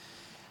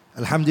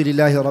الحمد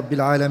لله رب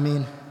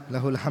العالمين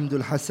له الحمد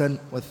الحسن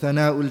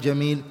والثناء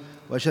الجميل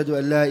وأشهد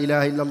أن لا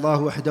إله إلا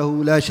الله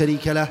وحده لا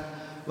شريك له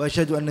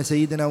وأشهد أن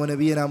سيدنا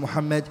ونبينا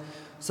محمد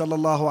صلى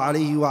الله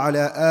عليه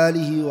وعلى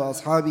آله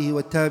وأصحابه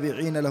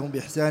والتابعين لهم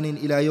بإحسان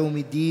إلى يوم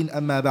الدين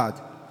أما بعد.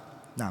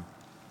 نعم.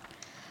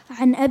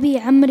 عن أبي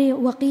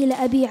عمرو وقيل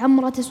أبي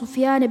عمرة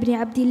سفيان بن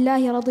عبد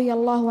الله رضي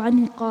الله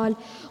عنه قال: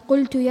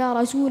 قلت يا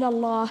رسول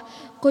الله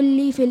قل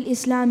لي في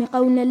الإسلام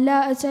قولا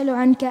لا أسأل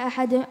عنك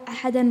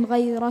أحدا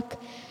غيرك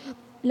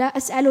لا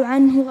أسأل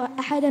عنه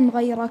أحدا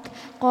غيرك.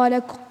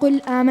 قال: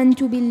 قل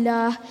آمنت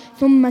بالله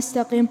ثم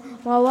استقم.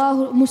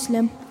 رواه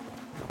مسلم.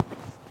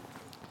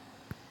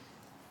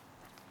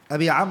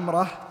 Abi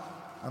Amrah,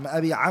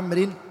 Abi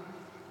Amrin,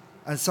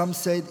 and some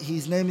said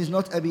his name is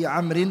not Abi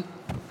Amrin,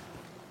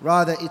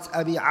 rather it's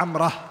Abi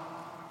Amrah,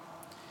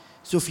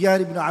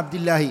 Sufyan ibn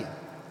Abdullah.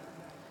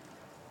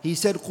 He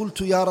said,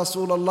 قلت يا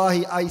رسول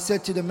الله, I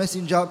said to the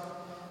Messenger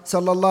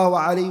sallallahu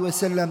alayhi wa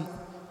sallam,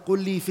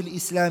 قل لي في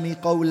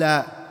الإسلام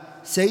قولا,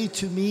 say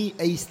to me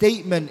a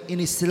statement in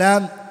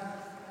Islam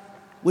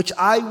which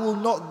I will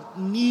not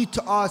need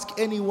to ask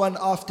anyone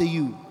after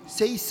you.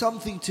 Say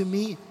something to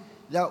me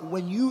that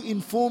when you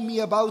inform me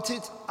about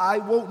it, I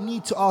won't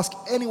need to ask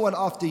anyone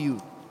after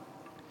you.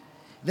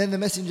 Then the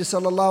Messenger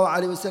sallallahu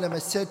alaihi wasallam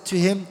said to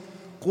him,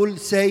 قل,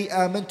 say,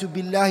 آمنت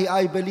بالله,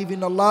 I believe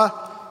in Allah,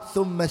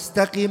 ثم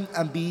استقم,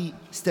 and be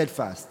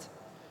steadfast.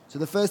 So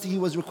the first thing he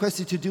was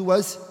requested to do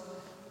was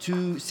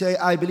to say,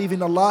 I believe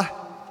in Allah,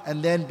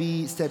 and then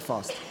be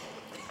steadfast.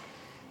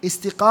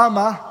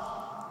 Istiqamah,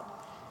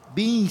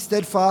 being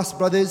steadfast,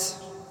 brothers,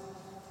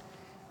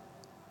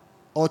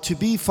 or to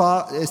be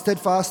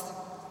steadfast,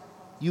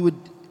 you would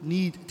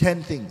need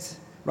 10 things.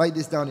 Write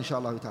this down,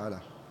 inshallah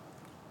ta'ala.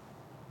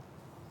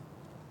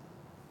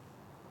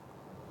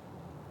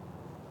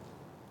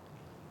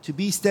 To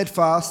be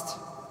steadfast,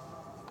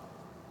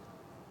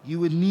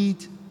 you would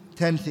need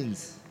 10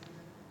 things.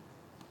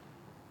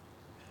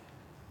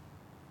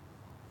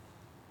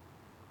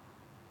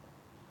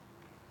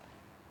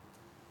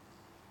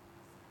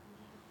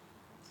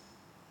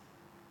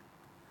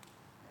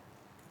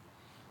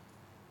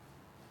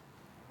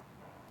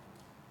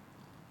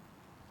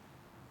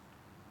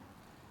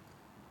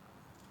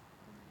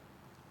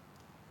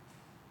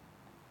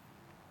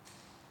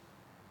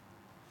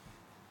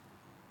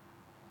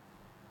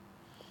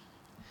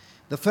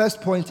 The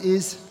first point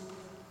is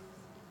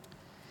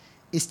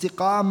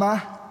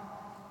istiqamah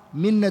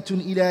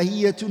minnatun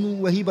ilahiyatun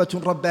wa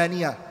hibatun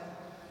rabbaniyah.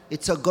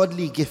 It's a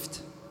godly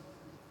gift.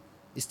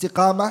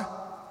 Istiqamah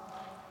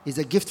is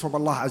a gift from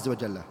Allah Azza wa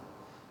Jalla.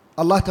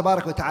 Allah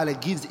Tabarak wa Ta'ala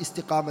gives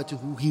istiqamah to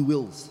who He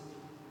wills.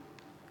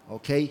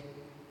 Okay?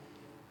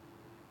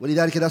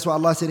 ولذلك that's what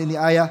Allah said in the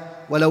ayah,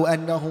 وَلَوْ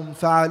أَنَّهُمْ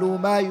فَعَلُوا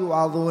مَا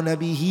يُوعَظُونَ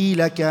بِهِ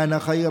لَكَانَ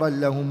خَيْرًا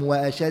لَهُمْ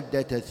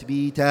وَأَشَدَّ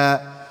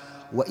تَثْبِيتًا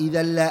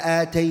وَإِذًا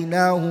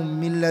لَآتَيْنَاهُمْ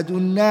مِنْ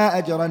لَدُنَّا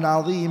أَجْرًا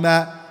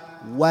عَظِيمًا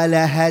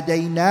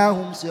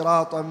وَلَهَدَيْنَاهُمْ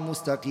صِرَاطًا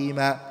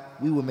مُسْتَقِيمًا.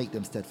 We will make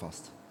them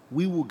steadfast.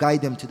 We will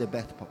guide them to the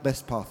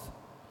best path.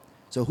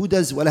 So who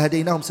does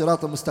وَلَهَدَيْنَاهُمْ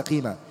صِرَاطًا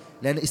مُسْتَقِيمًا?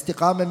 Then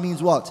istiqamah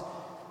means what?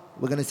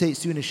 We're going to say it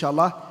soon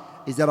inshallah,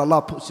 is that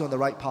Allah puts you on the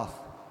right path.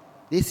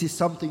 This is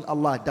something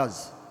Allah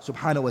does,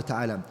 subhanahu wa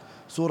ta'ala.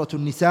 Surah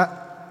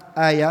An-Nisa,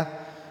 ayah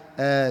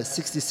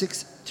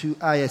 66 to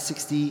ayah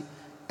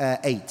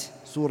 68.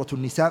 Surah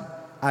An-Nisa,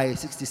 ayah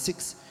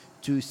 66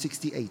 to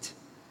 68.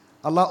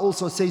 Allah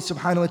also says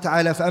subhanahu wa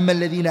ta'ala, فَأَمَّا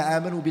الَّذِينَ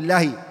آمَنُوا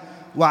بِاللَّهِ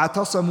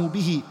وَاعْتَصَمُوا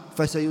بِهِ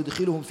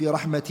فَسَيُدْخِلُهُمْ فِي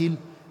رَحْمَةٍ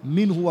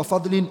مِّنْهُ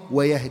وَفَضْلٍ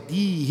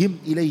وَيَهْدِيهِمْ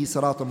إِلَيْهِ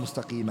صِرَاطًا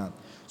مُسْتَقِيمًا.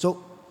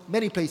 So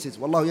many places,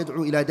 وَاللَّهُ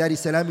يَدْعُو إِلَى دَارِ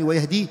السَّلَامِ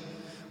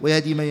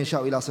وَيَهْدِي مَنْ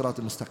يَشَاءُ إِلَى صِرَاطٍ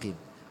مُسْتَقِيمٍ.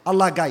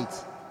 Allah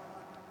guides.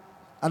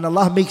 And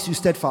Allah makes you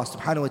steadfast,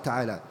 subhanahu wa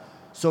ta'ala.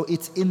 So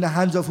it's in the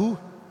hands of who?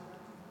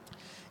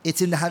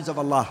 It's in the hands of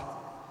Allah.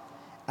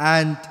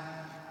 And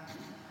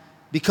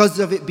because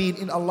of it being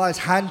in Allah's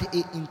hand,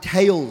 it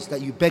entails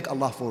that you beg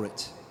Allah for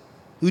it.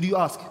 Who do you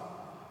ask?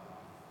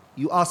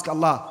 You ask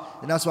Allah.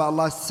 And that's why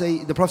Allah say,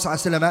 the Prophet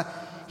ﷺ,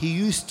 he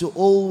used to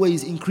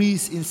always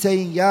increase in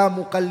saying, Ya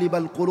muqallib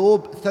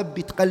al-qulub,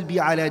 thabbit qalbi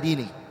ala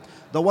dini.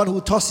 The one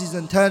who tosses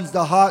and turns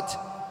the heart,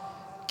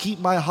 keep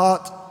my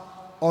heart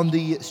on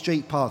the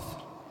straight path.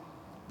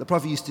 The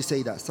Prophet used to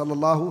say that,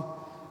 sallallahu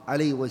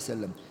alayhi wa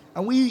sallam.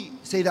 And we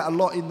say that a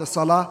lot in the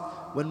salah.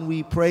 When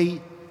we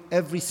pray,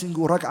 every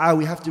single rak'ah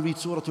we have to read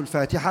Surah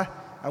Al-Fatiha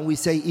and we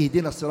say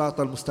Ihdina Sirat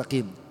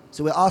al-Mustaqim.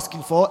 So we're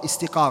asking for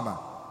istiqamah.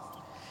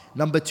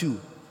 Number 2,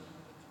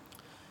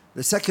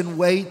 the second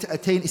way to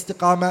attain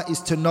istiqamah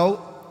is to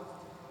know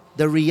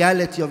the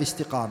reality of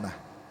istiqamah.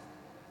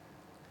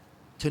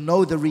 To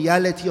know the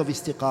reality of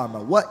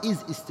istiqamah. What is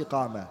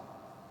istiqamah?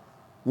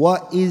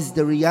 What is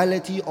the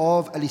reality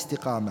of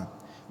al-istiqamah?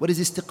 What does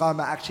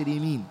istiqamah actually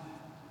mean?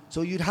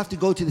 So you'd have to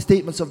go to the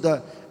statements of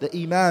the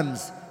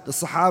imams, the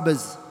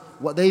sahabas,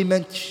 what they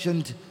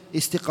mentioned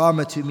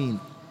istiqamah to mean.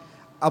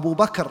 Abu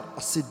Bakr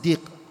as-Siddiq,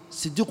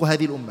 Siddiq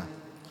هذه الأمة.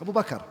 Abu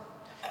Bakr,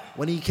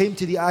 when he came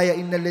to the ayah,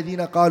 إِنَّ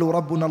الَّذِينَ قَالُوا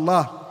رَبُّنَا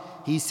اللَّهِ,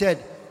 he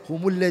said,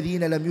 هُمُ الَّذِينَ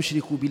لَمْ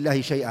يُشْرِكُوا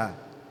بِاللَّهِ شَيْئًا.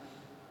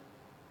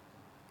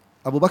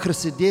 Abu Bakr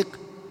as-Siddiq,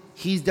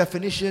 his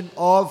definition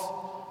of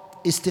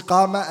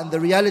istiqamah and the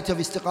reality of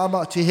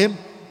istiqamah to him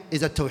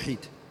is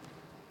at-tawheed.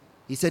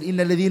 He said, إِنَّ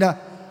الَّذِينَ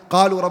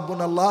قَالُوا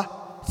رَبُّنَا اللَّهِ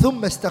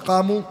ثُمَّ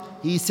اسْتَقَامُوا.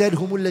 He said,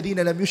 هُمُ الَّذِينَ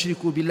لَمْ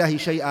يُشْرِكُوا بِاللَّهِ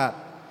شَيْئًا.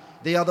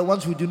 They are the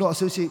ones who do not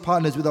associate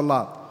partners with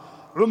Allah.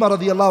 Umar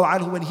radiallahu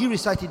anhu, when he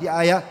recited the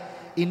ayah,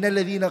 إِنَّ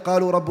الَّذِينَ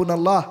قَالُوا رَبُّنَا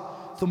اللَّهِ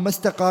ثُمَّ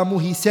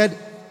اسْتَقَامُوا, he said,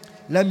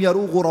 لَمْ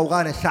يَرُوغُوا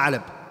رَوْغَانَ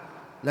الثَّعْلَبِ.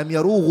 لَمْ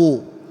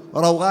يَرُوغُوا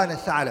رَوْغَانَ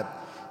الثَّعْلَبِ.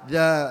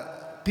 The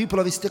people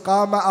of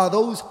istiqamah are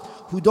those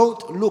who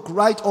don't look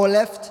right or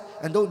left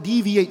and don't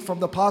deviate from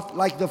the path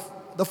like the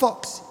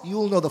fox. You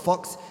all know the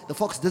fox. The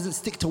fox doesn't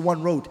stick to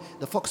one road.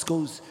 The fox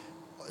goes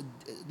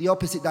the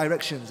opposite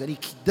directions and he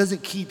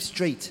doesn't keep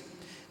straight.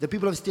 The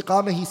people of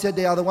istiqamah, he said,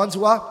 they are the ones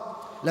who are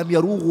لَمْ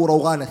يَرُوغُوا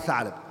رَوْغَانَ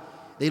الثَّعْلَبِ.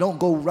 They don't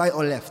go right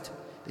or left.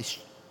 They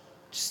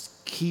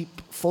just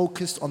keep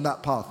focused on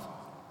that path.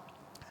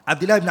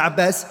 Abdullah ibn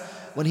Abbas,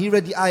 when he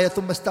read the ayah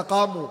ثُمَّ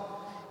اسْتَقَامُوا,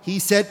 he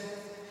said,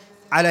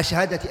 عَلَى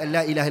شَهَادَةِ أَن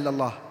لَا إِلَهَ إِلَّا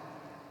اللَّهِ.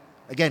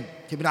 Again,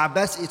 Ibn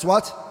Abbas, it's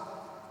what?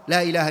 La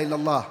ilaha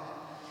illallah.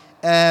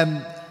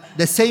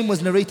 The same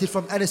was narrated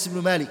from Anas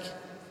ibn Malik.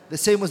 The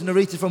same was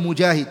narrated from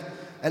Mujahid,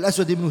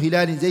 Al-Aswad ibn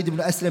Hilal, Zayd ibn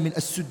Aslam,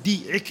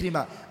 As-Suddi,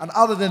 Ikrimah, and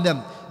other than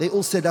them, they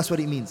all said that's what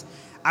it means.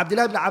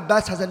 Abdullah ibn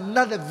Abbas has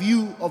another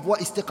view of what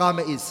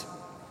istiqamah is.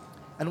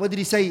 And what did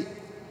he say?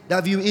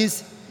 That view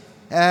is,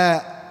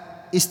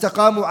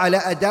 istaqamu ala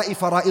ada'i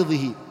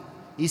fara'idhihi.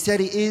 He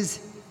said it is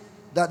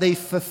that they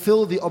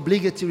fulfill the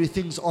obligatory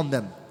things on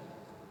them.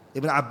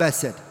 Ibn Abbas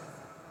said.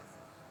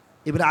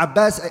 Ibn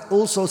Abbas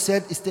also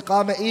said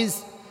istiqamah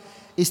is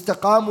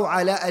istaqamu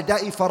ala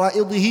ada'i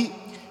fara'idhihi.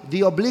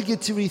 The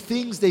obligatory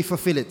things, they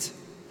fulfill it.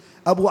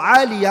 Abu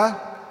Aliyah,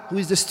 who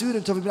is the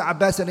student of Ibn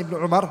Abbas and Ibn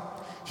Umar,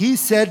 he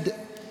said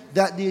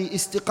that the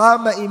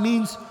istiqamah, it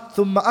means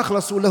ثُمَّ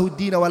أَخْلَصُوا لَهُ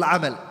الدِّينَ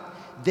وَالْعَمَلِ.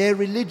 Their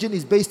religion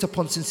is based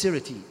upon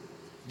sincerity.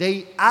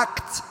 They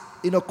act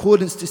in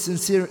accordance to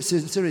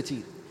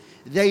sincerity.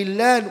 They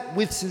learn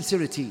with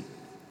sincerity.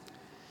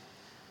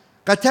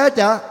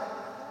 Qatada,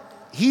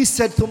 he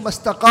said ثُمَّ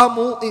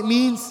اسْتَقَامُوا, it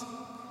means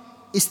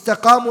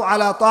istaqamu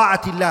ala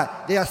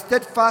ta'atillah. They are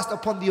steadfast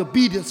upon the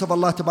obedience of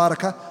Allah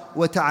tabaraka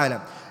wa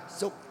ta'ala.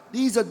 So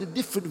these are the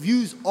different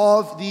views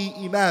of the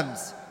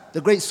imams,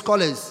 the great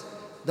scholars,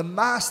 the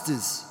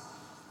masters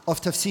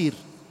of tafsir.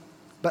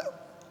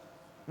 But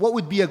what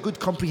would be a good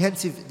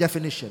comprehensive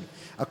definition?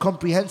 A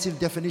comprehensive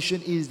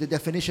definition is the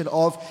definition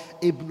of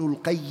Ibn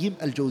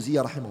al-Qayyim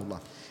al-Jawziyah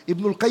rahimahullah.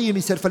 Ibn al-Qayyim,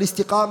 he said,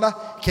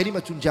 فَالْإِسْتِقَامَةِ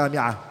كَلِمَةٌ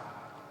جَامِعَةٌ.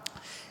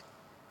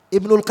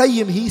 Ibn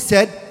al-Qayyim, he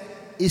said,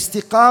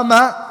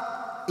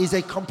 istiqamah is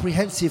a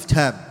comprehensive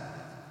term.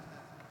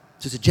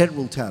 So it's a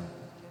general term,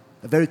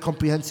 a very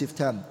comprehensive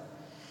term.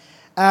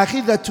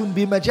 آخذة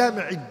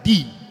بمجامع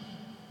الدين.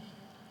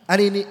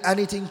 And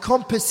it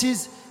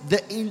encompasses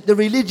the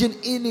religion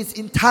in its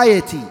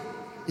entirety.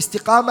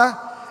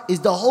 Istiqamah is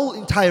the whole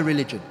entire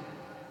religion.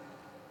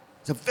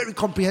 It's a very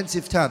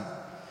comprehensive term.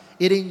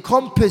 It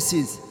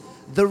encompasses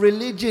the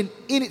religion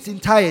in its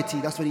entirety.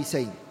 That's what he's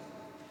saying.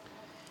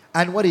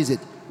 And what is it?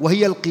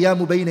 وهي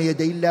القيام بين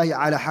يدي الله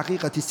على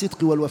حقيقة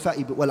الصدق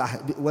والوفاء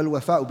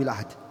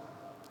بالعهد.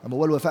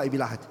 والوفاء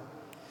بالعهد.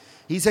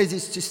 He says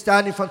it's to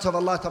stand in front of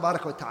Allah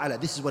tabaraka wa ta'ala.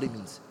 This is what it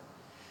means.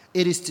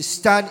 It is to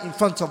stand in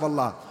front of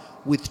Allah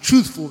with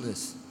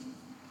truthfulness.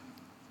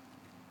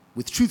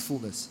 With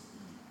truthfulness.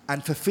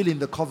 And fulfilling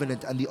the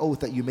covenant and the oath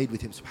that you made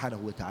with Him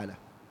subhanahu wa ta'ala.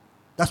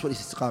 That's what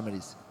istiqamah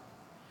is.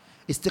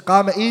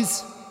 Istiqamah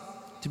is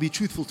to be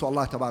truthful to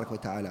Allah tabaraka wa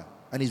ta'ala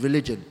and His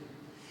religion.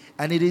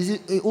 And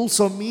it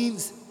also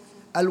means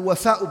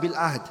al-wafa'u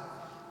bil-ahd,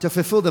 to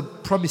fulfill the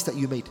promise that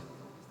you made.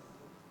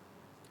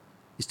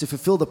 Is to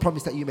fulfill the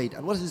promise that you made.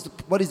 And what is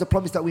the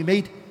promise that we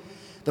made?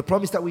 The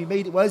promise that we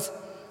made was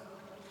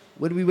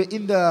when we were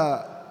in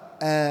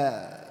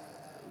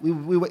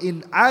we were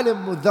in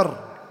Alam Mudhar,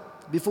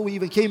 before we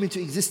even came into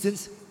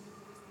existence.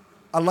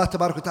 Allah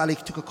tabarak wa ta'ala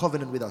took a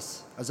covenant with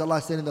us. As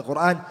Allah said in the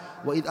Quran,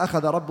 وَإِذْ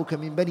أَخَذَ رَبُّكَ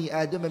مِنْ بَنِي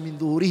آدَمَ مِنْ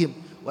ظُهُورِهِمْ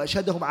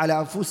وَأَشْهَدَهُمْ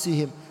عَلَى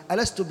أَنفُسِهِمْ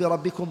أَلَسْتُ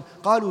بِرَبِّكُمْ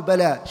قَالُوا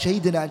بَلَى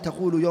شَهِدْنَا أَن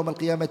تَقُولُوا يَوْمَ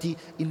الْقِيَامَةِ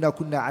إِنَّا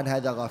كُنَّا عَنْ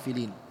هَذَا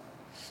غَافِلِينَ.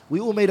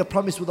 We all made a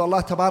promise with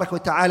Allah tabarak wa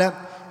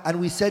ta'ala, and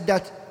we said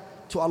that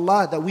to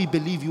Allah, that we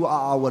believe you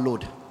are our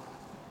Lord.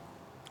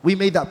 We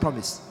made that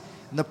promise.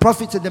 And the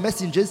prophets and the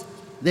messengers,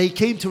 they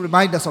came to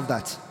remind us of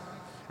that.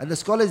 And the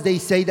scholars, they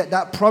say that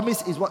that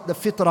promise is what the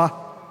fitrah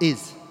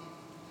is.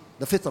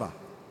 The fitrah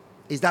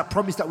is that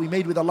promise that we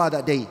made with Allah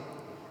that day.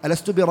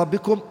 Alastu bi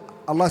rabbikum.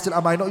 Allah said,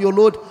 am I not your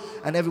Lord?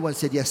 And everyone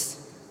said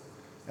yes.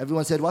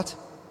 Everyone said what?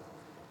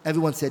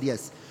 Everyone said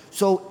yes.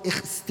 So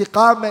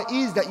istiqamah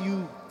is that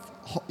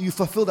you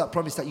fulfill that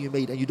promise that you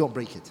made and you don't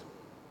break it.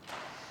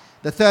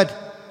 The third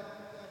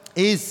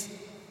is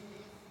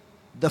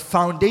the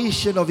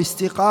foundation of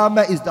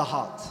istiqamah is the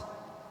heart.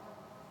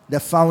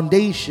 The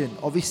foundation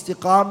of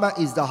istiqamah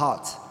is the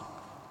heart.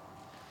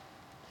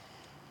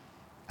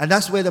 And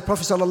that's where the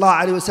Prophet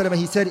ﷺ,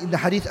 he said in the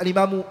hadith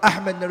Al-Imam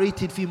Ahmad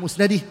narrated fi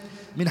musnadih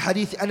min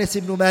hadith Anas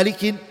ibn Malik,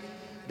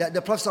 that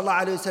the Prophet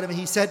ﷺ,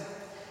 he said,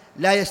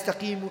 لا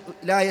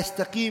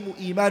يستقيم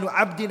إيمان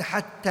عبد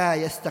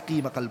حتى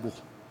يستقيم قلبه.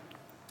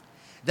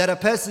 That a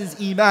person's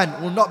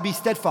iman will not be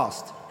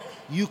steadfast.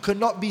 You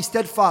cannot be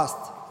steadfast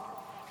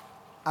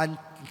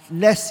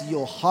unless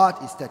your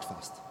heart is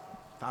steadfast.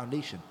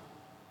 Foundation.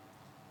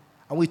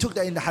 And we took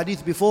that in the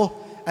hadith before.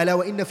 ألا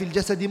وإن في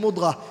الجسد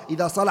مضغة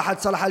إذا صلحت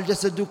صلح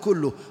الجسد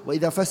كله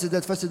وإذا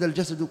فسدت فسد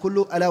الجسد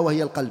كله ألا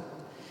وهي القلب.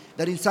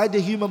 That inside the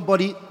human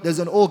body there's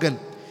an organ.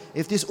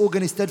 If this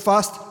organ is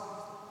steadfast,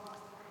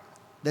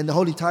 then the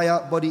whole entire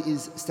body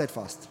is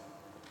steadfast.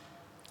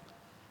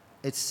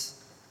 It's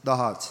the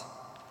heart.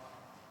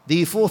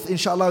 The fourth,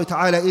 inshallah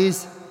ta'ala,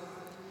 is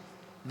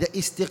the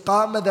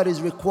istiqamah that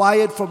is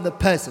required from the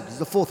person. This is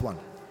the fourth one.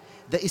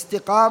 The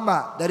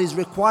istiqamah that is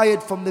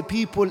required from the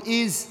people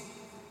is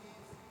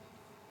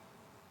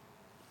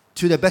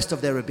to the best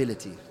of their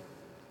ability.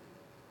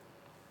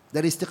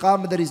 That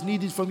istiqamah that is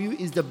needed from you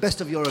is the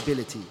best of your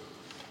ability.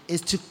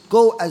 Is to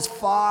go as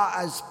far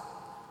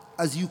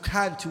as you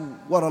can to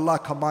what Allah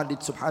commanded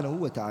subhanahu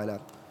wa ta'ala.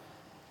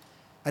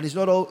 And it's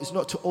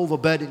not to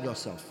overburden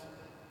yourself.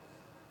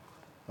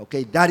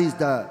 Okay, that is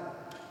the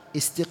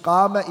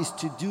istiqamah, is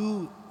to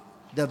do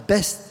the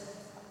best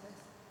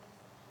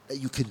that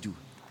you can do.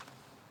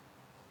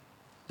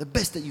 The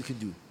best that you can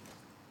do.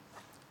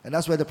 And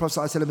that's why the Prophet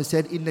ﷺ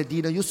said, إِنَّ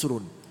الدِّينَ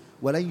يُسْرٌ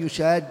وَلَنْ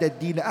يُشَادَّ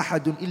الدِّينَ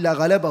أَحَدٌ إِلَّا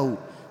غَلَبَهُ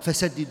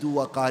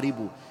فَسَدِّدُوا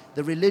وَقَارِبُوا.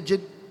 The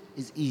religion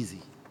is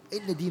easy.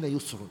 إِنَّ الدِّينَ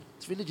يُسْرٌ.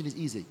 This religion is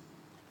easy.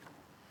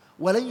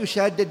 وَلَنْ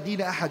يُشَادَّ الدِّينَ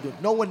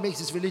أَحَدٌ. No one makes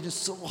this religion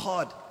so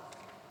hard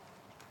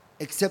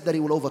except that it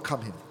will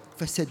overcome him.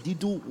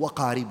 فَسَدِّدُوا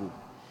وَقَارِبُوا.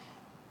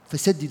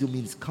 فَسَدِّدُوا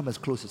means come as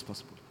close as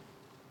possible.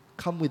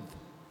 Come with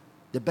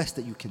the best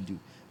that you can do.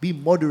 Be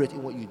moderate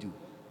in what you do.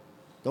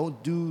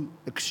 Don't do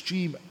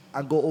extreme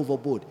and go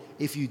overboard.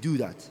 If you do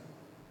that,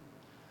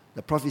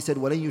 the Prophet said,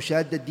 وَلَنْ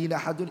يُشَادَّ الدِّينَ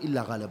أَحَدٌ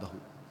إِلَّا غَلَبَهُ.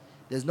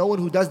 There's no one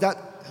who does that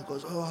and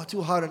goes, oh,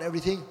 too hard on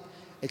everything,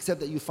 except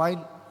that you find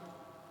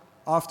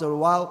after a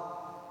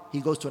while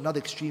he goes to another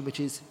extreme, which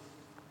is,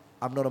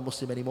 I'm not a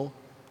Muslim anymore,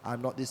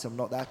 I'm not this, I'm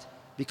not that.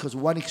 Because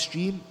one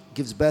extreme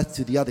gives birth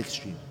to the other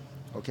extreme.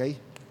 Okay?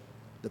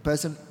 The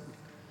person,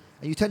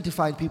 and you tend to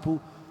find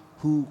people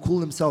who call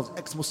themselves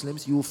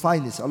ex-Muslims, you will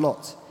find this a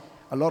lot.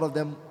 A lot of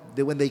them,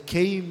 when they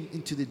came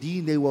into the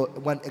deen, they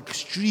went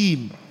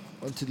extreme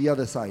onto the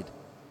other side.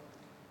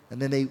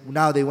 And then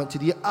now they went to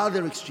the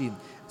other extreme.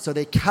 So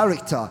their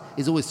character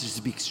is always just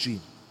to be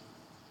extreme.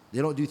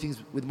 They don't do things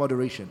with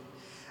moderation.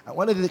 And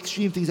one of the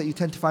extreme things that you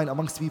tend to find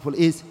amongst people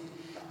is,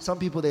 some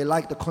people, they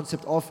like the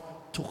concept of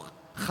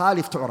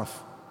khalif tu'raf.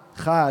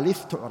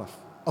 Khalif tu'raf.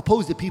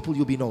 Oppose the people,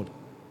 you'll be known.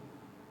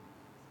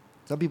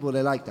 Some people,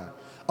 they like that.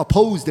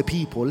 Oppose the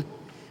people,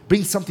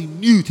 bring something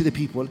new to the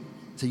people,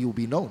 so you'll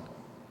be known.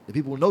 The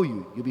people will know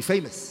you, you'll be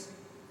famous.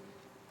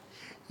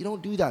 You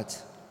don't do that.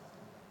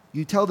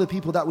 You tell the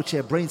people that which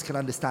their brains can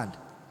understand.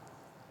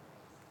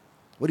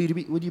 What do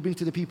you bring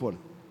to the people?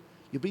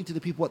 You bring to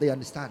the people what they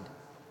understand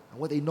and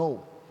what they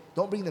know.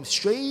 Don't bring them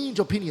strange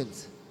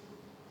opinions.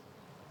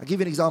 I'll give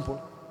you an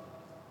example.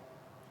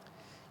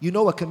 You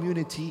know a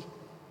community,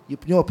 you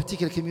know a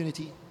particular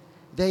community,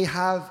 they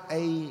have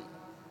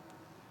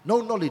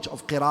no knowledge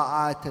of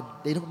qira'at, and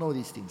they don't know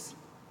these things.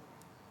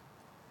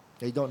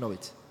 They don't know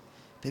it.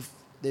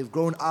 They've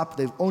grown up,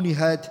 they've only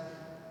heard,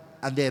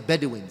 and they're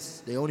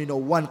Bedouins. They only know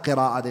one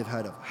qira'ah they've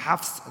heard of,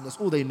 Hafs, and that's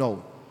all they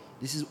know.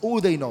 This is all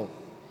they know.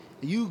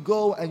 You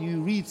go and you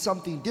read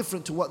something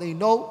different to what they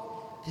know,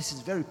 this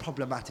is very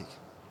problematic.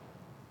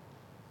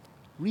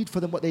 Read for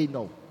them what they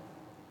know.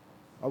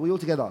 Are we all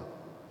together?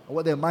 And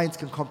what their minds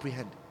can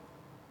comprehend.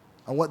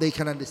 And what they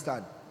can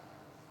understand.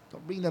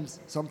 Don't bring them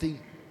something.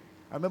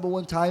 I remember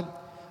one time,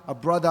 a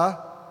brother,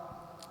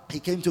 he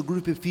came to a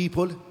group of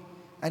people,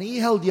 and he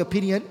held the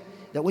opinion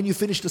that when you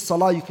finish the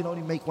salah, you can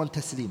only make one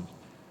taslim.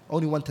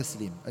 Only one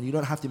taslim. And you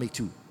don't have to make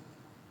two.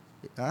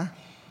 Huh?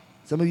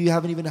 Some of you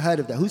haven't even heard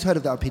of that. Who's heard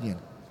of that opinion?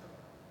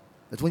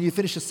 That when you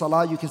finish the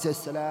salah, you can say,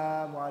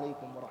 Assalamu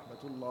alaikum wa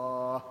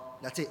rahmatullah.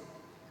 That's it.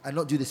 And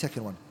not do the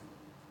second one.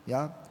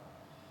 Yeah?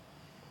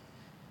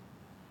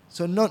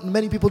 So not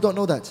many people don't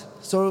know that.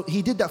 So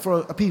he did that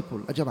for a people,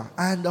 a jama'ah.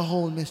 And the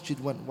whole masjid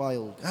went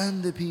wild.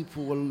 And the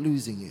people were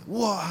losing it.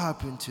 What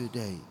happened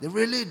today? The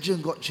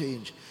religion got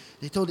changed.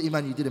 They told the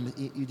imam, you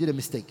did a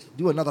mistake.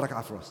 Do another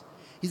rak'ah for us.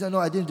 He said, no,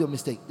 I didn't do a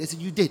mistake. They said,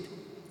 you did.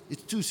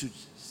 It's two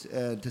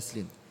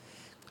taslim.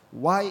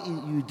 Why are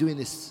you doing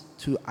this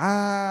to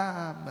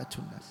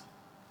ammatun nas?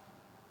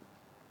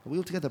 Are we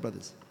all together,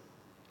 brothers?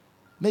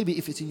 Maybe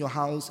if it's in your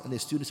house and they're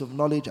students of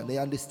knowledge and they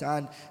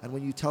understand, and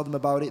when you tell them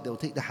about it, they'll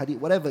take the hadith,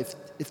 whatever.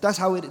 If that's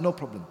how it, no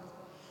problem.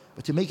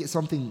 But to make it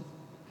something,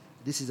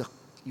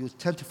 you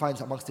tend to find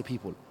amongst the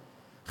people.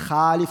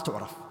 Khalif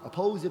tu'raf.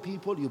 Oppose the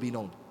people, you'll be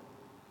known.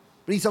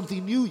 Bring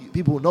something new,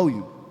 people will know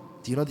you.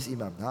 Do you know this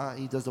imam?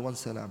 He does the one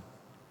salam.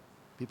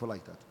 People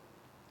like that.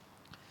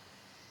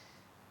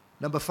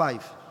 Number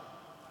 5.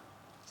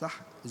 Sah?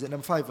 Is it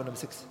number 5 or number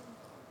 6?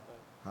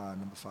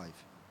 Number 5.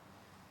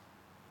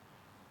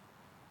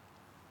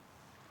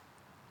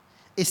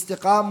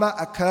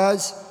 Istiqamah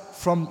occurs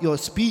from your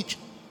speech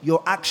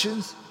your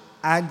actions,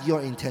 and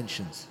your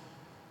intentions.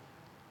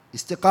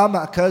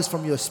 Istiqamah occurs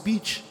from your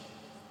speech,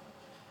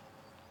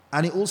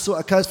 and it also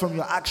occurs from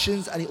your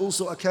actions, and it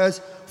also occurs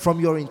from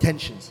your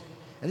intentions.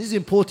 And this is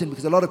important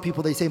because a lot of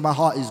people, they say, my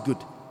heart is good.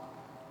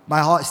 My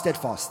heart is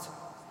steadfast.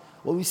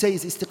 What we say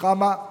is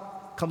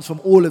istiqamah comes from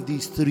all of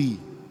these three.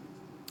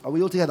 Are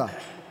we all together?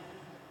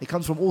 It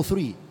comes from all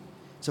three.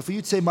 So for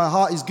you to say, my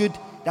heart is good,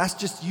 that's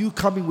just you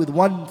coming with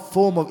one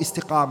form of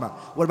istiqamah.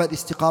 What about the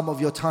istiqamah of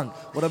your tongue?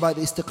 What about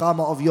the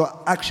istiqamah of your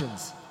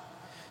actions?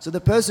 So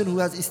the person who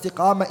has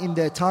istiqamah in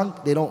their tongue,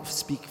 they don't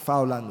speak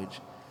foul language.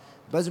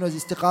 The person who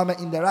has istiqamah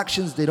in their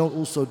actions, they don't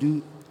also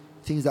do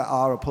things that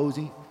are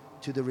opposing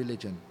to the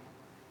religion.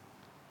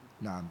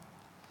 Naam.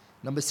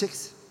 Number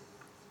 6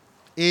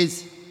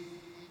 is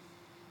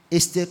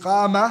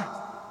istiqamah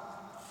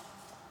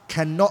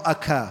cannot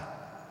occur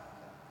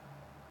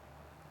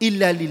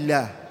illa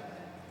lillah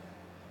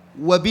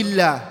wa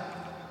billah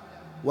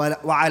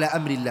wa ala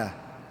amrillah.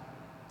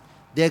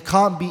 There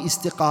can't be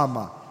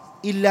istiqamah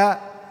illa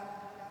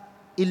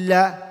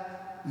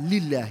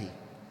lillahi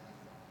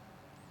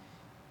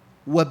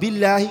wa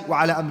billahi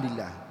wa ala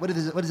amrillah. What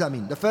does that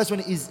mean? The first one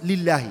is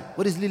lillahi.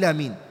 What does lillah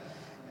mean?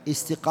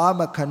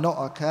 Istiqamah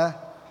cannot occur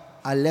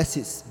unless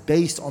it's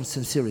based on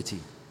sincerity.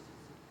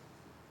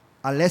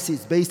 Unless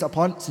it's based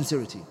upon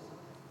sincerity.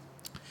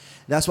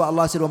 That's why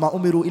Allah said, وَمَا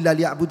أُمِرُوا إِلَّا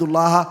لِيَعْبُدُوا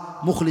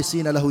اللَّهَ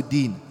مُخْلِصِينَ لَهُ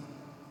الدِّينَ.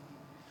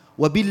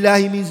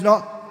 وَبِاللَّهِ means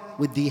not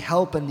with the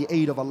help and the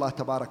aid of Allah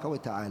tabaraka wa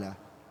ta'ala.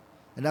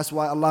 And that's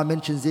why Allah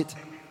mentions it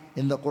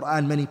in the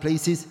Quran many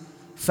places.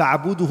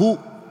 فَعْبُدُهُ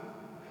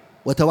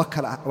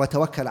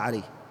وَتَوَكَّلْ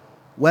عَلَيْهِ.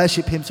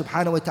 Worship Him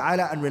subhanahu wa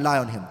ta'ala and rely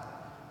on Him.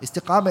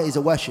 Istiqamah is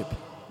a worship.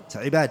 It's a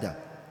ibadah.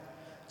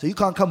 So you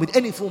can't come with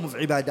any form of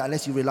ibadah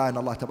unless you rely on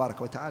Allah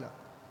tabaraka wa ta'ala.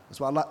 That's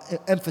why Allah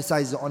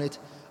emphasizes on it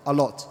a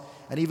lot.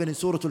 And even in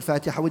Surah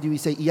Al-Fatiha, what do we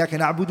say? إِيَّاكَ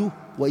نَعْبُدُ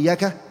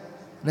وَإِيَّاكَ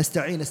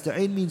نَسْتَعِينُ.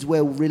 Nasta'een means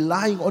we're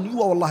relying on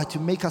you, O Allah, to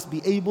make us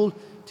be able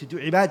to do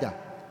ibadah.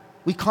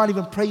 We can't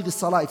even pray the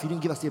salah if you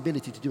didn't give us the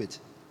ability to do it.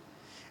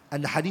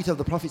 And the hadith of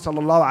the Prophet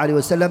sallallahu alaihi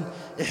wasallam,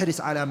 احرص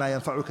على ما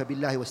ينفعك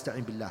بالله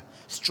واستعين بالله.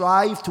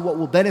 Strive to what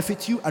will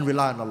benefit you and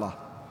rely on Allah.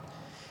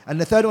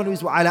 And the third one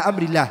is وعلى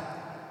أمر الله.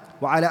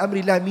 وعلى أمر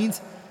الله means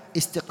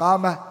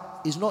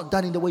istiqamah is not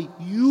done in the way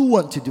you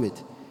want to do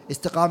it.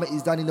 Istiqamah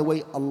is done in the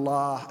way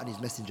Allah and His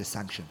Messenger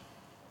sanction.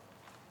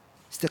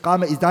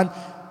 Istiqamah is done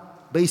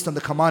based on the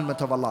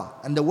commandment of Allah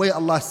and the way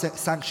Allah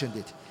sanctioned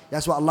it.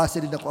 That's what Allah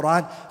said in the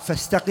Quran,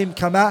 فَاسْتَقِمْ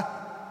كَمَا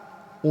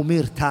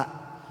أُمِرْتَ.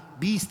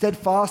 Be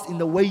steadfast in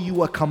the way you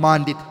were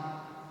commanded.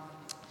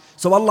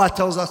 So Allah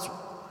tells us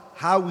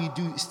how we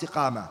do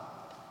istiqamah.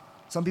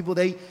 Some people,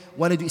 they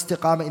want to do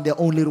istiqamah in their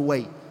own little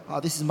way. Oh,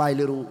 this is my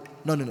little...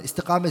 No.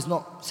 Istiqamah is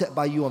not set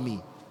by you or me.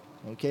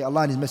 Okay,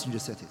 Allah and His Messenger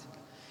set it.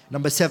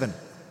 Number 7.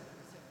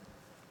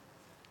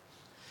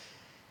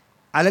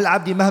 على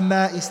العبد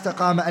مهما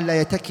استقام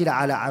ألا يتكل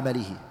على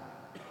عمله.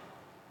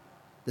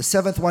 The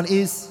 7th one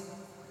is,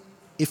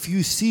 if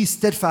you see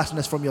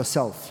steadfastness from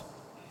yourself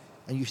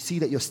and you see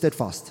that you're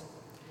steadfast,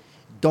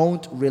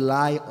 don't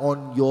rely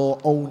on your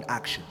own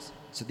actions.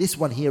 So this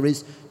one here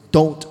is,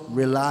 don't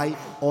rely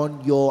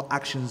on your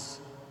actions.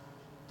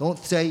 Don't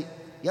say,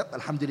 yep,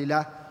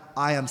 alhamdulillah,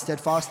 I am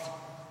steadfast,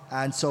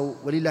 and so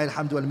walillahi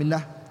alhamdu wal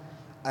minnah,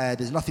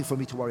 there's nothing for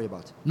me to worry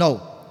about.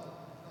 No.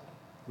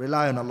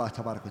 Rely on Allah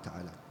tabarak wa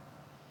ta'ala.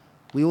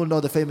 We all know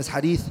the famous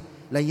hadith,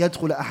 لَن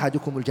يَدْخُلَ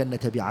أَحَدُكُمُ الْجَنَّةَ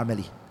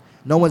بِعَمَلِهِ.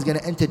 No one's going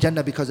to enter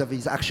Jannah because of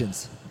his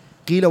actions.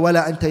 قِيلَ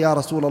وَلَا أَنْتَ يَا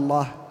رَسُولَ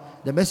اللَّهِ.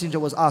 The messenger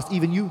was asked,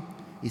 even you?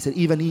 He said,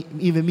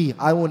 even me,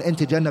 I won't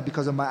enter Jannah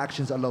because of my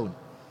actions alone.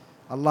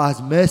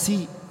 Allah's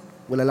mercy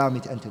will allow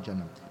me to enter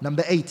Jannah.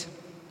 Number 8.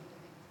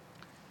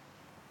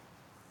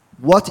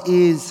 What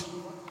is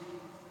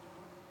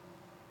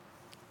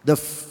the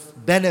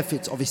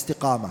benefits of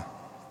istiqamah?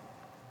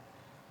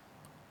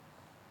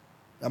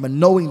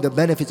 Knowing the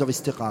benefits of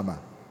istiqamah.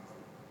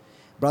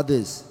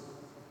 Brothers,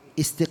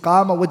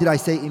 istiqamah, what did I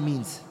say it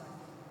means?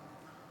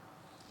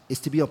 It's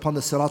to be upon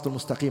the sirat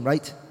al-mustaqim,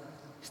 right?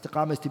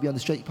 Istiqamah is to be on the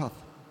straight path.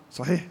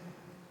 Sahih?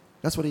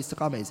 That's what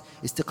istiqamah is.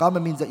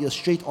 Istiqamah means that you're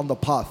straight on the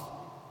path.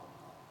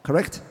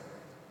 Correct?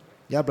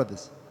 Yeah,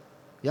 brothers?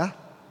 Yeah?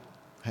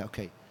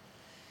 Okay.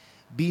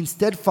 Being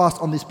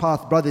steadfast on this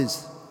path,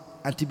 brothers,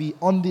 and to be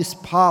on this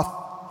path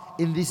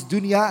in this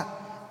dunya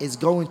is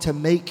going to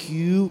make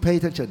you, pay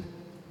attention,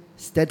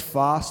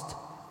 steadfast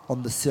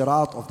on the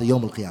sirat of the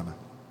Yawm al-Qiyamah.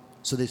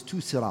 So there's 2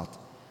 sirat.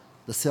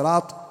 The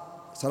sirat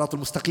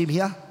al-mustaqim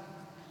here,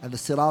 and the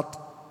sirat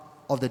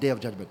of the Day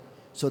of Judgment.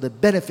 So the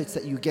benefits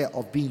that you get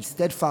of being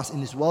steadfast in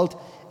this world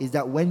is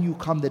that when you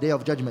come the Day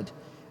of Judgment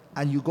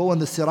and you go on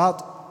the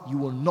sirat, you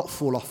will not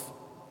fall off.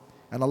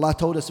 And Allah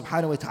told us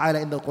subhanahu wa ta'ala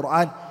in the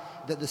Quran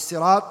that the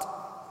sirat,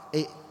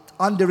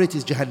 under it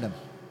is Jahannam.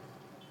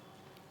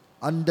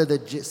 Under the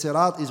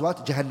sirat is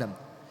what? Jahannam.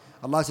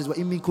 Allah says,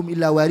 وَإِن مِّنكُمْ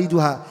إِلَّا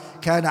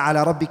وَارِدُهَا كَانَ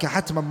عَلَى رَبِّكَ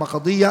حَتْمًا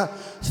مَقَضِيًّا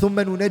ثُمَّ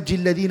نُنَجِّي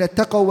الَّذِينَ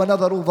اتَّقَوْا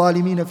وَنَذَرُ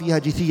الظَّالِمِينَ فِيهَا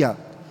جِثِيًّا.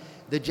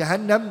 The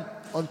Jahannam,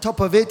 on top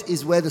of it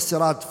is where the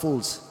sirat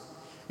falls.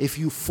 If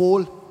you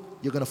fall,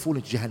 you're going to fall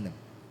into Jahannam.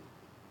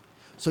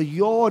 So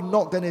your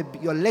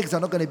legs are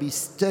not going to be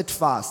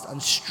steadfast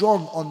and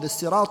strong on the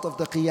sirat of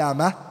the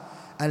qiyamah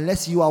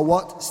unless you are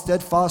what?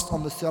 Steadfast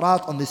on the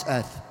sirat on this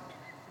earth.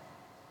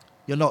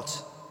 You're not.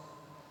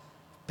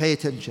 Pay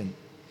attention.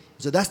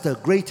 So that's the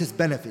greatest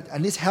benefit.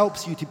 And this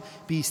helps you to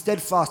be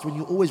steadfast when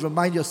you always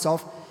remind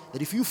yourself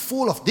that if you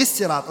fall off this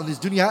sirat on this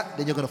dunya,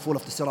 then you're going to fall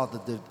off the sirat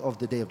of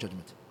the day of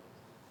judgment.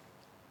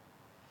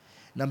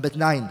 Number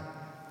 9.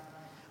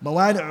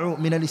 موانع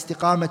من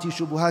الاستقامة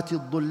شبهات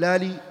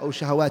الضلال أو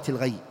شهوات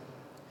الغي.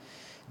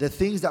 The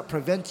things that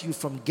prevent you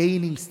from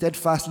gaining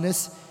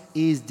steadfastness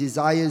is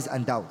desires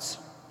and doubts.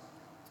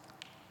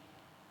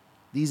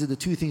 These are the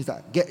two things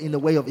that get in the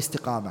way of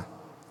istiqamah.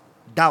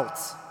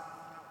 Doubts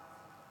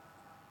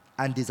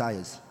and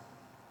desires.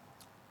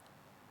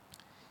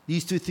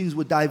 These two things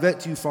will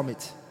divert you from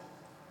it.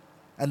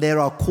 And there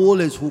are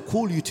callers who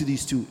call you to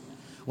these two.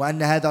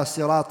 وأن هذا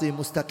صراطي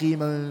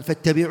مستقيما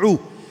فاتبعوه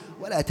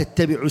ولا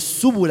تتبعوا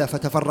السبل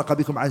فتفرق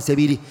بكم عن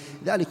سبيله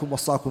ذلكم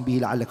وصاكم به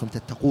لعلكم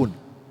تتقون.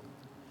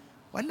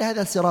 وأن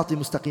هذا صراطي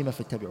مستقيما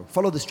فاتبعوه.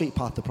 Follow the straight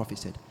path, the Prophet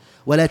said.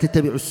 ولا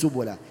تتبعوا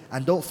السبل,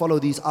 and don't follow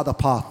these other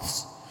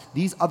paths.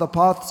 These other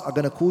paths are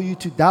going to call you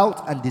to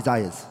doubt and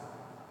desires.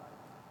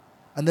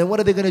 And then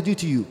what are they going to do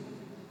to you?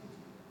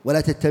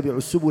 ولا تتبعوا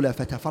السبل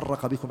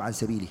فتفرق بكم عن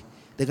سبيله.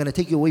 They're going to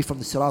take you away from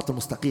the sirat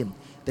al-mustaqim.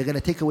 They're going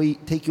to take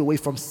you away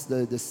from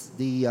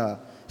the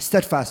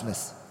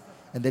steadfastness.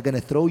 And they're going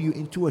to throw you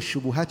into a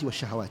shubuhat wa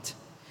shahawat,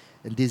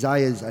 and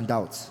desires and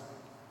doubts.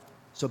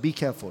 So be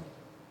careful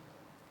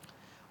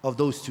of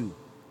those two.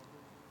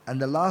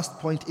 And the last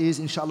point is,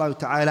 inshallah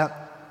ta'ala,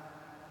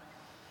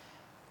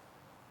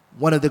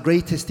 one of the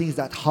greatest things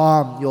that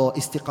harm your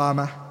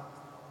istiqamah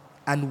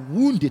and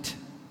wound it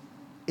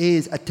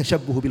is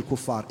at-tashabbuh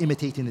bil-kuffar,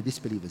 imitating the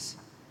disbelievers.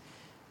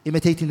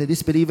 Imitating the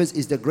disbelievers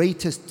is the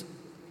greatest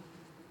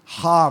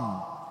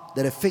harm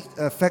that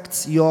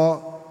affects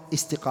your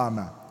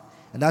istiqamah.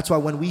 And that's why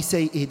when we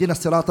say ihdina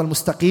sirat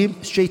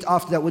al-mustaqim, straight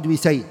after that what do we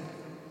say?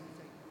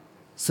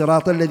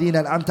 Sirat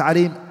al-ladhina an'amta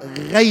alayhim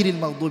ghayri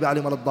al-maghdubi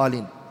alayhim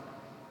wal-dhalin.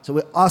 So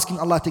we're asking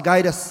Allah to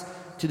guide us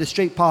to the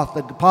straight path,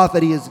 the path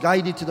that He has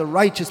guided to the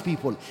righteous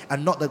people,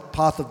 and not the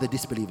path of the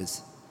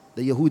disbelievers,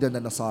 the Yahud and the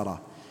Nasara.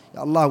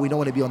 Ya Allah, we don't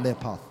want to be on their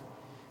path.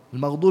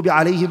 Al-maghdubi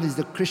alayhim is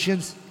the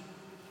Christians,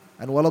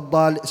 and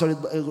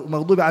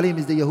maghdubi alayhim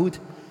is the Yahud,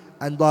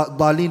 and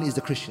dhalin is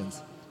the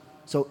Christians.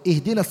 So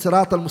ihdina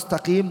sirat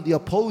al-mustaqim, the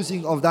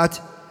opposing of that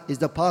is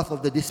the path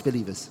of the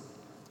disbelievers.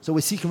 So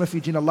we're seeking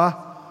refuge in Allah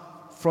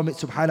from it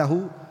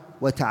subhanahu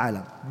wa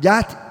ta'ala.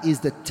 That is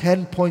the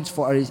 10 points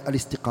for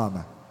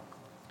al-istiqamah.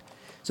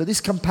 So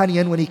this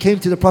companion, when he came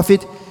to the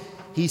Prophet,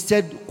 he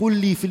said,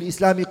 قُلْ لِي فِي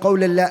الْإِسْلَامِ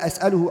قَوْلًا لَا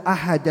أَسْأَلُهُ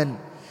أَحَدًا.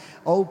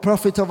 O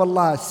Prophet of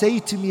Allah, say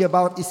to me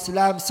about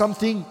Islam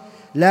something,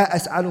 لَا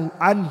أَسْأَلُهُ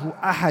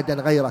عَنْهُ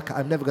أَحَدًا غَيْرَكَ.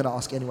 I'm never going to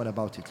ask anyone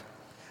about it.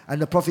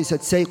 And the Prophet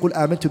said, say, قُلْ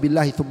آمَنْتُ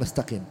بِاللَّهِ ثُمَّ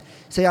اسْتَقِمْ.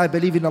 Say, I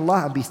believe in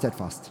Allah and be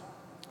steadfast.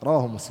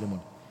 رواه مسلم.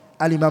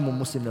 Al-Imam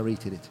Muslim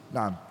narrated it.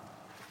 نعم.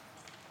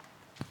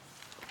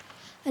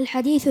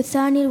 الحديث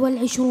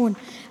 22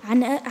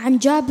 عن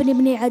جابر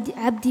بن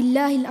عبد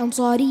الله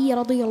الأنصاري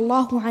رضي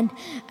الله عنه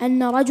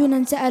أن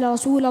رجلا سأل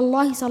رسول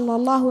الله صلى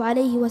الله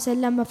عليه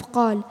وسلم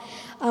فقال: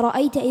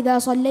 أرأيت إذا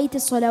صليت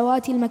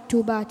الصلوات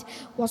المكتوبات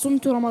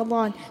وصمت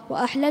رمضان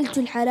وأحللت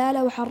الحلال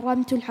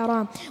وحرمت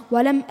الحرام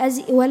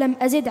ولم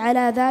أزد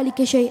على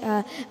ذلك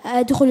شيئا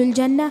أدخل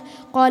الجنة؟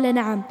 قال: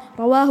 نعم.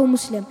 رواه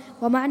مسلم.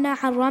 ومعنى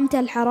حرمت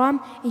الحرام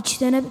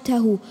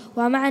اجتنبته،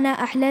 ومعنى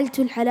أحللت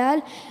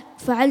الحلال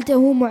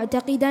فعلته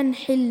معتقدا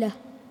حله.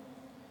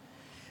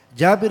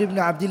 Jabir ibn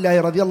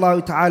Abdullah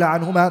radiallahu ta'ala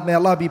anhuma, may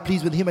Allah be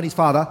pleased with him and his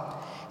father,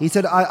 he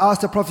said, I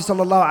asked the Prophet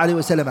sallallahu alayhi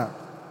wa sallam,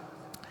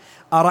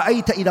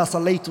 أَرَأَيْتَ إِذَا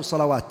صَلَّيْتُ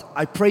الصَّلَوَاتِ.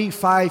 I pray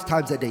 5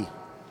 times a day.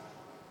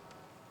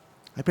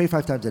 I pray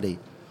 5 times a day.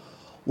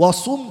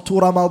 وَصُمْتُ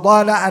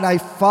رَمَضَانَ, and I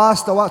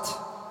fast what?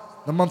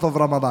 The month of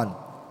Ramadan.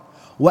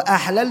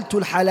 وَأَحْلَلْتُ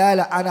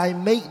الْحَلَالَ, and I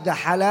make the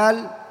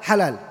halal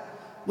halal.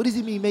 What does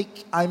it mean,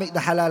 I make the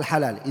halal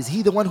halal? Is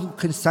he the one who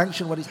can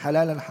sanction what is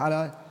halal and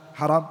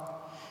haram?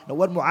 Now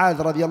what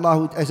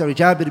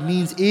Jabir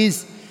means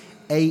is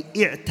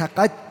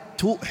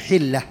i'taqadtu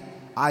hillah.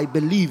 I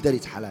believe that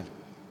it's halal.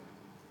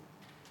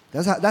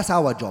 That's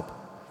our job.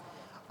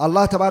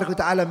 Allah tabarak wa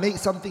ta'ala makes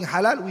something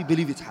halal, we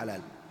believe it's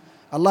halal.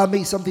 Allah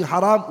makes something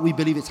haram, we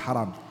believe it's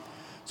haram.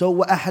 So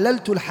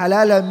وَأَحْلَلْتُ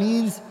الْحَلَالَ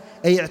means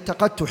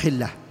i'taqadtu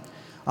hillah.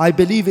 I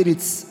believe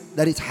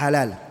that it's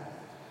halal.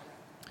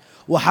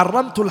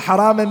 وَحَرَّمْتُ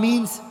الْحَرَامَ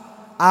means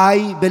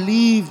I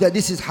believe that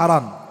this is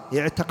haram.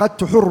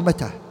 اعتقدت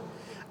حرمته.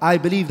 I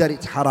believe that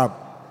it's haram.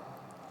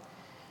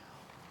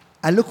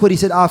 And look what he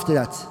said after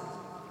that.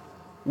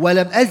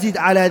 وَلَمْ أَزِدْ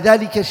عَلَى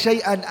ذَلِكَ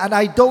شَيْئًا, and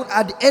I don't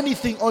add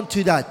anything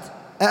onto that.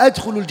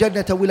 أَأَدْخُلُ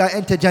الْجَنَّةَ, will I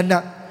enter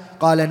Jannah?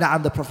 قال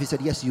نعم. The Prophet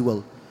said, yes, you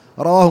will.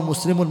 رواه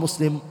مسلم.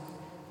 Muslim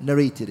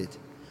narrated it.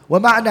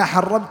 وَمَعْنَى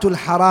حَرَّمْتُ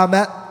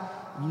الْحَرَامَ,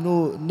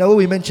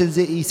 Nawawi mentions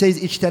it, he says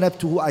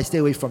اجتنبته, I stay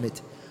away from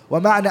it.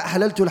 وَمَعْنَى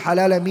أَحْلَلْتُ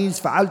الْحَلَالَ means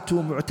فَعَلْتُ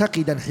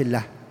مُعْتَقِدًا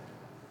حِلَّةً.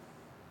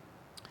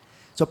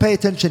 So pay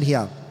attention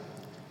here.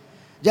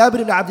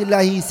 Jabir ibn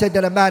Abdullah, he said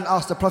that a man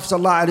asked the Prophet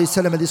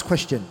ﷺ this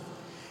question.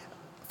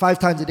 5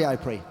 times a day I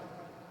pray.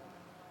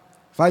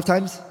 5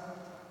 times?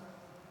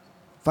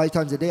 5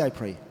 times a day I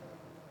pray.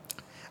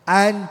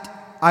 And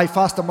I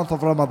fast the month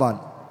of Ramadan.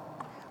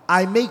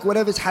 I make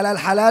whatever is halal,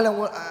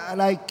 halal,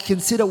 and I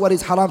consider what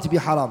is haram to be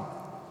haram.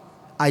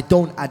 I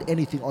don't add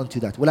anything onto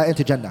that. Will I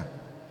enter Jannah?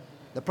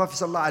 The Prophet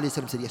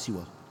ﷺ said, yes, you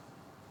will.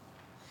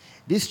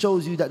 This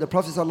shows you that the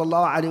Prophet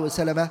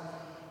ﷺ,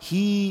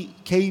 he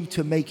came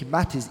to make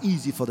matters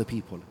easy for the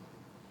people.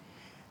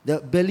 The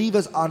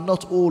believers are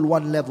not all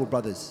one level,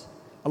 brothers.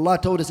 Allah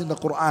told us in the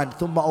Quran,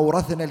 ثُمَّ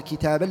أَوْرَثْنَا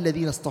الْكِتَابَ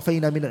الَّذِينَ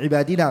اصْطَفَيْنَا مِنْ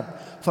عِبَادِنَا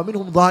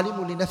فَمِنْهُمْ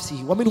ظَالِمٌ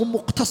لِنَفْسِهِ وَمِنْهُمْ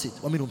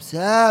مُقْتَصِدٌ وَمِنْهُمْ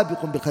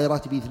سَابِقٌ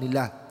بِالْخَيْرَاتِ بِإِذْنِ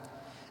اللَّهِ.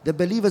 The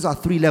believers are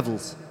 3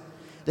 levels.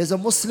 There's a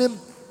Muslim,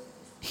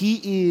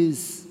 he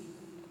is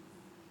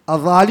a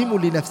ظَالِمٌ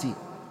لِنَفْسِهِ.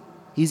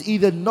 He's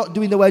either not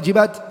doing the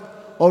wajibat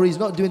or he's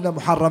not doing the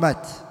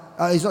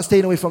muharramat. He's not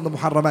staying away from the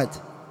muharramat.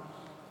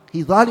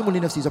 He's ظَالِمٌ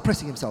لِنَفْسِهِ, he's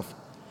oppressing himself.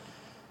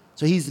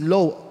 So he's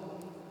low,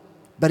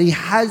 but he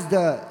has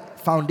the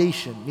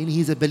foundation, meaning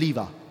he's a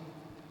believer.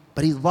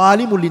 But he's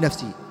ظَالِمٌ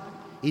لِنَفْسِهِ.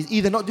 He's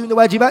either not doing the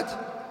wajibat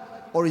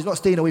or he's not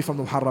staying away from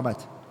the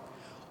muharramat.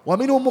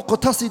 وَمِنْهُمْ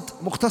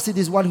مُقْتَصِدٌ. Muqtasid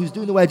is one who's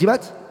doing the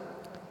wajibat,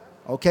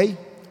 okay,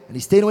 and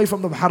he's staying away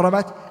from the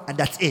muharramat, and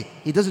that's it.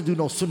 He doesn't do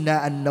no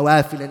sunnah and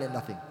nawafil and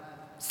nothing.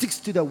 Sticks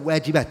to the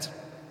wajibat.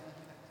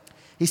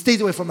 He stays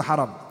away from the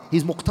haram.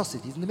 He's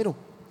muqtasid, he's in the middle.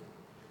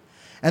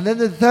 And then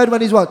the third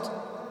one is what?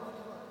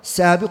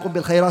 سابق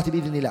بالخيرات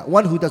بإذن الله.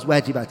 One who does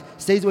wajibat,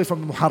 stays away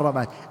from the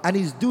muharramat, and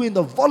is doing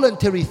the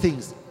voluntary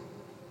things.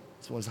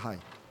 This one's high.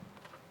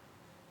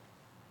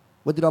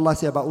 What did Allah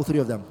say about all 3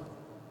 of them?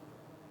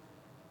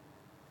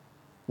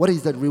 What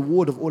is the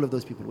reward of all of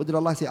those people? What did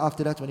Allah say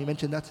after that when He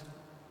mentioned that?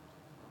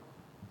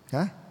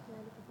 Huh?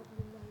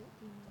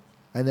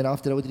 And then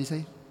after that, what did He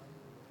say?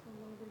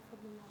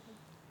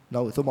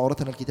 No, ثم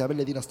أورثنا الكتاب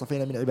الذين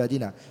اصطفينا من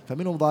عبادنا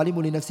فمنهم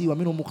ظالم لنفسه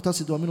ومنهم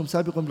مقتصد ومنهم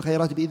سابق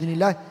بالخيرات بإذن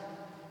الله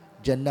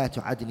جنات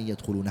عدن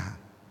يدخلونها.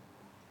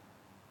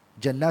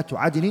 جنات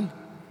عدن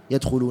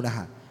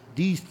يدخلونها.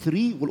 These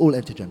 3 will all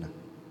enter Jannah.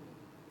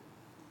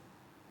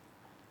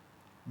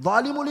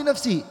 ظالم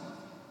لنفسه,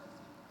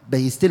 but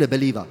he's still a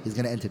believer. He's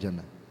going to enter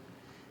Jannah.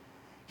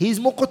 He's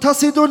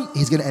مقتصد,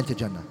 he's going to enter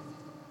Jannah.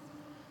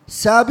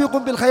 سابق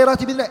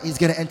بالخيرات بإذن الله, he's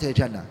going to enter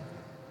Jannah.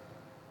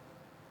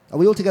 Are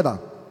we all together?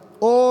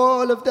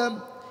 All of them,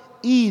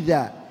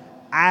 either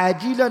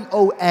عاجلا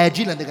or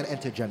آجلا, they're going to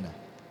enter Jannah.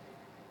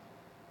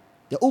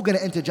 They're all going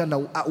to enter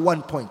Jannah at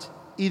one point.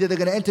 Either they're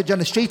going to enter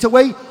Jannah straight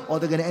away or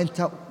they're going to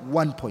enter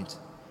one point.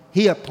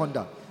 Here,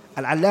 ponder.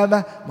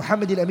 Al-Allama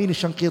Muhammad al-Amin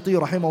al-Shanqiti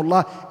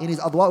rahimahullah, in his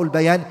Adwa'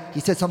 al-Bayan,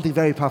 he said something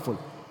very powerful.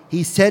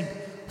 He said,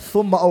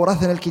 ثُمَّ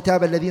أَوْرَثَنَا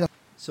الْكِتَابَ الَّذِينَ.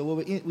 So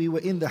we were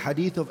in the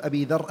hadith of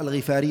Abi Dharr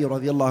al-Ghifari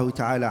radiyallahu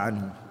ta'ala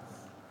anhu.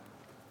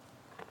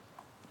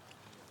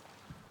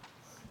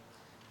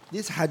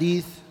 This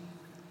hadith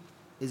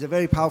is a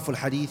very powerful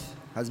hadith,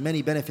 has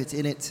many benefits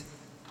in it.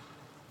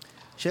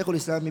 شيخ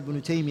الإسلام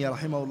ابن تيمية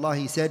رحمه الله,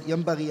 he said,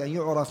 ينبغي أن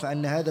يعرف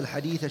أن هذا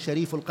الحديث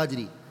شريف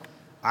القدر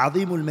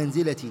عظيم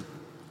المنزلة,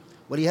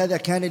 ولهذا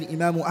كان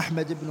الإمام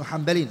أحمد بن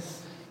حنبل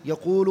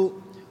يقول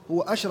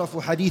هو أشرف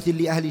حديث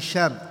لأهل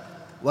الشام,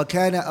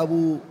 وكان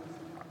أبو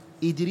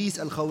إدريس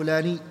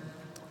الخولاني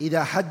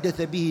إذا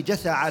حدث به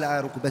جثى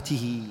على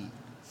ركبته.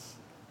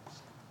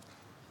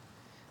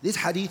 This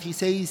hadith, he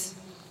says,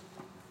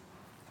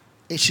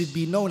 it should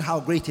be known how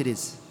great it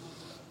is,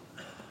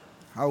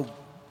 how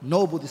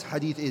noble this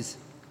hadith is.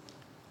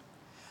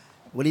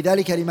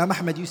 ولذلك Imam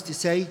Ahmad used to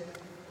say,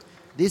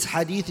 this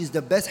hadith is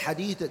the best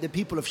hadith that the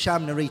people of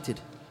Sham narrated.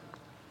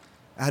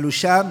 Ahlul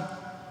Sham,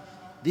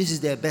 this is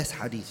their best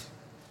hadith.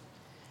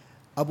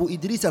 Abu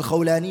Idris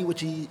al-Khawlani,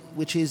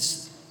 which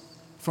is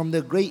from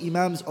the great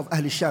Imams of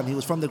Ahlul Sham, he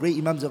was from the great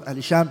Imams of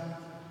Ahlul Sham.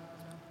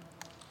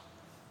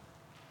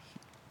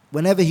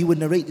 Whenever he would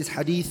narrate this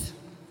hadith,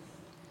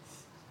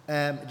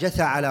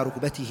 جثى على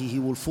ركبته, he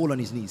will fall on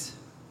his knees.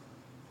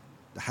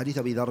 The hadith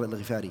of Abi Dharr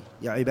al-Ghifari,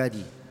 Ya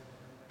ibadi.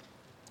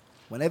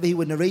 Whenever he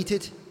would narrate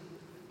it,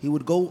 he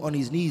would go on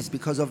his knees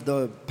because of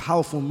the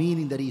powerful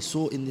meaning that he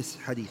saw in this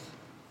hadith.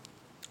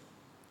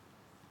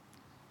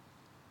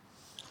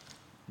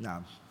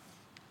 نعم.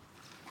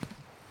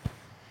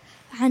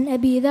 عن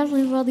أبي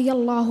ذر رضي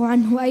الله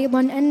عنه أيضا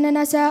أن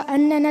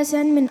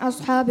ناسا من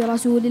أصحاب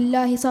رسول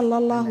الله صلى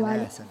الله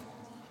عليه وسلم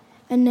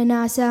أن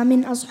ناسا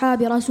من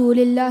أصحاب رسول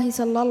الله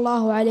صلى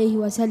الله عليه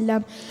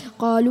وسلم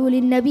قالوا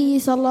للنبي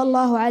صلى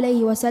الله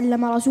عليه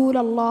وسلم رسول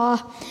الله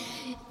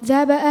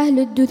ذهب أهل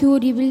الدثور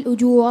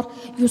بالأجور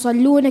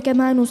يصلون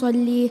كما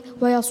نصلي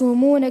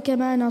ويصومون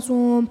كما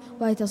نصوم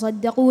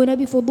ويتصدقون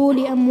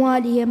بفضول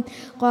أموالهم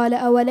قال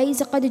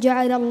أوليس قد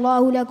جعل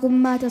الله لكم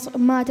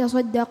ما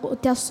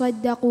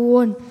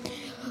تصدقون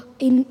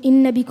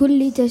إن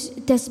بكل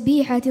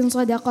تسبيحة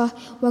صدقة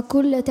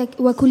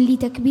وكل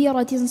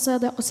تكبيرة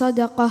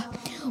صدقة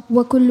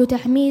وكل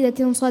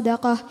تحميدة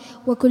صدقة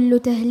وكل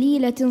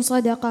تهليلة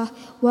صدقة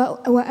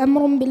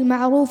وأمر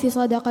بالمعروف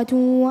صدقة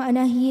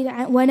ونهي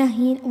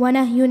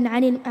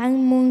عن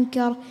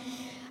المنكر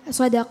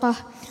صدقة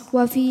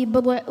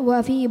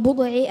وفي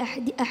بضع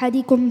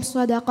أحدكم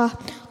صدقة.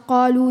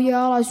 قالوا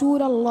يا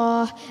رسول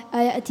الله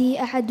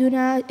أيأتي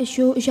أحدنا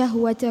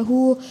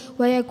شهوته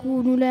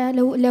ويكون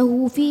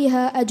له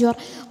فيها أجر؟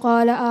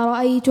 قال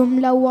أرأيتم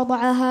لو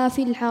وضعها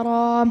في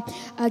الحرام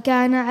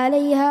أكان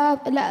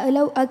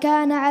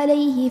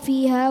عليه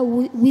فيها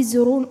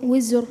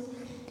وزر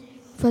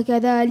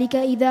فكذلك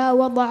إذا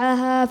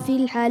وضعها في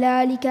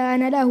الحلال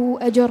كان له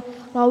أجر.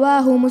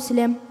 رواه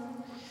مسلم.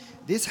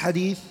 This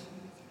hadith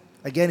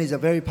again is a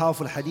very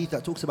powerful hadith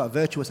that talks about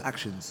virtuous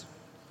actions.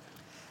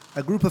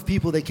 A group of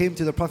people, they came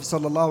to the Prophet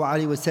sallallahu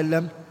alaihi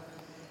wasallam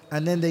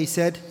and then they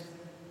said,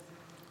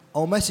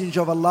 O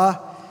Messenger of Allah,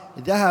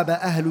 ذهب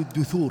أهل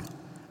الدثور.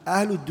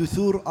 أهل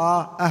الدثور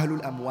are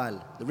أهل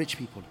الأموال, the rich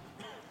people.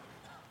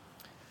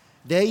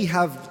 They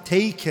have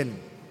taken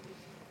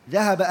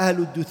ذهب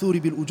أهل الدثور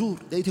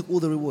بالأجور. They took all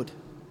the reward.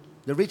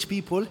 The rich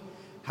people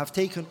have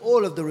taken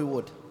all of the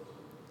reward.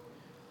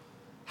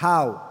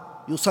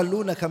 How?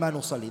 يصلون كما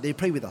نصلي. They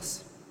pray with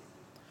us.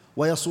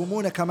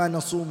 ويصومون كما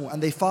نصوم.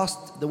 And they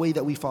fast the way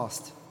that we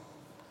fast.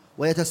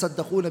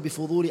 ويتصدقون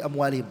بفضول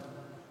أموالهم.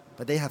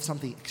 But they have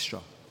something extra,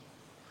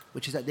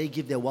 which is that they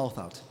give their wealth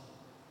out.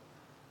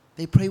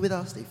 They pray with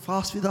us, they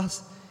fast with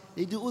us,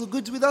 they do all the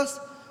goods with us,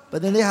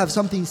 but then they have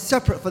something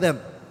separate for them,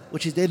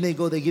 which is then they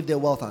go, they give their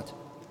wealth out.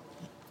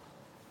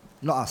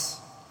 Not us.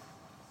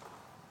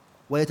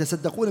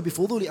 ويتصدقون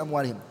بفضول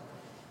أموالهم.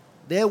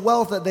 Their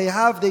wealth that they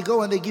have, they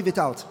go and they give it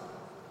out.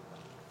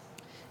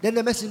 Then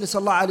the Messenger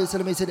sallallahu alaihi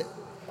wasallam, he said,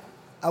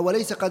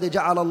 أوليس قد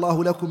جعل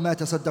الله لكم ما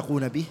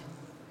تصدقون به.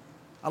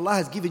 Allah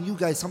has given you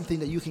guys something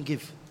that you can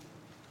give.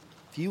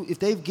 If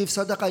they give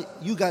sadaqah,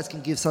 you guys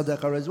can give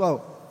sadaqah as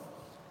well.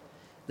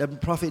 The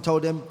Prophet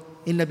told them,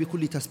 إن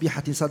بكل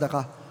تسبيحة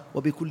صدقة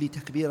وبكل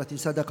تكبيرة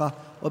صدقة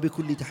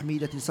وبكل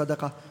تحميدة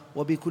صدقة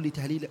وبكل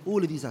تهليل.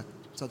 All of these are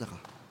sadaqah.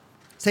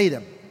 Say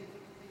them.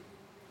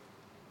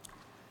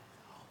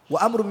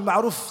 وأمر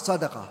بالمعروف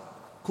صدقة.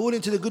 Calling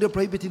to the good and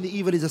prohibiting the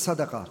evil is a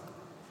sadaqah.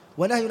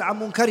 ونهي عن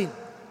منكر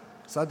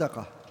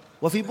صدقة.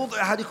 وفي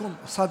بضع أحدكم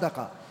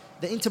صدقة.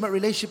 The intimate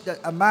relationship that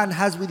a man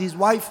has with his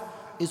wife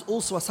is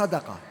also a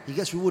sadaqah. He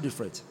gets rewarded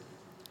for it.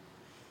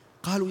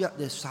 قالوا يا,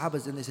 the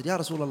Sahabas, and they said, Ya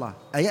Rasulullah,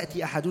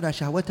 أيأتي أحدنا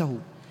شهوته.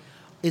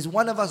 Is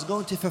one of us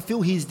going to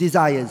fulfill his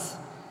desires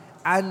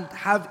and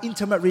have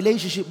intimate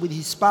relationship with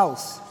his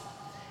spouse,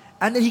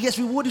 and then he gets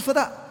rewarded for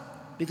that?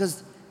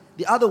 Because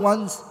the other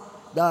ones,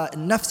 the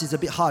nafs is a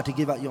bit hard to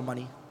give out your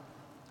money.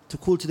 To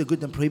call to the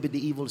good and prohibit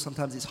the evil,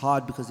 sometimes it's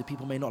hard because the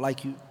people may not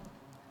like you.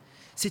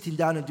 Sitting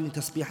down and doing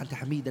tasbih and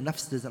tahmeed, the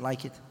nafs doesn't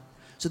like it.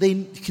 So they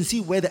can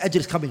see where the ajr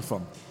is coming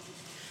from.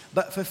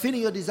 But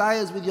fulfilling your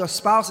desires with your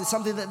spouse is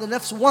something that the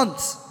nafs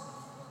wants.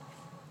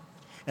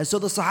 And so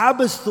the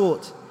Sahabas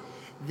thought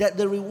that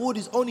the reward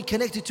is only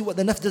connected to what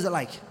the nafs doesn't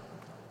like.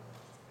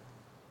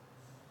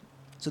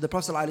 So the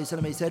Prophet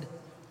ﷺ, he said,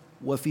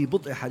 وَفِي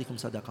بُطْءِ أَحَدِكُمْ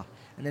صَدَقَةً.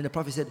 And then the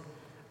Prophet said,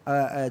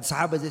 the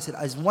Sahabas, they said,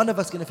 is one of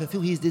us going to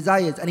fulfill his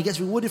desires and he gets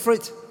rewarded for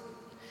it?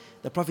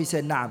 The Prophet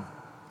said, نعم.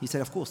 He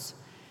said, of course.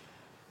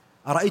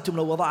 أَرَأَيْتُمْ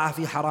لَوْ وَضَعَهَا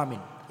فِي حَرَامٍ.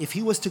 If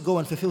he was to go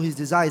and fulfill his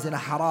desires in a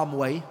haram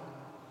way,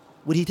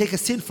 would he take a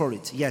sin for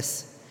it?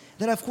 Yes.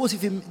 Then of course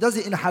if he does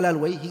it in a halal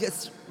way, he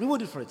gets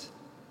rewarded for it.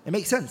 It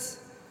makes sense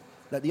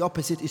that the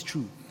opposite is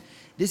true.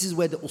 This is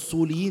where the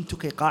usuliyin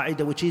took a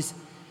qa'idah, which is,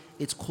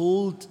 it's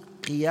called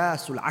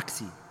qiyasul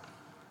aksi.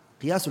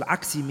 Qiyasul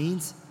aksi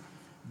means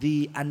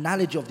the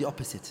analogy of the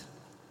opposite.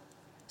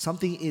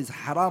 Something is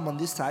haram on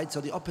this side,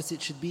 so the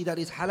opposite should be that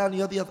it's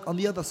halal on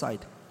the other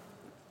side.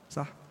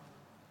 صح?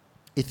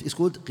 It's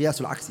called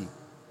qiyasul aksi.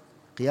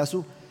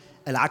 Qiyasul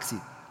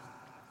al-aksi.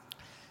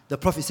 The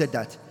Prophet said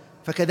that.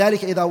 فَكَذَلِكَ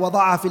إِذَا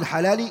وَضَعَ فِي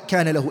الْحَلَالِ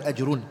كَانَ لَهُ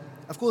أَجْرٌ.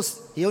 Of course,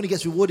 he only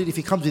gets rewarded if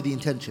he comes with the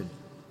intention.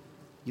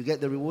 You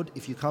get the reward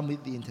if you come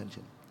with the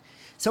intention.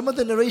 Some of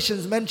the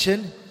narrations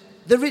mention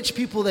the rich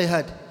people they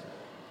had.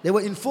 They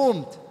were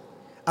informed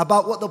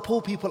about what the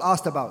poor people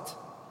asked about.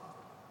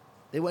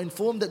 They were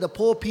informed that the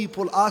poor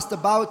people asked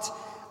about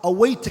a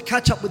way to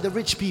catch up with the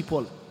rich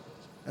people.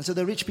 And so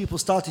the rich people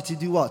started to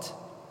do what?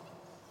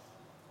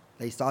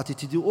 They started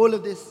to do all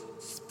of this.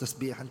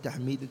 Tasbih and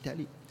tahmeed and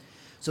ta'leem.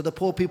 So the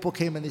poor people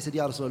came and they said,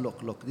 Ya Rasulullah,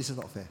 look, this is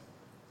not fair.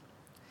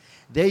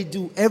 They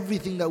do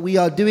everything that we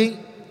are doing,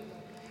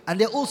 and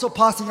they're also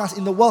passing us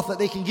in the wealth that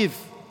they can give.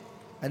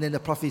 And then the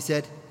Prophet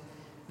said,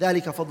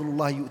 ذَلِكَ فَضْلُ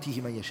اللَّهِ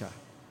يُؤْتِيهِ مَنْ يَشَاءُ.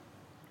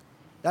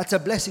 That's a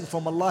blessing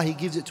from Allah, He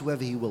gives it to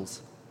whoever He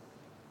wills.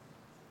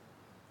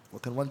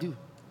 What can one do?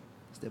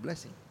 It's their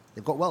blessing.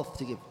 They've got wealth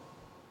to give.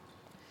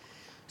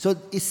 So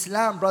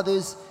Islam,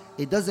 brothers,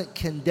 it doesn't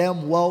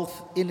condemn wealth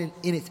in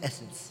its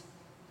essence.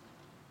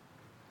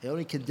 It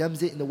only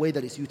condemns it in the way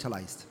that it's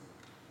utilized.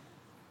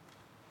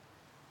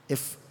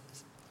 If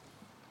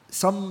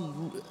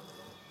some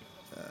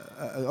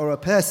or a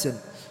person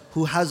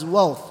who has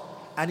wealth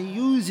and he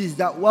uses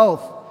that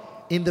wealth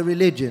in the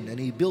religion, and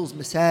he builds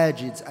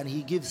masajids, and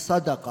he gives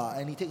sadaqah,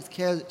 and he takes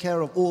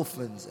care of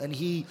orphans, and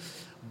he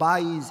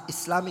buys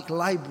Islamic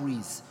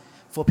libraries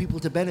for people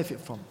to benefit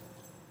from,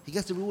 he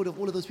gets the reward of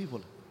all of those people.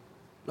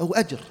 Lahu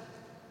ajr.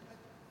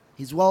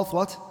 His wealth,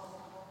 what?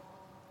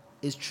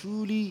 Is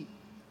truly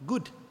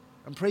good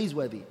and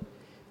praiseworthy.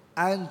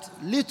 And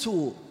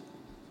little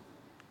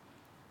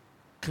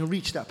can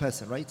reach that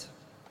person, right?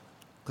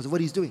 Because of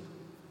what he's doing.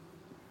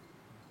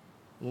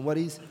 What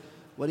he's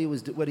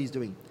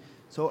doing.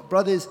 So,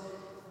 brothers,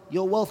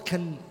 your wealth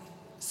can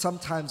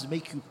sometimes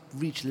make you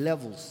reach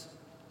levels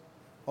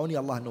only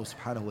Allah knows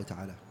subhanahu wa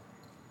ta'ala.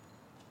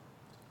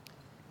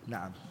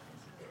 Na'am.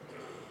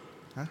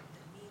 Huh?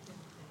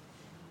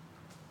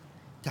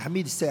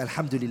 Tahmid is say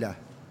alhamdulillah.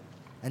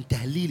 And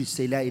tahleel is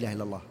say la ilaha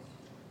illallah.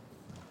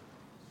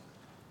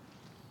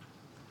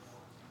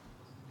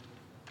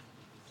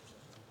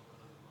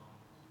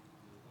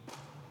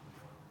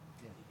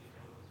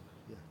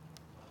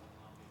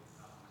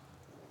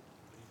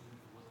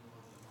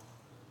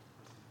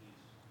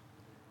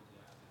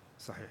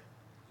 صحيح.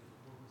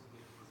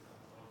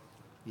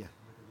 Yeah.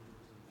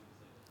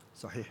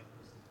 صحيح.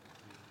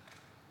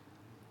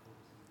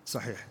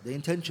 صحيح. The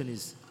intention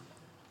is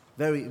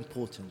very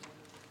important.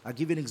 I'll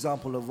give you an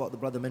example of what the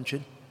brother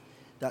mentioned.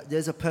 That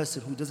there's a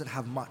person who doesn't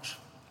have much.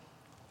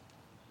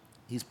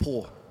 He's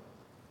poor.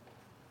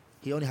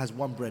 He only has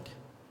one bread.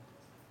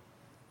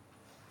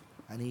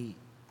 And he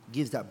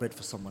gives that bread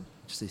for someone.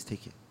 He says,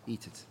 take it,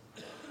 eat it.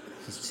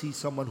 He sees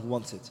someone who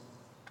wants it.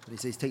 And he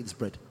says, take this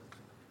bread.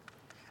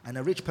 And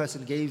a rich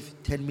person gave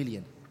 10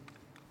 million.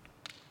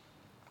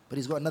 But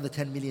he's got another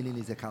 10 million in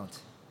his account.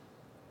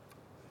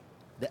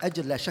 The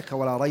ajr la shakka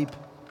wa la raib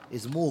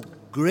is more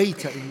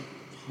greater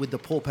with the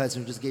poor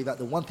person who just gave out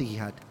the one thing he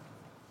had.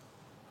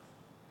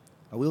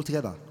 Are we all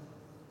together?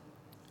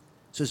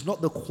 So it's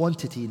not the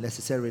quantity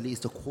necessarily,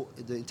 it's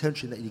the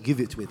intention that you give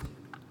it with.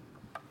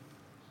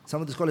 Some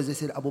of the scholars, they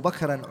said Abu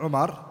Bakr and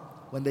Umar,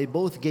 when they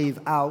both gave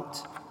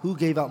out, who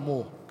gave out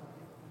more?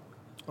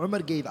 Umar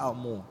gave out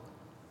more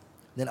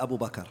than Abu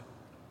Bakr.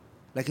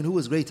 Like, who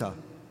was greater?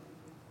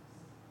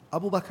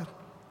 Abu Bakr.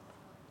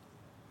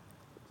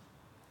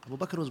 Abu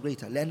Bakr was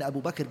greater. And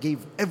Abu Bakr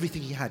gave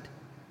everything he had.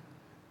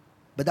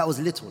 But that was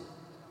little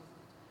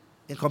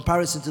in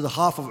comparison to the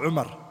half of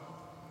Umar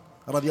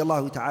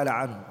radiyallahu ta'ala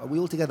anhu. Are we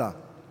all together?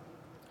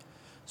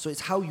 So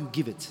it's how you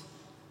give it.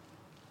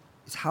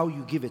 It's how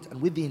you give it,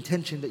 and with the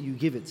intention that you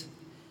give it.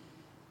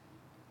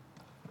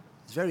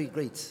 It's very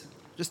great.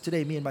 Just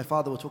today, me and my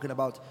father were talking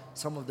about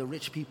some of the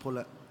rich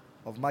people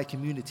of my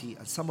community,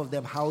 and some of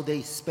them, how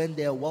they spend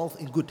their wealth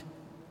in good,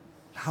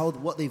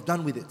 what they've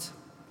done with it,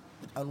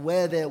 and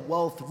where their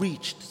wealth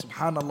reached.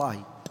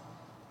 Subhanallah,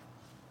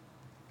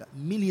 that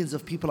millions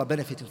of people are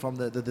benefiting from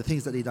the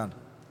things that they've done,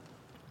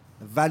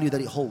 the value that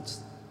it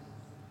holds.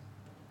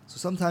 So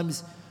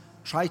sometimes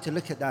try to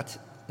look at that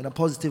in a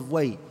positive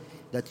way,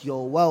 that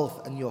your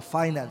wealth and your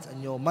finance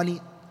and your money,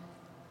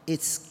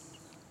 it's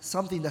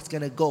something that's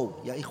going to go,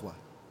 ya ikhwa.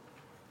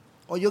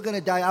 Or you're going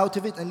to die out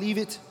of it and leave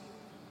it,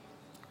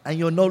 and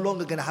you're no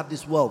longer going to have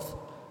this wealth.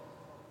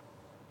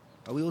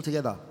 Are we all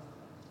together?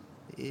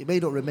 It may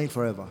not remain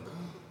forever.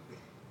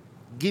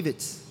 Give it.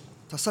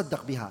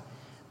 Tasaddaq biha.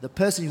 The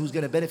person who's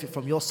going to benefit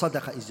from your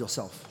sadaqah is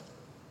yourself.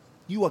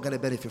 You are going to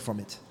benefit from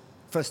it,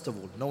 first of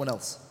all, no one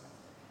else.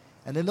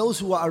 And then those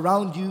who are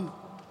around you,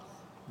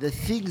 the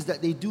things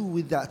that they do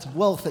with that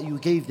wealth that you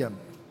gave them,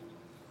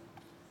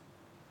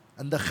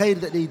 and the khair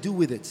that they do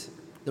with it,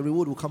 the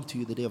reward will come to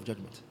you the day of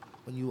judgment,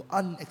 when you are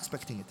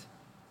unexpecting it.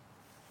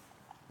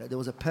 That there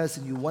was a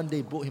person, you one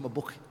day brought him a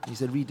book, and he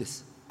said, read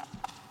this.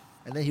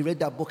 And then he read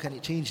that book and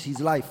it changed his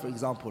life, for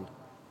example.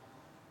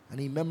 And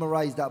he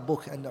memorized that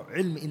book and the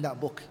ilm in that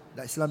book,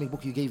 that Islamic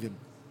book you gave him.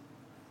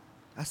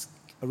 That's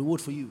a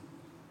reward for you.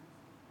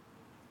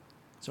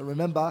 So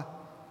remember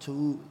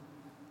to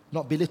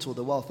not belittle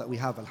the wealth that we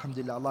have.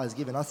 Alhamdulillah, Allah has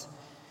given us,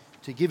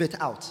 to give it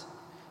out.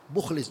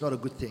 Bukhl is not a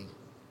good thing.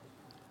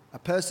 A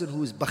person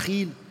who is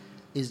bakhil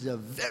is a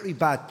very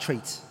bad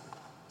trait.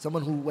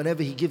 Someone who,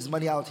 whenever he gives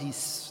money out, he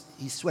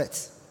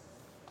sweats.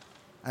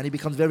 And he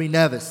becomes very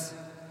nervous.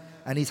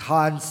 And his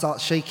hand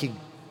starts shaking.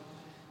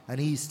 And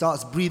he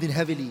starts breathing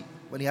heavily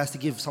when he has to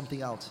give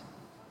something out.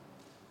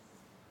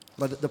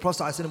 But the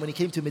Prophet ﷺ, when he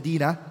came to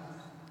Medina,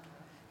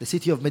 the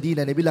city of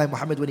Medina, Nabiullah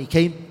Muhammad, when he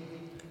came,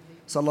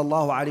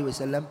 sallallahu alayhi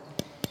wasallam,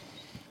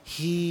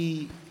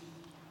 he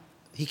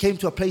came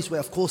to a place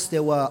where, of course,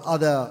 there were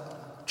other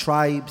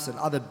tribes and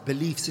other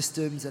belief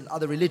systems and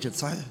other religions.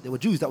 So there were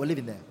Jews that were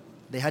living there.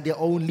 They had their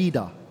own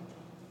leader.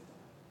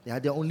 They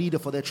had their own leader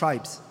for their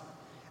tribes.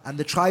 And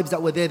the tribes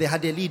that were there, they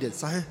had their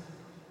leaders.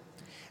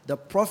 The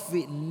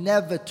Prophet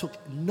never took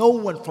no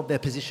one from their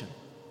position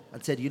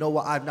and said, you know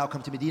what, I've now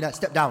come to Medina,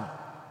 step down.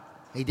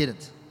 He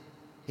didn't.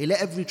 He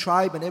let every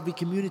tribe and every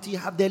community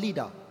have their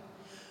leader.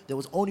 There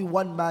was only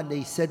one man,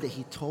 they said, that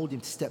he told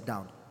him to step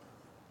down.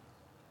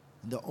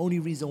 And the only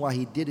reason why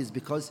he did is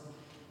because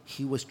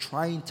he was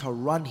trying to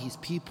run his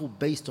people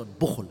based on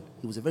bukhl.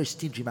 He was a very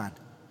stingy man.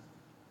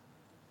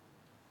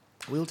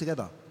 Are we all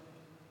together?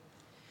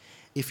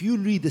 If you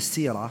read the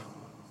seerah,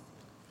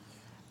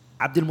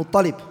 Abdul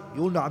Muttalib,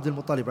 you all know Abdul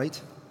Muttalib,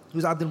 right?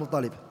 Who's Abdul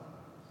Muttalib?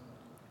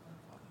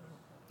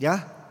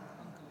 Yeah?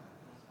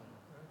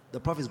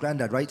 The Prophet's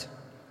granddad, right?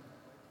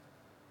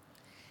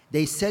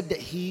 They said that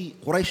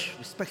Quraysh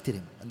respected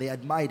him and they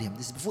admired him.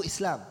 This is before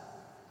Islam.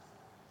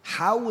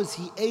 How was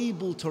he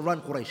able to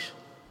run Quraysh?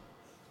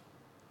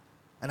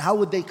 And how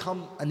would they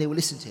come and they would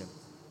listen to him?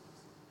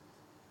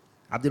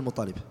 Abdul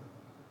Muttalib.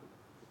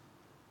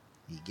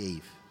 He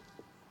gave.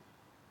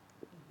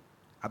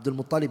 Abdul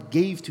Muttalib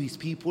gave to his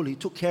people. He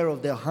took care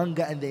of their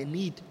hunger and their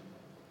need.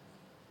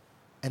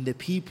 And the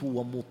people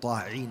were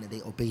muta'een and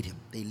they obeyed him.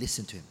 They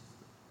listened to him.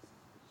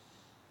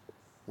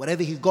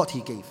 Whatever he got,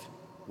 he gave.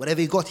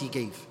 Whatever he got, he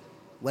gave.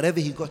 Whatever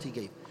he got, he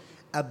gave.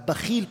 A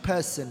bakhil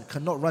person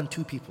cannot run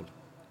two people.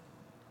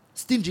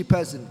 Stingy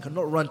person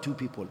cannot run two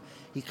people.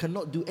 He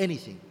cannot do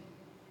anything.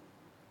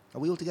 Are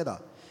we all together?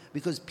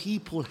 Because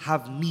people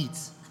have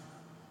needs.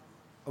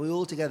 Are we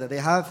all together? They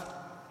have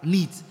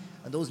needs.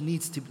 And those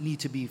needs need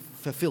to be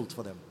fulfilled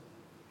for them.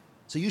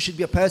 So you should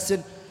be a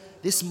person,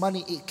 this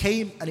money, it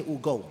came and it will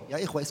go. Ya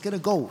ikhwa, it's going to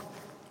go.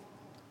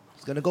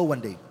 It's going to go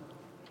one day.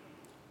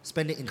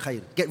 Spend it in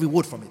khair. Get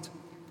reward from it.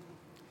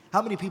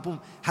 How many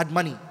people had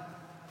money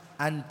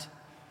and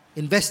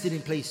invested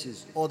in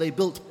places, or they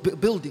built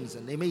buildings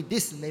and they made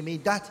this and they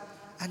made that,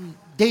 and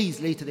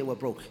days later they were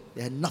broke.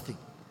 They had nothing.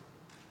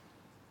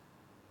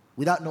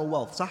 Without no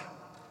wealth. Sah?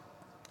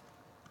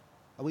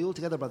 Are we all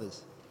together,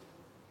 brothers?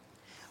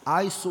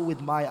 I saw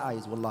with my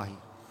eyes, wallahi,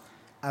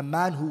 a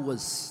man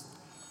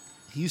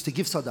he used to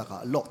give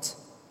sadaqah a lot.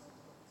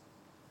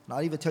 Now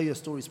I'll even tell you a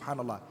story,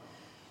 subhanAllah.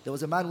 There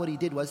was a man, what he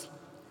did was,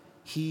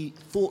 he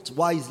thought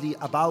wisely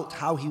about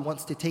how he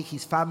wants to take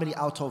his family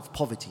out of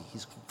poverty,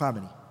 his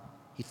family.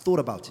 He thought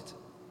about it.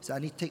 He said, I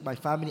need to take my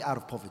family out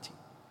of poverty.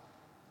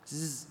 This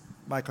is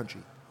my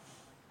country.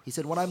 He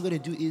said, what I'm going to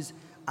do is,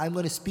 I'm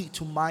going to speak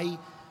to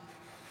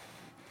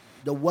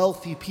the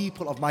wealthy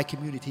people of my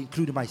community,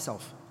 including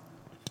myself.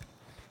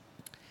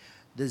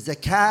 The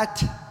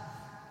zakat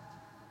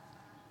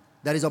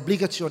that is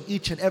obligatory on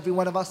each and every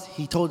one of us,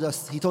 he told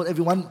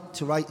everyone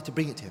to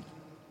bring it to him.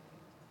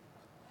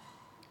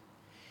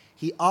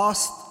 He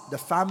asked the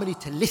family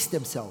to list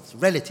themselves,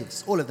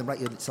 relatives, all of them,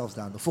 write yourselves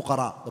down, the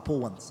fuqara, the poor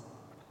ones,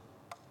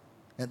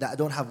 and that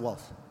don't have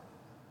wealth.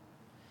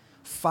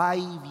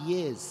 5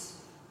 years,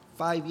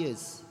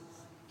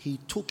 he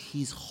took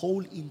his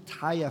whole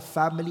entire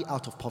family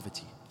out of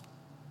poverty.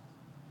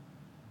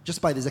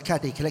 Just by the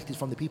zakat he collected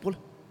from the people,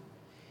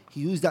 he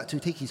used that to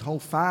take his whole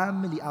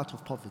family out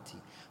of poverty.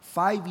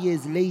 5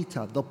 years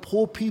later, the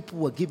poor people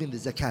were giving the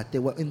zakat. They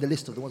were in the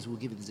list of the ones who were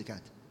giving the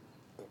zakat.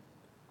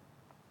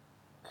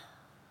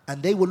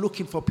 And they were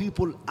looking for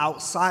people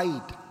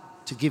outside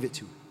to give it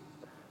to.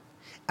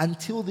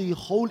 Until the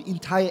whole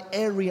entire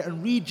area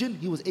and region,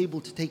 he was able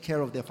to take care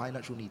of their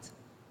financial needs.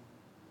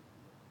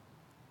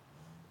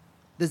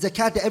 The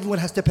zakat that everyone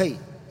has to pay,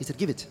 he said,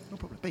 give it, no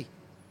problem, pay.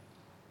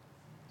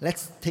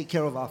 Let's take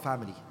care of our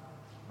family,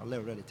 our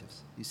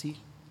relatives. You see?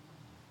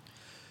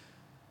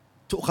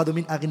 تُؤْخَذُ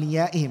مِنْ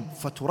أَغْنِيَائِهِمْ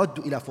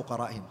فَتُرَدُّ إِلَى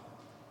فُقَرَائِهِمْ.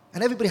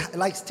 And everybody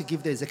likes to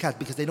give their zakat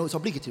because they know it's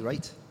obligatory,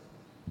 right?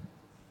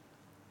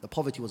 The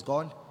poverty was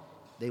gone,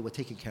 they were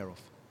taken care of.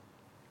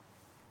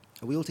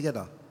 Are we all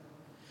together?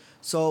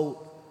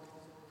 So,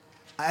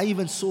 I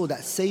even saw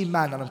that same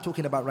man that I'm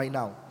talking about right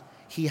now.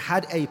 He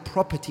had a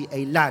property,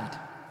 a land.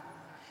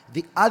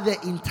 The other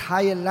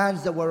entire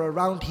lands that were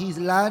around his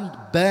land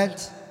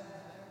burnt,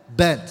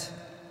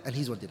 and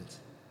his one didn't.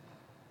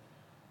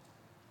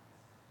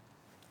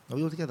 Are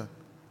we all together?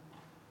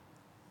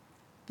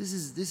 This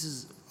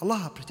is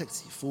Allah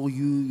protects for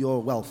you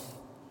your wealth.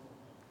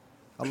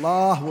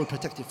 Allah will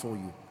protect it for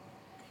you.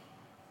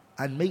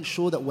 And make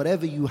sure that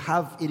whatever you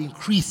have, it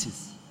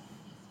increases.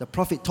 The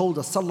Prophet told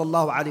us,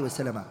 sallallahu alaihi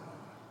wasallam,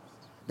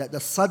 that the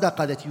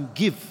sadaqah that you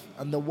give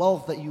and the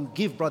wealth that you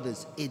give,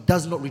 brothers, it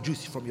does not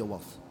reduce you from your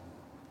wealth.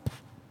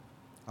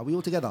 Are we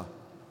all together?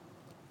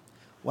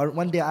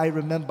 One day I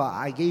remember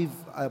I gave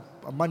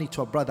money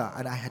to a brother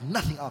and I had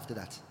nothing after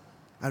that.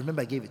 I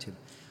remember I gave it to him.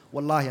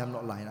 Wallahi, I'm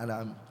not lying.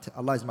 And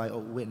Allah is my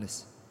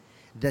witness.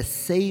 The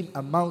same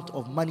amount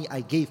of money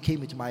I gave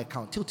came into my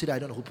account. Till today, I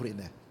don't know who put it in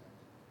there.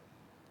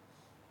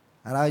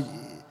 And I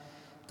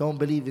don't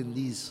believe in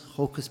these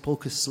hocus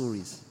pocus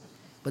stories.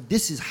 But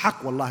this is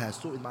haqq, wallahi. I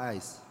saw it with my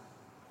eyes.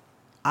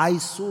 I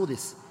saw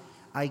this.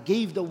 I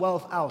gave the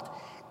wealth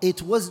out.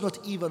 It was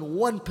not even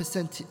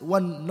 1%,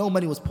 no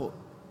money was put.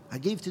 I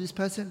gave to this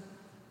person,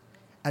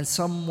 and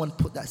someone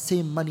put that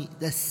same money,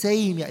 the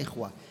same, ya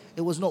ikhwa.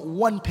 It was not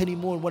 1 penny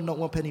more, not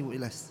 1 penny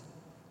less.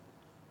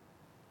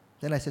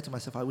 Then I said to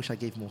myself, I wish I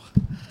gave more.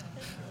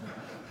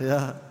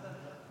 Yeah.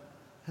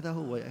 هذا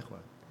هو يا إخوة.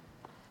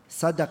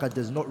 Sadaqah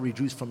does not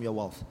reduce from your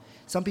wealth.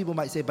 Some people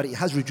might say, but it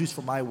has reduced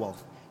from my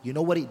wealth. You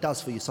know what it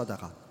does for you,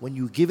 sadaqah? When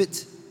you give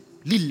it,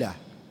 lillah.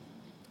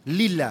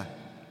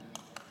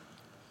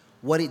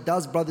 What it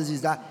does, brothers,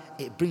 is that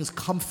it brings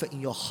comfort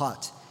in your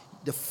heart.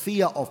 The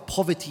fear of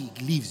poverty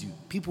leaves you.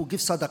 People who give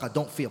sadaqah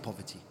don't fear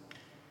poverty.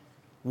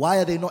 Why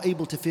are they not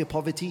able to fear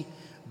poverty?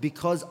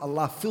 Because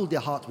Allah filled their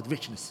heart with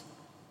richness.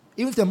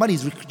 Even if their money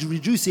is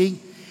reducing,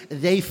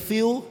 they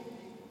feel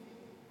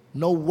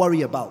no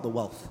worry about the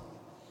wealth.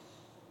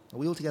 Are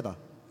we all together?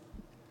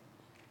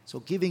 So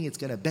giving, it's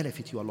going to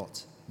benefit you a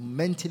lot.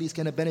 mentally it's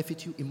going to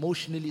benefit you,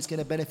 emotionally it's going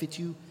to benefit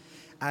you,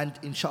 and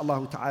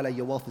inshallah ta'ala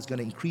your wealth is going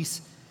to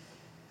increase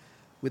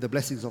with the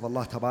blessings of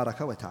Allah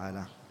tabaraka wa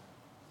ta'ala.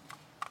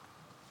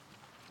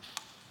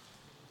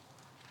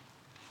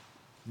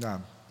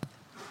 نعم.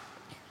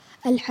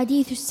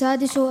 الحديث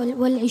السادس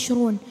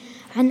والعشرون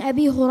عن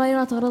أبي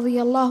هريرة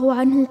رضي الله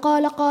عنه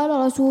قال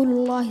قال رسول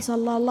الله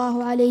صلى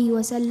الله عليه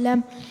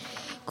وسلم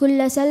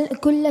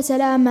كل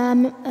سلامة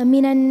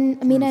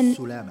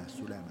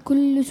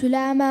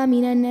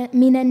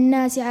من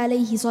الناس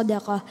عليه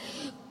صدقة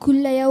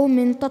كل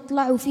يوم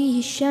تطلع فيه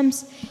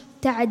الشمس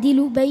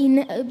تعدل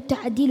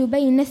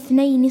بين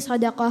اثنين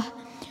صدقة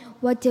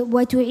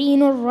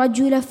وتعين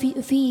الرجل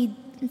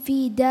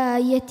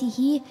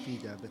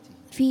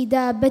في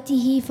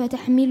دابته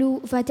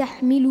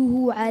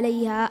فتحمله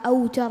عليها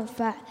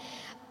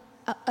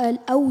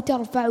أو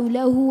ترفع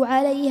له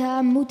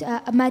عليها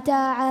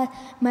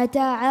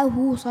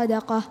متاعه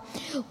صدقة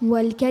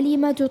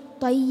والكلمة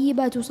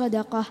الطيبة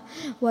صدقة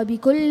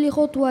وبكل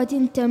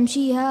خطوة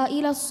تمشيها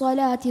إلى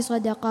الصلاة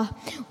صدقة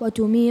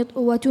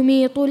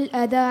وتميط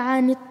الأذى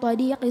عن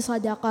الطريق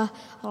صدقة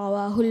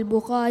رواه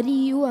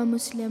البخاري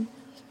ومسلم.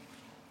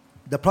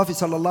 The Prophet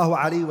sallallahu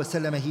alaihi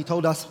wasallam, he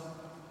told us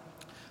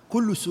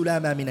كل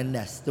سلامة من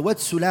الناس. The word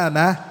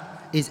sulama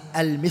is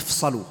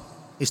al-mifsalu,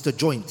 it's the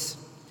joints.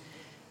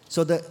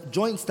 So the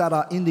joints that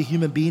are in the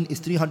human being is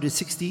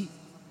 360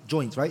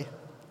 joints, right?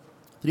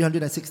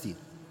 360.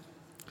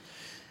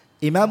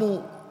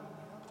 Imam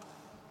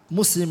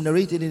Muslim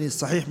narrated in his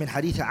Sahih min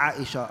hadith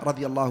Aisha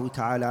radiyallahu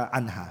ta'ala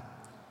anha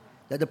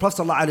that the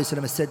Prophet sallallahu alaihi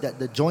wasallam said that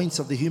the joints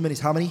of the human is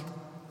how many?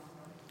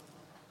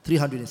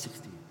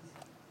 360.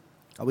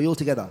 Are we all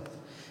together?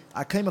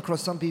 I came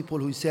across some people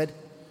who said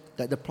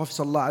that the Prophet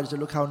ﷺ,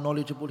 look how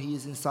knowledgeable he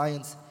is in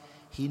science.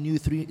 He knew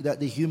that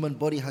the human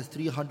body has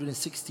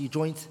 360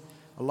 joints.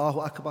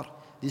 Allahu Akbar.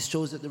 This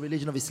shows that the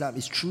religion of Islam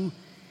is true.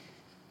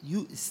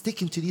 You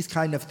sticking to these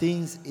kind of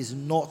things is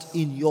not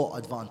in your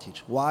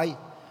advantage. Why?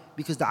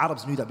 Because the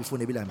Arabs knew that before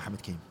Nabi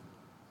Muhammad came.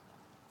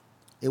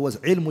 It was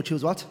ilm which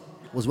was what?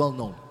 Was well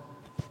known.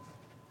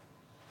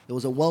 It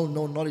was a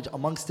well-known knowledge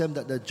amongst them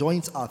that the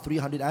joints are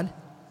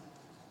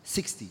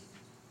 360.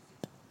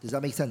 Does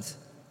that make sense?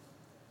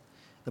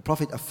 The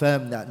Prophet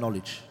affirmed that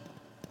knowledge.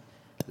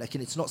 Like,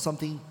 it's not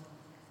something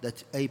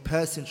that a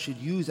person should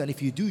use, and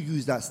if you do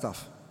use that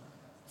stuff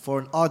for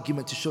an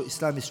argument to show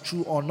Islam is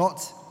true or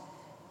not,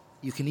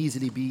 it can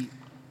easily be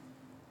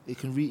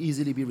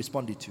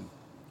responded to.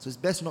 So it's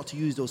best not to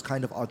use those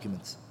kind of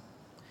arguments.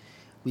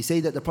 We say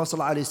that the Prophet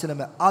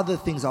ﷺ, other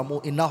things are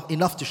more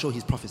enough to show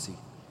his prophecy.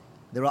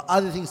 There are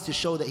other things to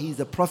show that he is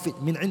the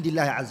Prophet min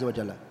indillahi azza wa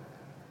jalla,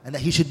 and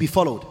that he should be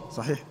followed.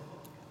 Sahih.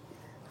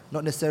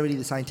 Not necessarily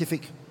the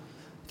scientific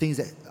things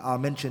that are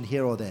mentioned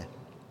here or there.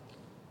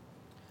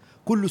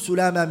 كل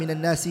سلامة من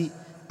الناس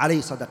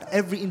عليه صدقة.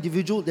 Every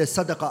individual, there's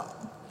sadaqah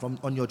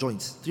on your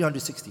joints.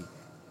 360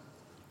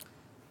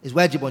 is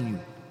wajib on you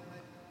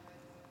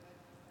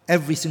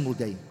every single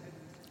day.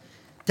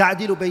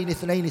 تعدل بين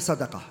اثنين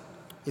صدقة.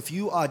 If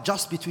you are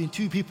just between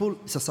two people,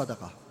 it's a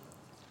sadaqah.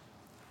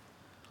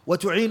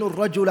 وتعين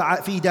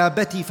الرجل في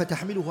دابته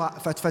فتحمله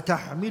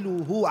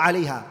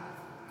عليها.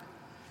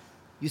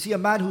 You see a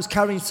man who's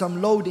carrying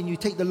some load and you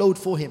take the load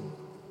for him.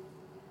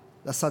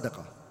 That's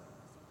sadaqah.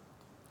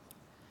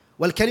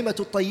 وَالْكَلِمَةُ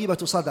الطَّيِّبَةُ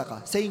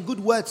صَدَقَةٌ. Saying good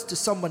words to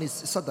someone is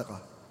sadaqah.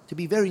 To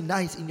be very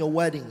nice in your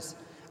wordings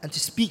and to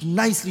speak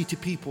nicely to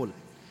people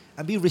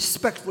and be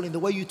respectful in the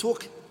way you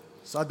talk,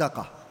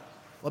 sadaqah.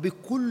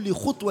 وَبِكُلِّ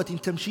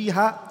خُطْوَةٍ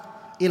تَمْشِيهَا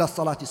إِلَى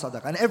الصَّلَاةِ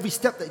صَدَقَةٌ. And every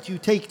step that you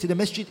take to the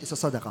masjid is a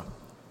sadaqah.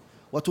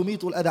 وَتُمِيطُ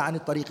الْأَذَى عَنِ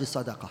الطَّرِيقِ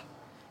صَدَقَةٌ.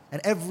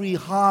 And every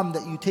harm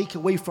that you take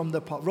away from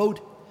the road,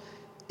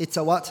 it's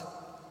a what?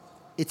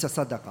 It's a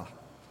sadaqah.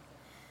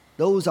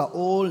 Those are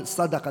all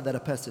sadaqah that a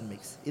person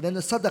makes. And then the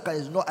sadaqah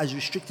is not as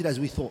restricted as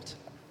we thought.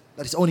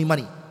 That it's only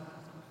money.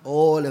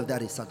 All of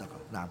that is sadaqah.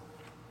 Naam.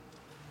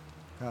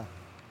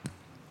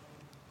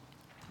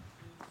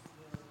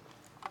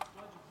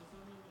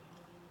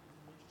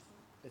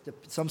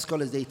 Some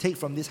scholars, they take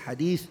from this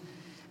hadith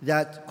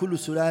that كل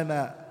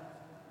سلامة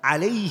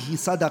عليه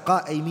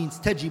صدقة, it means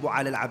تجب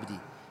على العبد,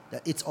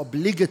 that it's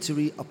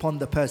obligatory upon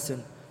the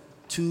person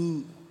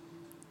to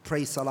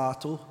pray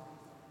Salatul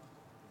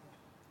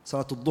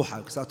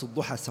Duha. Salatul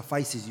Duha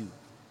suffices you.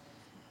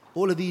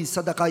 All of these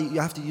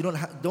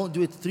sadaqah, don't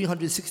do it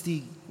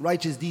 360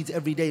 righteous deeds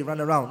every day, run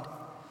around.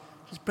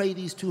 Just pray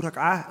these 2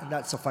 rak'ah and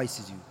that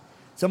suffices you.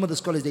 Some of the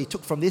scholars, they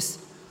took from this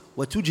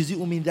وَتُجْزِئُ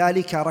مِنْ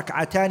ذَلِكَ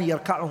رَكْعَتَانِ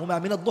يَرْكَعُهُمَا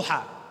مِنَ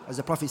الضُّحَى, as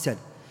the Prophet said,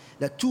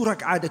 that 2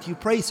 rak'ah that you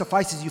pray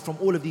suffices you from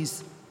all of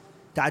these.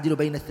 تَعْدِلُ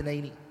بَيْنَ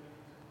الثَّنَيْنِ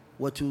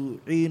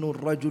وَتُعِينُ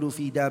الرَّجُلُ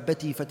فِي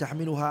دَابَتِهِ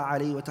فَتَحْمِلُهَا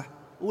عَلَيْهِ.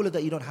 All of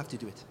that, you don't have to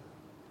do it.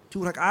 2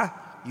 rak'ah,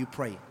 you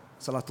pray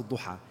Salatul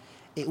Duha.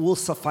 It will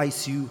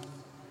suffice you.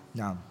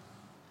 Naam.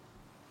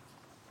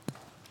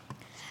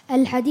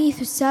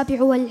 الحديث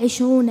السابع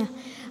والعشرون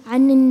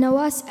عن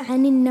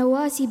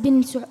النواس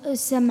بن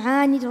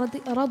سمعان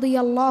رضي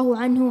الله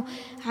عنه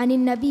عن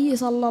النبي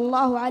صلى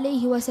الله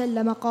عليه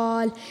وسلم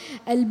قال: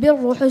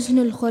 البر حسن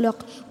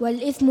الخلق،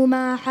 والإثم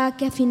ما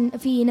حاك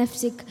في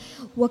نفسك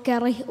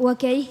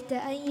وكرهت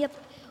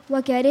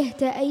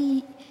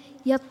أن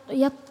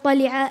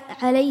يطلع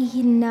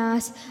عليه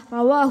الناس.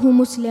 رواه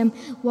مسلم.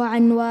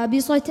 وعن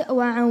وابصة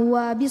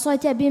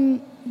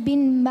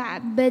بن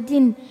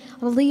معبد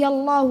رضي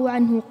الله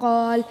عنه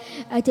قال: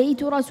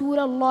 أتيت رسول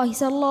الله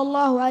صلى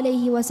الله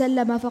عليه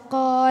وسلم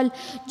فقال: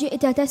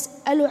 جئت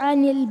تسأل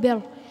عن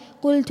البر؟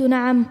 قلت: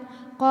 نعم.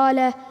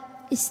 قال: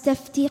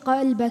 استفتي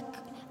قلبك،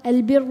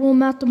 البر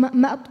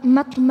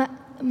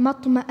ما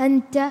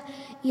اطمأنت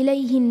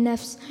إليه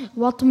النفس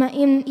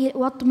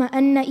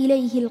واطمأن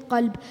إليه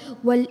القلب،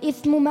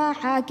 والإثم ما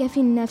حاك في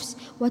النفس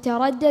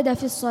وتردد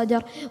في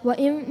الصدر،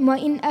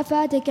 وإن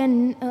أفاتك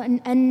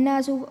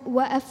الناس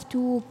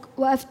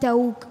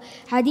وأفتوك.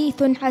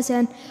 حديث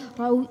حسن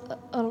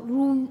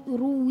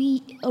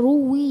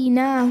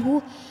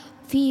رويناه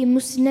في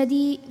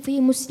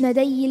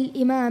مسندي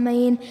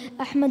الإمامين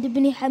أحمد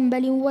بن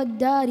حنبل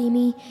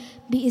والدارمي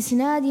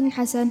بإسناد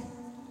حسن.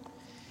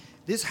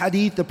 This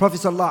hadith, the Prophet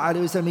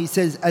ﷺ, he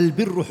says,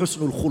 Al-birru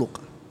husnul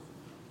khuluq.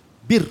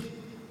 Bir.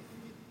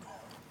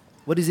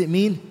 What does it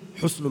mean?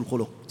 Husnul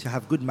khuluq. To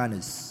have good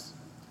manners.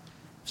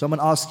 If someone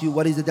asks you,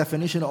 what is the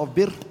definition of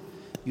bir?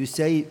 You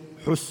say,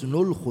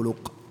 husnul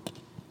khuluq.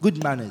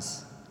 Good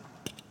manners.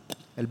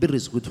 Al-bir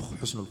is good,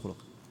 husnul khuluq.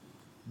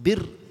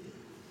 Bir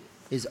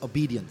is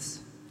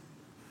obedience.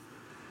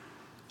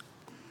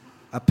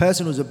 A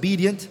person who's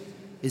obedient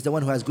is the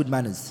one who has good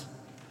manners.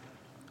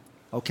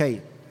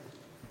 Okay.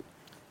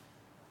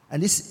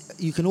 And this,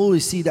 you can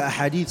always see the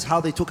hadiths, how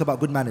they talk about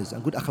good manners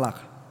and good akhlaq.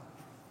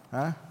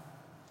 Huh?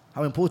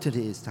 How important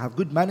it is to have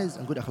good manners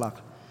and good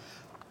akhlaq.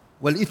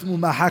 وَالْإِثْمُ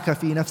مَا حَاكَ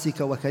فِي نَفْسِكَ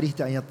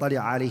وَكَرِهْتَ أَن يَطَّلِعَ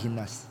عَلَيْهِ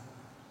النَّاسِ.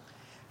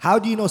 How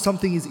do you know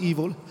something is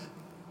evil?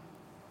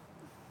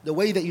 The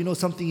way that you know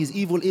something is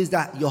evil is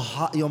that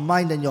your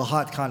mind and your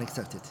heart can't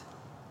accept it.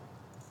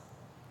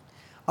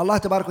 Allah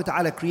Tabarak wa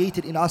Ta'ala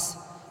created in us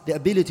the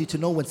ability to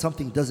know when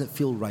something doesn't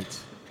feel right.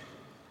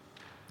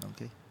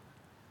 Okay?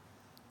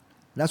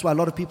 That's why a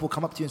lot of people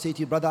come up to you and say to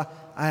you, brother,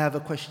 I have a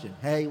question.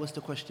 Hey, what's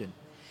the question?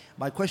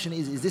 My question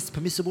is this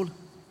permissible?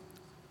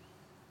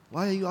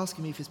 Why are you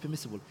asking me if it's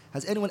permissible?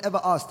 Has anyone ever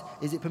asked,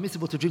 is it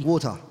permissible to drink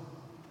water?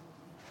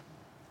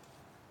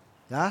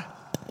 Yeah?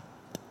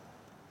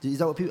 Is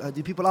that what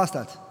do people ask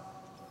that?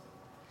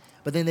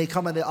 But then they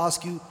come and they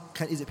ask you,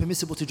 is it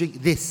permissible to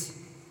drink this?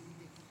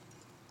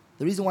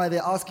 The reason why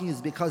they're asking is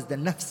because the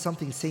nafs,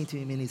 something is saying to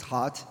him in his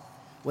heart,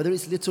 whether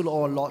it's little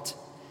or a lot.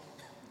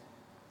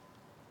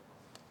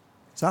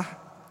 Sah?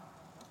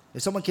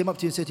 If someone came up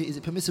to you and said to you, is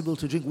it permissible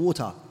to drink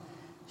water?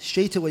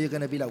 Straight away you're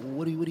going to be like,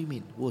 what do you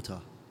mean, water?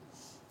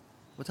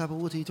 What type of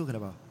water are you talking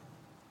about?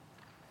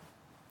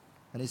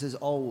 And he says,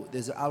 oh,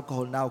 there's an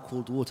alcohol now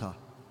called water.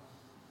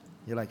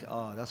 You're like,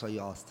 oh, that's why you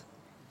asked.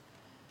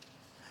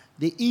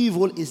 The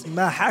evil is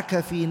ma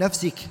haka fi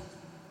nafsik.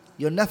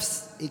 Your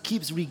nafs, it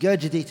keeps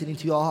regurgitating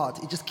into your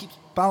heart. It just keeps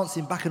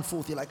bouncing back and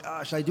forth. You're like,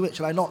 shall I do it?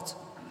 Shall I not?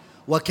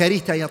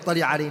 وَكَرِهْتَ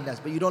يَطَّلِعَ عَلَيْهِ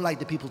النَّاسِ. But you don't like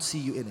the people to see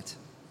you in it.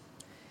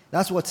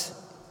 That's what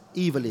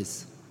evil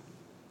is.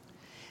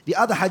 The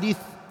other hadith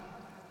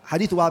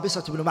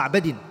Wabisat ibn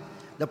Ma'badin,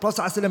 the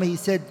Prophet ﷺ, he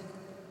said,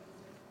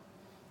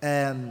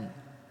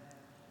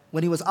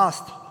 when he was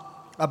asked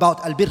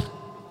about al-bir,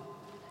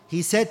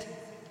 he said,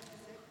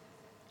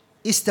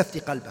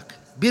 istafti qalbak.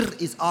 Bir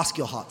is ask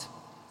your heart.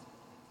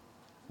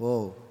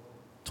 Whoa.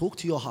 Talk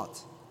to your heart.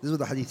 This is what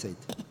the hadith said.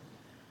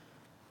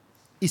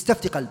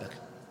 Istafti qalbak.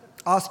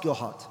 Ask your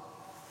heart.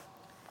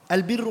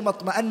 Al-birru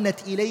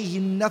matma'annat ilayhi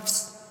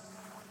an-nafs.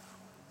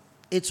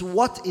 It's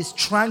what is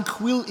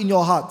tranquil in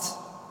your heart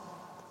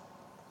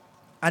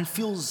and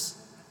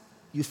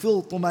you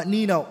feel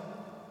طمأنينة.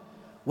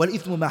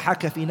 والإثم ما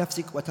حاك في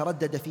نفسك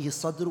وتردد فيه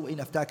الصدر وإن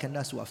أفتاك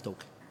الناس وأفتوك.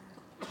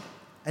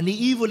 And the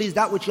evil is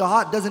that which your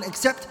heart doesn't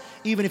accept,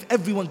 even if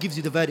everyone gives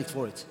you the verdict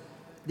for it.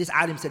 This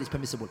alim said it's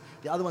permissible.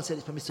 The other one said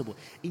it's permissible.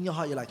 In your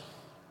heart you're like,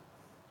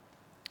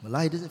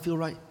 wallahi, it doesn't feel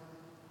right.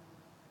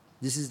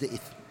 This is the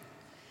ithm.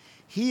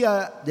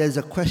 Here there's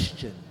a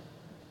question.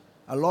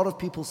 A lot of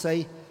people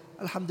say,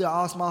 Alhamdulillah,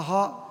 I asked my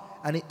heart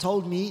and it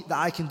told me that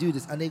I can do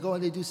this. And they go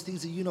and they do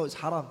things that you know is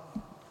haram.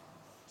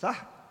 Sah?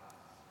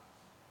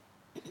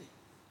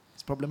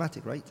 It's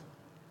problematic, right?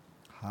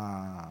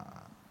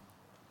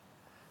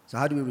 So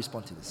how do we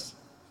respond to this?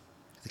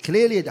 So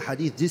clearly the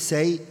hadith did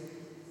say,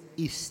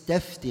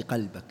 istafti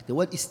qalbak. The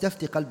word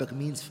istafti qalbak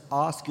means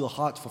ask your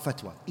heart for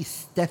fatwa.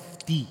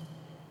 Istafti.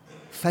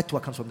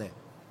 Fatwa comes from there.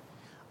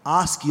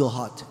 Ask your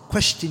heart.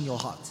 Question your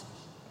heart.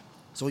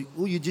 So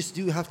all you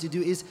have to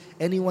do is,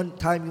 any one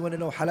time you want to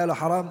know halal or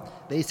haram,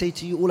 they say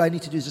to you, all I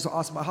need to do is just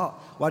ask my heart.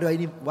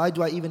 Why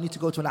do I even need to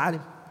go to an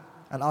alim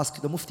and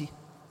ask the mufti?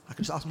 I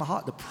can just ask my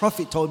heart. The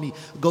Prophet told me,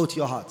 go to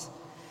your heart.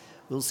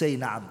 We'll say,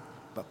 na'am,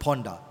 but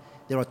ponder.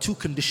 There are two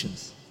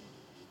conditions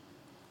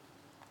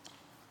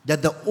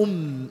that the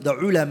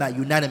ulama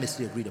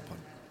unanimously agreed upon.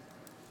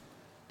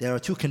 There are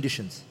two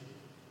conditions.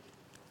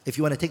 if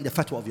you want to take the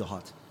fatwa of your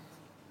heart.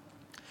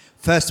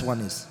 First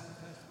one is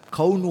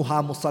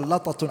كونها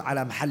مسلطة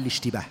على محل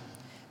اشتباه.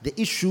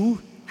 The issue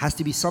has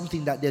to be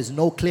something that there's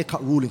no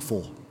clear-cut ruling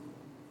for.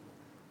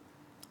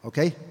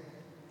 Okay?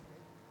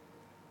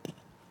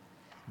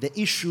 The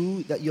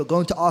issue that you're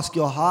going to ask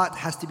your heart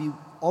has to be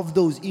of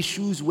those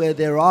issues where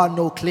there are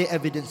no clear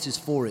evidences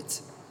for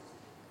it.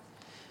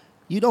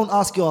 You don't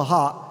ask your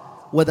heart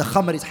whether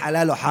khamr is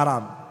halal or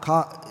haram.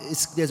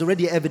 There's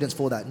already evidence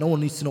for that. No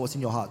one needs to know what's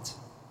in your heart.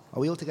 Are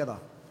we all together?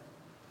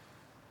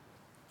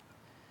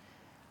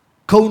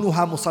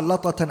 كونها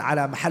مسلطة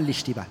على محل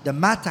اشتباه. The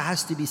matter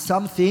has to be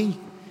something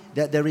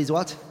that there is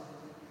what?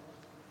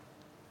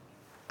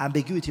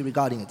 Ambiguity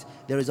regarding it.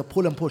 There is a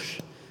pull and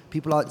push.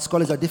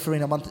 Scholars are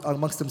differing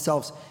amongst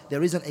themselves.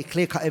 There isn't a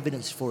clear-cut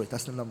evidence for it.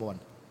 That's the number one.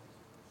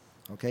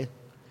 Okay?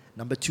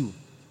 Number two.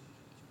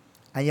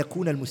 أن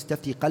يكون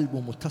المستفتي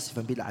قلبه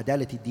متصفا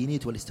بالعدالة الدينية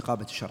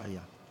والاستقامة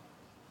الشرعية.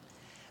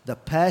 The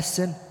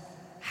person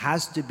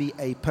has to be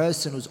a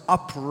person who's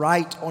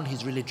upright on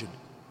his religion.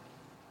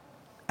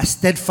 A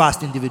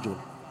steadfast individual.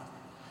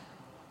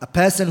 A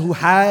person who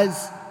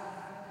has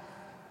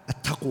a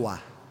taqwa.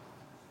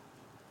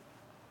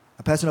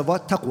 A person of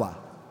what? Taqwa.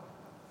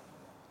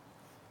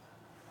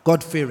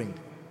 God-fearing.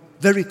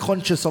 Very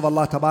conscious of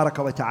Allah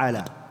tabaraka wa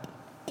ta'ala.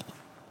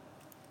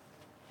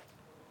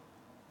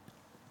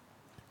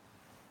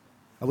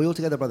 Are we all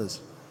together, brothers?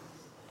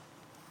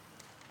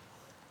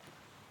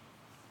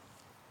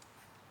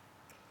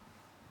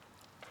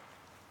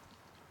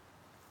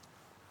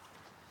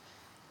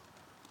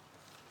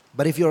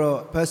 But if you're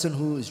a person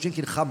who is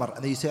drinking khamr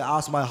and then you say,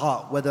 ask my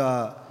heart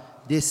whether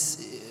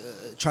this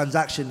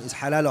transaction is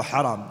halal or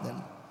haram,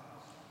 then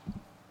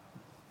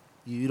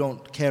you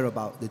don't care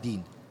about the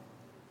deen.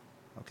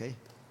 Okay? You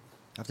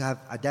have to have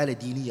adala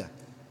deeniyah,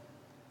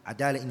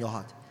 adala in your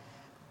heart.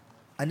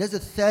 And there's a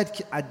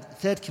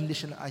third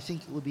condition I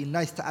think it would be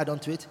nice to add on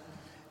to it,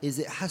 is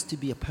it has to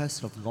be a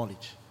person of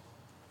knowledge.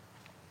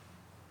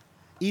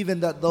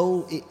 Even that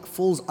though it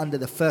falls under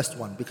the first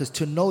one, because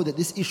to know that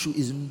this issue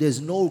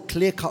there's no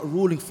clear-cut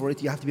ruling for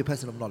it, you have to be a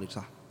person of knowledge.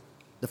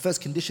 The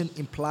first condition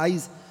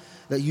implies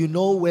that you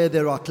know where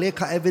there are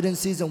clear-cut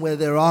evidences and where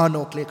there are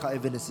no clear-cut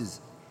evidences.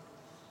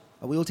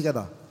 Are we all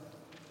together?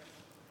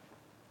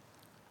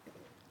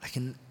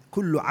 لكن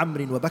كل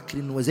عمرو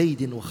وبكر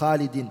وزيد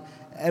وخالد,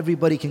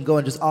 everybody can go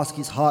and just ask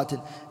his heart,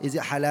 is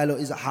it halal or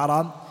is it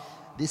haram?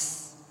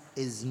 This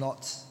is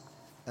not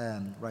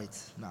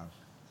right now.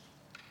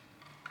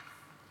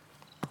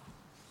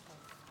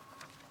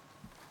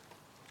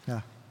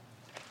 Yeah.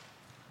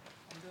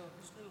 In the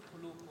Husnul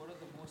Khuluq, what are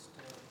the most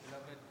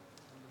beloved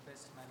and the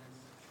best manners?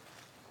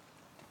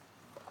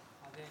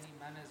 Are there any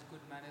manners,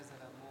 good manners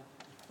that are more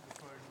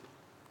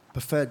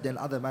preferred than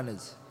other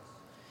manners?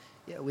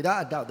 Yeah,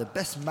 without a doubt, the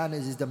best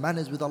manners is the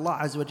manners with Allah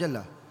Azza wa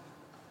Jalla.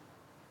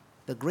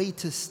 The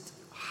greatest,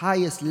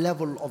 highest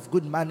level of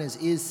good manners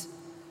is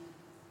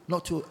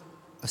not to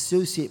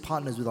associate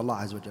partners with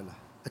Allah Azza wa Jalla.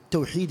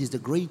 At-Tawheed is the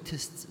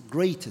greatest,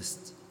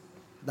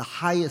 the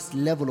highest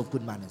level of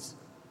good manners.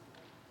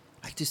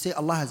 Like to say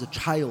Allah has a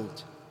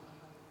child,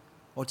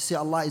 or to say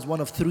Allah is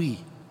one of three,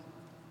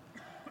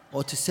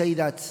 or to say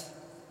that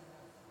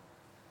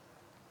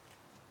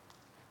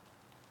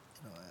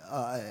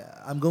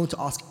I'm going to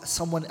ask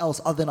someone else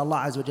other than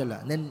Allah Azza wa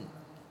Jalla, and then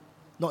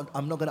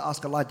I'm not going to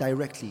ask Allah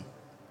directly.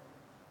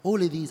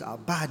 All of these are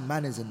bad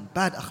manners and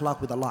bad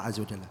akhlaq with Allah Azza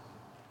wa Jalla.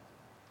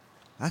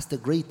 That's the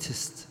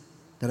greatest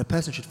that a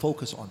person should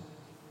focus on.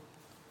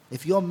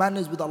 If your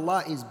manners with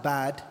Allah is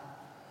bad,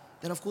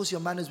 then of course your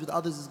manners with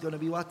others is going to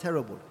be what?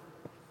 Terrible.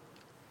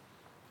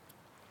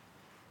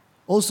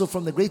 Also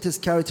from the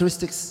greatest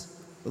characteristics,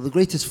 or the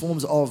greatest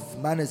forms of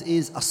manners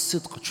is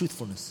as-sidq,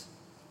 truthfulness.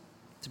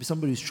 To be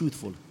somebody who's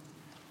truthful.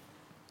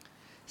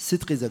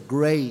 Sidq is a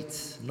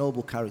great,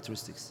 noble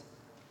characteristic.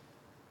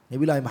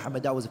 Nabiullah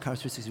Muhammad, that was a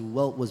characteristic he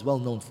was well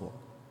known for.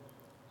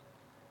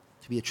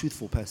 To be a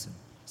truthful person.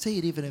 Say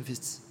it even if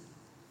it's...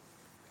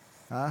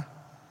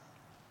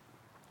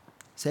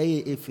 Say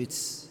it if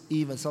it's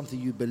even something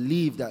you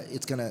believe that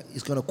it's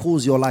gonna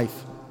cause your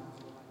life.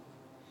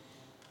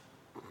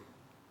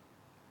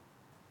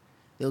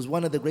 There was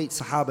one of the great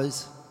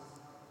Sahabas,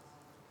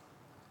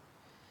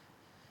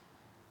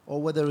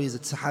 or whether he's a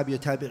Sahabi or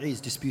Tabi'i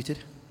is disputed.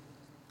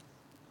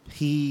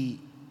 He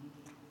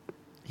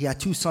had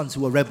two sons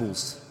who were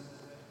rebels.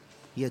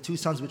 He had two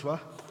sons which were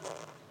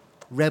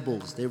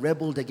rebels. They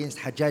rebelled against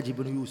Hajjaj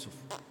ibn Yusuf.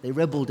 They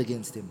rebelled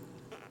against him.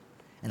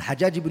 And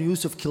Hajjaj ibn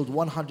Yusuf killed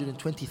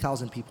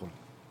 120,000 people.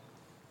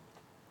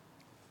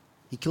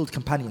 He killed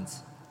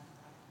companions.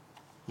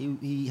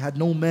 He had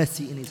no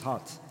mercy in his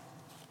heart.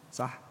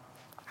 Sah?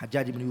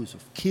 Hajjaj ibn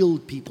Yusuf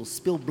killed people,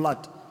 spilled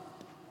blood.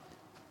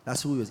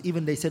 That's who he was.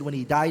 Even they said when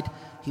he died,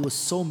 he was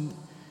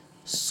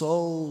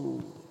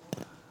so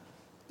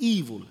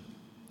evil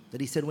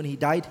that he said when he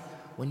died,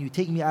 when you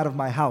take me out of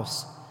my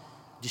house,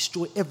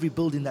 destroy every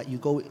building that you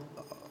go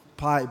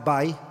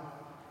by.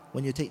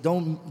 When you take,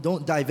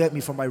 don't divert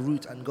me from my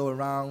route and go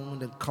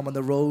around and come on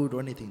the road or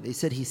anything. They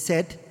said he's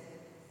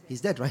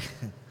dead, right?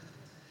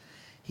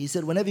 He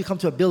said, whenever you come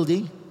to a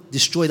building,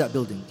 destroy that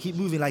building. Keep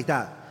moving like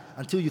that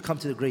until you come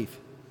to the grave.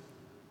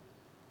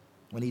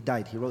 When he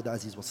died, he wrote that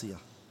as his wasiyah.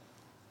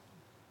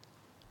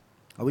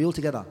 Are we all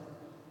together?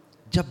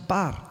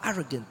 Jabbar,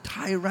 arrogant,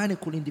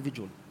 tyrannical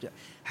individual.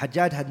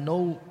 Hajjaj had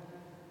no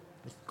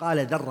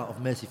mithqala dharra of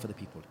mercy for the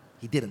people.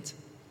 He didn't.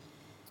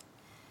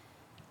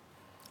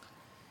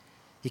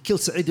 He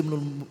killed Sa'id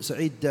ibn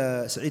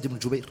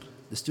Jubair,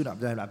 the student of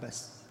Abdullah ibn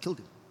Abbas. Killed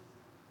him.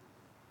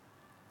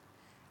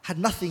 Had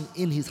nothing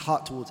in his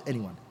heart towards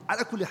anyone.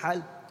 Ala kulli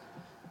hal,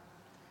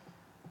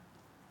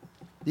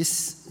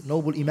 this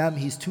noble Imam,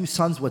 his two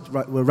sons were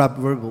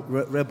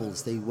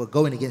rebels. They were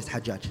going against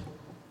Hajjaj.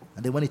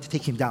 And they wanted to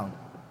take him down.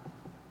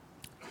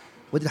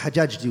 What did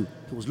Hajjaj do?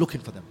 He was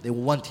looking for them. They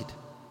were wanted.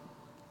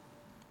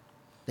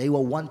 They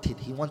were wanted.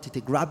 He wanted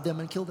to grab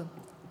them and kill them.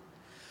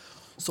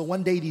 So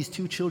one day these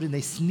two children,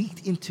 they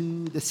sneaked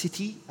into the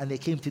city and they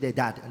came to their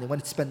dad. And they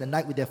wanted to spend the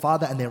night with their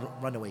father and they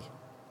run away.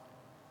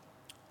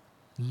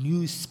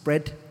 News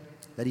spread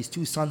that his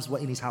two sons were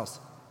in his house.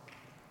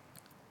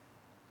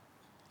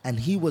 And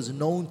he was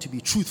known to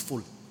be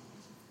truthful.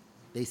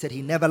 They said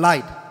he never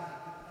lied.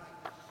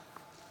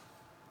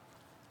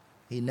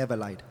 He never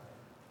lied.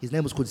 His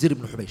name was called Zir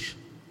ibn Hubaysh.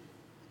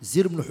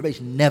 Zir ibn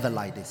Hubaysh never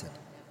lied, they said.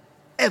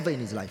 Ever in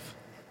his life.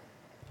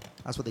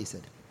 That's what they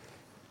said.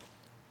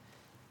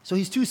 So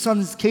his two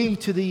sons came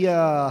to the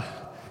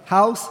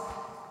house.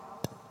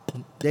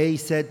 They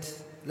said,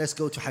 let's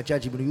go to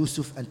Hajjaj ibn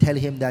Yusuf and tell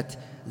him that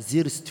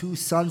Zir's two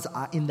sons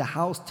are in the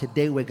house.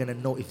 Today we're going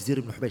to know if Zir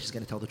ibn Hubaysh is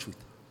going to tell the truth.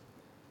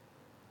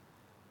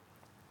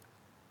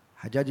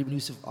 Hajjaj ibn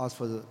Yusuf asked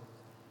for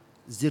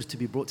Zir to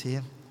be brought to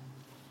him.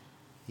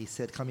 He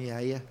said, come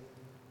here.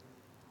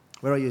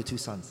 Where are your two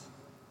sons?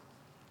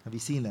 Have you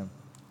seen them?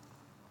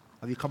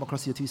 Have you come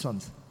across your two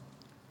sons?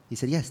 He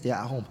said, yes, they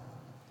are at home.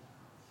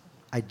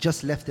 I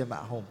just left them at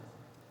home.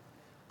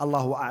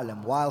 Allahu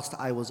A'lam, whilst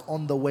I was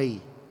on the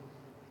way,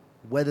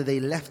 whether they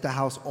left the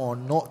house or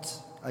not,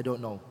 I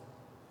don't know.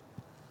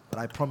 But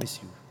I promise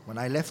you, when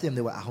I left them,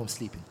 they were at home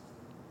sleeping.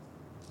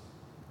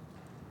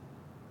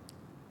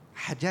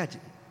 Hajjaj,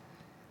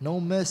 no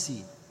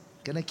mercy,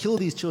 gonna kill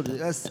these children.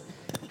 That's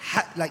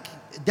like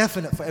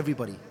definite for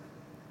everybody.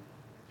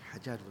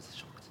 Hajjaj was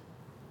shocked.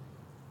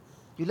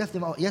 You left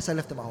them out? Yes, I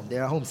left them at home. They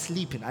are at home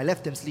sleeping. I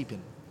left them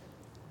sleeping.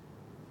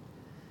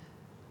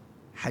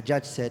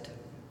 Hajjaj said,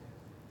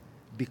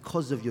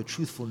 because of your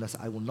truthfulness,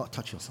 I will not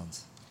touch your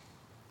sons.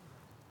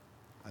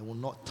 I will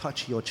not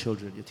touch your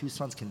children. Your two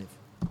sons can live.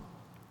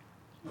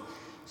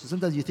 So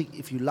sometimes you think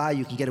if you lie,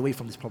 you can get away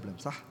from this problem.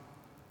 Sah?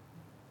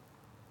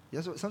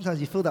 Yes, sometimes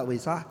you feel that way.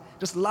 Sah?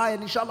 Just lie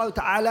and inshallah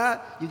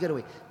ta'ala, you get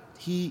away.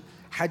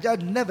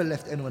 Hajjaj never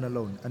left anyone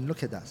alone. And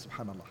look at that,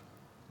 subhanallah.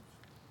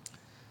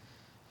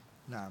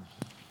 نعم.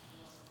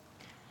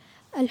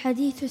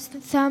 الحديث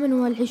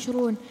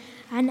 28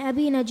 عن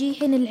أبي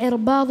نجيح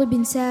العرباض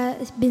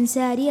بن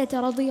سارية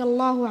رضي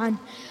الله عنه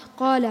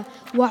قال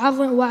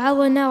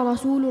وعظنا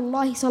رسول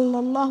الله صلى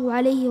الله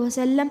عليه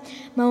وسلم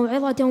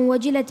موعظة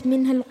وجلت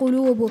منها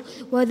القلوب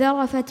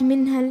وذرفت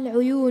منها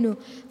العيون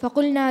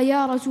فقلنا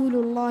يا رسول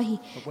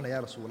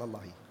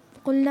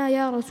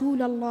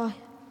الله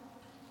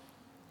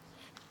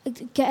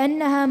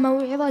كأنها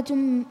موعظة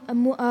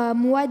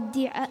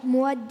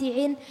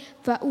مودع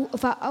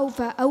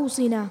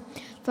فأوصنا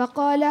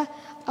فقال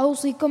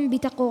أوصيكم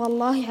بتقوى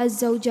الله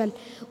عز وجل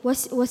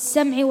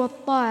والسمع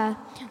والطاعة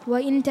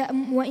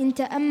وإن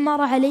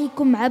تأمر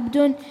عليكم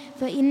عبد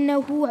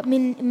فإنه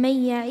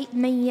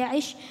من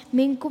يعش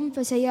منكم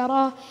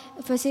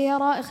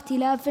فسيرى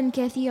اختلافا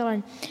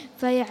كثيرا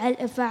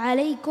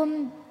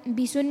فعليكم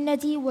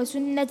بسنتي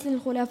وسنة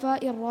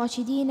الخلفاء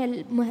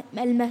الراشدين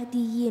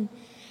المهديين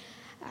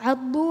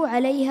عضوا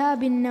عليها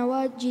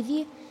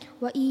بالنواجذ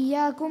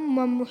وإياكم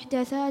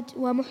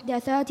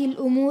ومحدثات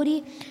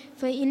الأمور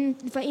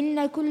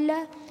فإن كل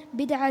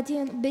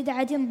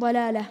بدعة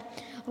ضلالة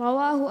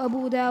رواه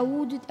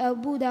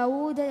أبو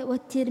داود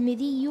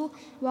والترمذي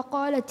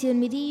وقال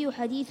الترمذي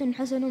حديث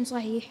حسن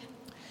صحيح.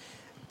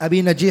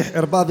 Abi Najih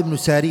Irbad ibn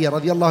Sariyah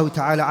radiallahu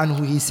ta'ala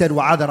anhu, he said,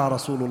 وَعَذَنَا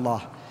رَسُولُ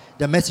اللَّهِ.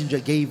 The messenger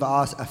gave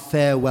us a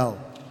farewell.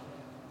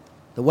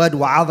 The word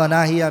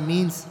وَعَذَنَا here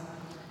means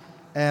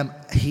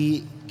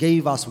he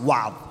gave us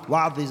wa'adh.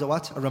 Wa'adh is a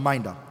what? A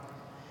reminder.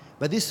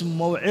 But this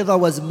maw'idha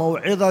was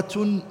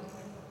maw'idhatun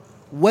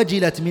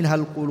wajilat minha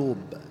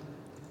al-qulub.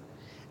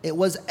 It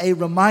was a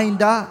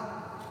reminder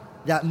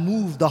that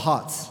moved the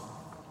hearts.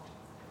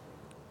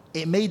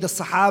 It made the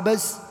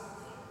Sahabas,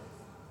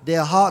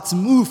 their hearts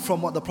move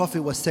from what the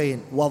Prophet was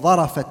saying.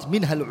 وَضَرَفَتْ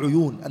مِنْهَا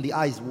الْعُيُونَ. And the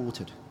eyes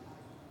watered.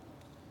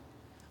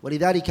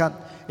 وَلِذَلِكَ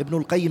Ibn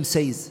al-Qayyim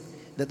says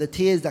that the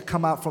tears that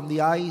come out from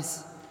the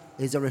eyes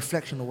is a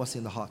reflection of what's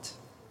in the heart.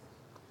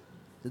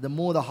 That the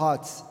more the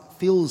heart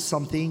feels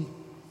something,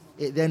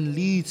 it then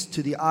leads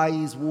to the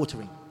eyes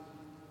watering.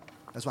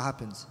 That's what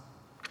happens.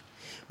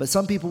 But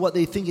some people, what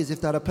they think is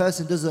if that a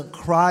person doesn't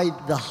cry,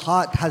 the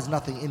heart has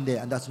nothing in there,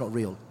 and that's not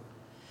real.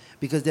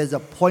 Because there's a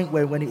point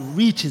where when it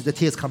reaches, the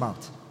tears come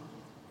out.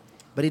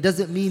 But it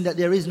doesn't mean that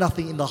there is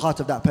nothing in the heart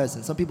of that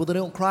person. Some people, they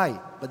don't cry,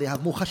 but they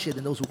have more khashiyah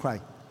than those who cry.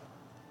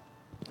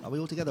 Are we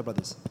all together,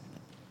 brothers?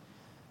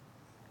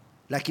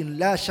 Lakin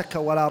la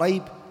shakka wa la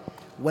rayb,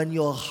 when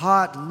your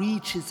heart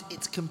reaches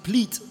its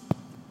complete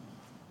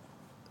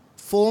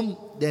form,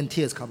 then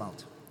tears come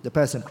out. The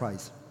person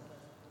cries.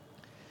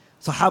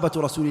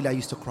 Sahabatu Rasulillah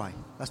used to cry.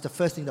 That's the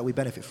first thing that we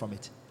benefit from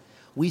it.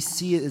 We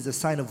see it as a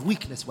sign of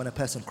weakness when a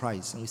person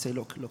cries. And we say,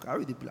 look,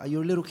 are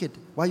you a little kid?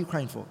 Why are you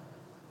crying for?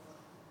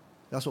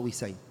 That's what we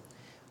say.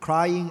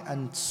 Crying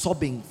and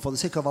sobbing for the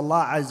sake of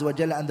Allah Azza wa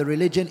Jalla and the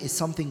religion is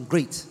something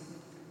great.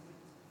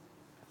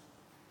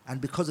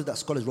 And because of that,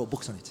 scholars wrote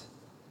books on it.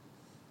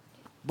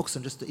 Books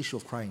on just the issue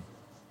of crying.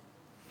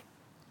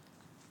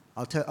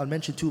 I'll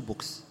mention 2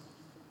 books.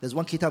 There's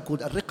one kitab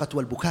called Ar-Riqqatu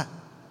wal-Buka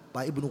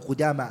by Ibn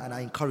Qudama, and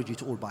I encourage you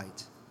to all buy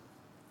it.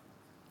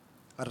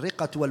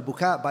 Ar-Riqqatu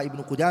wal-Buka by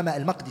Ibn Qudama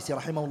al-Maqdisi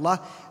rahimahullah.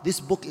 This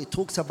book, it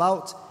talks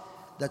about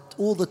that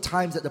all the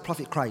times that the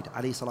Prophet cried,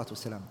 alayhi salatu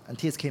wasalam, and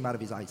tears came out of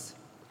his eyes.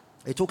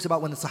 It talks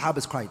about when the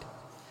Sahabas cried.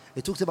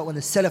 It talks about when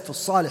the Salaf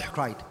al-Salih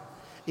cried.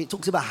 It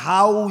talks about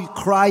how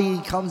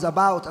crying comes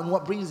about and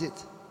what brings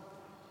it.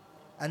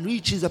 And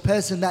reaches a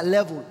person that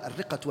level.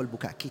 Ar-Riqqatu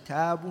wal-Buka.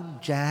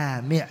 Kitabun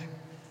Jami'.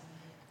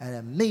 An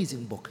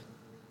amazing book.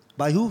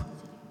 By who?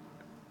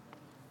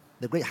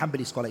 The great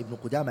Hanbali scholar Ibn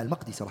Qudama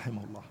al-Maqdisi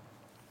rahimahullah.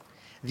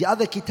 The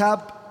other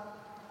kitab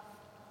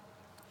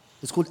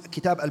is called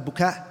Kitab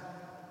al-Buka.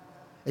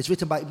 It's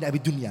written by Ibn Abi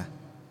Dunya.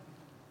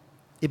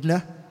 Ibn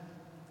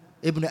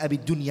Abi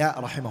Dunya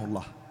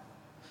rahimahullah.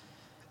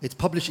 It's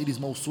published in his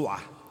Mawsu'ah.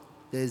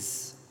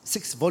 There's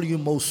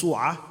 6-volume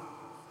Mawsu'ah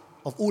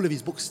of all of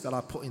his books that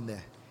are put in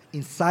there.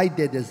 Inside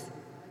there,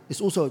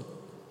 it's also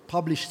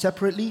published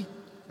separately,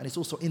 and it's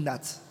also in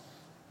that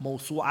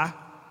Mawsu'ah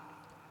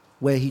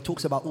where he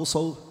talks about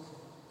also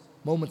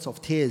moments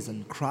of tears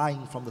and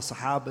crying from the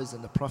Sahabas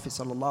and the Prophet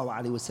sallallahu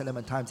alaihi wasallam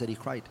and times that he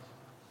cried.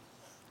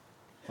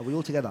 Are we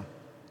all together?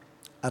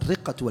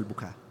 Ar-Riqqatu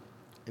wal-Buka.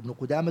 Ibn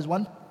Qudama's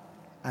one,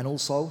 and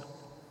also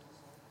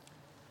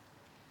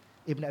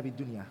Ibn Abi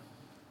Dunya.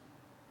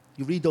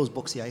 You read those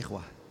books, ya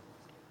ikhwah.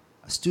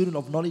 A student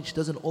of knowledge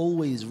doesn't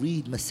always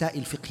read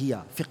masail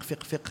fiqhiyah,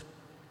 fiqh,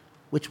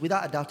 which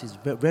without a doubt is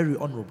very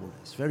honorable,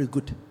 it's very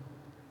good.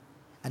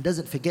 And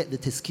doesn't forget the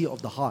tazkiyah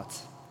of the heart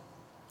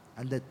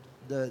and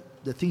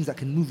the things that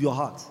can move your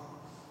heart.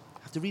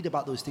 You have to read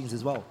about those things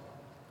as well.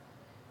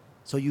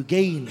 So you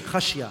gain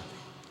khashiyah.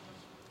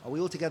 Are we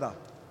all together?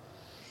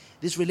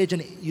 This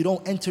religion, you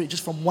don't enter it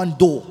just from one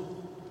door,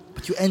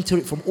 but you enter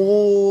it from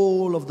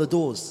all of the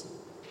doors.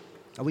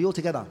 Are we all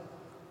together?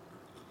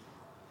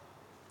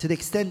 To the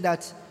extent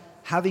that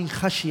having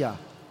khashiyah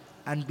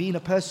and being a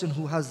person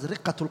who has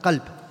riqqatul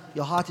qalb,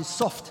 your heart is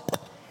soft,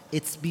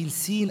 it's been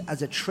seen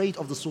as a trait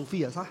of the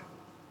Sufiya, huh?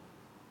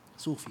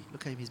 Sufi,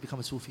 look at him, he's become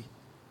a Sufi.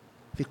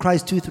 If he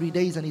cries 2-3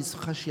 days and he's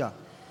khashiyah,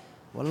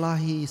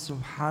 wallahi,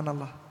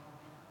 subhanallah.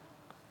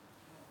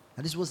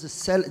 And this was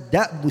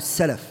that was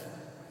salaf.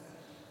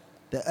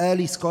 The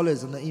early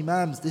scholars and the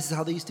imams, this is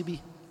how they used to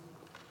be.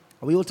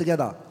 Are we all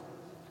together?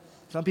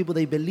 Some people,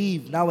 they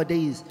believe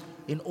nowadays,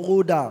 in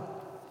order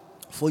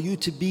for you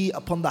to be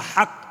upon the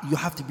haqq, you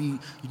have to be,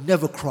 you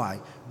never cry,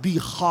 be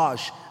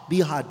harsh, be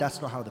hard.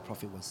 That's not how the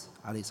Prophet was,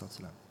 alayhi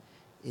salatu wasalam.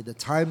 In the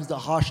times the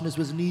harshness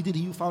was needed,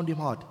 you found him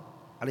hard,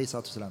 alayhi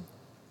salatu wasalam.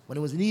 When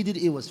it was needed,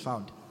 it was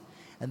found.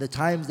 And the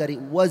times that it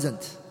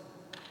wasn't,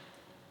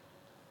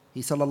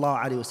 he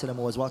sallallahu alayhi wasallam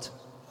was what?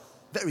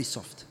 Very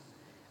soft.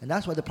 And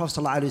that's why the Prophet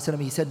sallallahu alayhi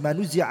wasallam, he said, مَا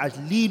نُزِعَ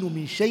الْلِينُ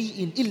مِنْ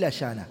شَيْءٍ إِلَّا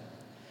شَانَ.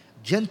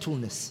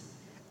 Gentleness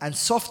and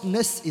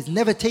softness is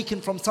never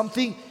taken from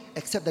something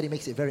except that it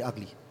makes it very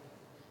ugly.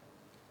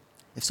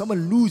 If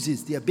someone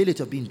loses the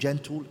ability of being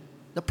gentle,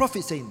 the Prophet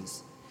is saying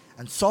this,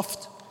 and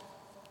soft,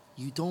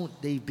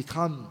 they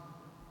become,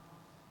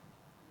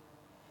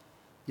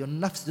 your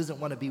nafs doesn't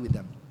want to be with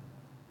them.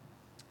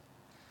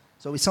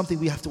 So it's something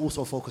we have to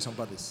also focus on,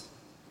 brothers.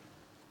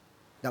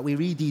 That we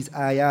read these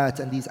ayat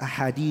and these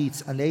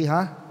ahadiths and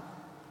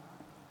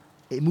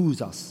it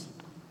moves us.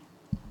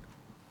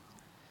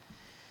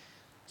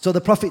 So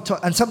the Prophet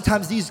taught, and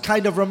sometimes these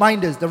kind of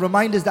reminders, the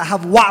reminders that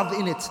have wa'd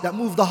in it, that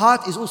move the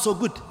heart, is also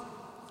good.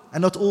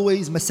 And not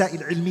always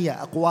masail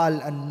ilmiyyah,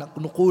 aqwal and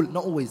nuqul,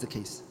 not always the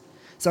case.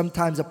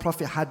 Sometimes the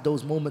Prophet had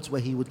those moments where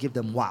he would give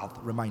them wa'd,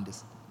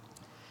 reminders.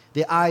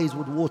 Their eyes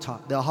would water,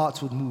 their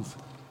hearts would move.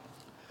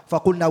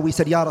 فَقُلْنَا, we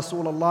said, Ya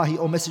Rasulullah,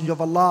 O Messenger of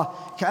Allah,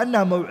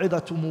 كَأَنَّا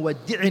مَوْعِظَةُ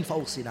مُوَدِّعٍ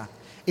فَأَوْصِنَا.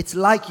 It's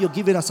like you're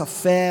giving us a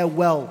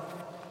farewell.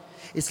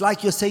 It's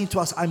like you're saying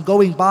to us, I'm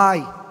going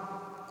by.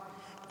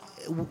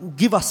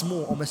 Give us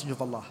more, O Messenger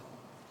of Allah.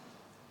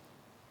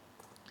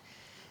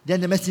 Then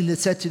the Messenger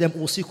said to them,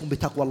 أُوصِيكُمْ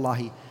بِتَقْوَى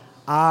اللَّهِ.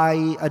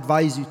 I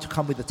advise you to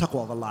come with the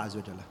taqwa of Allah Azza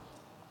wa Jalla.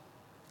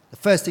 The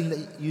first thing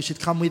that you should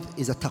come with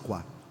is a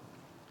taqwa.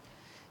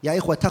 Ya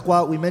ikhwa,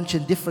 taqwa, we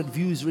mentioned different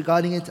views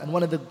regarding it, and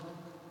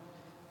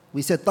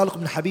we said Talq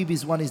ibn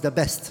Habibi's one is the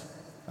best,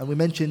 and we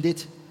mentioned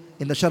it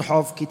in the sharh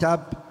of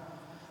kitab,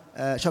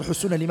 Sharh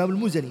al-Sunnah al-Imam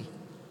al-Muzani.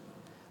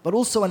 But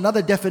also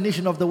another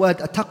definition of the word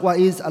taqwa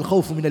is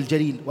al-khawfu min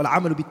al-jalil,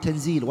 wal-amalu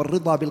bil-tanzil,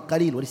 wal-ridha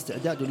bil-qalil,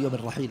 wal-isti'dadu li-yawm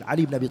al-rahil.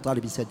 Ali ibn Abi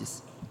Talib said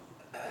this.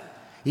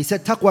 He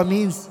said taqwa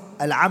means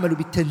al-amalu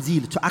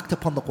bil-tanzil, to act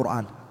upon the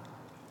Quran.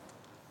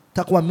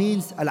 Taqwa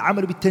means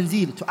al-amalu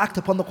bil-tanzil, to act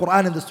upon the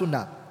Quran and the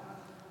Sunnah.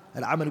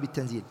 Al-amalu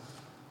bil-tanzil.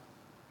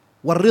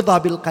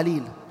 Wal-ridha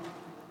bil-qalil.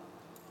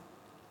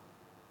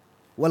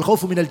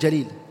 Wal-khawfu min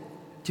al-jalil.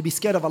 To be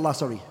scared of Allah,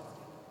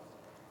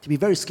 to be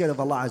very scared of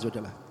Allah Azza wa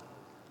Jalla.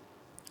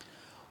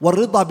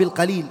 وَالرِّضَى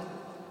بِالْقَلِيلِ,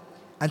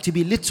 and to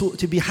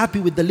be happy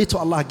with the little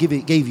Allah gave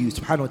you,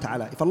 subhanahu wa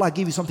ta'ala. If Allah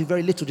gave you something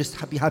very little,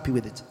 just be happy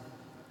with it.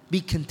 Be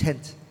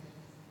content.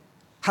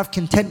 Have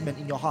contentment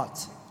in your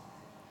heart.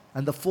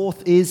 And the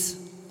fourth is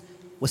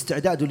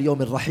وَاسْتِعْدَادُ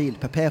لِيَوْمِ الرَّحِيلِ,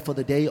 prepare for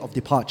the day of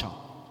departure.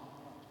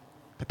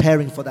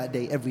 Preparing for that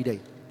day every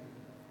day.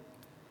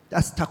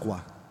 That's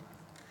taqwa.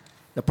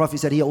 The Prophet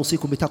said,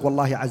 أُوصِيكُم بِتَقْوَى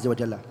اللَّهِ عَزَّ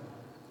وَجَلَّ.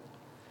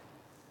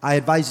 I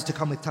advise you to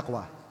come with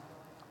taqwa.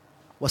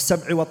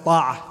 وَالسَّمْعِ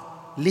وَالطَّاعَةِ,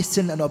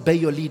 listen and obey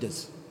your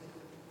leaders.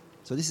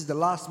 So this is the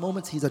last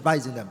moment he's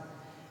advising them.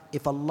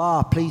 If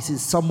Allah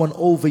places someone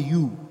over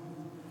you,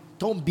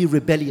 don't be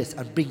rebellious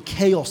and bring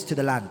chaos to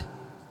the land.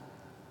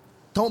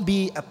 Don't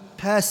be a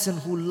person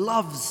who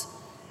loves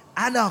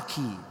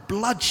anarchy,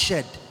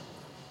 bloodshed.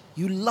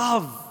 You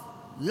love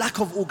lack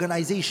of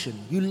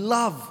organization. You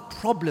love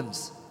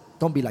problems.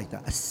 Don't be like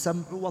that.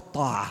 As-sam'u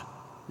wa-ta'ah.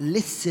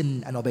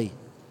 Listen and obey.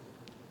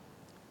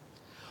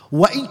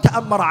 وَإِن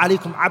تَأَمَّرَ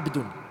عَلَيْكُمْ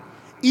عَبْدٌ,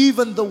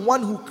 even the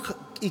one who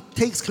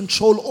takes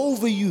control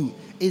over you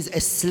is a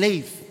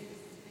slave.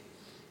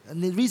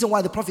 And the reason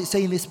why the Prophet is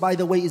saying this, by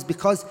the way, is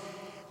because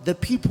the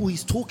people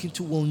he's talking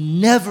to will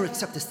never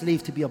accept a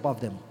slave to be above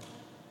them.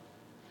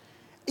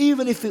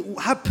 Even if it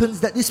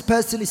happens that this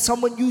person is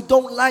someone you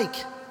don't like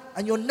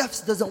and your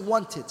nafs doesn't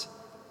want it,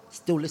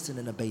 still listen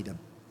and obey them.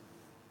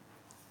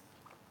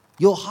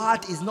 Your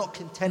heart is not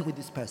content with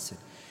this person.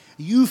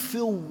 You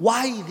feel,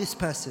 why this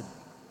person?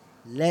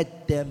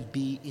 Let them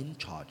be in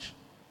charge.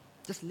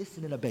 Just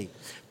listen and obey.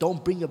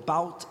 Don't bring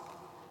about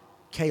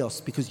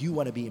chaos because you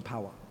want to be in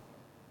power.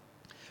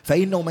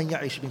 فَإِنَّهُ مَنْ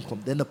يَعِشْ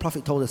مِنْكُمْ. Then the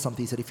Prophet told us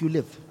something. He said, if you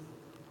live,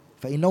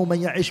 فَإِنَّهُ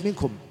مَنْ يَعِشْ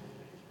مِنْكُمْ,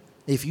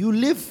 if you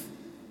live,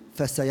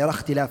 فَسَيَرَى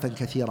اخْتِلَافًا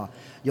كَثِيرًا.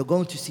 You're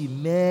going to see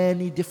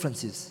many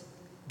differences,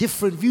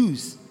 different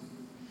views.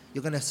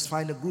 You're going to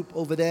find a group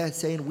over there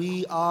saying,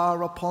 we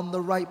are upon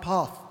the right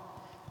path.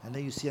 And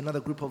then you see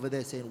another group over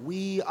there saying,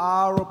 we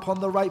are upon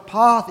the right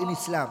path in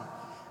Islam.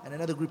 And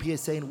another group here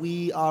saying,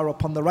 we are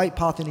upon the right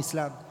path in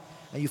Islam.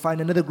 And you find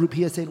another group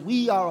here saying,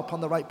 we are upon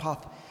the right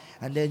path.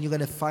 And then you're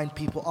going to find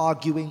people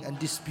arguing and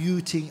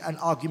disputing and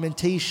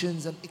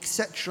argumentations and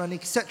etc. and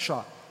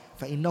etc.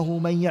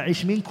 فَإِنَّهُ مَنْ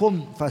يَعِشْ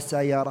مِنْكُمْ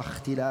فَسَيَرَى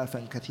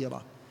اخْتِلَافًا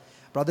كَثِيرًا.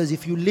 Brothers,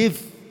 if you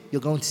live,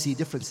 you're going to see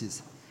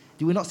differences.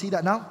 Do we not see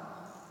that now?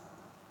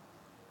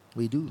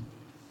 We do.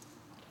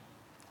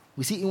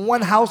 We see in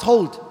one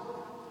household,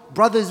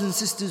 brothers and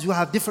sisters who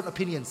have different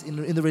opinions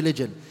in the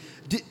religion.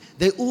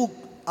 They all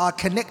are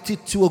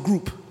connected to a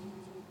group.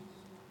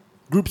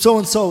 Group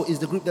so-and-so is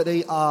the group that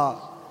they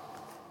are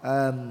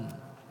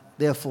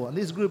there for. And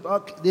this group,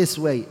 this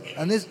way,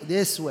 and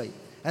this way,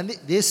 and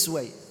this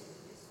way.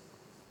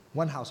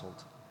 One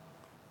household.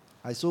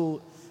 I saw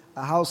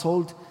a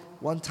household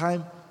one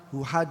time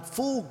who had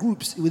 4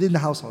 groups within the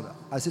household.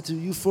 I said to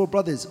you, 4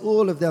 brothers,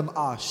 all of them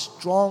are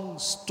strong,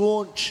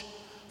 staunch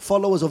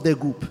followers of their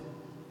group.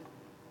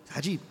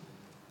 Ajib.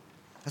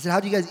 I said, how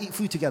do you guys eat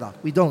food together?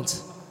 We don't.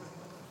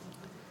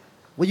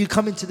 When you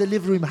come into the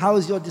living room, how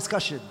is your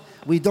discussion?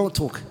 We don't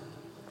talk.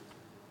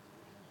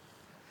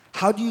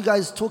 How do you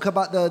guys talk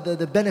about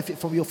the benefit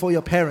for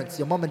your parents,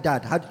 your mom and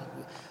dad?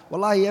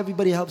 Wallahi,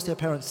 everybody helps their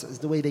parents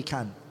the way they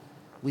can.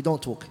 We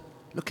don't talk.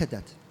 Look at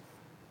that.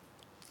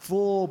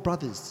 4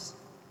 brothers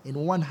in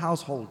one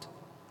household.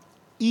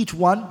 Each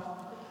one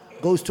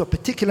goes to a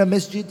particular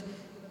masjid.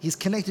 He's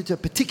connected to a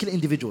particular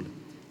individual.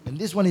 And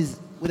this one is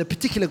with a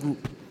particular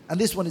group. And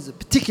this one is a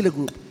particular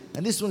group.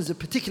 And this one is a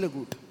particular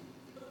group.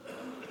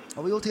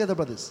 Are we all together,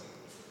 brothers?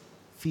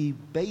 في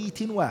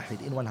بيت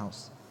واحد, in one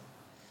house.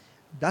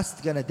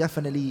 That's going to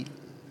definitely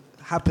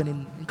happen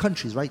in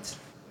countries, right?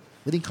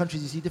 Within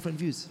countries you see different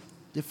views,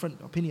 different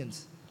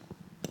opinions.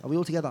 Are we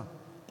all together?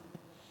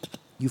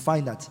 You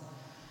find that.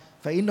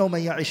 فَإِنَّهُ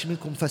مَنْ يَعِشْ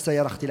مِنْكُمْ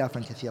فَسَيَرَى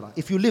اخْتِلَافًا كَثِيرًا.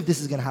 If you live,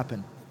 this is going to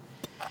happen.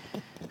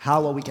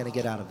 How are we going to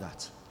get out of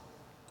that?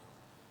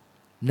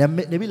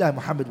 Nabiullah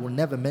Muhammad will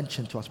never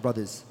mention to us,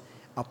 brothers,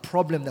 a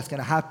problem that's going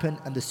to happen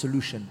and the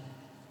solution,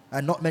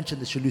 and not mention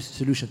the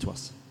solution to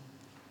us.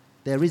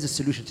 There is a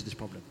solution to this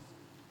problem.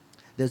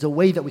 There's a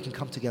way that we can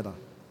come together.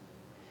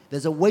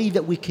 There's a way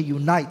that we can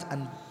unite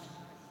and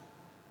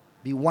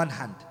be one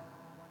hand.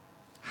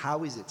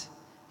 How is it?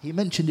 He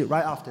mentioned it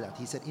right after that.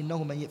 He said,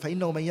 فَإِنَّهُ مَنْ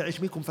يَعِشْ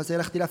مِنْكُمْ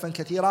فَسَيَرَى اخْتِلَافًا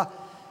كَثِيرًا.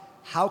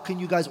 How can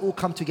you guys all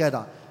come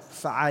together?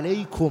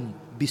 فَعَلَيْكُمْ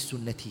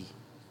بِسُنَّتِي.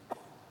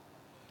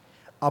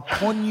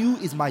 Upon you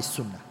is my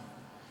sunnah.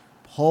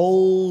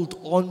 Hold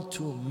on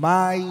to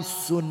my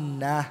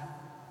sunnah.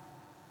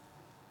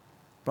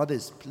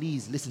 Brothers,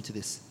 please listen to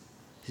this.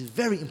 This is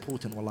very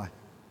important, wallahi.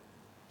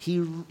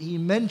 he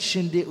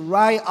mentioned it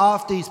right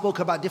after he spoke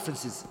about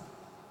differences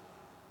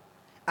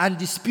and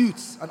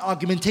disputes and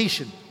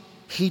argumentation.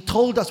 He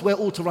told us where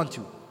all to run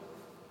to.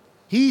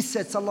 He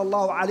said,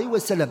 sallallahu alayhi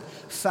wasallam,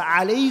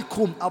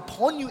 فَعَلَيْكُمْ,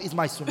 upon you is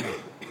my sunnah.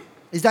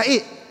 Is that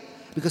it?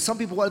 Because some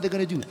people, what are they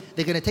going to do?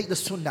 They're going to take the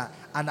sunnah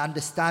and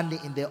understand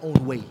it in their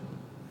own way.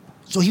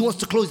 So he wants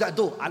to close that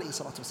door, alayhi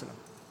salatu wasalam.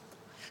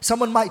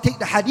 Someone might take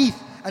the hadith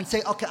and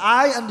say, okay,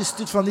 I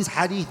understood from this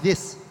hadith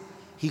this.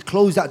 He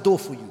closed that door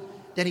for you.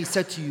 Then he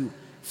said to you,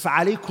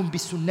 فَعَلَيْكُمْ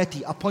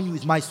بِسُنَّتِي, upon you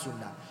is my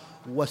sunnah.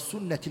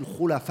 وَسُنَّةِ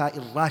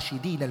الْخُلَفَاءِ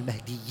الرَّاشِدِينَ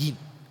الْمَهْدِيِّينَ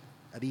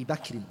Abi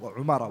Bakr wa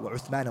Umar wa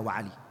Uthman wa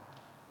Ali.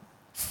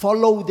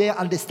 Follow their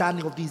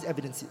understanding of these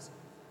evidences.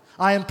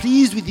 I am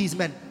pleased with these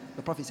men.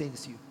 The Prophet is saying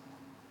this to you.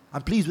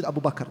 I'm pleased with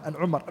Abu Bakr and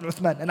Umar and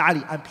Uthman and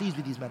Ali. I'm pleased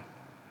with these men.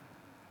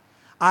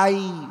 I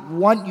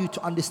want you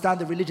to understand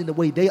the religion the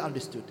way they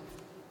understood.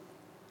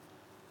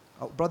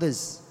 Oh,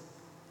 brothers,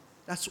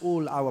 that's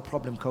all our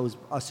problem cause.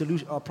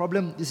 Our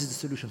problem, this is the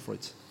solution for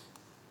it.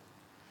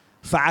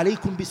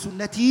 فَعَلَيْكُمْ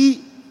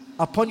بِسُنَّتِي,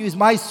 upon you is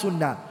my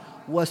sunnah.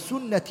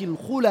 وَسُنَّةِ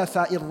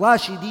الْخُلَفَاءِ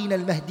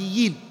الرَّاشِدِينَ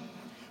الْمَهْدِيِّينَ.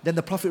 Then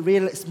the Prophet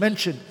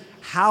mentioned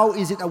how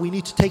is it that we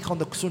need to take on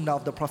the sunnah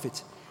of the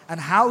Prophet. And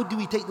how do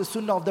we take the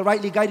sunnah of the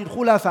rightly guided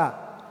khulafa?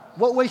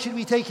 What way should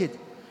we take it?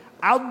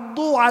 عَضُّوا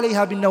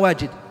عَلَيْهَا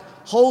بِالنَّوَاجِدِ.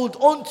 Hold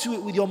on to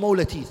it with your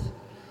molar teeth.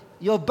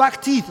 Your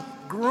back teeth,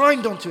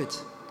 grind onto it.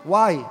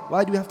 Why?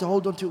 Why do we have to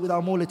hold on to it with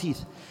our molar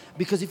teeth?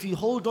 Because if you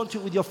hold on to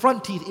it with your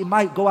front teeth, it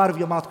might go out of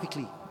your mouth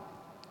quickly.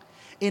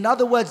 In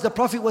other words, the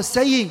Prophet was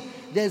saying,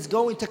 there's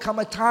going to come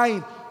a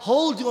time,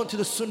 holding on to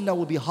the sunnah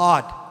will be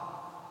hard.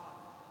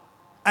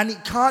 And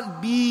it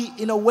can't be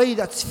in a way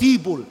that's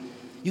feeble.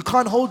 You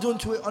can't hold on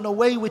to it in a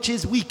way which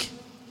is weak.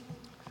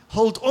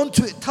 Hold on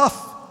to it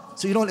tough,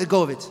 so you don't let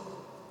go of it.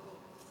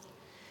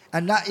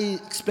 And that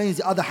explains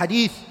the other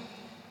hadith.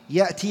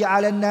 يَأْتِي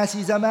عَلَى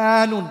النَّاسِ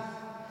زَمَانٌ.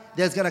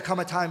 There's going to come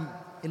a time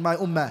in my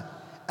ummah.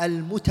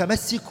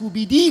 الْمُتَمَسِّكُ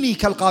بِدِينِي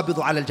كَالْقَابِضُ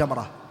عَلَى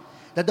الْجَمْرَةِ.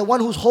 That the one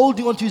who's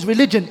holding on to his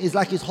religion is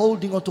like he's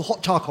holding on to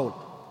hot charcoal.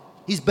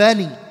 He's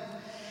burning.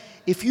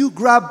 If you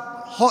grab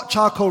hot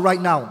charcoal right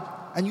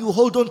now and you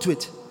hold on to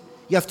it,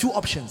 you have two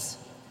options.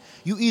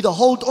 You either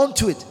hold on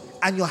to it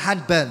and your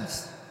hand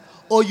burns,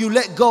 or you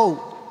let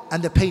go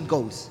and the pain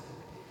goes.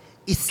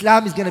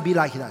 Islam is going to be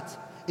like that.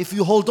 If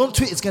you hold on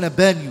to it, it's going to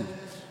burn you.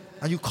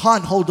 And you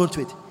can't hold on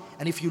to it.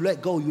 And if you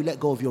let go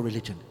of your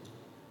religion.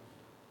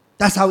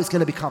 That's how it's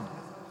going to become.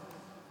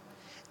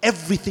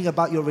 Everything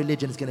about your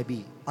religion is going to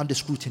be under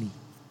scrutiny.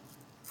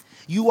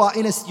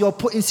 You're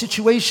put in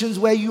situations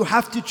where you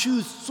have to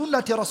choose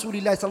Sunnati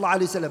Rasulullah sallallahu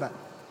alayhi wa sallam.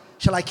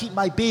 Shall I keep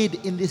my beard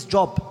in this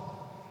job?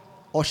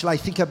 Or shall I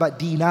think about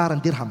dinar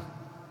and dirham?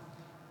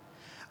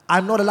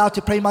 I'm not allowed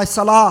to pray my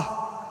salah.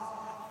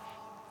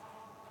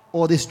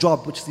 Or this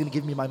job which is going to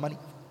give me my money.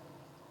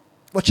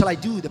 What shall I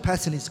do? The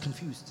person is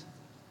confused.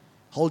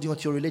 Holding on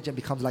to your religion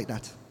becomes like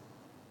that.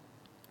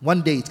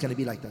 One day it's going to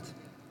be like that.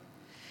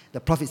 The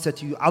Prophet said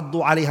to you,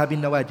 عَضُّوا عَلَيْهَا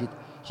بِالنَّوَاجِدِ.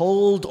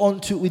 Hold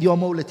on to it with your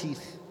molar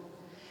teeth.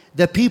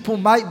 The people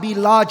might be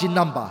large in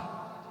number.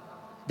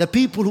 The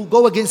people who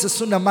go against the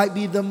sunnah might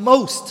be the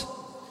most.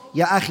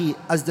 Ya akhi,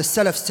 as the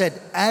Salaf said,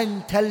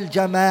 أَنْتَ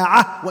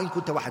الْجَمَاعَةِ وَإِن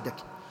كُنْتَ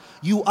وَحَدَكَ.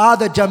 You are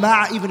the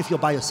jama'ah even if you're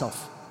by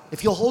yourself.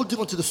 If you're holding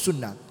on to the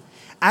sunnah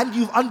and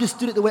you've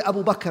understood it the way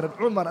Abu Bakr and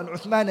Umar and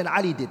Uthman and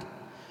Ali did,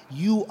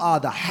 you are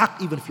the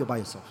haqq even if you're by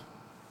yourself.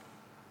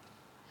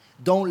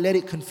 Don't let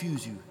it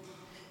confuse you.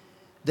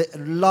 The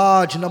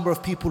large number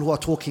of people who are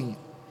talking,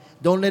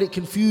 don't let it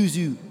confuse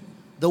you.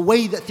 The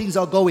way that things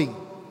are going,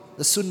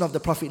 the sunnah of the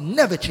Prophet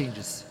never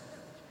changes.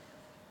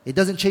 It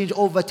doesn't change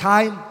over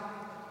time,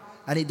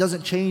 and it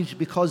doesn't change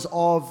because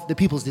of the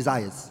people's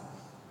desires.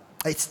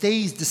 It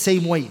stays the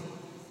same way.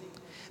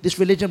 This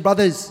religion,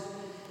 brothers,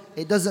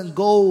 it doesn't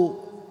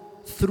go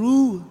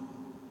through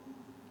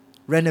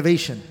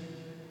renovation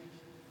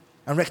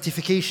and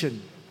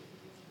rectification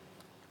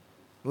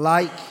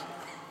like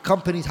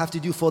companies have to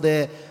do for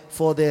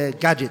their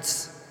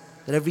gadgets,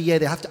 that every year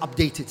they have to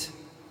update it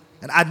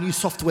and add new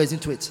softwares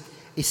into it.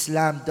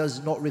 Islam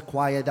does not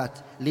require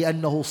that.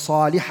 لِأَنَّهُ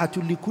صَالِحَةٌ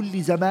لِكُلِّ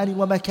زَمَانٍ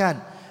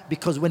وَمَكَانٍ.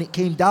 Because when it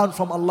came down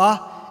from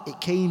Allah, it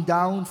came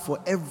down for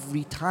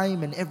every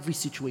time and every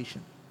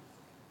situation.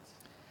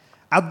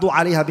 عَضُّوا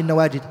عَلَيْهَا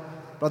بِالنَّوَاجِدِ.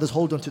 Brothers,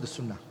 hold on to the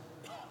sunnah.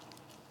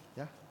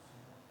 Yeah?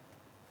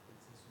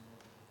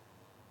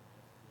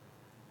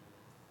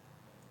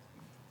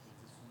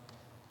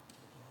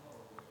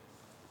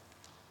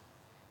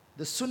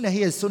 The sunnah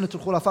here is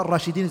Sunnatul Khulafa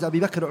al-Rashidin, is Abu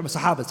Bakr, Umar,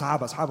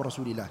 Sahaba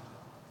Rasulullah.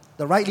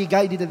 The rightly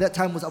guided at that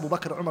time was Abu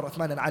Bakr, Umar,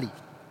 Uthman and Ali.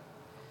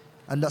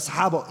 And the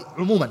Sahaba,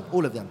 umuman,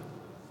 all of them.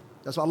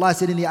 That's what Allah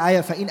said in the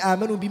ayah, فَإِنْ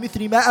آمَنُوا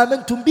بِمِثْلِ مَا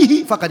آمَنْتُمْ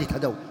بِهِ فَقَدْ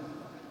اهْتَدَوْا.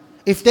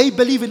 If they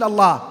believe in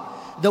Allah,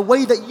 the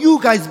way that you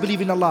guys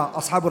believe in Allah,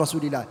 Ashabu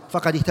Rasulillah,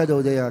 فَقَدْ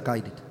اهْتَدَوْا, they are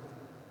guided.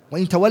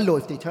 وَإِنْ تَوَلُّوا,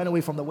 if they turn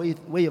away from the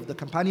way of the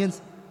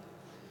companions,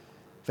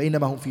 فَإِنَّمَا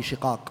هُمْ فِي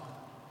شِقَاقٍ.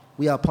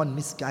 We are upon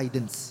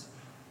misguidance.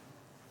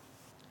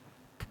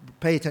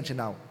 Pay attention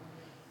now.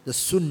 The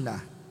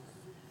sunnah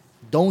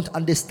Don't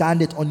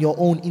understand it on your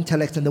own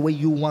intellect and the way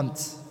you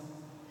want.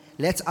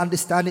 Let's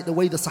understand it the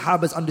way the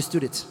Sahabas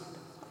understood it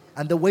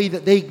and the way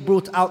that they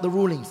brought out the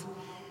rulings.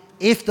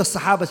 If the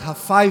Sahabas have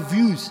 5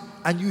 views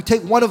and you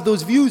take one of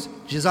those views,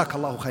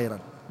 Jazakallahu khairan.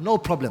 No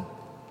problem.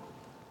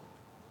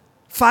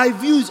 5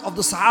 views of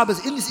the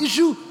Sahabas in this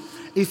issue,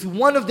 if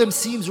one of them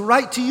seems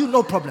right to you,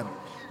 no problem.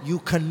 You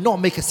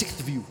cannot make a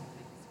 6th view.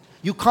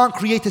 You can't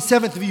create a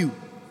 7th view.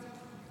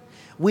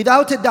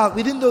 Without a doubt,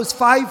 within those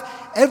 5,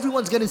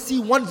 everyone's going to see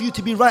one view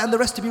to be right and the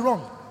rest to be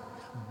wrong.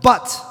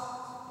 But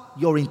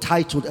you're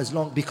entitled as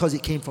long because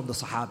it came from the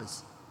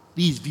Sahabas.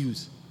 These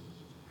views.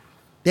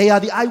 They are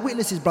the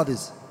eyewitnesses,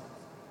 brothers.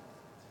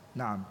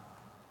 Naam.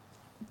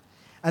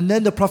 And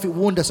then the Prophet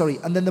warned us,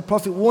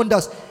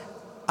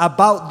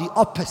 about the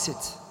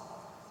opposite.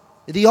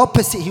 The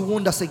opposite he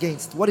warned us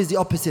against. What is the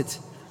opposite?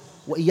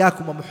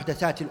 وَإِيَّاكُمْ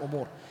وَمُحْدَثَاتِ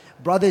الْأُمُورِ.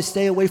 Brothers,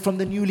 stay away from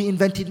the newly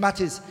invented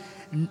matters.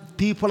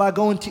 People are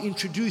going to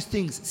introduce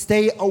things.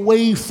 Stay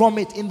away from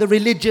it in the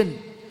religion.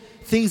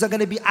 Things are going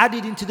to be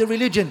added into the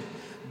religion.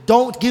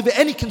 Don't give it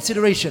any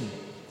consideration.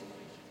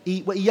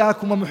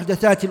 وَإِيَّاكُمْ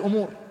وَمُحْدَثَاتِ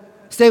الْأُمُورِ.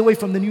 Stay away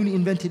from the newly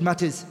invented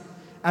matters.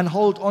 And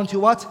hold on to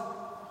what?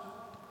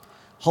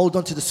 Hold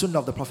on to the sunnah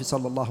of the Prophet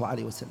sallallahu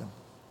alaihi wasallam.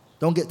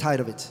 Don't get tired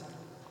of it.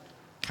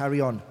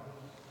 Carry on.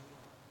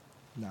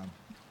 Now.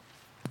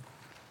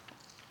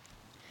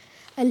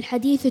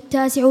 الحديث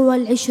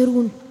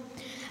 29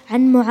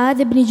 عن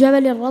معاذ بن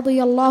جبل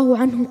رضي الله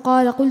عنه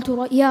قال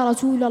قلت يا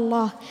رسول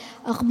الله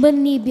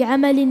أخبرني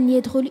بعمل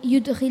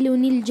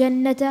يدخلني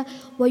الجنة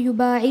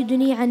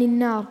ويباعدني عن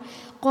النار.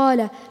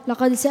 قال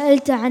لقد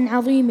سألت عن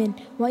عظيم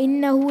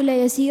وإنه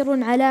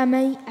ليسير على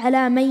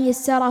من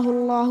يسره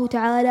الله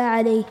تعالى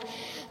عليه.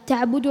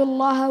 تعبد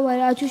الله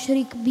ولا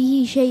تشرك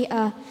به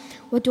شيئا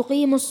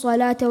وتقيم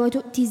الصلاة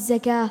وتؤتي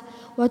الزكاة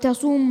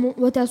وتصوم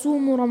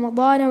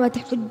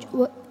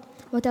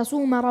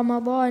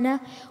رمضان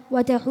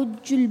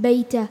وتحج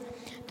البيت.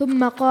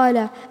 ثم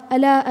قال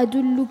ألا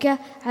أدلك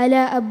على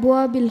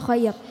أبواب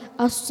الخير؟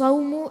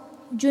 الصوم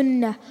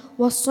جنة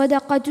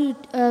والصدقة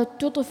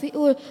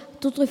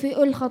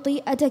تطفئ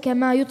الخطيئة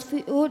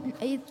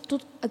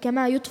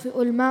كما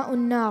يطفئ الماء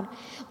النار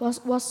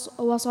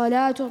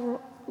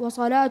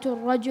وصلاة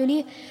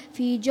الرجل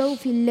في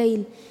جوف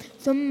الليل.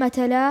 ثم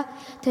تلا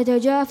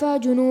تتجافى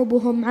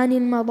جنوبهم عن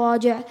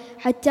المضاجع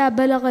حتى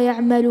بلغ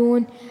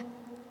يعملون.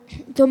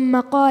 ثم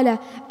قال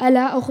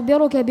ألا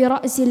أخبرك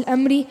برأس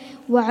الأمر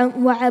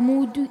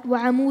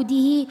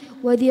وعموده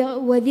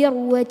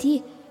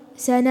وذروة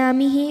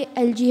سنامه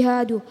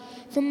الجهاد.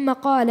 ثم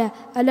قال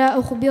ألا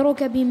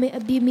أخبرك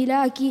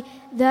بملاك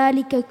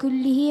ذلك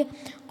كله؟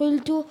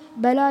 قلت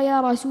بلى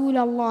يا رسول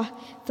الله.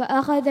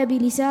 فأخذ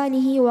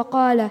بلسانه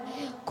وقال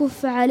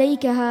كف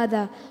عليك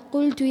هذا.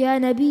 قلت يا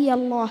نبي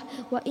الله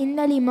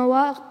وإن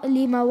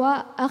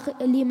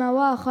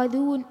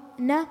لمواخذون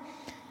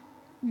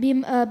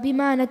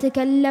بما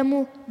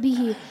نتكلم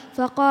به.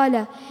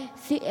 فقال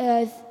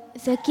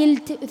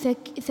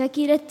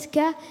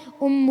ثكلتك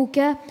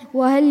أمك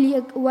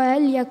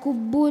وهل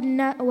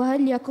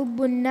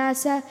يكب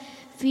الناس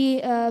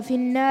في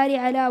النار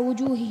على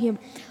وجوههم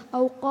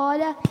أو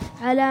قال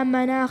على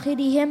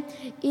مناخرهم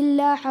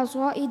إلا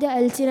حصائد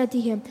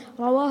ألسنتهم.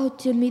 رواه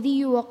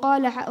الترمذي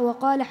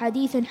وقال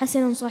حديث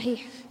حسن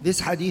صحيح. This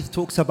hadith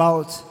talks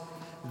about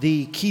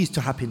the keys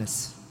to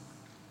happiness.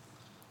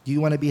 Do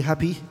you want to be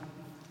happy?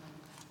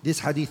 This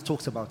hadith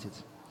talks about it.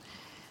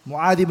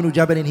 Mu'adh ibn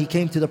Jabal, he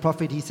came to the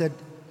Prophet, he said,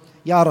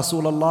 Ya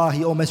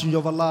Rasulullah, O Messenger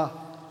of Allah,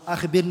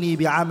 أخبرني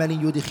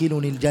بعمل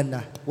يدخلني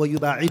الجنة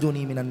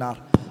ويباعدني من النار.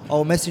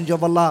 O Messenger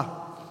of Allah,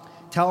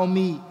 tell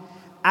me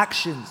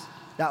actions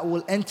that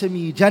will enter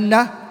me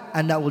Jannah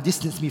and that will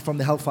distance me from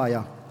the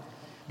hellfire.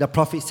 The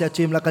Prophet said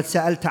to him, لَقَدْ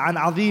سَأَلْتَ عَنْ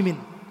عَظِيمٍ.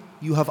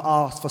 You have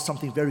asked for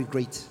something very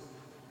great.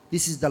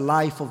 This is the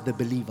life of the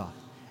believer.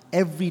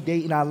 Every day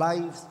in our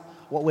lives,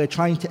 what we're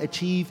trying to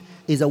achieve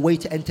is a way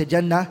to enter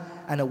Jannah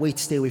and a way to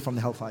stay away from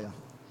the hellfire.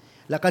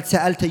 لَقَدْ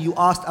سَأَلْتَ, you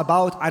asked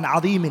about عَنْ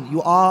عَظِيمٍ.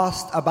 You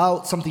asked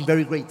about something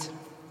very great.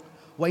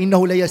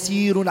 وَإِنَّهُ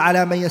لَيَسِيرٌ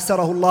عَلَى مَنْ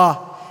يَسَّرَهُ اللَّهُ.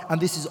 And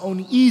this is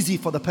only easy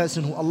for the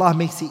person who Allah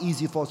makes it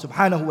easy for,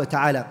 subhanahu wa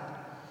ta'ala.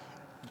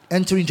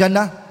 Entering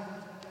Jannah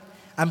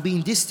and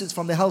being distanced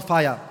from the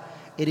hellfire,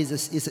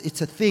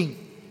 it's a thing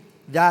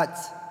that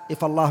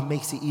if Allah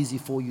makes it easy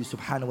for you,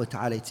 subhanahu wa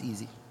ta'ala, it's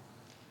easy.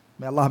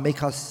 May Allah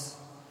make us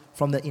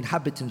from the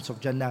inhabitants of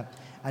Jannah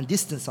and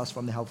distance us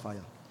from the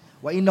hellfire.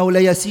 وَإِنَّهُ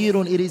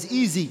لَيَسِيرٌ. It is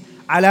easy.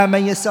 عَلَى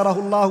مَنْ يَسَّرَهُ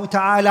اللَّهُ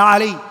تَعَالَى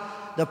عَلَيْهِ.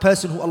 The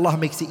person who Allah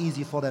makes it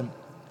easy for them.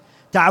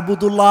 تَعْبُدُ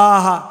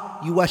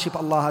اللَّهَ. You worship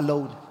Allah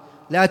alone.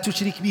 لَا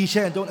تُشْرِكْ بِهِ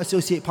شَيْئًا. Don't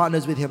associate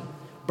partners with Him.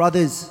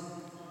 Brothers,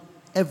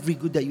 every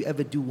good that you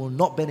ever do will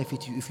not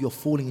benefit you if you're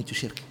falling into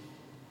shirk.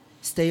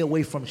 Stay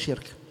away from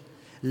shirk.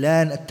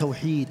 Learn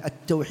at-tawheed.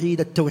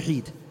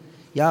 At-tawheed.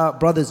 Ya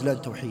brothers, learn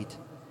tawheed.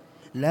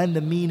 Learn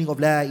the meaning of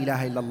La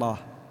ilaha illallah.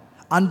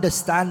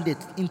 Understand it.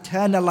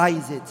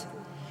 Internalize it.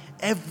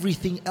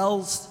 Everything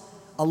else,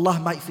 Allah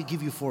might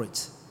forgive you for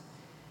it.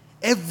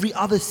 Every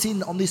other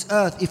sin on this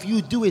earth, if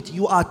you do it,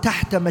 you are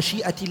تحت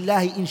مشيئة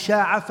الله إن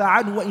شاء عفى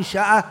عنه وإن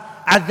شاء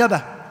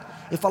عذبه.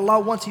 If Allah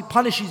wants, He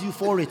punishes you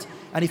for it,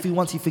 and if He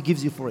wants, He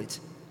forgives you for it.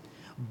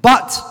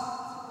 But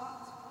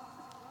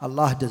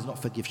Allah does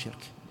not forgive shirk.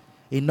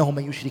 إنه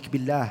من يشرك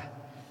بالله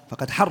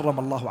فقد حرم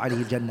الله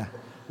عليه الجنة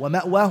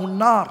ومأواه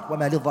النار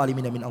وما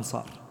للظالمين من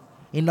أنصار.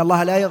 إن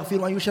الله لا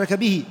يغفر أن يشرك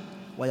به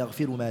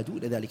ويغفر ما دون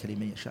ذلك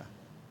لمن يشاء.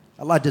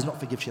 Allah does not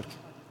forgive shirk.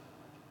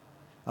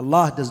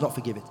 Allah does not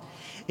forgive it.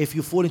 If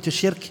you fall into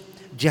shirk,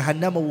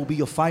 Jahannam will be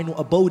your final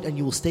abode and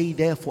you will stay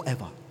there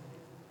forever.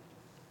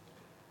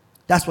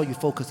 That's why you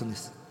focus on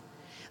this.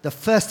 The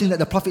first thing that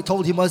the Prophet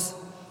told him was,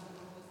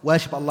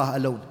 worship Allah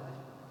alone.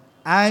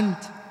 And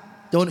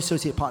don't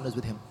associate partners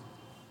with Him.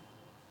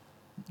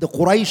 The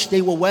Quraysh,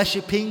 they were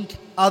worshipping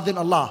other than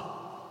Allah.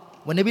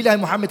 When Nabi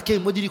Muhammad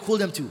came, what did He call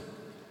them to?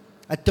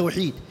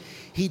 At-Tawheed.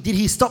 Did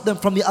He stop them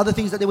from the other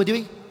things that they were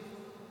doing?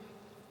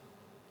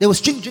 They were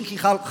drinking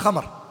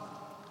khamr.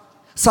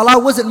 Salah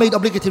wasn't made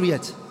obligatory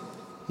yet.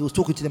 He was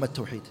talking to them at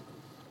Tawheed.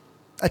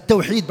 At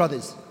Tawheed,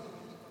 brothers.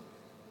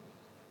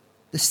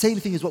 The same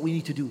thing is what we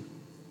need to do.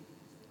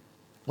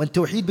 When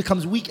Tawheed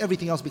becomes weak,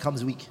 everything else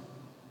becomes weak.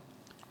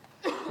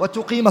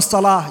 وَتُقِيمَ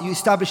الصَّلَاةِ, you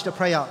establish the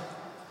prayer.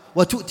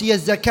 وَتُؤْتِيَ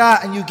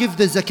الزَّكَاةِ, and you give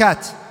the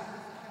zakat.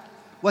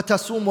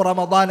 وَتَصُومُ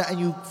رَمَضَانَ, and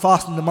you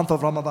fast in the month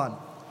of Ramadan.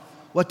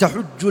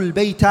 وَتَحُجُّ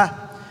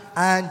الْبَيْتَ,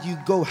 and you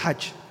go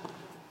Hajj.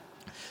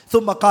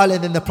 ثُمَّ قَالَ,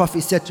 and then the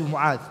Prophet said to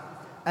Mu'adh,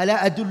 أَلَا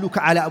أَدُلُّكَ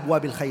عَلَى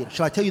أَبْوَابِ الْخَيْرِ,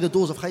 shall I tell you the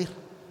doors of khair?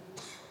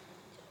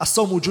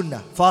 الصَّوْمُ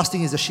جُنَّةٌ,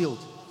 fasting is a shield.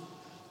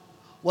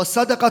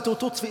 وَالصَّدَقَةُ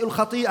تُطْفِئُ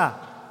الْخَطِيئَةِ,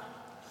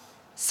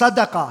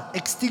 Sadaqah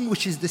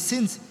extinguishes the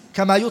sins.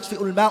 كَمَا يُطْفِئُ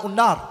الْمَاءُ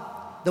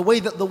النَّارِ, the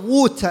way that the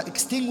water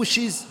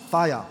extinguishes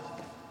fire.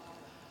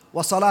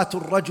 وَصَلَاةُ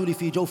الرَّجُلِ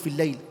فِي جَوْفِ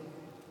اللَّيْلِ,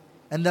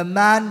 and the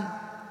man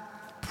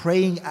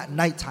praying at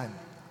night time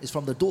is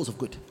from the doors of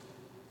good.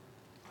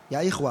 Ya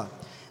ikhwa,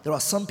 there are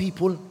some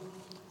people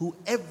who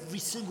every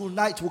single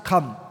night will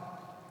come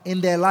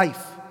in their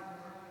life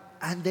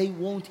and they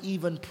won't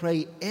even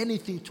pray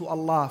anything to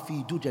Allah fi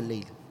duja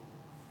layl,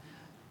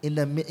 in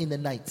the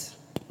night.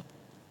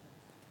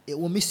 It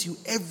will miss you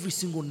every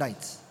single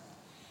night.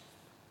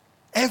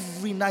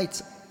 Every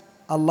night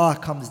Allah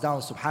comes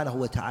down subhanahu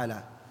wa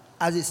ta'ala,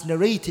 as it's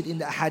narrated in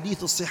the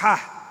hadith al-sihah.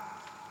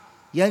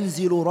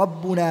 ينزل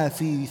ربنا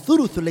في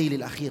ثلث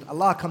الليل الأخير,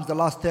 Allah comes the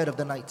last third of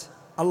the night.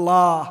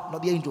 Allah,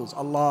 not the angels,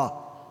 Allah.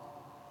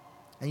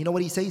 And you know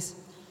what He says?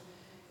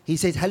 He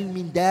says, هل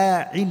من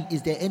داع,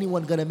 is there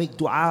anyone going to make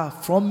dua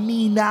from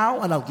me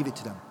now and I'll give it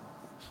to them?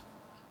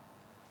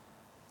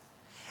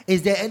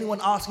 Is there anyone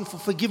asking for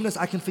forgiveness?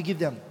 I can forgive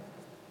them.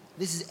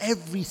 This is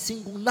every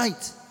single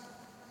night.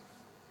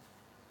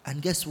 And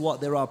guess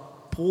what? There are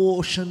a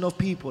portion of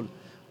people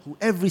who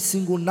every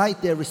single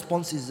night their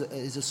response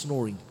is a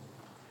snoring.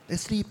 They're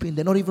sleeping.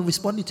 They're not even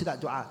responding to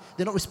that dua.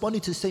 They're not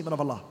responding to the statement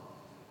of Allah.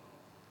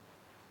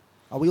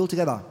 Are we all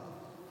together?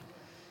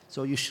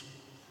 So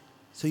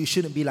you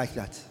shouldn't be like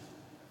that.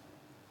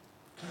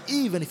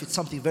 Even if it's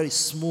something very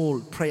small,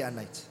 pray at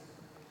night.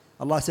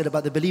 Allah said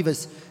about the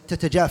believers,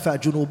 تَتَجَافَى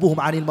جُنُوبُهُمْ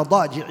عَنِ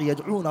الْمَضَاجِعِ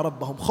يَدْعُونَ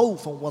رَبَّهُمْ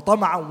خَوْفًا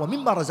وَطَمَعًا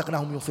وَمِمَّا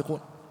رَزَقْنَاهُمْ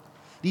يُنْفِقُونَ.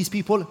 These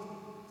people,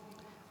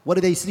 what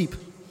do they sleep?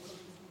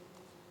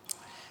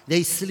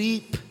 They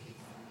sleep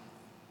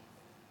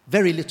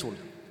very little.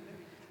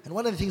 And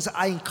one of the things that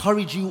I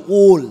encourage you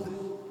all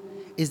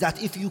is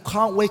that if you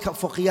can't wake up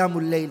for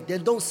Qiyamul Layl,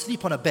 then don't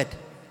sleep on a bed.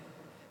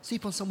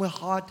 Sleep on somewhere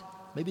hard,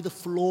 maybe the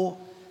floor.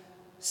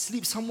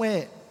 Sleep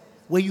somewhere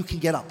where you can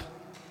get up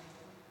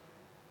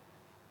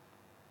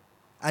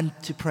and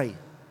to pray.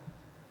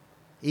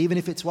 Even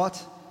if it's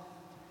what?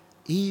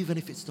 Even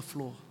if it's the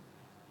floor.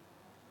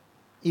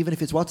 Even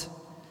if it's what?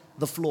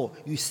 The floor.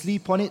 You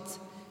sleep on it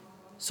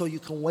so you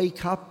can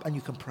wake up and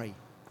you can pray.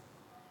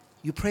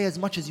 You pray as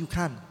much as you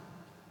can.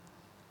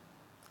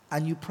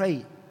 And you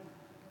pray.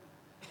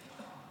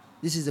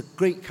 This is a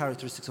great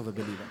characteristic of a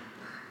believer.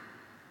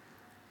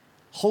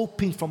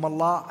 Hoping from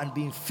Allah and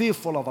being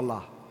fearful of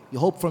Allah. You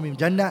hope from Him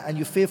Jannah and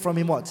you fear from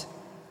Him what?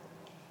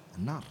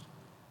 Nar.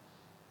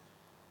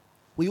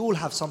 We all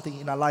have something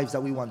in our lives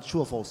that we want,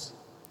 true or false?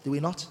 Do we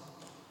not?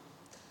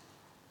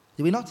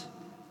 Do we not?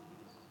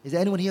 Is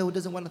there anyone here who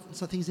doesn't want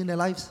some things in their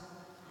lives?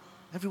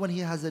 Everyone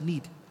here has a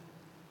need.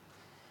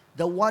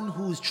 The one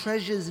whose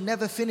treasures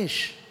never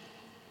finish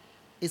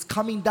is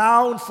coming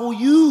down for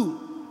you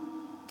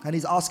and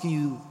He's asking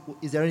you,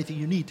 is there anything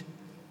you need?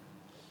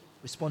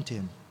 Respond to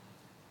Him.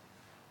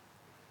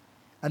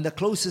 And the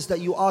closest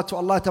that you are to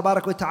Allah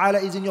Tabarak wa Ta'ala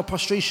is in your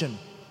prostration.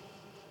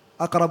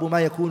 أقرب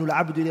ما يكون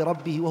العبد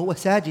لربه وهو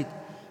ساجد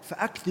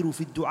فأكثروا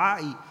في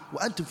الدعاء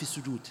وأنتم في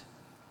السجود.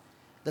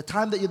 The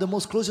time that you're the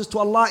most closest to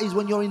Allah is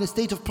when you're in a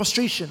state of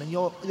prostration and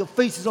your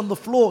face is on the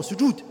floor,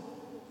 sujood.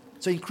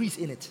 So increase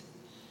in it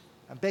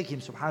and beg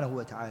Him subhanahu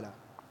wa ta'ala.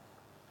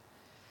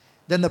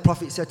 Then the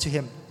Prophet said to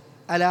him,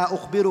 ألا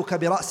أخبرك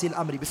برأس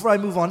الأمر. Before I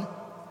move on,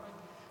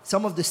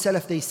 some of the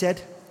Salaf, they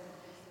said,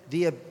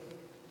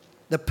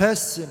 the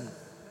person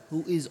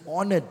who is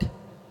honored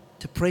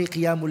to pray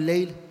Qiyamul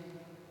Layl,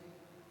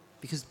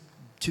 because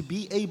to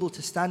be able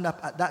to stand up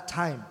at that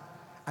time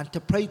and to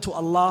pray to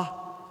Allah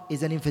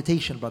is an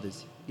invitation,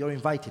 brothers. You're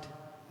invited.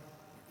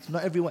 So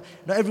not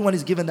everyone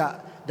is given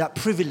that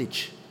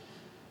privilege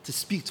to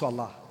speak to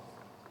Allah.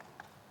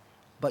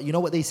 But you know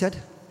what they said?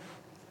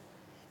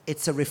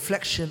 It's a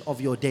reflection of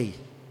your day.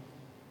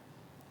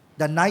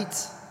 The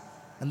night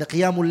and the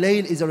Qiyamul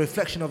Layl is a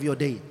reflection of your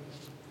day.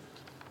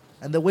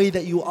 And the way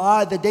that you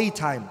are the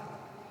daytime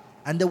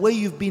and the way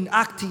you've been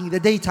acting the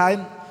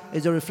daytime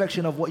is a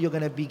reflection of what you're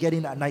going to be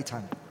getting at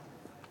nighttime.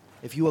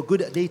 If you are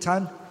good at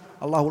daytime,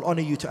 Allah will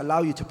honor you to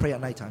allow you to pray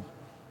at nighttime.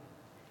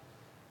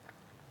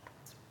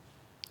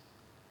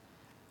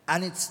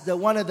 And it's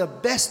one of the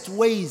best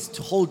ways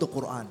to hold the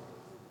Quran.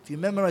 If you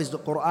memorize the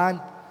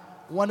Quran,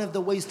 one of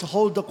the ways to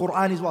hold the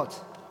Quran is what?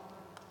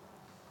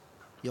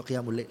 Your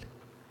Qiyamul Layl.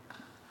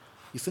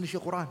 You finish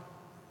your Quran.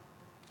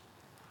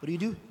 What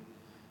do?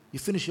 You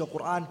finish your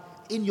Quran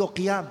in your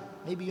Qiyam.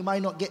 Maybe you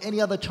might not get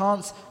any other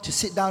chance to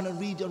sit down and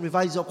read and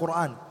revise your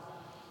Quran.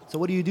 So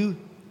what do?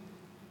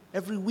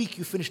 Every week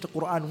you finish the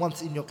Quran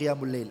once in your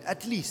Qiyamul Layl,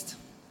 at least.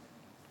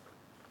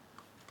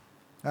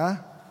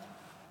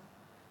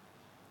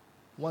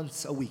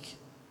 Once a week.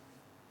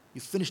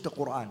 You finish the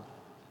Quran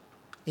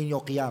in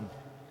your Qiyam.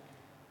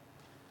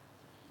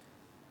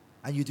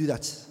 And you do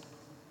that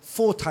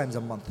 4 times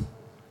a month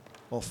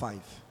or 5.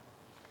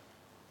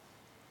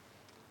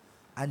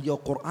 And your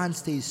Quran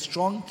stays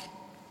strong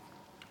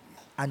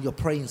and you're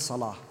praying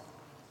salah.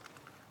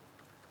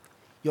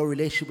 Your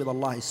relationship with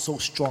Allah is so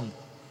strong.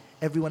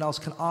 Everyone else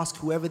can ask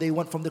whoever they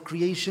want from the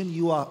creation.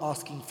 You are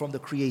asking from the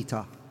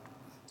Creator,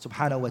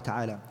 subhanahu wa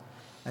ta'ala.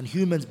 And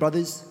humans,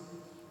 brothers,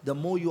 the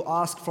more you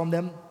ask from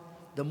them,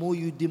 the more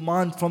you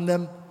demand from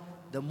them,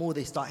 the more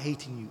they start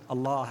hating you.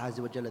 Allah Azza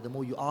wa Jalla, the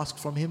more you ask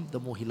from Him, the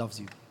more He loves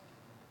you.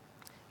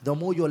 The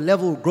more your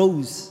level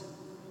grows.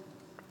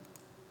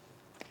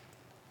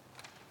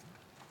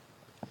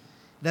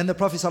 Then the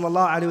Prophet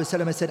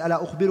ﷺ said,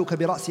 أَلَا أُخْبِرُكَ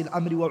بِرَأْسِ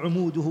الْأَمْرِ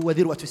وَعُمُودُهُ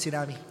وَذِرْوَةُ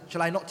سِنَامِهِ.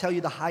 Shall I not tell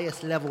you the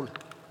highest level?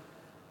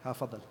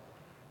 فضل.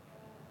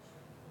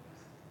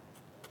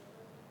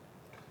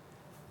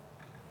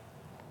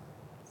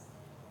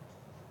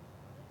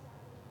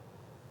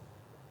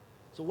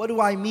 So what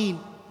do I mean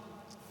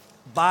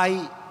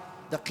by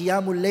the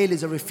Qiyamul Layl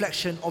is a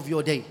reflection of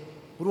your day?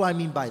 What do I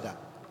mean by that?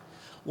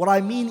 What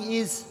I mean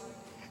is,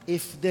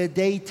 if the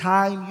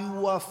daytime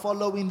you are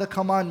following the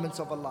commandments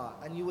of Allah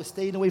and you are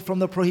staying away from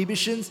the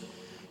prohibitions,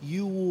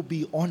 you will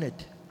be honored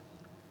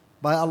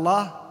by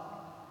Allah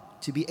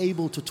to be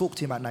able to talk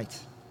to Him at night.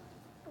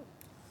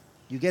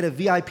 You get a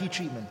VIP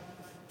treatment.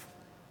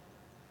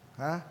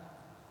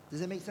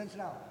 Does it make sense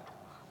now?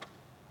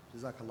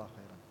 Jazakallah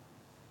khairan.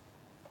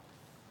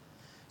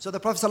 So the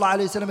Prophet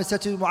ﷺ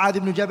said to Mu'adh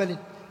ibn Jabal,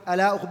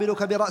 أَلَا أُخْبِرُكَ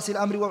بِرَأْسِ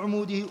الْأَمْرِ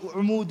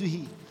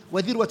وَعُمُودِهِ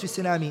وَذِرْوَةُ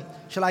السِّنَامِ.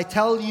 Shall I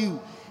tell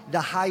you the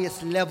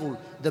highest level,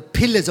 the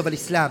pillars of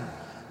Islam,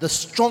 the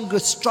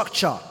strongest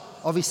structure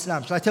of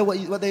Islam? Shall I tell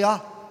what they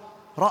are?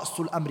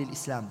 رَأْسُ الْأَمْرِ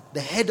الْإِسْلَامِ. The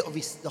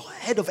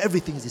head of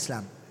everything is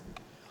Islam.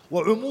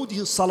 وَعُمُودِهِ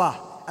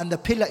الصَّلَاةِ. And the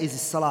pillar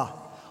is Salah.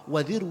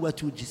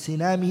 وَذِرْوَةُ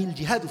سِنَامِهِ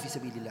الْجِهَادُ فِي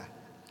سَبِيلِ اللَّهِ.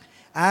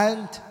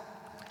 And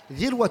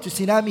ذِرْوَةُ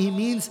سِنَامِهِ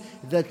means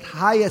the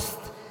highest.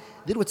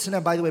 ذِرْوَةُ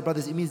sinam, by the way,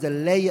 brothers, it means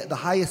the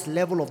highest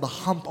level of the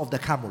hump of the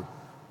camel.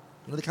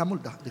 You know the camel?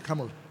 The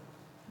camel.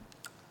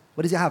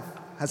 What does it have?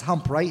 It has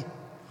hump, right?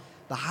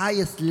 The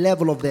highest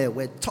level of there,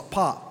 where the top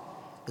part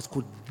is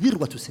called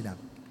ذِرْوَةُ sinam.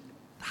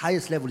 The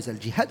highest level is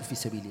al-jihad fi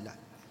sabilillah.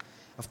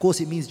 Of course,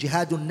 it means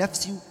jihadun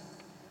nafsi,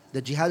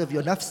 the jihad of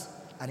your nafs,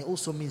 and it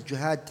also means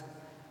jihad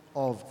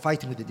of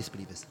fighting with the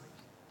disbelievers.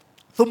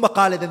 ثم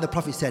قال, then the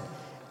Prophet said,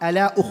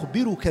 ألا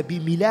أخبرك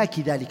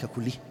بملاك ذلك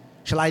كله.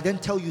 Shall I then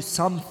tell you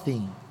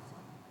something?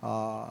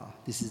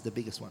 This is the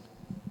biggest one.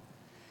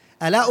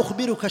 ألا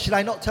أخبرك, shall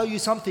I not tell you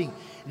something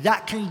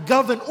that can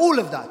govern all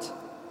of that?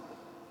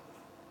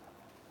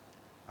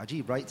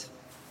 Ajib, right?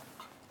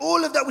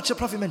 All of that which the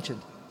Prophet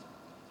mentioned.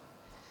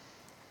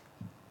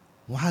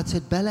 Mu'adh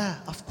said,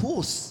 Bala, of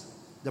course.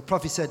 The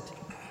Prophet said,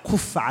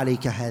 كف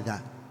عليك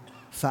هذا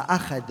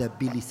فأخذ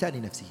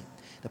بلسان نفسه.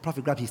 The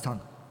Prophet grabbed his tongue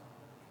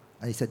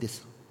and he said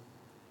this: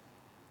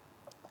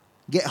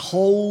 get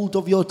hold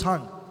of your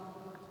tongue,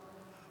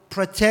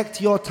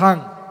 protect your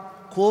tongue.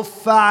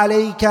 كف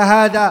عليك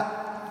هذا,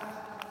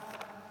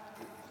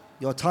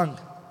 your tongue.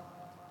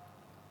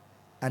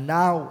 And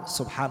now,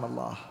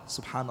 subhanallah,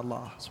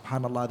 subhanallah,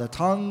 subhanallah, the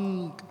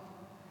tongue,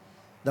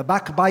 the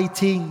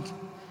backbiting,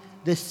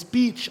 the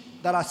speech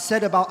that are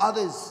said about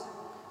others,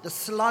 the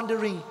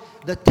slandering,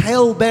 the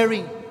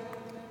tale-bearing.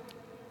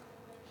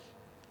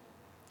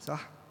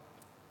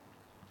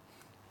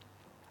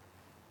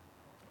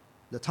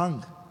 The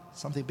tongue,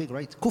 something big,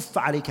 right? كف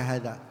عليك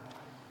هذا.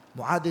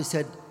 Mu'adh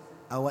said,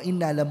 أَوَ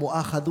إِنَّا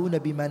لَمُؤَاخَذُونَ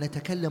بِمَا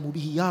نَتَكَلَّمُ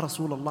بِهِ يَا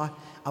رَسُولَ اللَّهِ.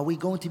 Are we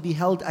going to be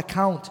held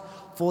account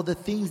for the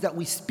things that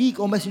we speak,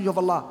 O Messenger of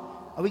Allah?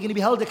 Are we going to be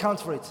held account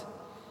for it?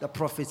 The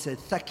Prophet said,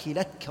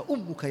 ثَكِلَتْكَ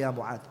أُمُّكَ يَا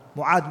مُعَاذ.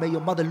 Mu'adh, may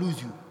your mother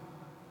lose you.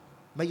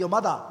 May your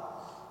mother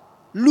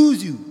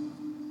lose you.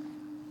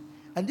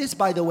 And this,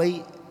 by the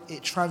way,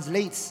 it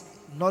translates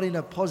not in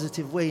a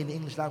positive way in the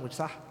English language.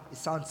 It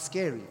sounds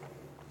scary.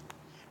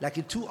 Like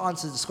in two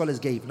answers the scholars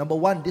gave. Number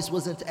one, this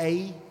wasn't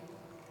a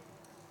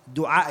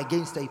dua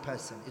against a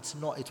person. It's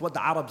not. It's what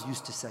the Arabs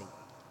used to say.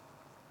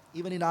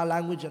 Even in our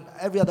language and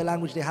every other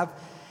language, they have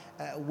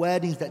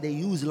wordings that they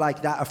use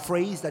like that, a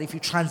phrase that if you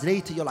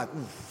translate it, you're like,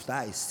 oof,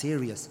 that is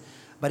serious.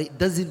 But it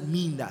doesn't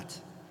mean that.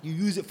 You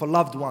use it for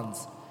loved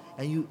ones.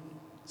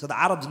 So the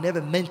Arabs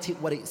never meant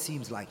it what it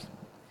seems like.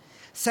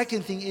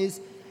 Second thing is,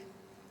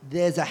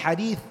 there's a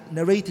hadith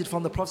narrated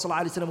from the Prophet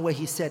ﷺ where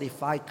he said,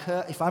 if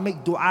I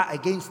make dua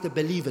against the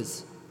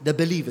believers,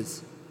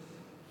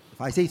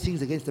 if I say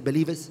things against the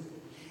believers,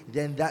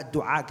 then that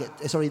dua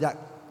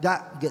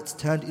that gets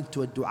turned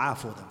into a dua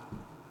for them.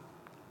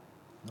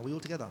 Are we all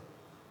together?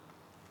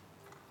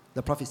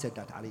 The Prophet said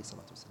that, alayhi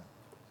salatu wasalam.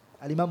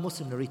 Al-Imam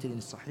Muslim narrated in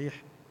Sahih.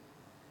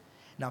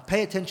 Now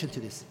pay attention to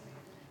this.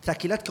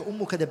 Thakilatka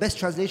ummuka, the best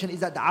translation is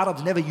that the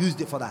Arabs never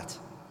used it for that,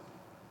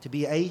 to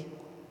be a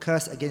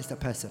curse against a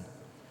person.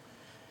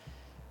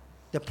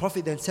 The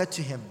Prophet then said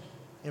to him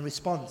in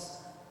response,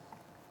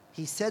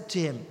 he said to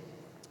him,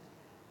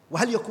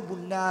 وَهَلْ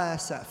يَكُبُ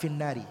النَّاسَ فِي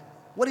النَّارِ,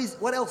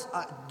 what else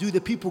do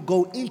the people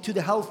go into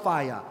the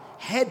hellfire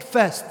head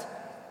first?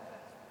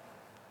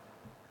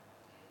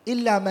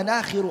 إِلَّا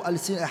مَنَاخِرُ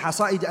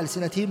حَصَائِدِ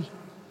أَلْسِنَتِهِمْ.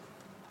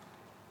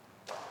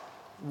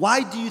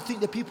 Why do you think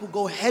the people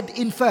go head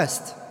in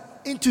first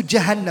into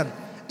Jahannam?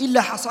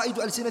 إِلَّا حَصَائِدُ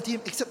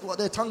أَلْسِنَتِهِمْ, except what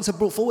their tongues have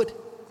brought forward.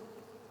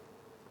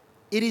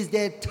 It is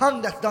their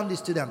tongue that's done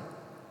this to them.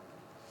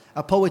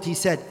 A poet, he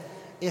said,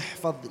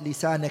 احفظ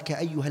لسانك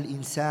أيها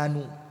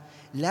الإنسان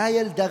لا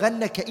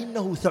يلدغنك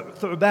إنه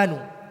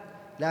ثعبان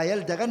لا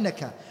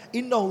يلدغنك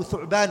إنه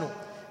ثعبان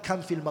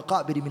كم في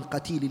المقابر من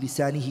قتيل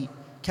لسانه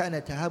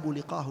كان تهاب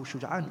لقاه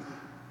شجعان.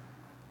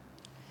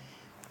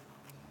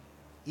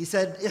 He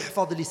said,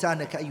 احفظ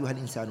لسانك أيها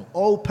الإنسان.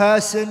 O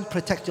person,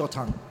 protect your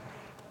tongue.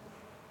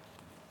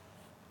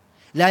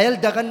 لا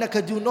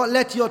يلدغنك, do not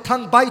let your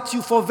tongue bite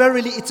you, for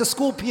verily it's a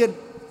scorpion.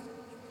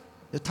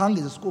 Your tongue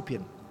is a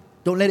scorpion.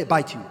 Don't let it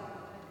bite you.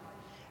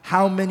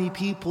 How many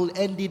people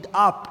ended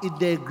up in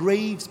their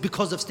graves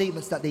because of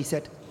statements that they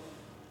said?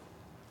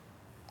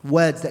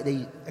 Words that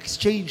they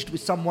exchanged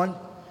with someone,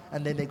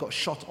 and then they got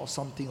shot or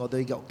something, or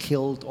they got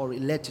killed, or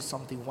it led to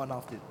something one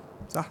after.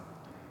 Do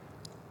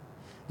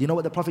you know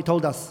what the Prophet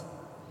told us?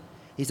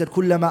 He said,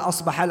 كُلَّمَا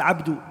أَصْبَحَ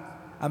الْعَبْدُ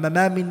أَمَّا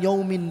مَا مِنْ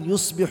يَوْمٍ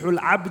يُصْبِحُ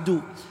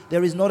الْعَبْدُ.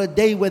 There is not a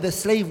day where the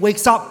slave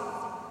wakes up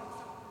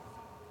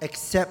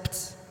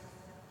except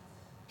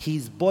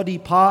his body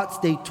parts,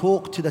 they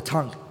talk to the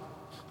tongue.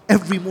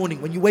 Every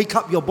morning when you wake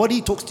up, your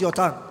body talks to your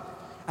tongue,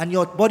 and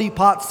your body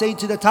parts say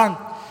to the tongue,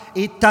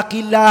 اتق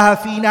الله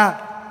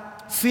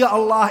فينا, fear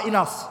Allah in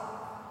us.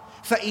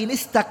 فإن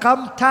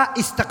استقمت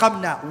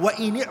استقمنا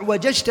وإن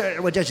اعوججت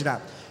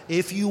اعوججنا.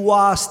 If you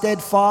are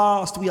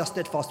steadfast, we are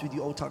steadfast with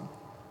you, O tongue.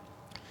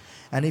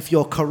 And if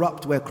you're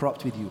corrupt, we're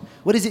corrupt with you.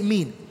 What does it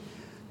mean?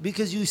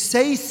 Because you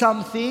say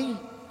something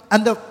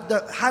and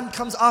the hand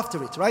comes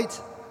after it, right?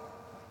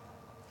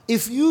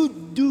 If you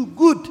do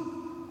good,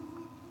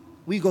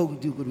 we go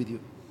do good with you.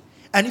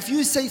 And if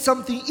you say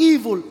something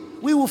evil,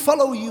 we will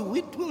follow you.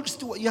 We'll just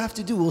do what you have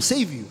to do. We'll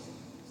save you.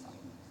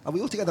 Are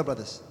we all together,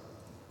 brothers?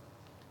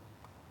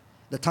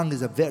 The tongue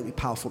is a very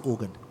powerful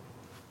organ.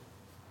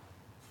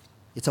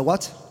 It's a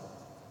what?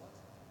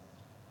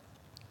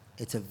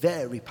 It's a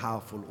very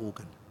powerful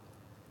organ.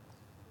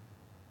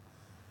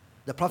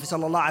 The Prophet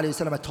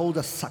ﷺ told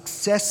us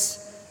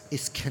success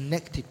is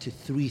connected to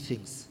three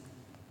things.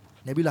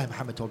 Nabiullah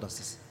Muhammad told us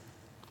this.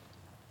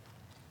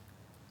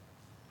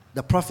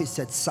 The Prophet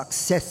said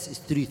success is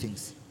three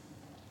things.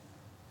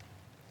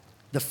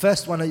 The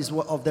first one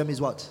of them is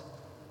what?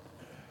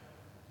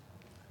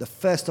 The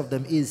first of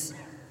them is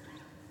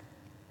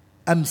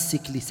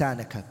أمسك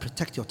لسانك,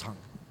 protect your tongue.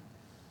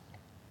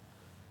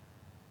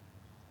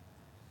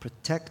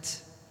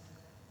 Protect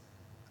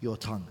your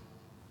tongue.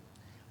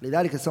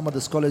 لذلك some of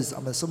the scholars,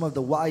 some of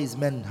the wise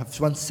men have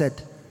once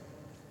said,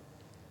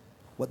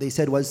 what they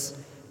said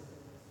was,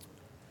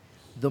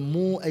 the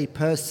more a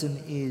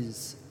person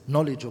is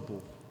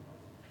knowledgeable,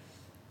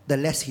 the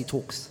less he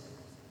talks.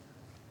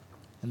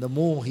 And the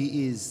more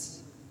he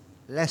is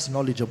less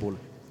knowledgeable,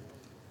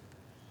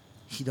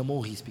 the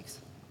more he speaks.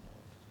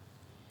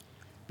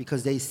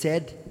 Because they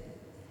said,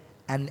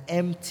 an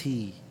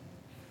empty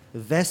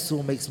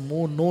vessel makes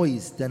more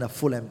noise than a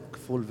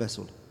full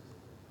vessel.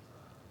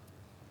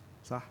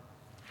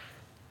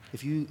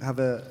 If you have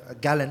a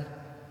gallon,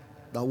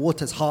 the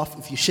water's half,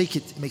 if you shake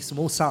it, it makes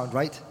more sound,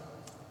 right?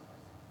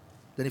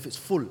 Than if it's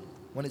full.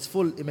 When it's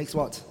full, it makes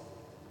what?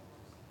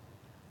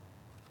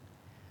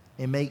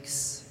 It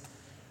makes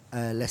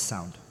less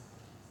sound.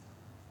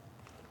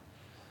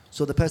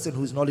 So the person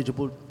who's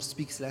knowledgeable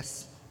speaks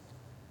less,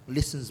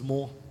 listens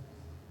more.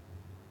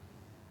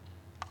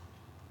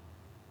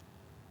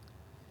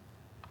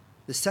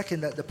 The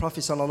second that the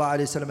Prophet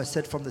ﷺ has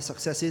said from the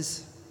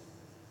successes,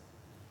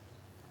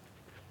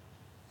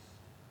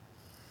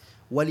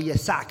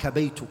 وَلِيَسَعْكَ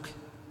بَيْتُكَ,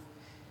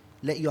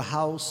 let your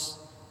house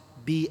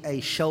be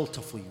a shelter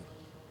for you.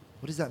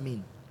 What does that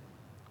mean?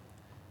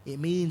 It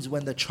means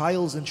when the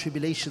trials and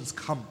tribulations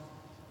come,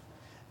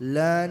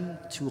 learn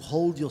to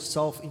hold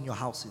yourself in your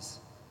houses.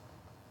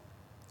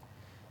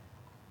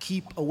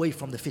 Keep away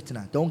from the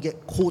fitna. Don't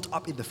get caught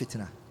up in the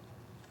fitna.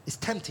 It's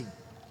tempting.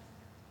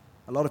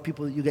 A lot of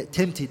people, you get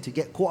tempted to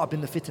get caught up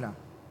in the fitna.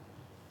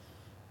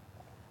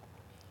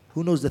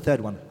 Who knows the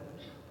third one?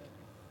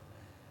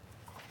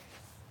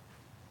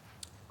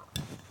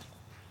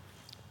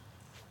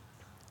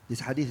 This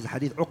hadith is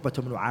hadith Uqbah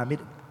ibn Amir.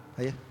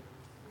 Hiya.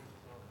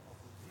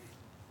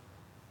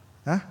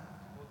 Huh?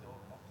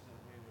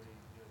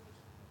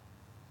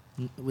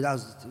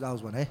 That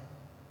was one, eh?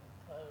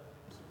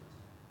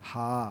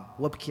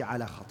 وَابْكِ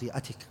عَلَى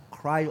خَطِيئَتِكَ.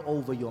 Cry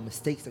over your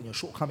mistakes and your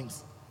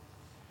shortcomings.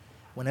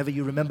 Whenever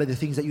you remember the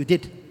things that you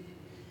did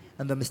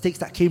and the mistakes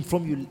that came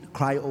from you,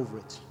 cry over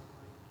it.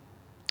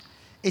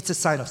 It's a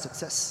sign of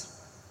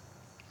success.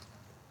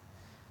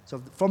 So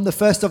from the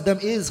first of them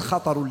is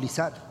خَطَرُ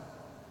اللِّسَانِ.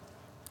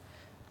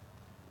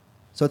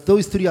 So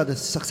those three are the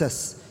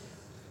success.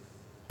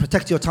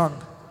 Protect your tongue.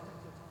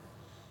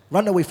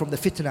 Run away from the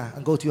fitna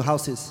and go to your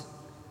houses.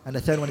 And the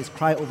third one is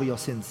cry over your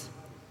sins.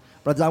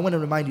 Brothers, I want to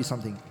remind you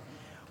something.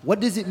 What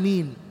does it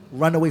mean,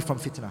 run away from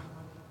fitna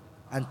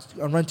and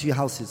run to your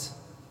houses?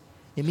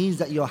 It means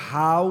that your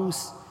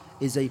house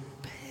is a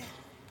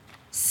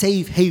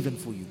safe haven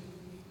for you.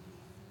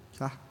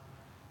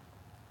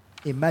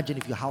 Imagine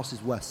if your house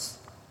is worse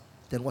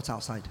than what's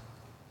outside.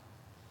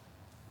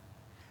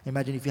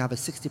 Imagine if you have a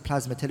 60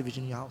 plasma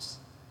television in your house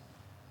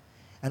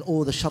and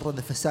all the sharr and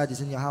the fasad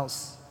is in your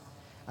house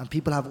and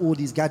people have all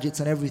these gadgets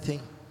and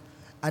everything,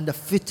 and the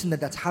fitna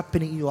that's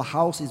happening in your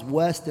house is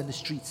worse than the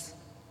streets.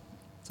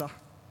 So,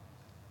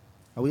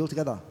 are we all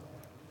together?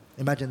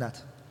 Imagine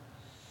that.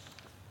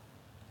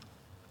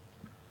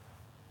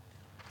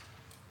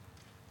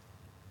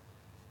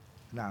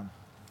 Naam.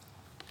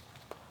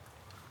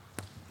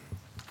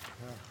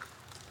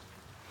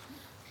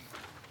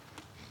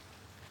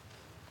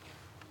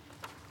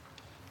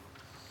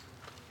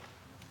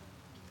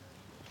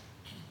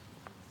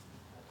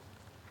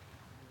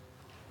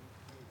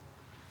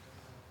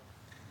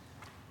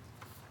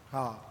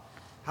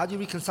 How do you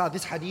reconcile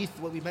this hadith,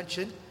 what we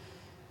mentioned,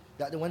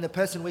 that when the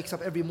person wakes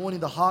up every morning,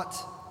 the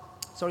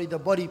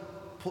body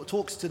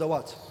talks to the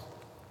what?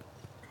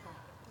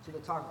 To the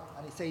tongue.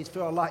 And it says,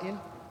 fear Allah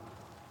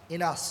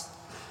in us.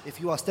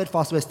 If you are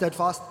steadfast, we're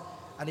steadfast.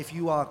 And if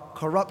you are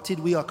corrupted,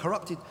 we are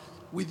corrupted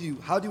with you.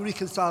 How do you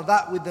reconcile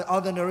that with the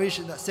other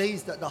narration that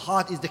says that the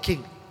heart is the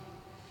king?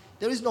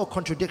 There is no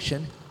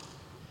contradiction.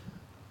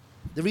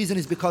 The reason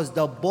is because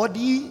the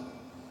body,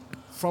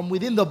 from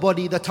within the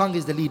body, the tongue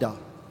is the leader.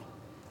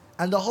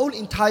 And the whole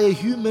entire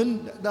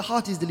human, the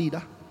heart is the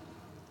leader.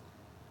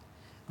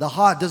 The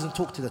heart doesn't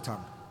talk to the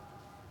tongue.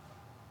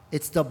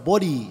 It's the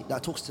body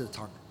that talks to the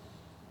tongue.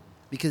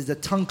 Because the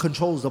tongue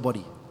controls the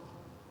body.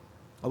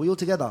 Are we all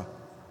together?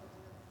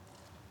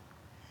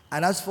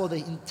 And as for the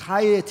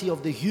entirety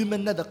of the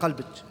human, the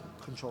qalb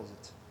controls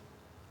it.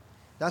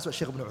 That's what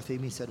Shaykh ibn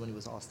Uthaymeen said when he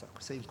was asked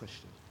that same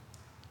question.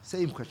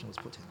 Same question was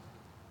put in.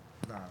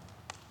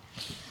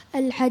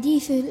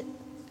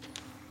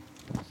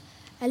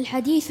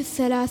 الحديث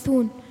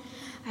الثلاثون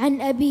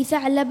عن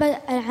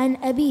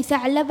أبي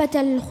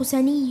ثعلبة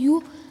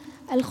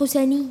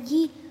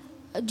الخسني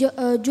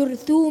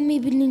جرثوم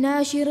بن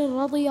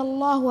ناشر رضي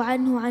الله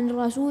عنه عن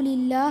رسول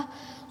الله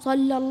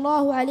صلى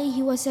الله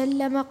عليه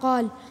وسلم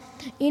قال: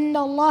 إن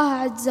الله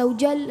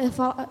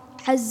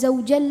عز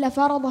وجل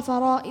فرض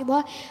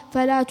فرائض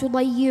فلا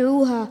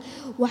تضيعوها،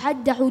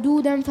 وحد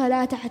حدودا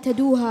فلا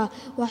تعتدوها،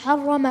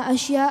 وحرم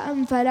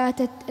أشياء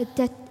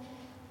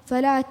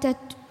فلا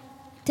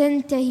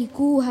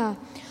تنتهكوها،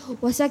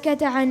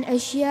 وسكت عن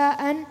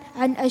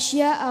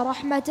أشياء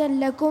رحمة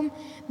لكم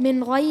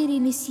من غير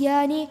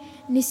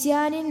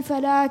نسيان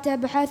فلا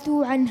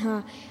تبحثوا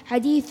عنها.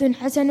 حديث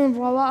حسن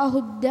رواه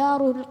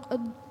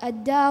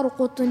الدار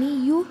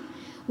قطني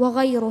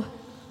وغيره.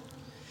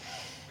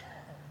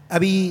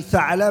 أبي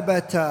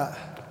ثعلبة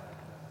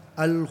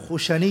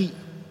الخشني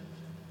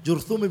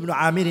جرثوم بن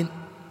عامر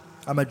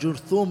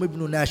جرثوم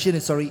بن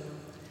ناشر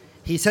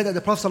he said that the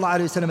Prophet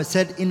ﷺ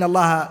said, إن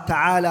الله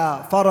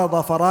تعالى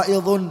فرض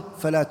فرائض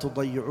فلا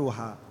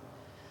تضيعوها،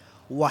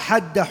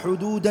 وحد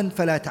حدودا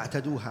فلا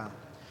تعتدوها،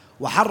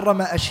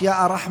 وحرم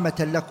أشياء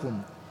رحمة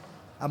لكم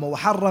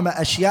وحرم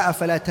أشياء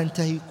فلا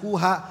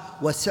تنتهكوها،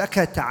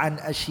 وسكت عن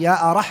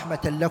أشياء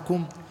رحمة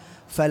لكم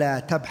فلا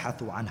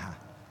تبحثوا عنها.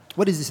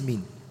 What does this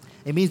mean?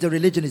 It means the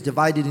religion is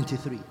divided into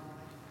three.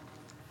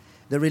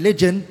 The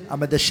religion,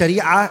 the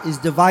Sharia, is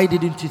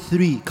divided into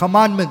three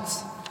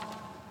commandments.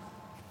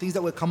 Things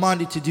that we're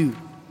commanded to do.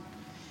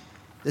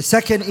 The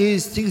second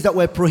is things that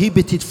we're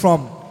prohibited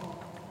from.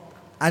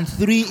 And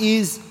three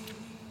is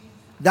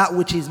that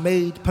which is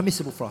made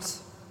permissible for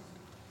us.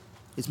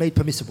 It's made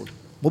permissible.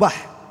 Mubah.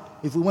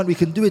 If we want, we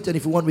can do it, and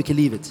if we want, we can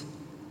leave it.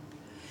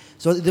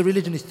 So the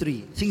religion is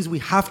three. Things we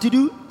have to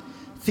do,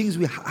 things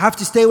we have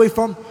to stay away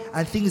from,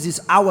 and things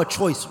is our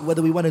choice,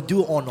 whether we want to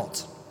do or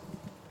not.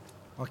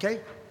 Okay?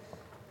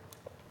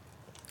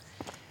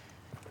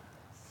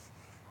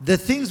 The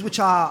things which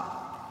are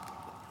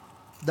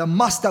the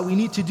must that we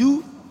need to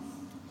do,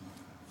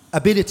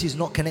 ability is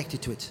not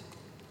connected to it.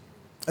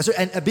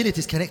 And ability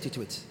is connected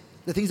to it.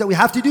 The things that we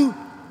have to do,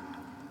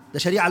 the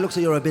Sharia looks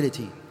at your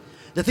ability.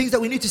 The things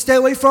that we need to stay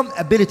away from,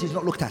 ability is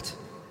not looked at.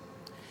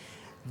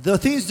 The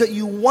things that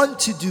you want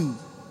to do,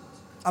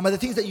 the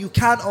things that you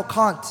can or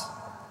can't,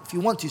 if you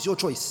want to, it's your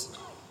choice.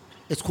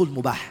 It's called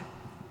mubah.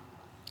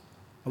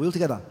 Are we all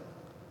together?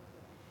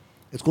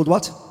 It's called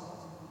what?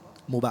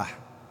 Mubah.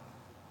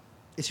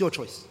 It's your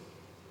choice.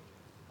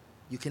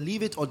 You can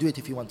leave it or do it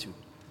if you want to.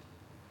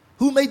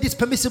 Who made this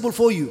permissible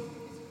for you?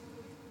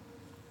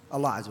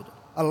 Allah Azza wa Jalla.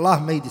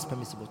 Allah made this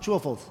permissible. True or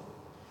false?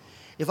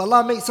 If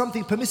Allah made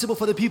something permissible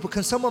for the people,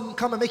 can someone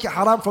come and make it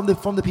haram from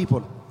the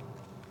people?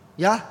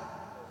 Yeah?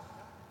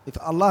 If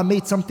Allah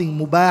made something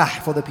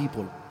mubah for the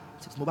people,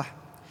 it's mubah.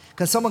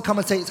 Can someone come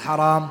and say it's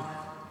haram?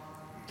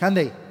 Can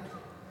they?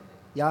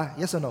 Yeah?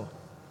 Yes or no?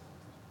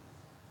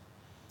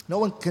 No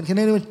one can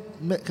anyone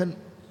can?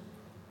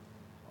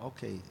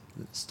 Okay,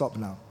 stop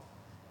now.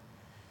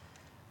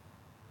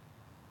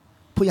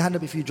 Put your hand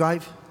up if you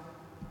drive.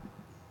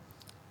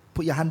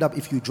 Put your hand up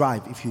if you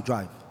drive. If you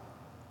drive.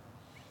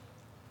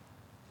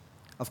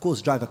 Of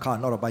course, drive a car,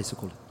 not a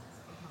bicycle.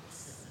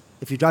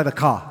 If you drive a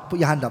car, put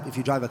your hand up if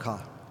you drive a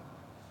car.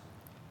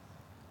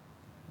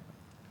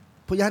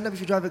 Put your hand up if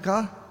you drive a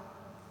car.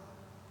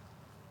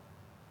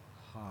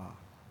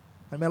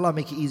 And may Allah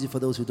make it easy for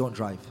those who don't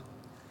drive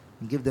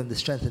and give them the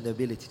strength and the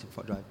ability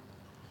to drive.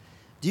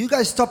 Do you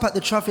guys stop at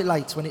the traffic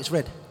lights when it's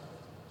red?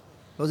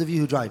 Those of you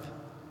who drive.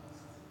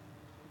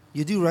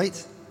 You do,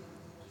 right?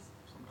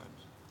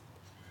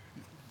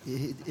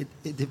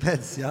 It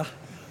depends, yeah?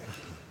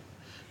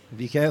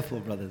 Be careful,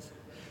 brothers.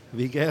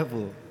 Be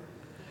careful.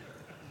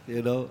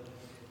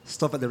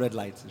 Stop at the red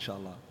lights,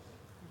 inshallah.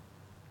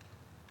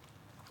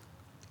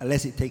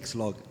 Unless it takes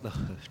long. No,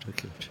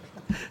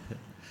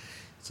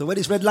 so when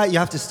it's red light, you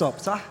have to stop.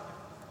 Sah?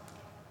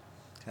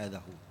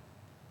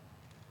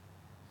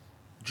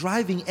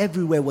 Driving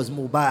everywhere was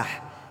mubah.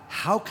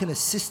 How can a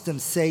system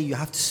say you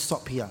have to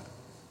stop here?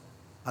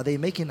 Are they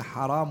making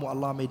haram what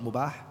Allah made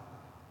mubah?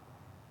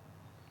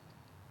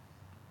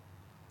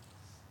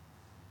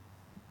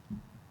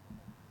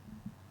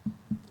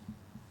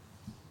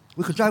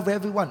 We could drive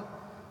wherever we want,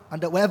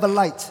 under whatever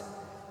light.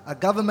 A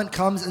government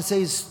comes and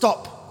says,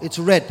 stop, it's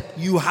red,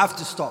 you have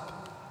to stop.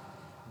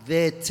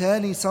 They're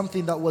turning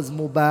something that was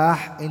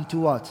mubah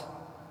into what?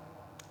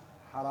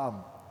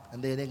 Haram.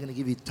 And they're going to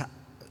give you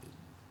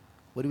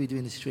what do we do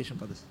in this situation,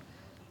 brothers?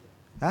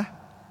 Huh?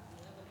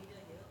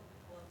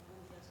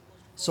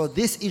 So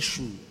this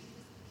issue,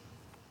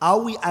 are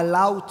we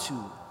allowed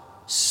to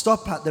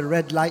stop at the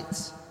red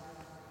lights?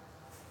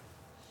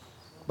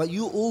 But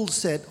you all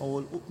said,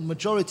 or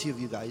majority of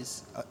you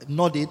guys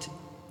nodded,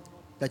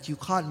 that you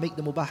can't make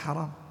the mubah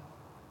haram.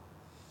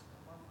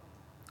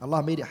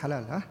 Allah made it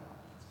halal, huh?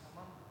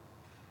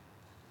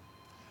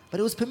 But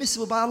it was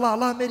permissible by Allah.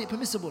 Allah made it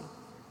permissible.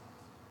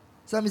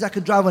 So that means I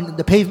can drive on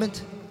the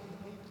pavement.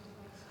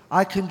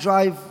 I can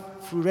drive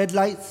through red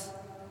lights.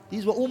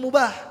 These were all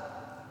mubah.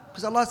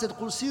 Because Allah said,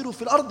 قُلْ سِيرُوا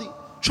فِي الْأَرْضِ.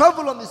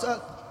 Travel on this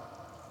earth.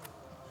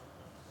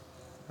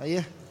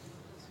 Yeah.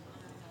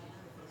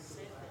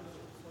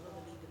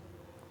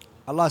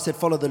 Allah said,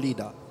 follow the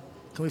leader.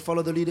 Can we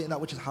follow the leader in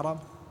that which is haram?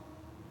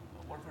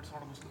 What if it's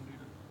not a Muslim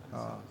leader?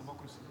 And it's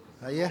democracy?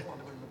 Yeah.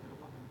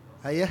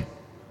 Yeah.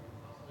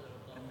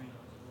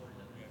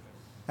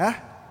 Huh?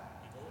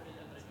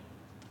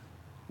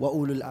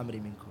 وَأُولُو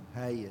الْأَمْرِ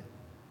مِنْكُمْ. Yeah.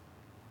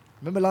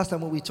 Remember last time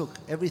when we took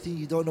everything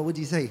you don't know, what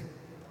did you say?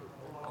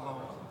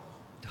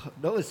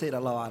 No one said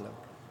Allahu Alam.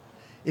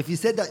 If you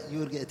said that, you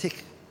would get a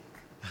tick.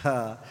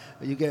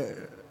 You get,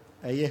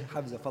 yeah,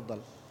 Hamza,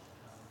 faddal.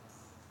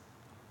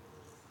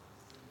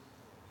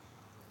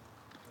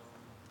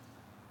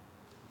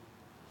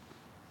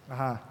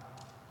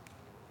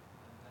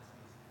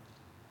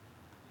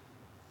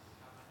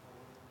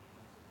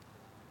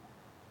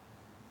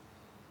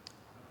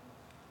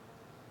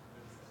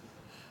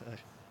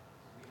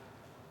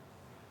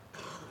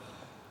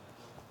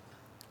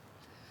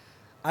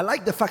 I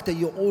like the fact that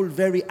you're all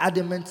very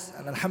adamant,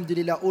 and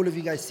alhamdulillah, all of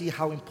you guys see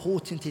how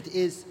important it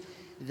is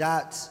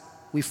that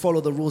we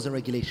follow the rules and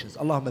regulations.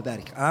 Allahumma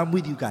barik. I'm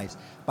with you guys.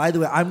 By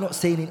the way, I'm not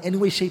saying in any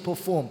way, shape or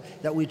form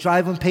that we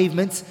drive on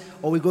pavements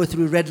or we go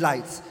through red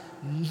lights.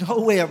 No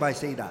way am I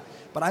saying that.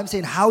 But I'm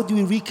saying, how do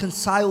we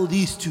reconcile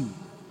these two?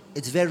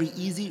 It's very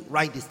easy.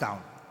 Write this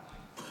down.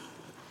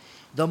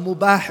 The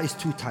mubah is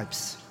two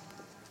types.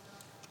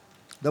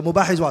 The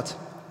mubah is what?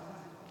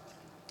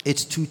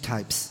 It's two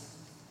types.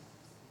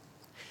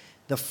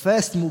 The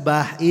first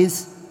mubah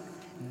is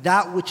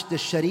that which the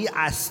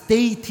Sharia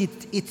stated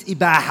its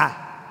ibaha.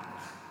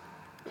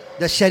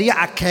 The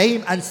Sharia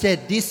came and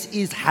said, this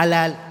is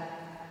halal.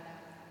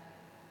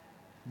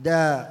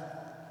 The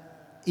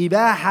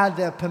ibaha,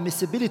 the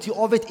permissibility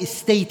of it is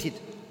stated.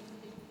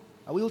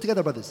 Are we all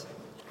together, brothers?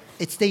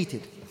 It's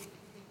stated.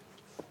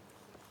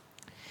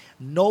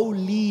 No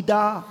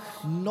leader,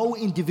 no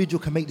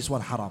individual can make this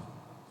one haram.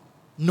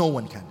 No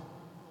one can.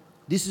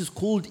 This is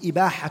called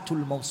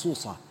ibahatul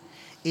mansusa.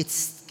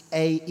 It's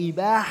a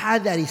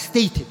ibaha that is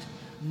stated.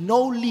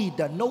 No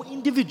leader, no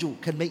individual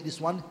can make this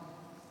one.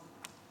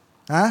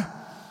 Huh?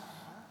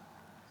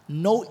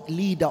 No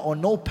leader or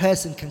no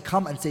person can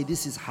come and say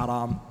this is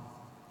haram.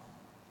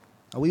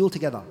 Are we all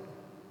together?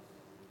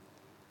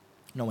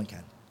 No one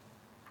can.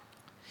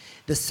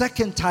 The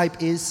second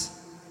type is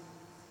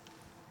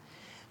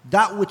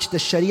that which the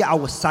Sharia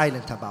was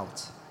silent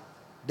about.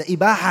 The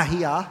ibaha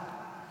here,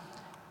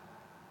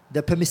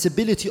 the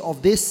permissibility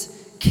of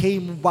this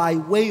came by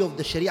way of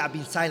the Sharia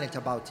being silent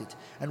about it.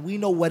 And we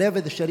know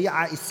whatever the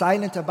Sharia is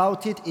silent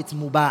about it, it's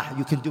mubah,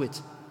 you can do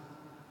it.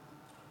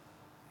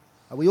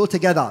 Are we all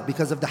together?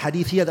 Because of the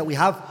hadith here that we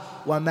have,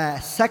 وَمَا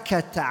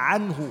سَكَتَ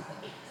عَنْهُ.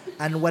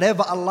 And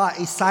whatever Allah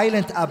is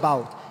silent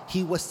about,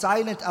 He was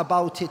silent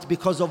about it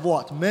because of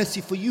what? Mercy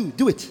for you,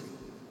 do it.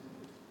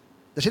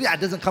 The Sharia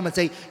doesn't come and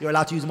say, you're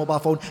allowed to use a mobile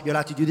phone, you're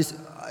allowed to do this.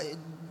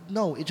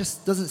 No, it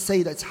just doesn't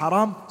say that it's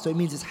haram, so it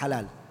means it's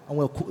halal. And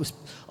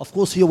of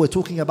course here we're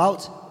talking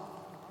about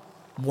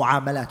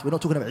mu'amalat. We're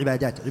not talking about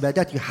ibadat.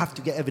 Ibadat, you have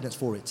to get evidence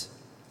for it.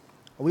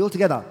 Are we all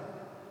together?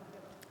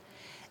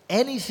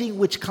 Anything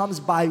which comes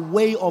by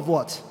way of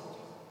what?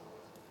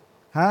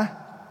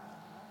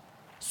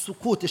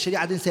 Sukut, the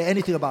Sharia didn't say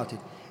anything about it.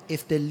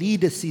 If the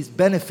leader sees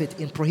benefit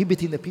in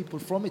prohibiting the people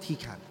from it, he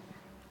can.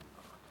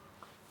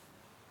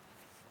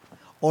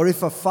 Or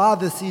if a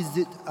father sees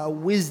it a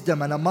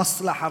wisdom and a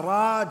maslaha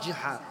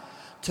rajiha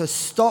to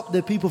stop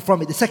the people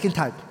from it. The second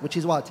type, which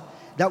is what?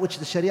 That which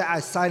the Sharia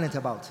is silent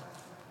about.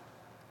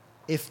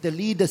 If the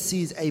leader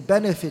sees a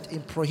benefit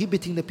in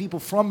prohibiting the people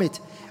from it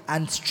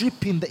and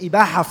stripping the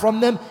ibaha from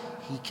them,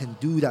 he can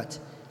do that.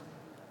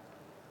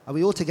 Are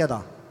we all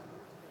together?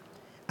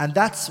 And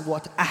that's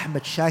what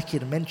Ahmad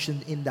Shakir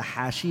mentioned in the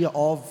Hashiyah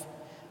of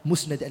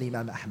Musnad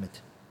al-Imam Ahmad.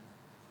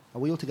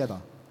 Are we all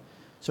together?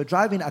 So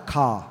driving a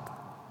car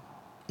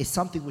is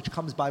something which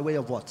comes by way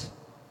of what?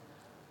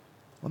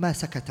 وَمَا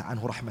سَكَتَ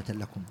عَنْهُ رَحْمَةً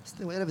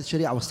لَكُمْ. Whatever the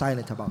Sharia was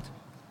silent about.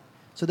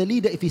 So the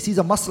leader, if he sees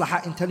a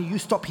maslaha in telling you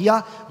stop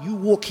here, you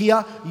walk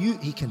here,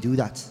 he can do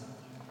that.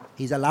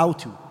 He's allowed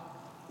to.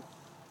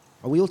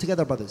 Are we all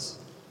together, brothers?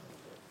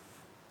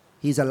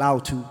 He's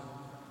allowed to.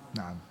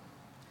 Naam.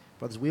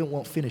 Brothers, we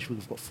won't finish.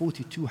 We've got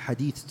 42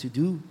 hadiths to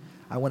do.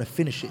 I want to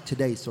finish it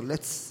today. So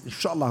let's,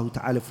 inshallah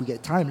ta'ala, if we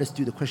get time, let's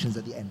do the questions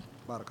at the end.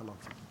 Barakallah.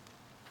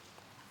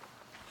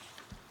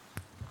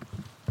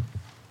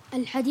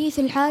 الحديث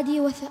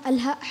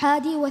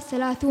الحادي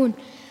والثلاثون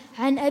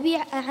عن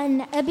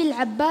أبي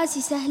العباس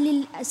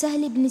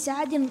سهل بن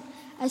سعد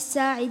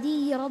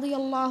الساعدي رضي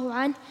الله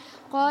عنه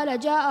قال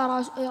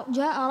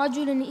جاء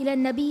رجل إلى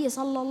النبي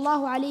صلى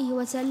الله عليه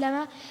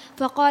وسلم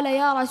فقال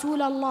يا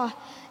رسول الله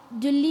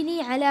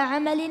دلني على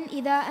عمل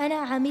إذا أنا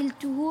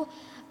عملته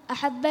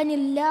أحبني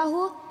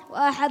الله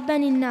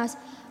وأحبني الناس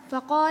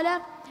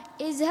فقال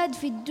ازهد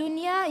في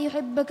الدنيا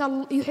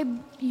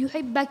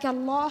يحبك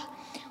الله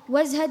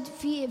وازهد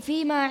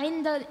فيما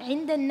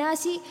عند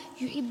الناس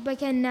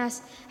يحبك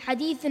الناس.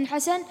 حديث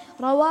حسن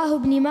رواه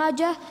ابن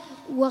ماجه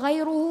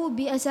وغيره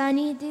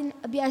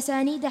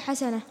بأسانيد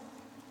حسنة.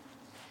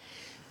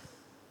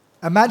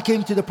 A man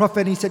came to the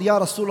Prophet and he said, Ya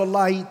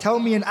Rasulullah, tell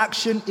me an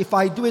action, if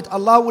I do it,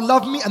 Allah will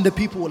love me and the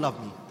people will love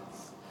me.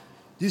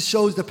 This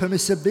shows the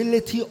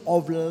permissibility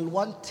of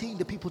wanting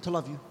the people to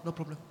love you. No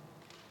problem.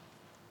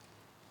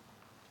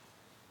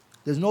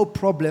 There's no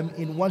problem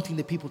in wanting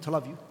the people to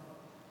love you.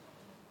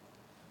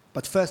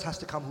 But first has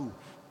to come who?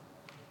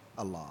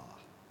 Allah.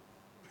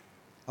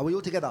 Are we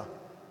all together?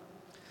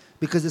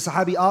 Because the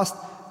Sahabi asked,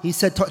 he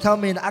said, tell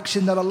me an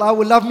action that Allah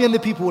will love me and the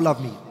people will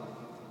love me.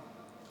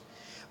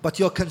 But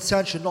your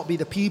concern should not be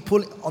the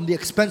people on the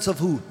expense of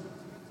who?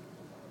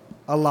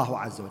 Allahu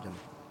Azza wa Jalla.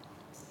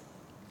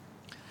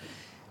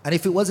 And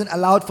if it wasn't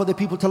allowed for the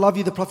people to love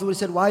you, the Prophet would have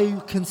said, why are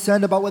you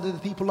concerned about whether the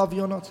people love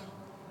you or not?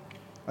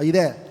 Are you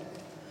there?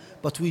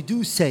 But we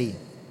do say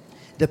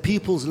the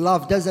people's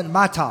love doesn't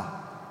matter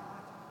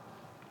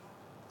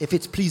if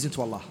it's pleasing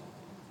to Allah.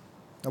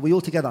 Are we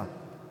all together?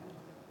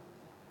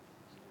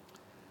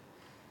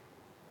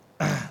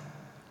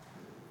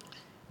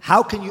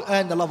 How can you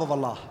earn the love of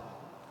Allah?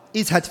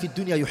 Izhad fi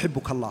dunya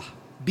yuhibbuk Allah.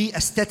 Be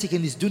aesthetic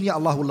in this dunya,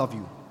 Allah will love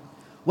you.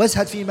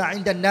 Wazhad fi ma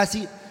inda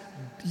nasi.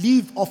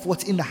 Leave off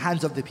what's in the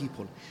hands of the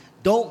people.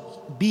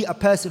 Don't be a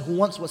person who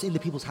wants what's in the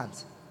people's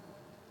hands.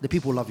 The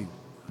people will love you.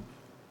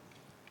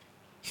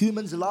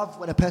 Humans love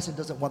when a person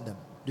doesn't want them,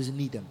 doesn't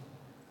need them.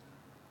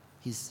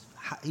 He's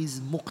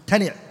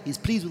muqtani', he's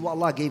pleased with what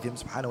Allah gave him,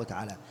 subhanahu wa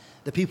ta'ala.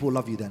 The people will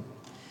love you then.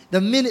 The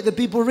minute the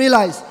people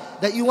realize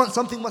that you want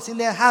something what's in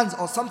their hands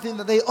or something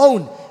that they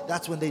own,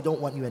 that's when they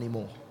don't want you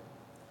anymore.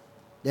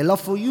 Their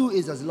love for you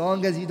is as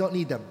long as you don't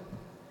need them.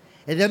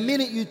 And the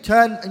minute you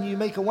turn and you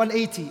make a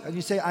 180 and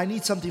you say, I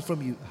need something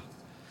from you,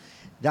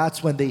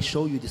 that's when they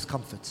show you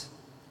discomfort.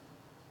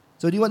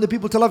 So do you want the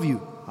people to love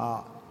you?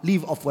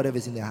 Leave off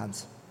whatever's in their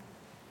hands.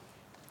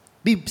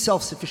 Be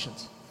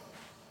self-sufficient.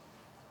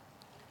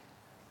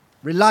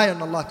 Rely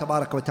on Allah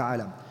tabaraka wa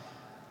ta'ala.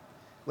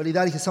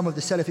 ولذلك some of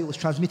the Salaf, it was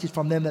transmitted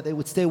from them that they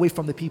would stay away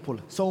from the people.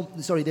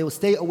 They would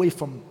stay away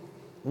from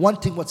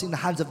wanting what's in the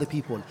hands of the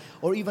people,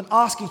 or even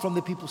asking from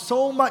the people,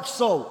 so much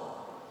so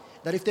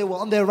that if they were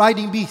on their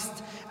riding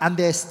beast and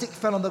their stick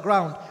fell on the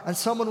ground and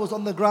someone was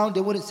on the ground,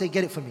 they wouldn't say,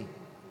 get it for me.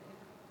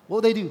 What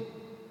would they do?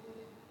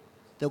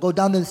 They'll go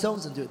down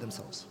themselves and do it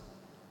themselves.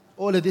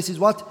 All of this is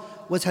what?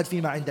 وَازْهَدْ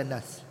فِي مَا عِنْدَ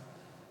النَّاسِ.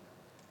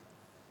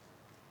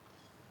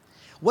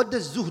 What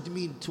does zuhd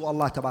mean to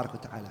Allah Tabarak wa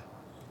Ta'ala?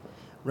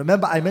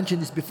 Remember, I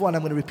mentioned this before and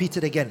I'm going to repeat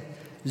it again.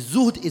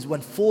 Zuhd is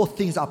when 4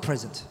 things are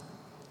present.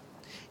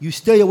 You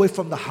stay away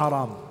from the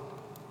haram.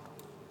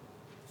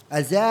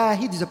 A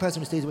zahid is a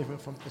person who stays away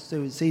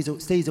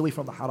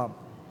from the haram.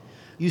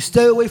 You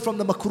stay away from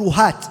the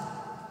makruhat,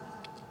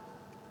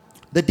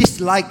 the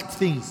disliked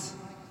things.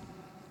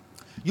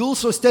 You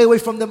also stay away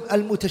from the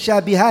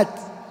al-mutashabihat,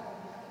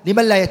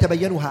 liman la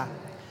yatabayyanuha,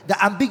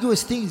 the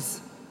ambiguous things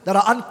that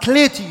are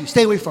unclear to you.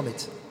 Stay away from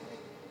it.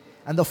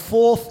 And the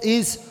 4th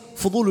is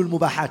fudulul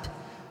mubahat.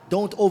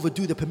 Don't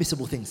overdo the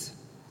permissible things.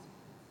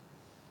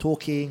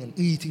 Talking and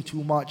eating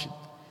too much.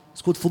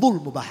 It's called fudulul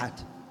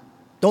mubahat.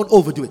 Don't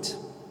overdo it.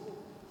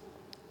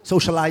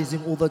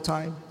 Socializing all the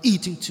time,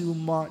 eating too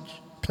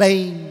much,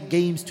 playing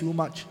games too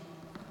much.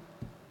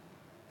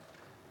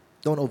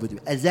 Don't overdo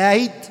it. A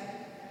zahid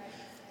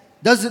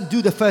doesn't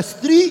do the first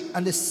 3,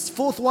 and the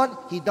 4th one,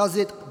 he does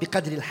it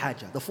biqadri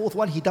al-haja. The 4th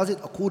one, he does it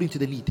according to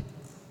the need.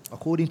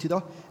 According to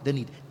the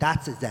need.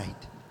 That's a zahid.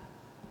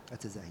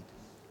 That's a zahid.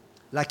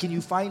 Like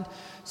you find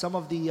some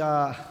of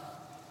the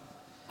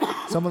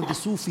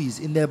Sufis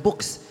in their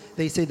books,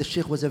 they say the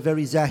Shaykh was a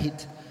very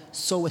zahid,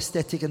 so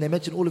aesthetic, and they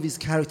mention all of his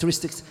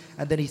characteristics,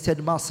 and then he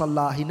said, Ma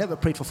Salah, he never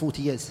prayed for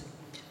 40 years.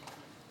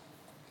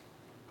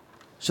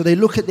 So they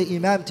look at the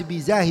Imam to be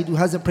zahid who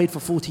hasn't prayed for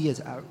 40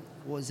 years.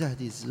 What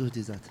zahid is? Zuhd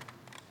is that?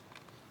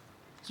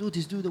 Zuhd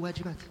is do the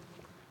wajibat.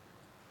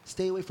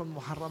 Stay away from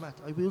muharramat.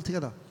 Are we all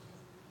together?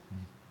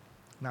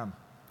 Naam.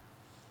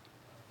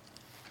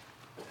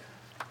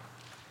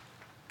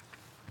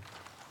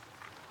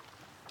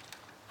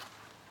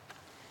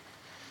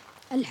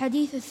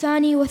 الحديث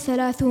الثاني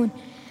والثلاثون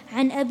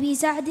عن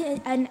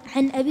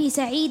أبي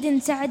سعيد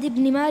سعد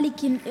بن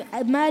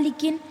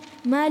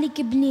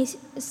مالك بن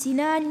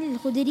سنان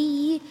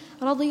الخدري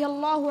رضي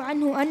الله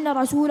عنه أن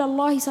رسول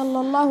الله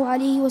صلى الله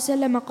عليه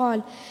وسلم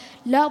قال: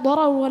 لا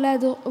ضرر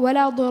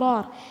ولا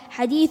ضرار.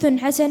 حديث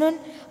حسن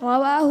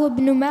رواه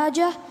ابن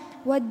ماجه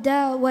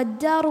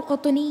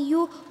والدارقطني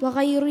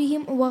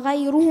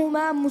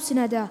وغيرهما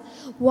مسندا.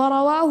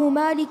 ورواه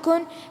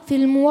مالك في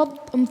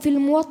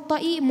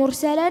الموطأ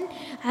مرسلا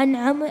عن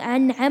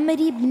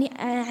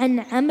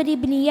عمرو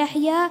بن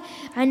يحيى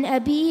عن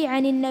أبيه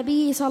عن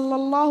النبي صلى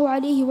الله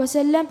عليه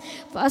وسلم،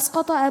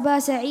 فأسقط أبا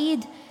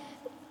سعيد،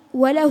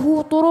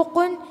 وله طرق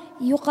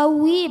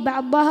يقوي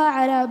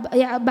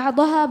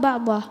بعضها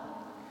بعضا.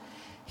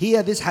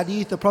 Here this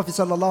hadith, the Prophet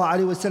sallallahu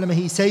alaihi wasallam,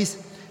 he says,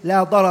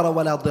 لا ضرر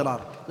ولا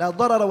ضرار. لا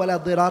ضرر ولا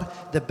ضرار.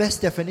 The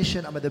best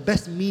definition, the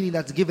best meaning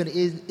that's given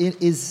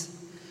is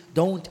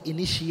don't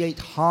initiate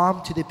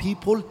harm to the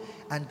people,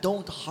 and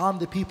don't harm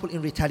the people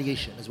in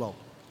retaliation as well,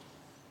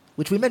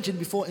 which we mentioned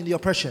before in the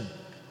oppression.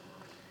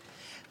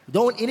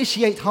 Don't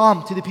initiate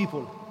harm to the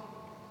people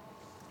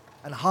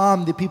and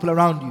harm the people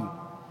around you,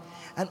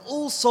 and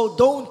also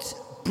don't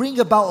bring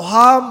about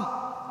harm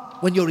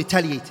when you're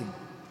retaliating.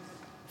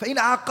 فإن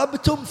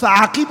عاقبتم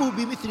فعاقبوا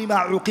بمثل ما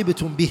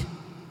عوقبتم به.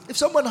 If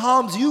someone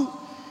harms you,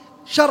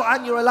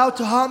 shar'an, you're allowed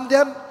to harm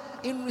them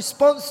in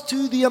response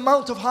to the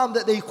amount of harm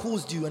that they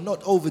caused you, and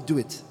not overdo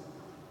it.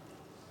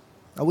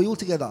 Are we all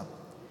together?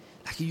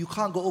 Like, you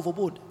can't go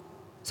overboard.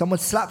 Someone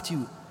slapped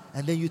you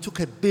and then you took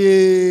a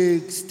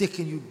big stick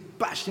and you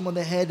bashed him on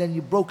the head and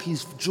you broke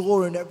his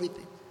jaw and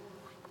everything.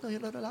 No, you're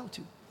not allowed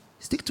to.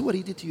 Stick to what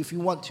he did to you if you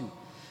want to.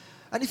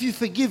 And if you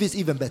forgive, it's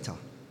even better.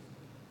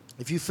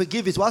 If you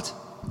forgive, it's what?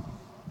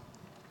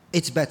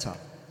 It's better.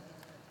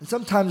 And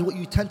sometimes what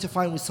you tend to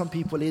find with some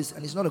people is,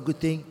 and it's not a good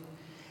thing,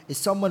 is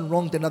someone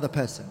wronged another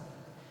person.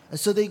 And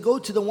so they go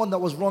to the one that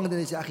was wrong and then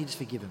they say, Akhi, just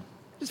forgive him.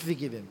 Just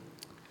forgive him.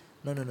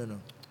 No.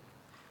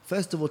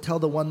 First of all, tell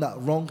the one that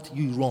wronged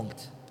you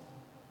wronged.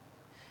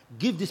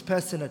 Give this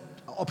person an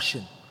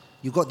option.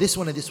 You got this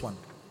one and this one.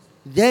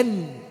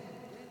 Then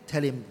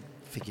tell him,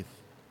 forgive.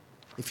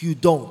 If you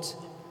don't,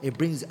 it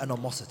brings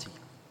animosity.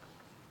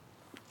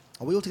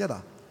 Are we all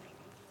together?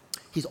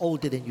 He's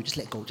older than you, just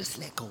let go, just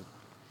let go.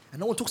 And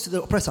no one talks to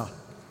the oppressor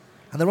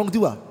and the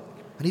wrongdoer.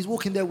 And he's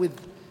walking there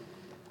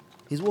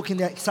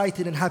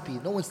excited and happy.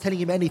 No one's telling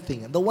him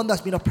anything. And the one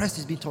that's been oppressed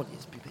is being told,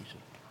 yes, be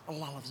patient.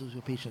 Allah loves those who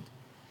are patient.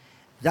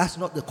 That's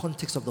not the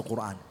context of the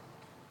Quran.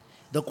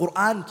 The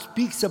Quran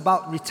speaks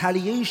about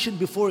retaliation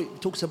before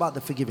it talks about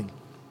the forgiving.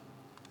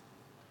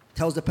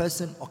 Tells the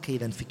person, okay,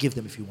 then forgive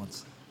them if you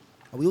want.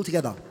 Are we all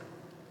together?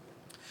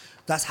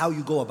 That's how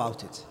you go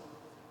about it.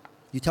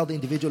 You tell the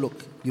individual,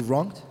 look, you've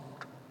wronged.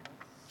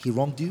 He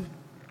wronged you.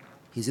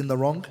 He's in the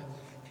wrong.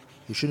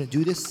 You shouldn't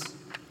do this.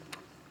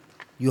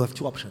 You have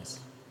two options.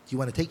 Do you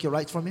want to take your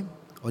rights from him,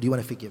 or do you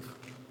want to forgive?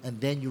 And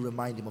then you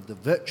remind him of the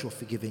virtue of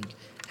forgiving,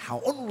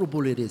 how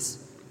honorable it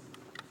is.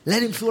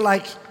 Let him feel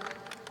like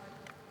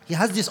he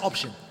has this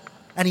option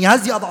and he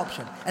has the other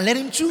option, and let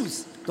him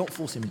choose. don't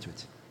force him into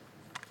it.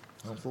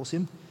 Don't force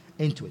him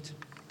into it.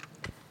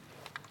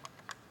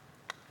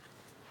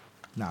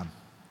 Naam.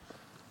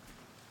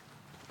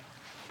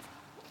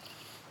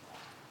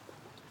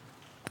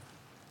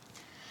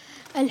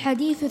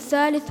 الحديث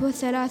الثالث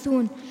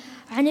والثلاثون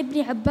عن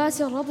ابن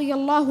عباس رضي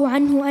الله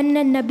عنه أن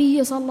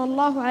النبي صلى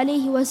الله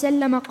عليه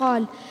وسلم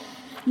قال: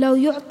 لو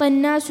يعطى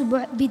الناس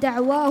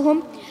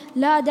بدعواهم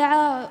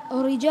لادعى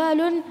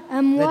رجال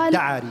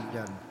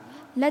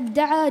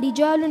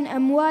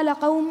أموال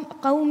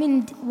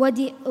قوم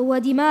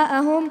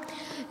ودماءهم،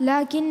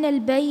 لكن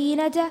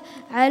البينة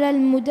على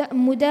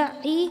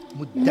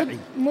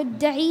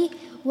المدعي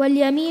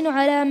واليمين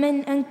على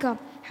من أنكر.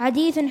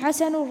 حديث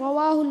حسن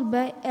رواه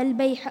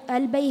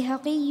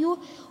البيهقي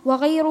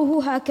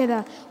وغيره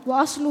هكذا،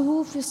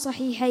 وأصله في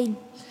الصحيحين.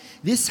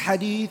 This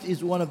hadith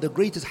is one of the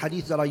greatest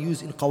hadiths that are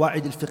used in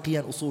قواعد الفقهية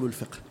and أصول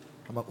الفقه.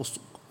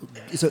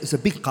 It's a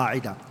big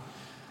قاعدة,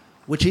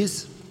 which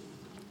is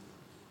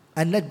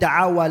أن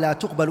الدعاوى لا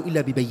تقبل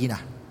إلا ببينة.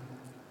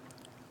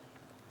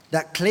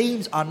 That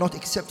claims are not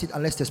accepted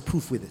unless there's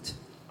proof with it.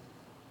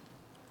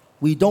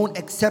 We don't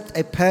accept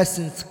a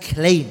person's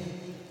claim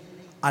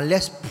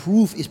unless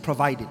proof is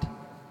provided.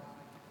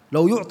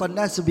 لو يعطى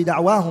الناس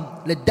بدعواهم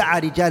لادعى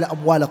رجال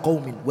أموال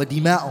قوم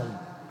ودماءهم.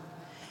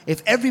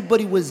 If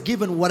everybody was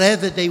given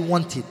whatever they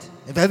wanted,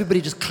 if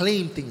everybody just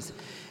claimed things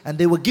and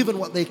they were given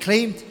what they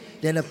claimed,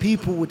 then the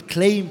people would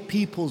claim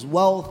people's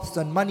wealth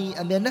and money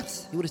and their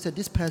nafs. He would have said,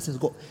 this person's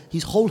got,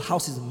 his whole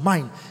house is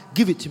mine,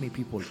 give it to me,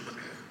 people.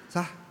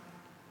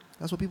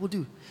 That's what people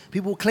do.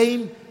 People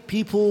claim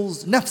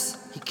people's nafs.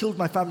 He killed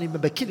my family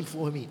member, kill him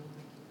for me.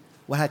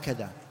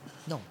 وهكذا.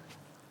 No.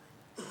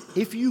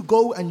 If you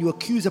go and you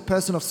accuse a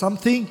person of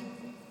something,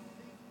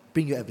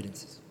 bring your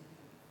evidences.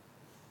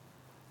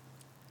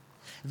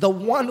 The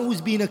one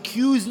who's being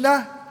accused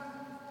now,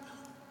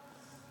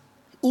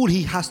 all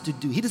he has to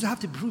do, he doesn't have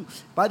to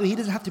prove, by the way, he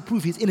doesn't have to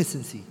prove his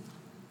innocency.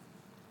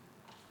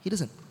 He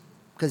doesn't.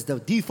 Because the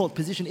default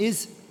position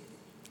is,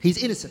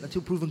 he's innocent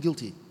until proven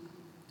guilty.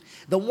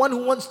 The one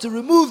who wants to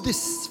remove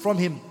this from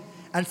him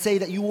and say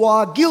that you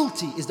are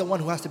guilty is the one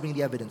who has to bring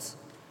the evidence.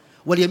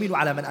 وَالْيَمِينُ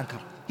عَلَى مَنْ أَنْكَرَ.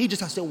 He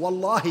just has to say,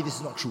 Wallahi, this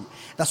is not true.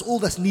 That's all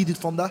that's needed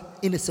from the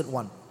innocent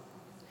one.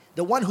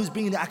 The one who's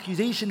bringing the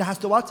accusation has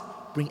to what?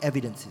 Bring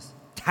evidences.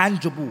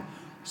 Tangible,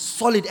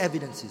 solid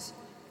evidences.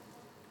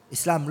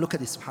 Islam, look at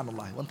this,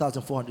 subhanAllah,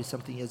 1,400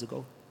 something years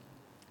ago,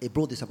 it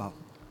brought this about.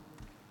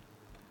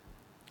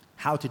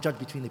 How to judge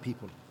between the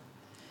people.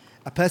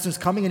 A person's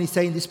coming and he's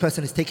saying, this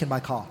person has taken my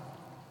car.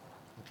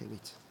 Okay,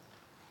 wait.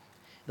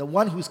 The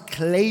one who's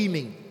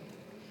claiming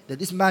that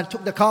this man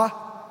took the car,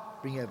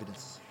 bring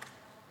evidence.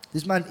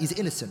 This man is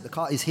innocent. The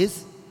car is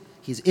his.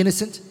 He's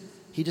innocent.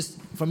 He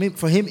just, for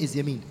him is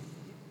yameen.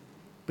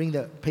 Bring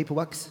the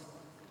paperwork.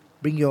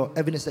 Bring your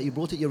evidence that you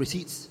brought it, your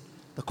receipts,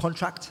 the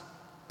contract.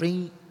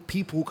 Bring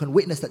people who can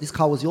witness that this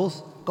car was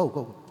yours.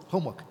 Go.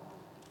 Homework.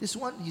 This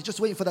one, he's just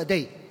waiting for that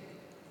day.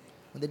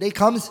 When the day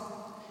comes,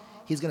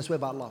 he's going to swear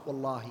by Allah.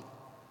 Wallahi,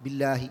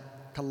 billahi,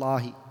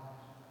 tallahi.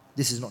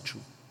 This is not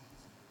true.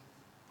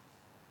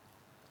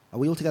 Are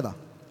we all together?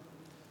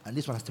 And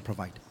this one has to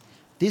provide.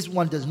 This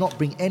one does not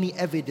bring any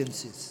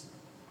evidences.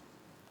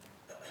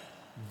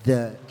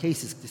 The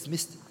case is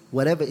dismissed.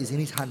 Whatever is in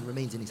his hand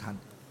remains in his hand.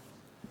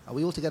 Are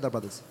we all together,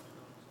 brothers?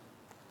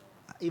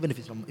 Even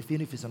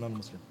if it's a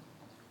non-Muslim.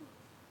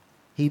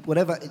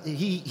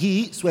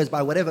 He swears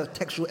by whatever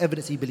textual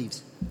evidence he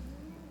believes.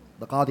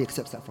 The Qadi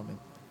accepts that from him.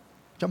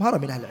 Jamhara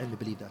min Ahl al-Ilm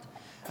believe that.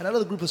 And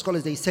another group of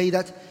scholars, they say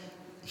that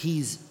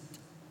his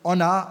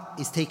honor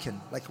is taken,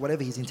 like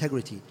whatever his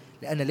integrity.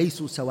 لأن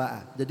ليسوا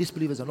سواء. The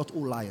disbelievers are not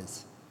all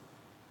liars.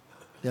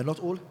 They are not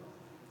all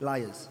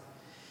liars.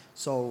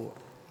 So,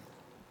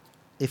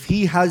 if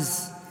he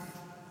has,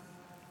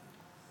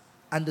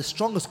 and the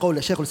strongest qawl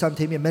that Shaykh al-Islam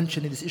Taymiyyah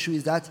mentioned in this issue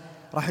is that,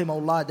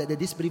 rahimahullah, that the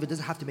disbeliever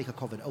doesn't have to make a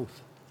covenant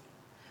oath.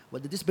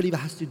 What the disbeliever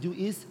has to do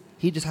is,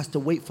 he just has to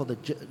wait for the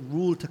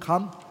rule to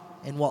come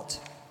and what?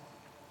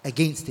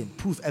 Against him,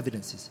 proof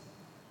evidences.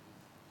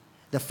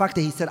 The fact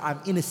that he said,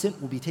 I'm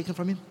innocent, will be taken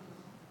from him.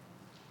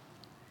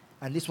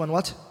 And this one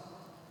what?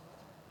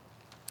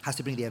 Has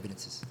to bring the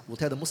evidences. We'll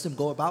tell the Muslim,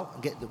 go about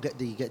and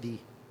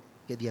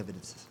get the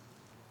evidences.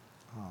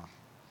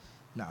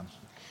 نعم.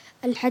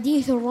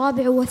 الحديث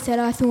الرابع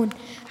والثلاثون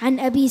عن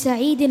أبي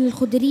سعيد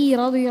الخدري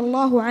رضي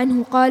الله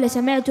عنه قال: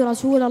 سمعت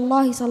رسول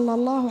الله صلى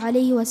الله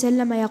عليه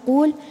وسلم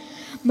يقول: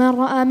 من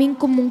رأى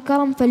منكم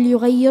منكرا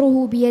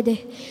فليغيره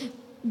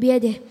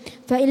بيده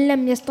فإن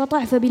لم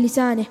يستطع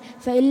فبلسانه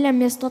فإن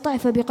لم يستطع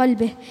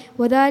فبقلبه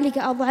وذلك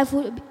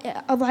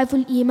أضعف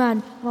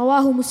الإيمان.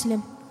 رواه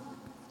مسلم.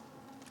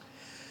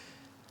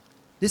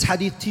 This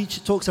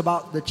hadith talks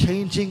about the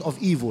changing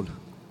of evil.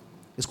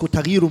 It's called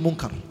تغيير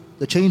المنكر,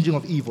 the changing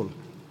of evil.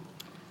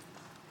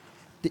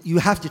 You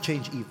have to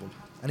change evil,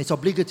 and it's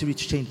obligatory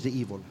to change the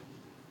evil.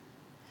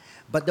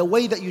 But the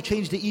way that you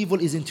change the evil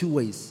is in two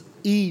ways.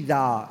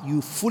 Either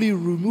you fully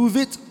remove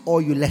it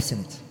or you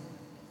lessen it.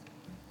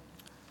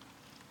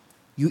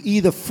 You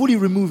either fully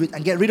remove it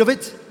and get rid of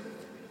it,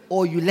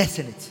 or you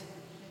lessen it.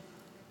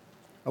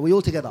 Are we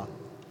all together?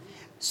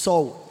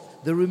 So,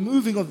 the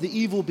removing of the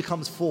evil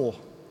becomes 4.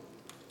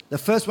 The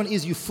first one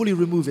is you fully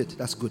remove it,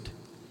 that's good.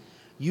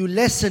 You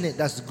lessen it,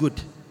 that's good.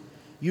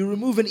 You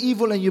remove an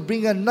evil and you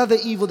bring another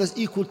evil that's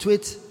equal to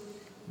it.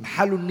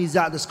 Mahalun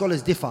niza', the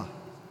scholars differ.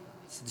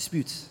 It's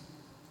disputes.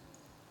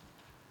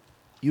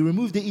 You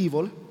remove the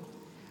evil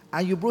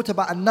and you brought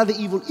about another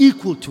evil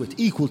equal to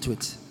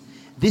it.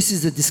 This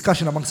is a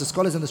discussion amongst the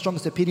scholars, and the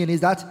strongest opinion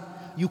is that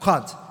you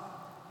can't.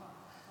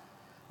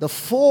 The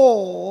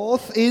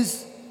 4th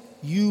is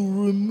you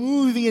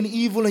removing an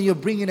evil and you're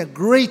bringing a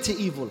greater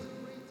evil.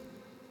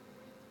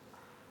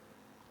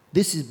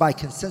 This is by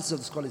consensus of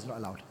the scholars not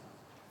allowed.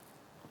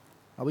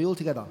 Are we all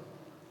together?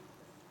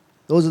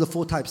 Those are the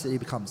 4 types that it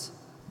becomes.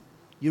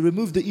 You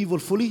remove the evil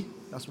fully,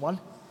 that's 1.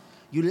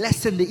 You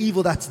lessen the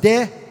evil that's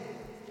there.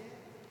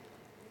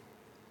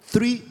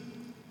 3,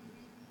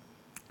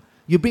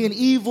 you bring an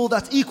evil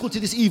that's equal to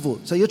this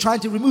evil. So you're trying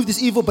to remove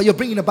this evil, but you're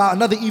bringing about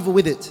another evil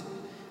with it,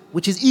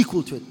 which is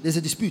equal to it. There's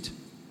a dispute.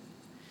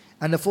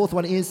 And the 4th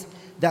one is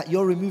that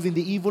you're removing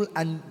the evil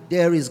and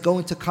there is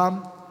going to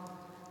come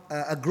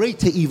a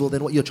greater evil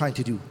than what you're trying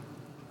to do.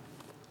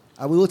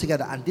 Are we all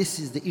together? And this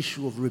is the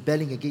issue of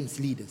rebelling against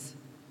leaders.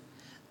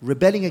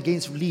 Rebelling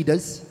against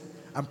leaders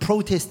and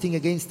protesting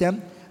against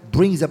them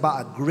brings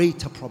about a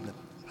greater problem.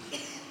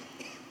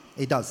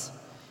 It does.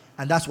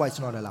 And that's why it's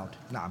not allowed.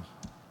 Na'am.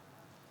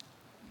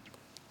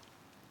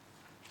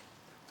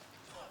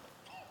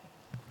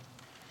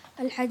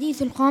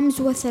 الحديث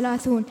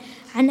 35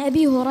 عن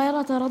أبي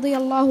هريرة رضي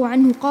الله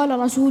عنه قال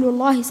رسول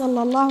الله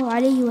صلى الله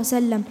عليه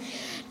وسلم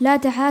لا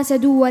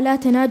تحاسدوا ولا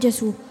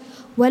تناجسوا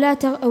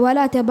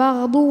ولا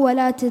تباغضوا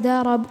ولا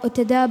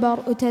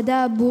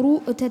تدابروا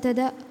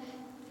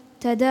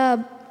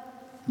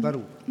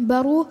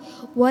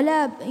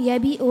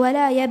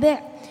ولا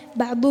يبع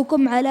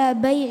بعضكم على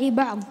بيع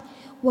بعض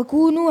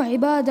وكونوا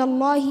عباد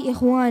الله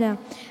إخوانا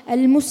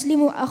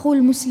المسلم أخو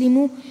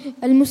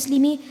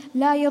المسلم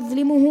لا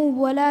يظلمه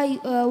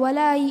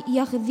ولا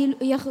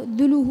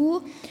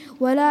يخذله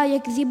ولا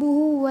يكذبه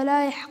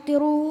ولا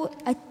يحقره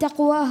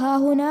التقوى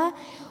هاهنا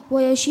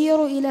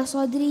ويشير إلى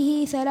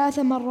صدره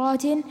 3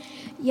 مرات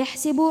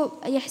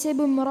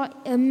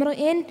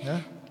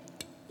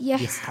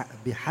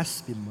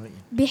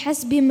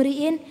بحسب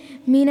امرئ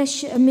من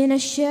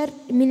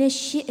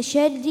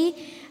الشر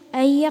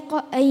أن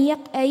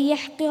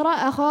يحقر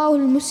أخاه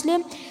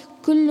المسلم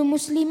كل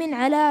مسلم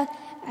على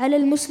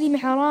المسلم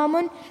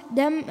حرام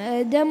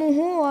دمه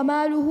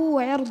وماله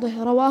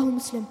وعرضه رواه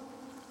مسلم.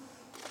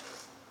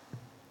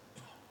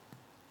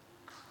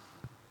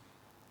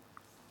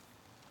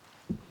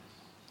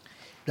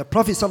 The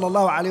Prophet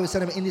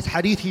ﷺ in this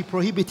hadith, he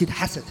prohibited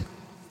hasad.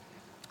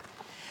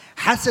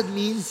 Hasad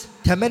means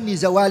تمني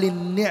زوال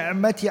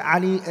النعمة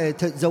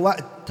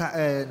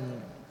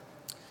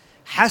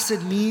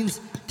Hasad means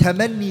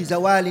تمني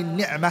زوال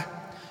النعمة.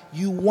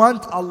 You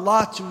want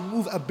Allah to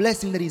remove a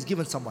blessing that He's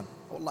given someone.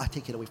 Oh Allah,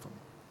 take it away from me.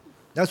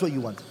 That's what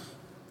you want.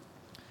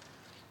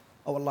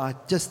 Oh Allah,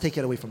 just take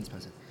it away from this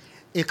person.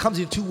 It comes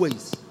in 2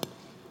 ways.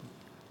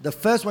 The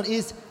first one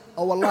is,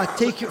 oh Allah,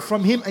 take it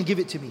from him and give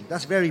it to me.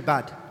 That's very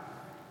bad.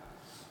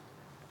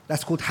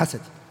 That's called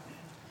hasad.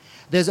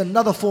 There's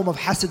another form of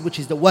hasad which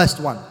is the worst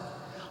one.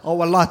 Oh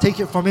Allah, take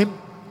it from him.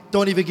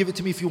 Don't even give it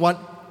to me if you want.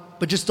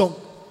 But just don't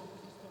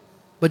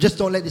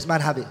let this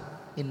man have it.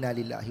 Inna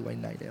lillahi wa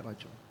inna ilayhi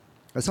raji'un.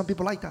 There's some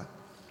people like that.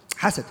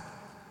 Hasad.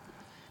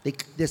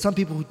 There's some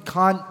people who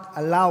can't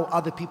allow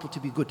other people to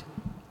be good.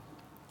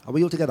 Are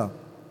we all together?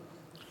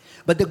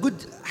 But the good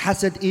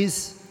hasad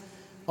is,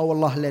 oh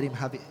Allah, let him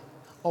have it.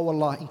 Oh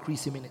Allah,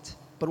 increase him in it.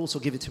 But also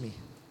give it to me.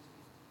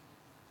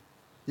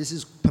 This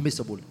is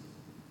permissible.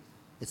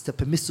 It's the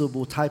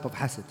permissible type of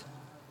hasad.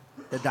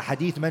 That the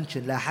hadith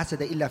mentioned, لا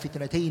حسد إلا في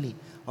اثنتين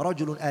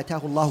رجل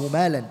آتاه الله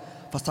مالا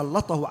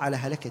فسلطه على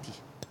هلكته.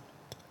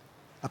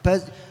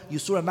 You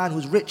saw a man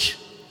who's rich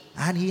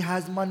and he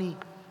has money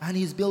and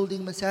he's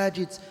building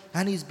masajids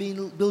and he's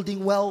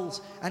building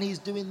wells and he's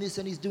doing this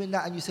and he's doing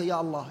that, and you say, Ya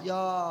Allah,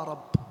 Ya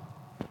Rabb,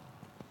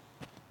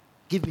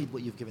 give me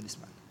what you've given this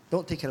man.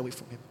 Don't take it away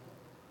from him.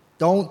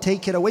 Don't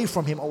take it away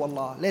from him, oh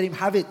Allah. Let him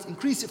have it,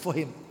 increase it for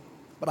him.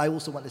 But I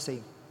also want the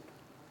same.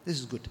 This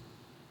is good.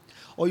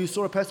 Or you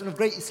saw a person of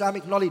great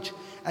Islamic knowledge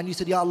and you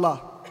said, Ya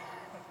Allah,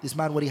 this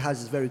man, what he has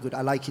is very good.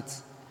 I like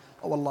it.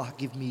 Oh Allah,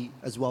 give me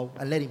as well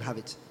and let him have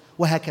it.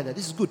 وهكذا.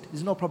 This is good.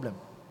 There's no problem.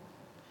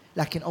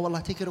 Lakin, oh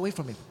Allah, take it away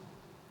from him.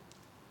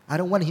 I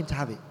don't want him to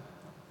have it.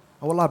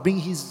 Oh Allah, bring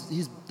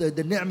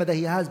the ni'mah that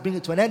he has, bring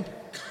it to an end.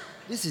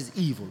 This is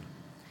evil.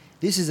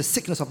 This is a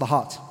sickness of the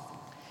heart.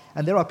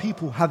 And there are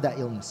people who have that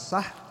illness.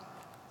 Sah?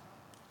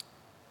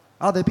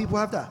 Are there people who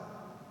have that?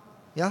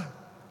 Yeah,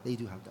 they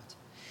do have that.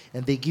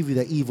 And they give you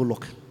the evil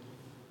look.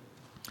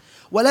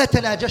 وَلَا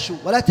تَنَاجَشُوا.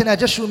 وَلَا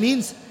تَنَاجَشُوا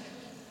means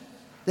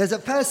there's a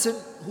person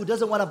who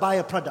doesn't want to buy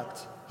a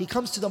product. He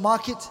comes to the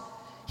market,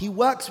 he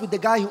works with the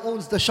guy who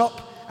owns the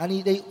shop, and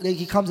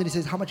he comes and he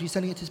says, how much are you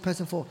selling it to this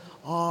person for?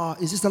 Oh,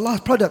 is this the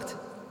last product?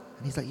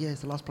 And he's like, yeah,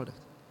 it's the last product.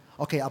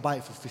 Okay, I'll buy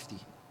it for 50.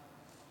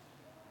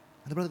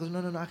 And the brother goes,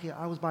 no, akhi,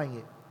 I was buying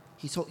it.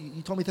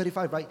 You told me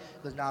 35, right?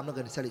 He goes, nah, I'm not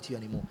going to sell it to you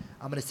anymore.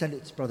 I'm going to sell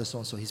it to brother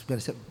so-and-so. He's going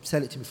to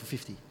sell it to me for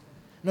 50.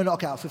 No,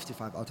 okay, I'll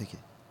 55. I'll take it.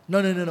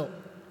 No.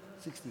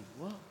 60.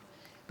 What?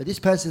 But this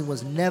person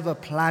was never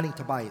planning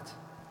to buy it.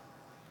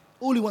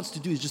 All he wants to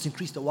do is just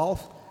increase the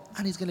wealth,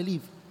 and he's going to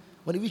leave.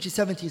 When he reaches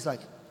 70, he's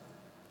like,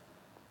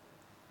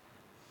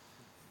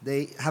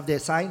 they have their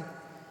sign,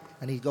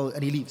 and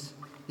he leaves.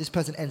 This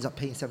person ends up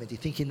paying 70,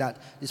 thinking that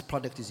this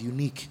product is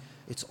unique.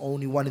 It's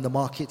only one in the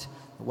market.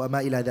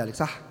 وَمَا إِلَى ذَلِكَ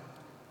صح?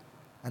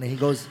 And then he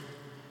goes,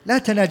 لَا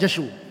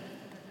تَنَاجَشُوا.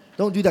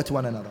 Don't do that to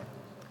one another.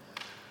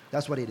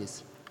 That's what it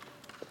is.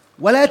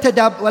 وَلَا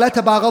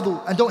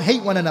تَبَاغَضُوا. And don't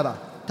hate one another.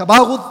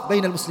 تَبَاغُض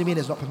بَيْنَ الْمُسْلِمِينَ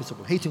is not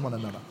permissible. Hating one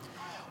another.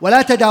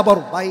 وَلَا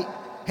تَدَابَرُوا. By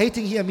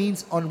hating here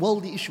means on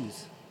worldly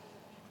issues.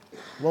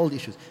 World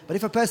issues. But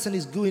if a person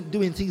is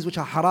doing things which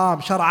are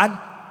haram, shar'an,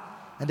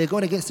 and they're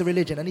going against the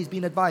religion, and he's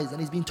been advised, and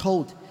he's been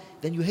told,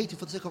 then you hate it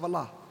for the sake of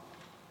Allah.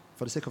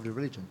 For the sake of the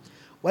religion.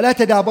 وَلَا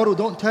تَدَابَرُوا.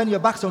 Don't turn your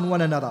backs on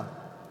one another.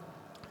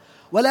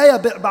 وَلَا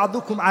يَبِعْ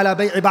بَعْضُكُمْ عَلَى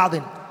بَيْعِ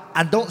بَعْضٍ.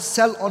 And don't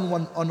sell on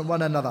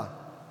one another.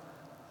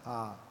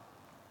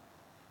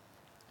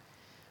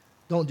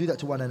 Don't do that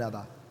to one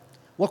another.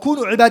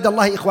 وَكُونُوا عِبَادَ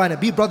اللَّهِ إِخْوَانًا.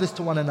 Be brothers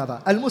to one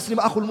another. الْمُسْلِمُ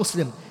أَخُو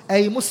الْمُسْلِمِ.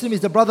 A Muslim is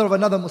the brother of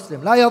another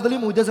Muslim. لَا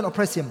يَظْلِمُهُ. He doesn't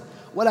oppress him.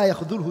 وَلَا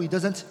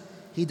يَخْذُلْهُ.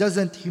 He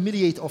doesn't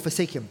humiliate or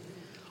forsake him.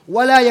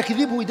 وَلَا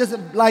يَكْذِبُهُ. He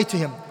doesn't lie to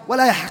him.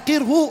 وَلَا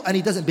يَحْقِرْهُ. And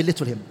he doesn't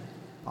belittle him.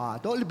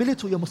 Don't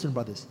belittle your Muslim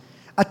brothers.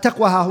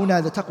 التقوى ها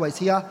هنا. The taqwa is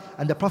here.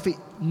 And the Prophet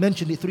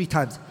mentioned it 3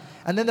 times.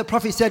 And then the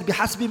Prophet said,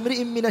 بِحَسْبِ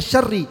امْرِئٍ مِّنَ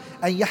الشَّرِّ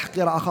أَن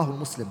يَحْقِرَ أَخَاهُ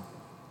الْمُسْلِمِ.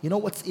 You know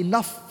what's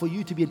enough for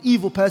you to be an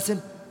evil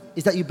person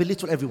is that you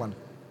belittle everyone.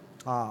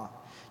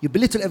 You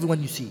belittle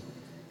everyone you see.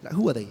 Like,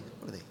 who are they?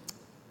 What are they?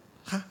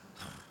 Huh?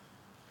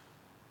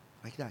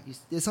 Like that.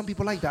 There's some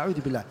people like that.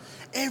 A'udhu billah.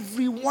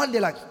 Everyone,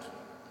 they're like,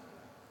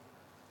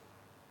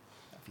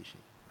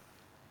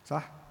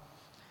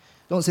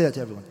 don't say that to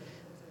everyone.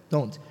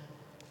 Don't.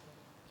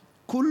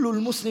 كل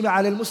المسلم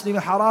على المسلم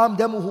حرام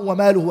دمه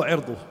وماله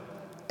وعرضه.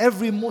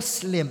 Every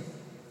Muslim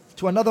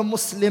to another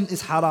Muslim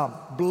is haram.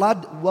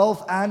 Blood,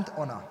 wealth, and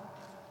honor.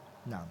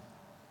 Now.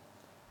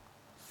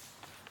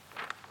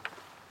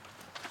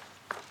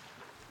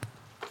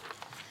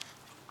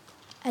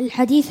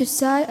 الحديث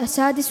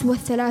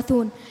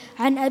 36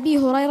 عن أبي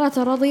هريرة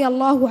رضي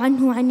الله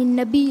عنه عن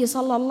النبي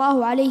صلى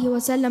الله عليه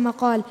وسلم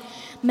قال: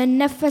 من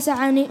نفس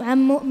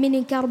عن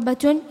مؤمن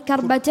كربة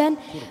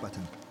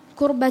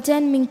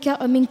من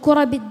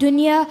كرب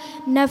الدنيا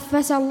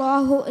نفس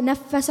الله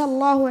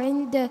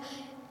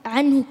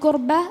عنه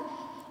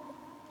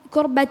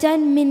كربة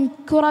من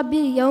كرب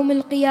يوم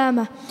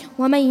القيامة.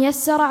 ومن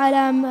يسر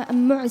على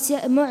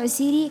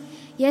معسر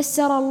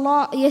يسر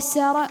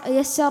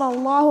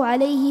الله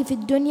عليه في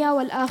الدنيا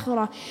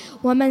والآخرة.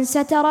 ومن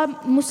ستر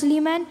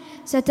مسلما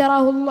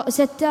ستره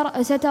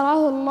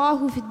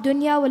الله في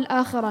الدنيا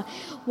والآخرة.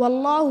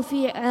 والله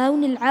في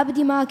عون العبد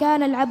ما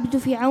كان العبد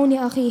في عون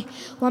أخيه.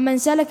 ومن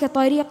سلك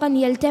طريقا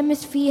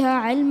يلتمس فيها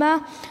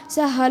علما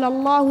سهل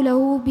الله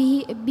له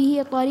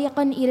به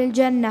طريقا إلى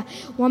الجنة.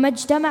 وما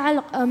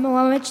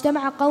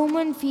اجتمع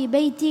قوم في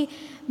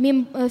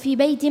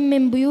بيت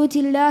من بيوت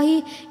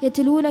الله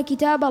يتلون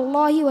كتاب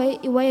الله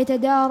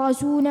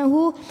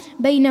ويتدارسونه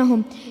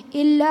بينهم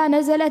إلا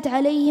نزلت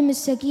عليهم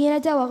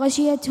السكينة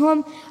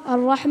وغشيتهم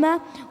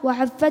الرحمة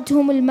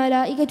وحفتهم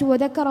الملائكة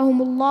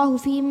وذكرهم الله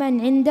في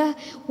من عنده.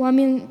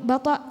 ومن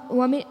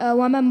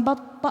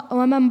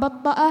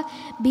بطأ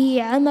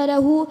به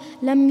عمله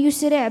لم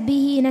يسرع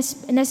به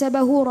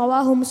نسبه.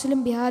 رواه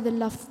مسلم بهذا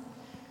اللفظ.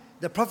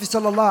 The Prophet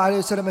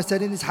ﷺ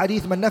said in this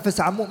hadith, من نفس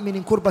عن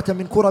مؤمن كربة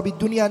من كرب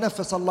الدنيا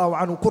نفس الله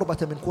عنه كربة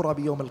من كرب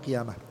يوم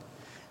القيامة.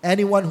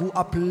 Anyone who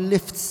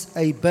uplifts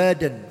a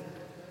burden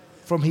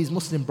from his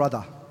Muslim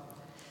brother,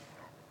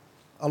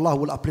 Allah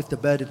will uplift the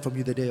burden from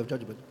you the day of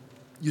judgment.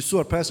 You saw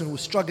a person who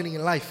was struggling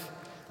in life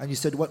and you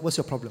said, what's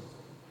your problem?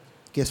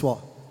 Guess what?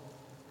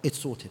 It's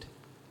sorted.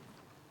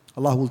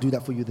 Allah will do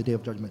that for you the day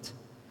of judgment.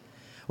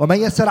 وَمَنْ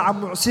يَسَّرَ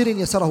عَنْ مُعْسِرٍ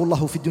يَسَّرَهُ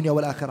اللَّهُ فِي الدُّنْيا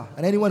وَالْآخِرَةِ.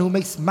 And anyone who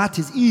makes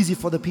matters easy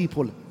for the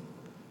people,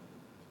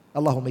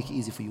 Allah will make it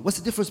easy for you. What's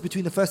the difference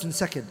between the first and the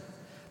second?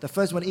 The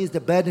first one is the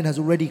burden has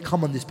already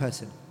come on this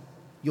person.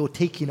 You're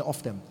taking it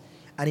off them.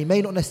 And it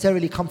may not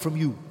necessarily come from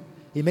you.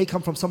 It may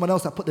come from someone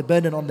else that put the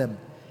burden on them.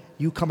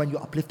 You come and you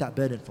uplift that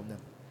burden from them.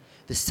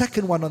 The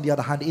second one, on the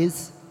other hand,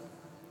 is,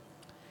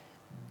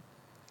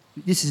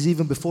 this is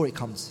even before it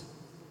comes.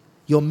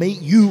 You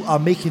are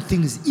making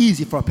things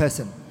easy for a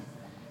person.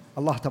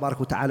 Allah Tabarak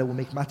wa Ta'ala will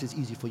make matters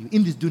easy for you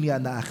in this dunya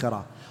and the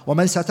akhirah.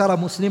 وَمَنْ سَتَرَ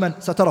مُسْلِمًا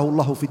سَتَرَهُ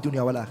اللَّهُ فِي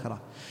الدُّنْيا وَالْآخِرَةِ.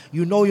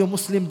 You know your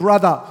Muslim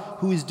brother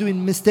who is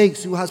doing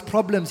mistakes, who has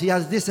problems, he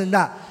has this and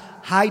that.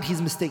 Hide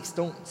his mistakes.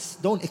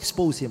 Don't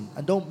expose him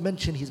and don't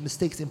mention his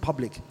mistakes in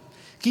public.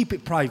 Keep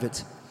it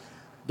private.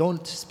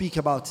 Don't speak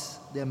about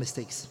their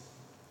mistakes.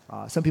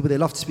 Some people, they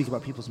love to speak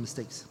about people's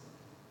mistakes.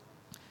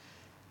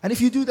 And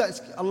if you do that,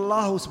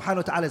 Allah subhanahu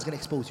wa ta'ala is going to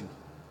expose you.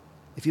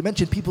 If you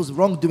mention people's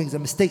wrongdoings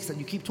and mistakes and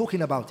you keep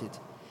talking about it,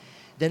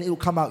 then it will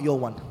come out your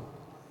one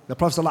The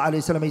Prophet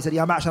ﷺ, he said,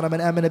 يا معشر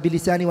من آمن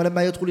بلساني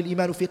ولما يدخل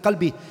الإيمان في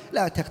قلبه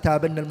لا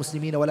تغتابن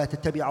المسلمين ولا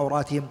تتبع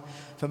عوراتهم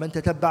فمن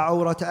تتبع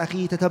عورة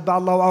أخيه تتبع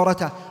الله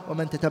عورته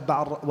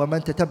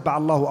ومن تتبع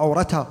الله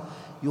عورته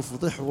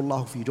يفضحه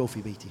الله في جوف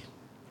بيته.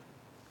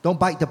 Don't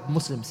bite the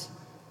Muslims,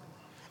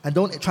 and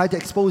don't try to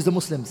expose the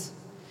Muslims,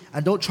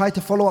 and don't try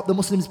to follow up the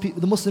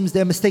Muslims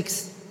their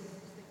mistakes.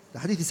 The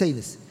hadith is saying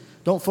this.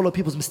 Don't follow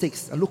people's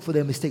mistakes and look for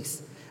their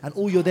mistakes, and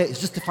all you're there is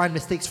just to find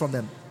mistakes from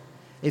them.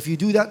 If you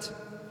do that,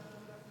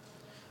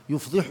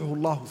 يفضحه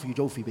الله في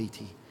جوف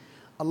بيته.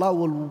 Allah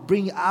will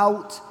bring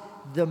out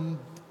the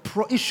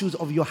issues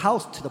of your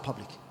house to the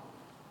public.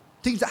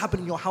 Things that happen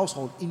in your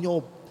household, in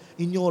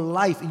your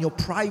life, in your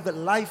private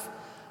life,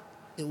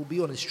 it will be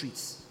on the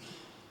streets.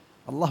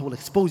 Allah will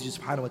expose you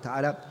subhanahu wa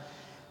ta'ala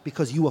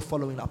because you are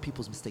following up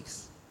people's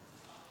mistakes.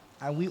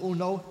 And we all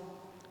know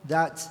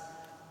that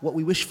what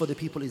we wish for the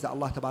people is that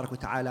Allah tabarak wa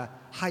ta'ala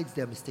hides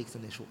their mistakes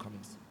and their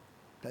shortcomings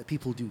that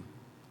people do.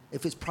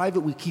 If it's private,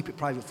 we keep it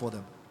private for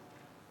them.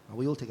 Are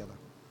we all together?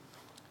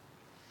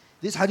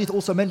 This hadith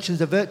also mentions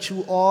the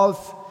virtue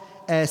of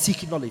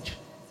seeking knowledge.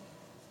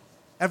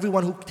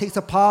 Everyone who takes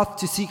a path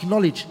to seek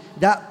knowledge,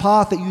 that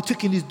path that you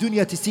took in this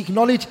dunya to seek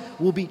knowledge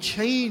will be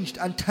changed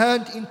and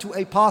turned into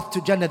a path to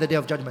Jannah the Day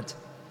of Judgment.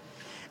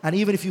 And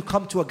even if you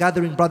come to a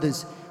gathering,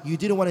 brothers, you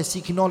didn't want to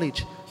seek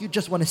knowledge, you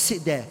just want to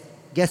sit there,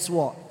 guess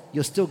what?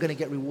 You're still going to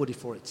get rewarded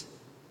for it.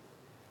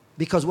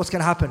 Because what's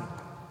going to happen?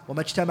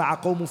 وَمَا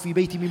اجْتَمَعَ قَوْمٌ فِي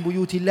بَيْتٍ مِّن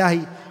بُيُوتِ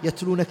اللَّهِ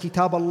يَتْلُونَ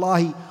كِتَابَ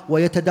اللَّهِ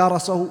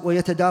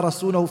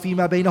وَيَتَدَارَسُونَهُ فِي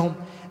مَا بَيْنَهُمْ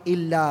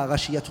إِلَّا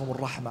غَشِيَتْهُمُ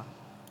الرَّحْمَةُ.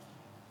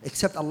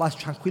 Except Allah's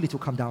tranquility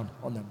will come down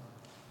on them.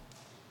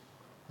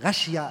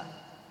 Ghashya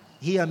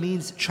here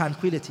means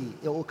tranquility.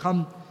 It will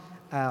come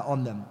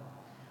on them.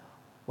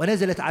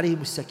 وَنَزَلَتْ عَلَيْهِمُ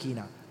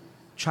السَّكِينَةُ.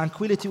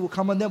 Tranquility will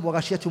come on them.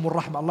 وَغَشِيَتْهُمُ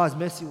الرَّحْمَةُ. Allah's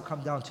mercy will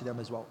come down to them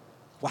as well.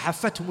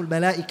 وَحَفَّتْهُمُ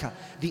الْمَلَائِكَةُ.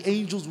 The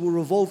angels will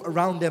revolve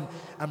around them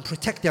and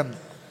protect them.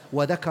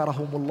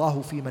 وَذَكَرَهُمُ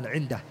اللَّهُ فِي مَنْ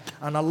عِنْدَهُ.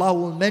 And Allah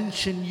will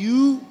mention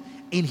you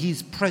in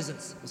His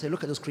presence. We'll say,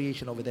 look at this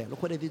creation over there.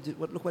 Look what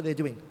they're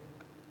doing.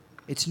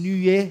 It's New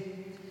Year,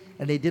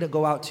 and they didn't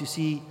go out to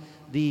see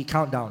the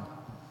countdown.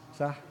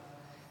 So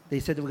they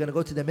said, we're going to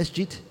go to the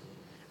masjid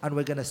and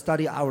we're going to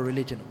study our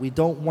religion. We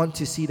don't want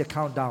to see the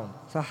countdown.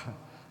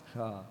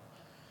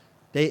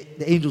 The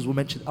angels will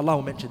mention, Allah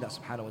will mention that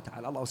subhanahu wa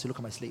ta'ala. Allah will say, look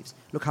at my slaves.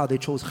 Look how they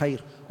chose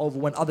khair over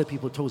when other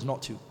people chose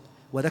not to.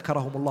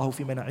 وَذَكَرَهُمُ اللَّهُ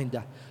فِي مَنْ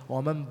عِنْدَهُ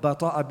وَمَنْ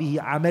بَطَأَ بِهِ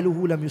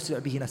عَمَلُهُ لَمْ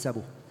يُسْرِعْ بِهِ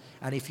نَسَبُهُ.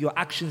 And if your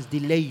actions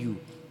delay you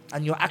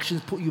and your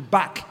actions put you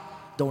back,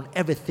 don't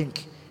ever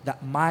think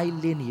that my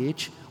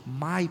lineage,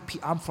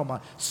 I'm from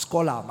a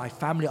scholar, my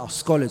family are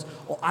scholars,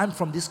 or I'm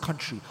from this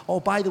country,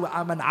 or by the way,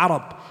 I'm an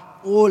Arab.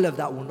 All of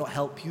that will not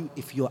help you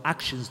if your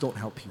actions don't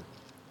help you.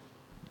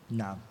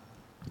 Now,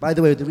 by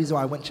the way, the reason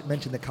why I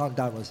mentioned the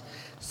countdown was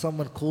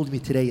someone called me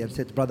today and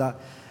said, brother,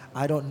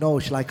 I don't know,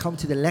 shall I come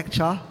to the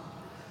lecture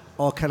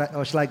or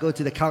shall I go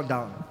to the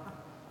countdown?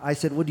 I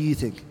said, what do you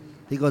think?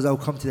 He goes, I'll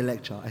come to the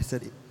lecture. I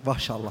said,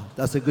 mashallah,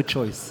 that's a good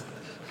choice.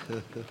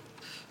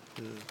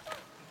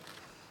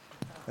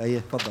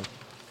 تفضل.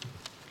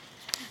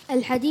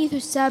 الحديث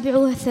السابع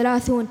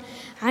والثلاثون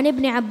عن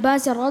ابن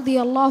عباس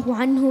رضي الله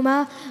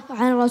عنهما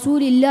عن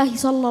رسول الله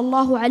صلى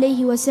الله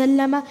عليه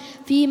وسلم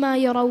فيما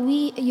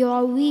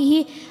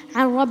يرويه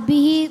عن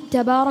ربه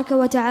تبارك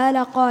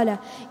وتعالى قال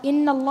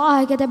إن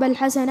الله كتب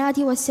الحسنات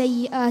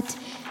والسيئات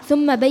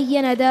ثم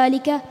بين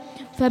ذلك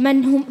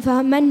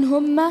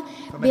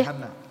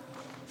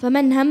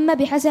فمن هم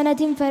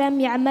بحسنة فلم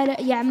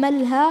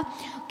يعملها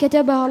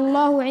كتبها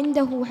الله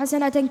عنده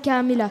حسنة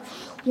كاملة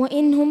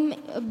وإن هم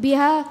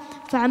بها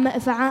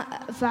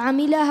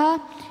فعملها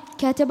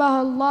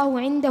كتبها الله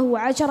عنده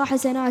 10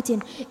 حسنات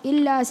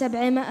إلى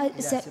 700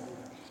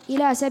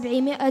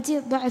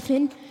 ضعف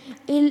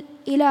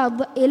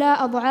إلى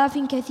أضعاف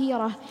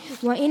كثيرة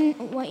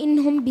وإن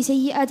هم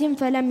بسيئة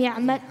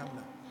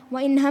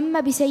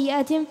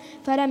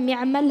فلم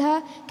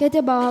يعملها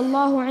كتبها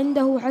الله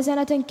عنده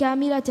حسنة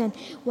كاملة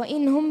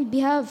وإن هم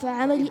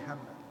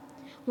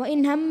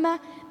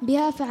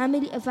بها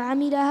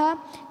فعملها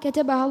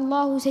كتبها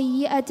الله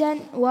سيئة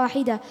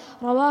واحدة.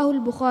 رواه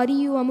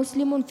البخاري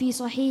ومسلم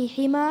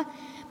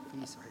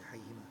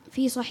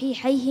في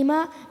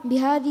صحيحيهما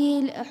بهذه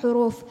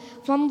الحروف.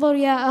 فانظر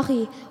يا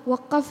أخي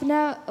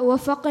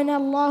وفقنا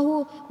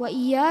الله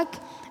وإياك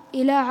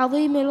إلى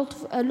عظيم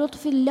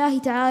لطف الله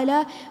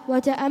تعالى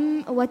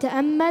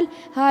وتأمل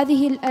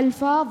هذه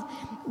الألفاظ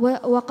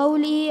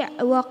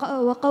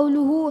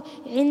وقوله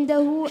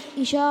عنده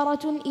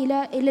إشارة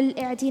إلى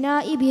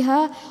الاعتناء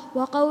بها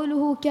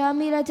وقوله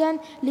كاملة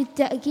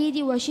للتأكيد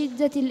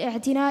وشدة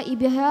الاعتناء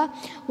بها.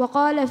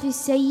 وقال في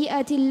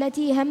السيئة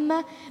التي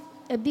هم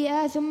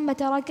بها ثم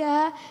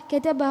تركها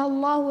كتبها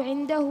الله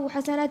عنده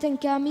حسنة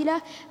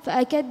كاملة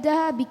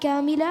فأكدها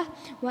بكاملة،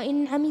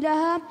 وإن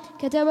عملها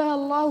كتبها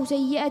الله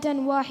سيئة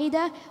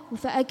واحدة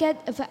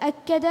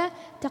فأكد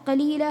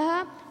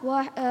تقليلها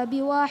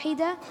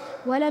بواحدة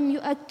ولم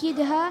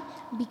يؤكدها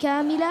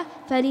بكاملة،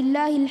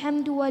 فلله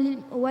الحمد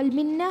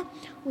والمنة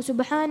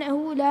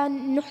وسبحانه لا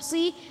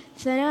نحصي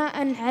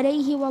ثناء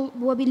عليه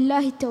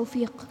وبالله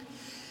التوفيق.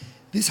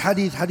 This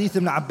hadith, hadith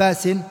ibn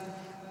Abbas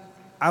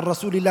عن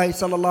رسول الله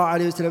صلى الله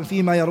عليه وسلم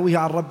فيما يرويه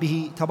عن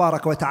ربه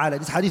تبارك وتعالى.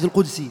 This hadith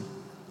القدسي.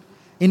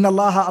 إن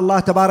الله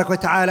تبارك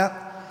وتعالى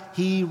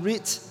He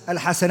writ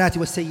الحسنات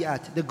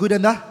والسيئات, the good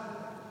and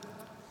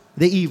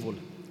the evil.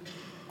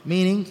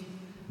 Meaning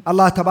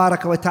Allah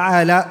تبارك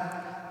وتعالى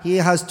He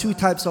has two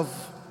types of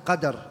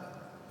qadr,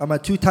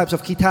 two types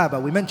of kitaba.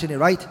 We mentioned it,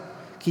 right?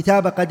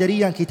 Kitaba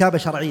qadariyya and kitaba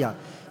shar'iyya.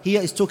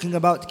 Here is talking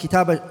about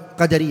kitaba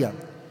qadariyya.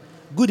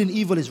 Good and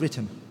evil is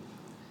written.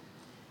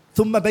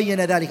 ثم بين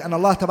ذلك أن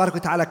الله تبارك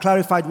وتعالى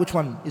clarified which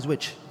one is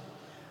which.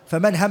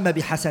 فمن هم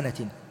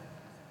بحسنة,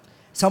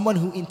 someone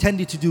who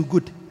intended to do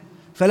good,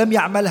 فلم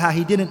يعملها,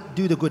 he didn't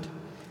do the good,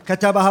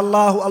 كتبها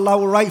الله, Allah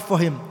will write for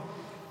him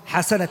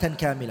حسنة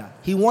كاملة.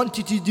 He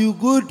wanted to do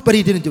good but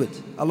he didn't do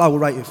it, Allah will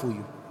write it for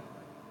you.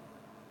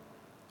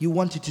 You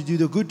wanted to do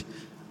the good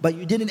but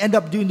you didn't end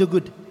up doing the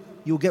good,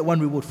 you'll get one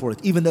reward for it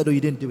even though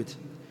you didn't do it.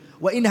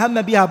 وإن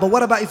هم بها, but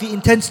what about if he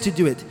intends to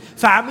do it,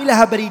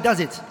 فعملها, but he does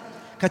it,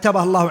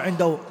 كتبها الله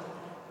عنده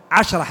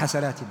 10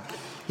 حسنات.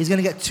 He's going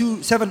to get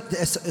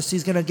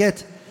he's going to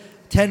get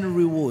 10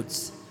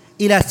 rewards.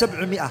 إلى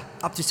 700,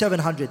 up to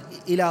 700.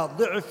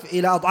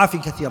 إلى أضعاف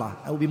كثيرة.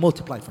 It will be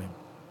multiplied for him.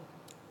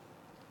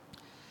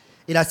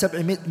 إلى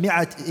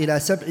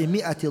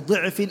 700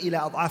 ضعف إلى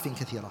أضعاف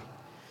كثيرة.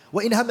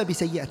 وإن هم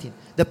بسيئة,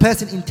 the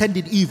person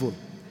intended evil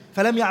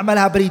فلم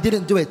يعملها, but he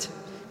didn't do it,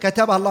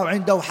 كتبها الله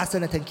عنده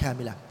حسنة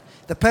كاملة.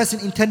 The person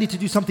intended to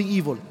do something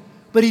evil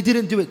but he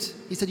didn't do it.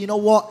 He said, you know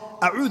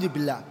what? أعوذ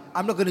بالله,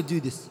 I'm not going to do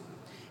this.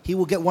 He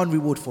will get one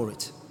reward for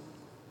it.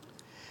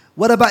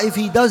 What about if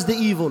he does the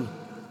evil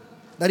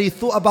that he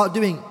thought about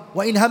doing?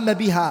 وَإِنْ هَمَّ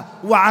بِهَا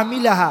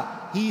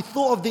وَعَمِلَهَا, he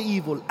thought of the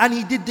evil and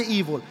he did the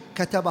evil.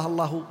 كَتَبَهَا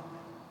اللَّهُ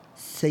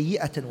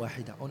سَيِّئَةً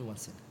وَاحِدَةً, only one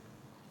sin.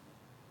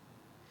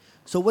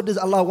 So what does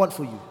Allah want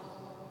for you?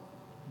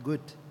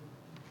 Good.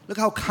 Look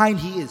how kind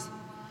He is.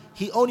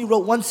 He only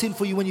wrote one sin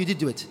for you when you did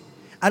do it.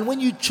 And when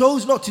you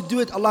chose not to do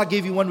it, Allah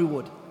gave you one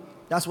reward.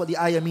 That's what the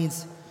ayah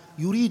means.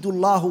 يُرِيدُ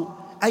اللَّهُ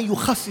أَن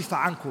يُخَفِّفَ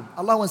عَنْكُمْ.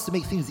 Allah wants to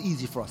make things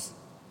easy for us.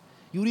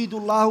 يُرِيدُ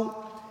اللَّهُ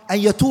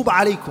أَن يَتُوبَ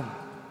عَلَيْكُمْ.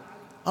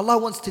 Allah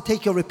wants to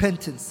take your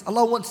repentance.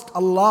 Allah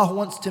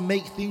wants to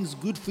make things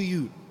good for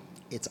you.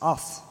 It's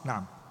us.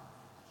 Naam.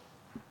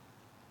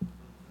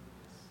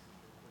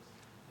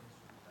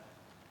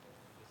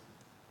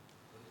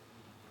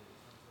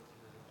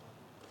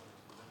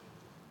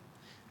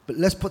 But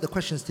let's put the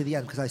questions to the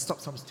end because I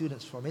stopped some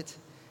students from it.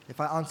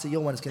 If I answer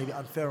your one, it's going to be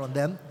unfair on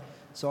them.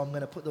 So I'm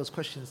going to put those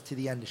questions to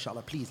the end,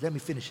 inshallah. Please, let me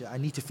finish it. I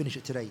need to finish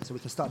it today so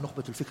we can start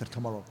Nukhbatul Fikr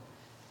tomorrow.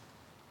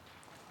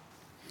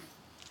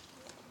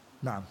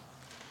 نعم.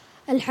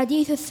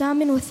 الحديث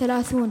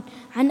 38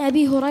 عن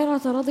أبي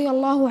هريرة رضي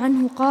الله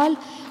عنه قال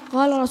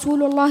قال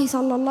رسول الله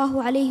صلى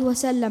الله عليه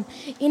وسلم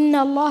إن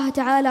الله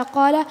تعالى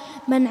قال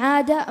من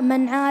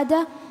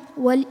عاد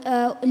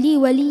لي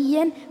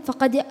وليا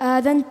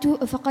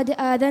فقد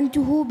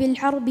آذنته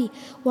بالحرب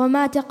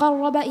وما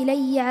تقرب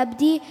إلي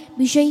عبدي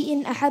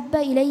بشيء أحب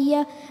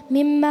إلي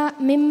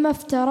مما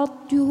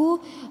افترضته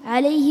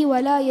عليه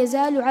ولا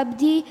يزال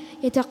عبدي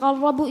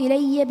يتقرب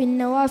إلي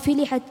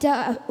بالنوافل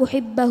حتى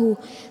أحبه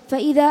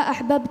فإذا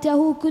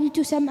أحببته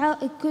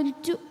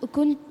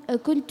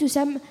كنت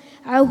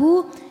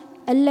سمعه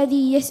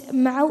الذي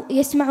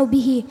يسمع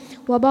به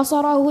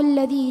وبصره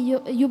الذي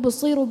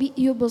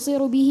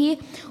يبصر به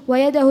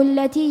ويده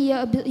التي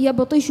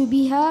يبطش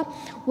بها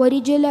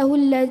ورجله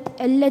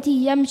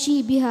التي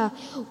يمشي بها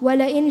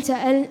ولئن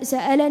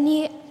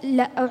سألني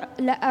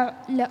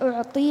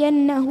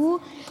لأعطينه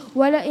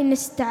ولئن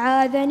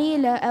استعاذني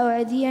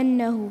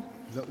لأعيذنه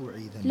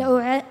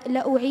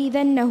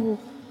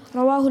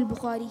رواه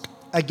البخاري.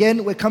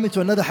 Again, we're coming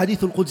to another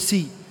hadith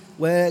al-Qudsi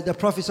where the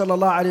Prophet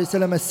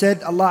ﷺ has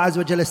said, Allah Azza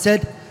wa Jalla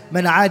said,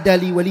 مَنْ عَادَ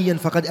لِي وَلِيًّا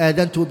فَقَدْ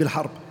آذَنْتُهُ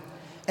بِالْحَرْبِ.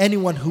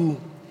 Anyone who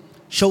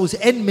shows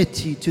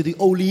enmity to the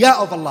awliya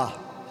of Allah,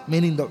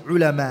 meaning the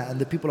ulama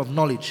and the people of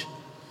knowledge,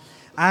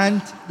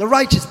 and the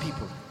righteous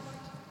people,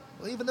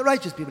 or even the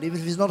righteous people, even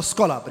if he's not a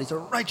scholar, but he's a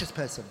righteous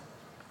person,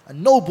 a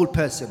noble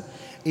person,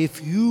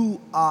 if you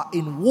are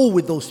in war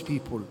with those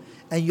people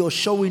and you're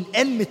showing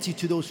enmity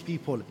to those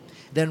people,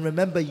 then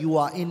remember you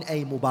are in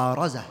a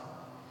mubaraza.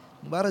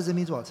 Mubaraza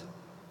means what?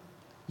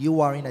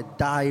 You are in a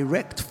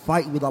direct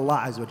fight with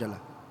Allah Azza wa Jalla.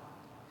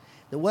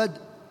 The word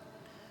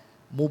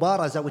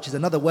mubaraza, which is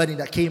another wording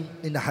that came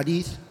in the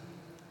hadith,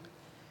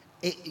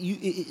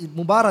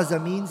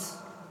 mubaraza means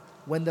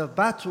when the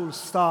battle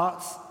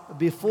starts,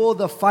 before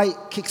the fight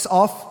kicks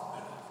off,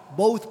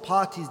 both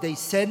parties, they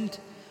send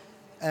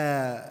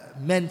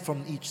men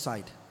from each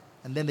side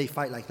and then they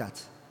fight like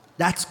that.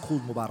 That's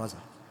called mubaraza.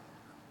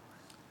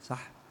 صح?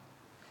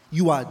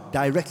 You are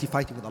directly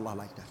fighting with Allah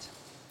like that.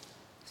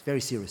 It's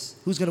very serious.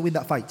 Who's going to win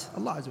that fight?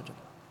 Allah Azza wa Jalla.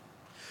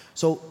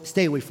 So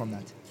stay away from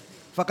that.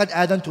 فقد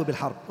آذنته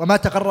بالحرب وما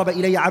تقرب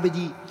إلي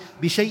عبدي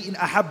بشيء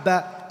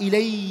أحب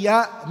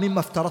إلي مما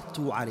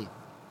افترضته عليه.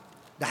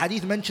 The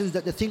hadith mentions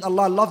that the thing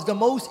Allah loves the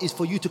most is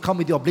for you to come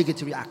with the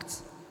obligatory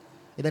acts.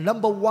 And the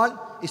number one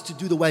is to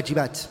do the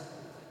wajibat.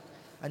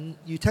 And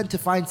you tend to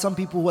find some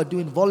people who are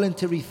doing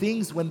voluntary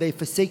things when they've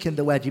forsaken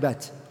the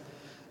wajibat.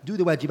 Do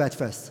the wajibat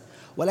first.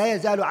 ولا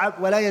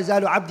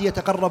يزال عبدي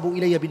يتقرب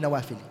إلي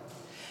بالنوافل.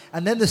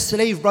 And then the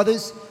slave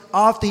brothers,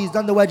 after he's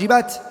done the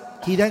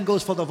wajibat, he then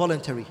goes for the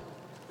voluntary.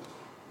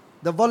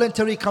 The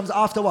voluntary comes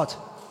after what?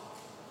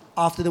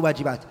 After the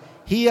wajibat.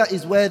 Here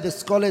is where the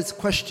scholars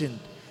question.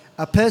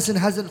 A person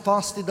hasn't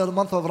fasted the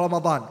month of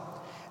Ramadan.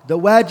 The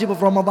wajib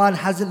of Ramadan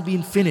hasn't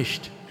been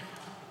finished.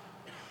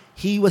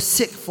 He was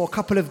sick for a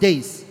couple of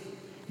days.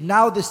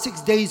 Now the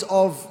 6 days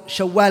of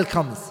Shawwal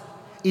comes.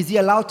 Is he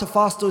allowed to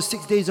fast those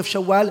 6 days of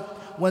Shawwal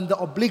when the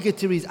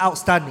obligatory is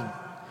outstanding?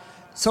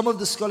 Some of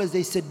the scholars,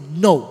 they said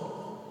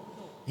no.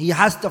 He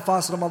has to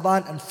fast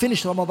Ramadan and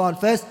finish Ramadan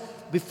first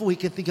before he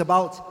can think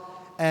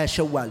about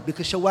Shawwal.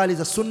 Because Shawwal is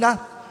a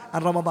sunnah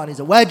and Ramadan is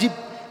a wajib,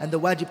 and the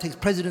wajib takes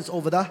precedence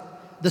over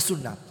the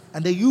sunnah.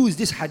 And they use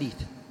this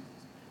hadith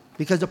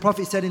because the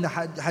Prophet said in the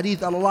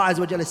hadith, Allah Azza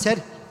wa Jalla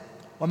said,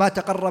 وَمَا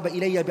تَقَرَّبَ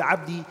إِلَيَّ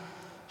بِعَبْدِي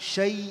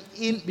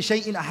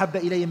بِشَيْءٍ أَحَبَّ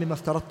إِلَيَّ مِمَّا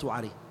افْتَرَضْتُ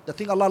عَلَيْهِ. The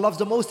thing Allah loves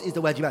the most is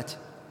the wajibat.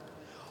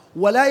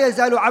 وَلَا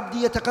يَزَالُ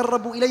عَبْدِي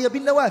يَتَقَرَّبُ إِلَيَّ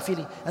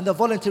بِالنَّوَافِلِ. And the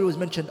voluntary was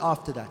mentioned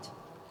after that.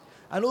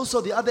 And also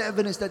the other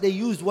evidence that they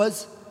used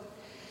was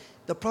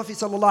the Prophet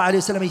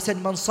ﷺ, he said,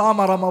 مَنْ صَامَ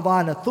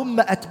رَمَضَانَ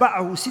ثُمَّ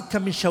أَتْبَعَهُ سِتًّا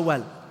مِنْ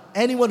شَوَّالٍ.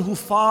 Anyone who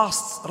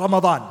fasts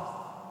Ramadan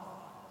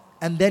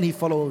and then he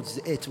follows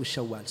it with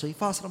Shawwal. So he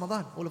fasts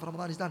Ramadan, all of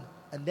Ramadan is done.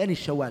 And then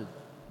it's Shawwal.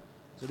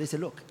 So they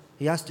said, look,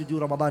 he has to do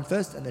Ramadan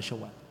first and then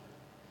Shawwal.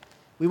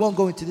 We won't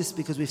go into this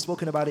because we've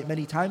spoken about it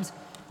many times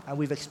and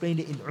we've explained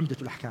it in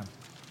Umdatul Ahkam.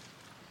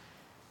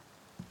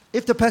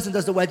 If the person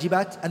does the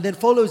wajibat and then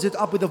follows it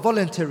up with a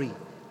voluntary,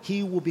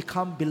 he will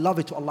become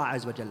beloved to Allah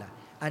Azza wa Jalla.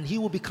 And he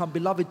will become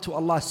beloved to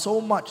Allah so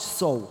much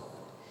so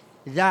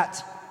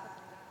that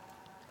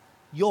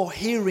your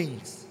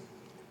hearings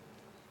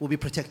will be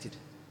protected.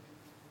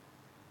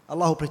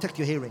 Allah will protect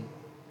your hearing.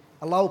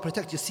 Allah will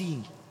protect your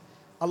seeing.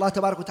 Allah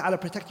Tabarak wa Ta'ala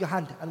protect your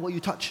hand and what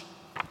you touch.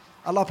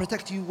 Allah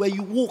protect you where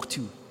you walk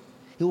to.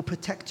 He will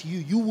protect you.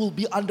 You will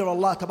be under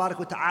Allah Tabarak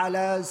wa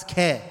Ta'ala's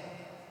care.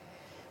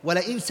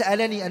 وَلَئِن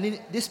سَأَلَنِي, and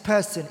this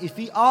person, if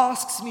he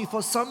asks me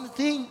for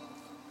something,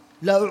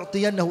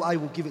 لَأُعْطِيَنَّهُ, I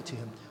will give it to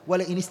him.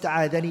 وَلَئِنِ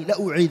اسْتَعَاذَنِي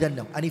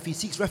لَأُعِيذَنَّهُ, and if he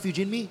seeks refuge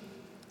in me,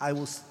 I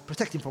will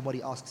protect him from what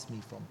he asks me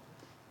from.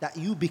 That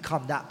you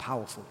become that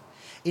powerful.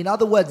 In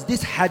other words,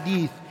 this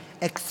hadith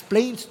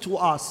explains to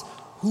us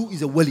who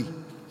is a wali.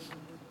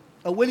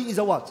 A wali is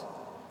a what?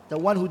 The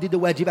one who did the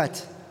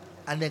wajibat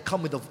and then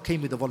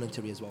came with the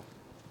voluntary as well.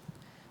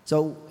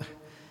 So,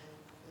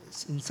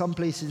 in some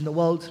places in the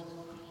world,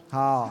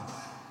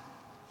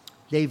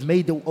 they've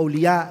made the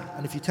awliya,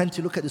 and if you tend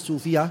to look at the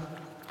Sufiya,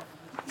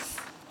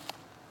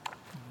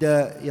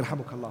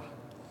 Yarhamukallah,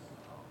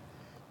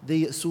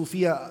 the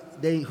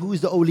Sufiya, who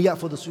is the awliya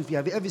for the Sufiya?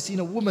 Have you ever seen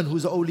a woman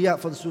who's the awliya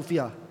for the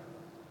Sufiya?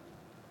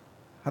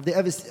 Have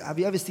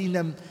you ever seen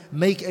them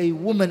make a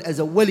woman as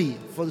a wali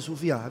for the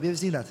Sufiya? Have you ever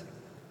seen that?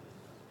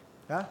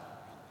 Huh?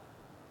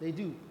 They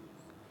do.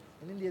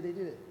 In India they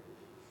did it.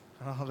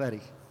 Allah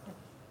barik.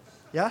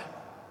 Yeah?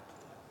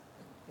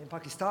 In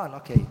Pakistan,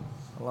 okay.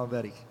 Allah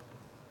barik.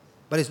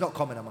 But it's not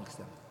common amongst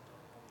them.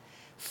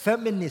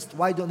 Feminists,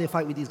 why don't they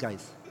fight with these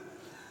guys?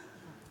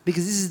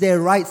 Because this is their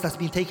rights that's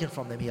been taken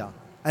from them here.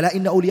 أَلَا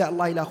إِنَّ أَوْلِيَاءَ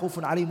اللَّهِ لَا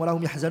خَوْفٌ عَلَيْهِمْ وَلَا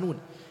هُمْ يَحْزَنُونَ.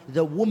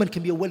 The woman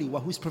can be a wali.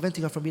 Well, who's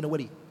preventing her from being a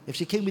wali? If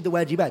she came with the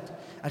wajibat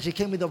and she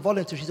came with the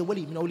voluntary, she's a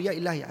wali min awliya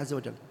illahi azza wa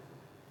jal.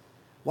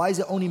 Why is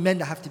it only men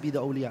that have to be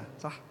the awliya?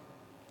 Sah?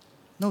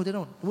 No, they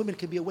don't. Women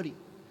can be a wali.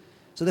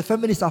 So the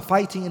feminists are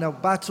fighting in a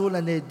battle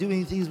and they're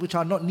doing things which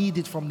are not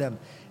needed from them.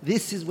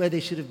 This is where they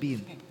should have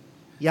been.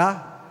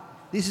 Yeah?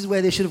 This is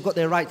where they should have got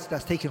their rights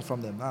that's taken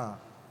from them.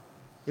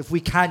 If we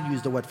can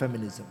use the word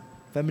feminism.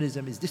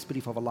 Feminism is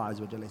disbelief of Allah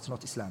Azza wa Jalla. It's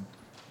not Islam.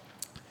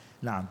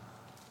 نعم.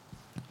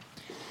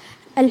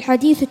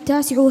 الحديث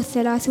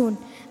 39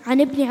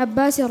 عن ابن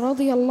عباس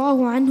رضي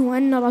الله عنه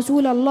أن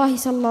رسول الله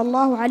صلى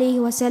الله عليه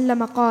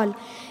وسلم قال: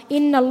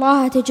 إن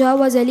الله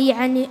تجاوز لي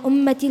عن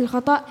أمتي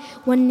الخطأ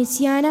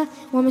والنسيان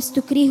وما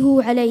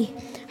استكرهوا عليه.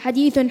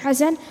 حديث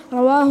حسن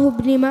رواه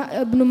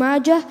ابن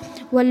ماجه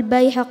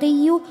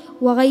والبيهقي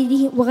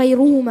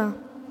وغيرهما.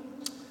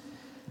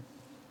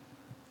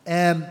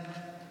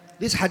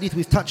 This hadith,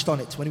 we've touched on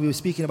it when we were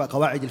speaking about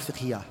Qawa'id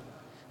al-Fiqhiyah.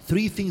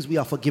 3 things we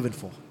are forgiven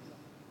for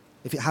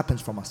if it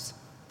happens from us.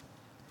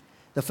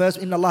 The first,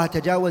 إِنَّ اللَّهَ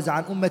تَجَاوَزَ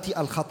عَنْ أُمَّتِي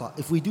الْخَطَأ.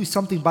 If we do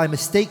something by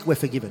mistake, we're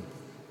forgiven.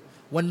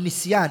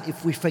 وَالنِّسْيَانِ,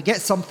 if we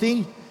forget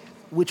something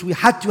which we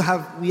had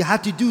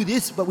to do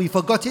this, but we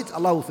forgot it,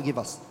 Allah will forgive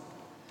us.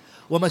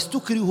 وَمَا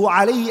اسْتُكْرِهُ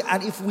عَلَيْهِ,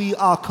 and if we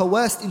are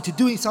coerced into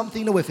doing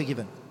something, no, we're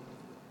forgiven.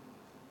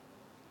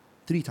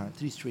 3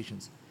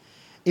 situations.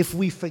 If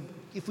we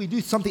if we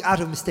do something out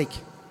of mistake,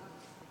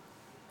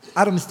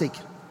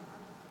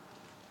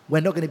 we're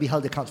not going to be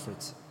held account for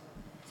it.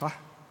 صح?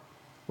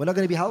 We're not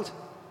going to be held.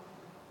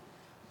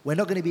 We're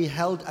not going to be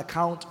held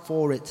account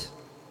for it.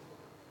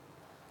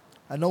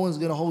 And no one's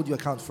going to hold you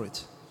account for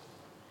it.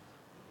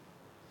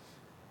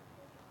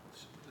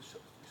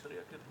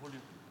 Sharia can hold you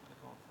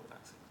account for an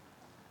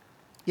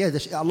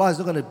accident. Yeah, Allah is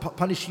not going to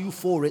punish you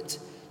for it.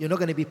 You're not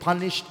going to be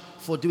punished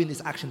for doing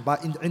this action by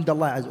in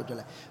Allah Azza wa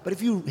Jalla. But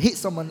if you hit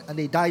someone and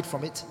they died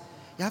from it,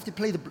 you have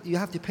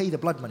to pay the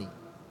blood money.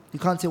 You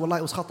can't say, Wallah,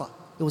 it was khata,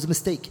 it was a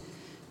mistake.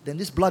 Then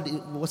this blood,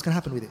 what's going to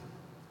happen with it?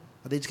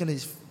 Are they just going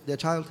to their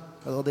child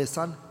or their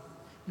son?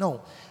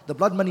 No, the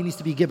blood money needs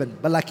to be given.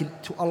 But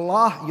like to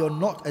Allah, you're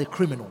not a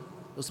criminal.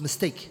 It was a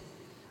mistake.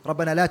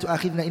 رَبَّنَا لَا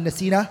تُؤَاخِذْنَا إِن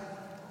نَسِينَا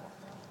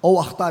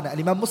أَوْ أَخْطَأْنَا.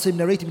 Imam Muslim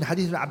narrated من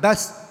حديث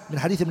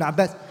ابن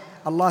عباس,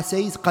 Allah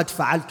says, قَدْ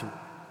فَعَلْتُ.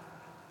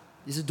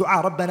 This is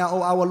dua, رَبَّنَا,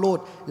 O our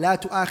Lord, لَا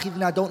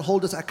تُؤَاخِذْنَا, don't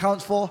hold us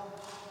account for,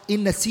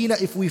 إِن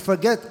نَسِينَا, if we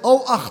forget,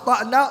 أَوْ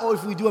أَخْطَأْنَا, or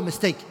if we do a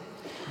mistake.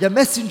 The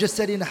messenger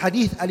said in a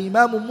hadith,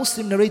 Al-Imam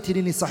Muslim narrated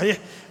in his Sahih,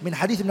 من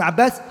حديث ابن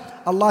عباس,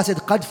 Allah said,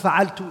 قَدْ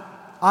فَعَلْتُ,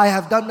 I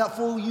have done that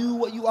for you,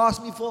 what you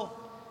asked me for.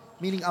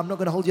 Meaning, I'm not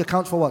going to hold you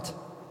account for what?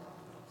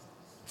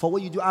 For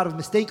what you do out of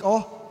mistake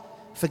or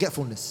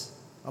forgetfulness.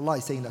 Allah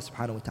is saying that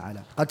subhanahu wa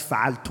ta'ala. قَدْ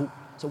فَعَلْتُ.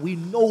 So we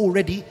know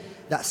already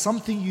that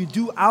something you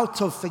do out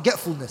of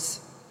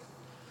forgetfulness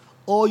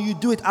or you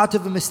do it out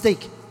of a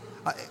mistake.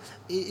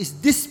 Is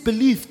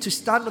disbelief to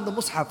stand on the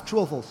mushaf true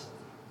or false?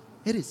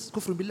 It is.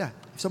 Kufr billah.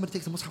 If somebody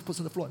takes the mushaf, puts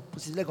it on the floor,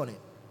 puts his leg on it,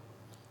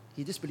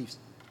 he disbelieves.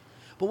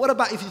 But what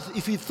about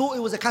if he thought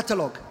it was a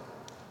catalogue?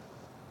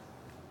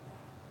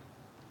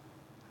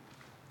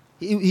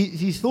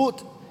 He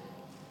thought,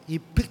 he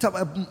picked up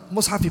a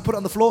mushaf, he put it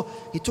on the floor,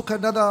 he took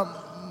another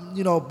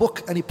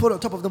book and he put it on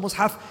top of the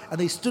mushaf and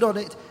they stood on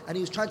it and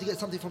he was trying to get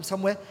something from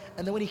somewhere,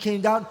 and then when he came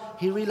down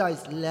he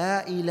realized,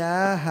 La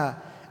ilaha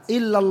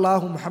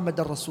illallah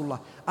Muhammadan Rasulullah,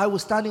 I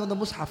was standing on the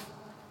mushaf.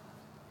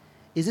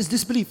 Is this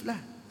disbelief? La,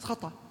 it's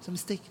khata, it's a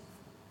mistake.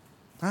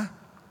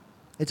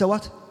 It's a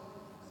what?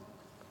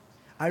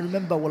 I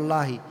remember,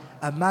 wallahi,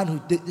 a man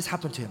who did this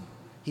happened to him.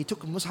 He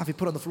took a mushaf, he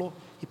put it on the floor,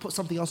 he put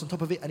something else on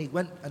top of it, and he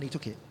went and he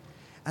took it.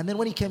 And then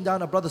when he came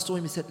down, a brother saw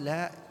him, he said,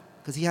 La,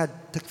 because he had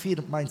takfir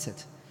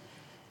mindset.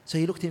 So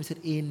he looked at him and said,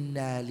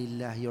 Inna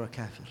lillahi, you're a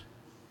kafir.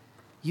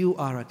 You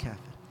are a kafir.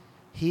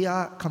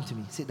 Here, come to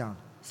me, sit down.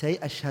 Say,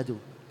 Ashhadu.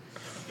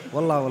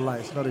 Wallah,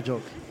 it's not a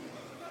joke.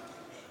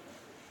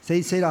 Say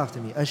it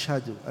after me.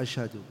 Ashhadu.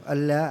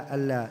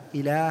 Allah,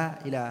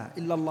 ilaha,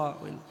 illallah,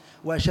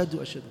 wa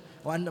ashhadu.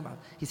 Wa anna ma'am.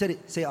 He said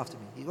it, say it after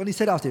me. When he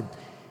said it after him,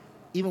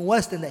 even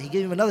worse than that, he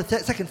gave him another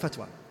second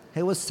fatwa.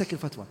 Hey, what's the second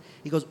fatwa?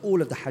 He goes,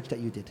 all of the hajj that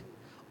you did,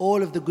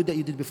 all of the good that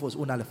you did before is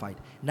all nullified.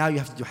 Now you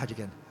have to do hajj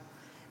again.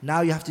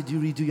 Now you have to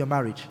redo your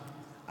marriage.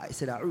 I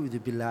said, A'udhu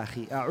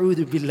billahi,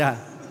 A'udhu billah.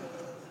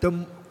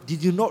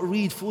 Did you not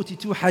read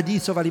 42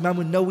 hadiths of Imam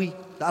Al Nawawi,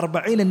 the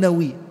Araba'een Al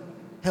Nawawi?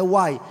 Hey,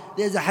 why?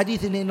 There's a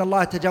hadith in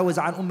Allah tajawaz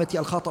an ummati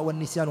al-khata wa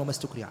nisyan wa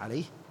mastukriya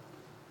alayh.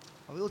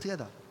 Are we all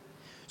together?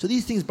 So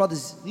these things,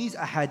 brothers, these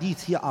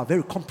ahadith here are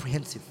very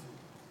comprehensive.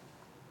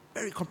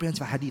 Very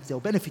comprehensive hadith. They'll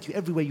benefit you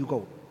everywhere you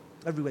go.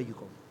 Everywhere you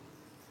go.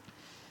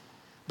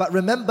 But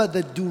remember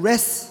the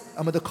duress,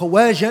 the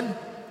coercion,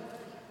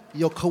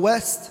 you're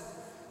coerced,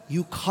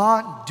 you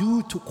can't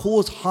do to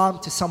cause harm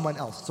to someone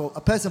else. So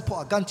a person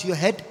put a gun to your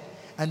head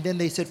and then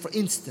they said, for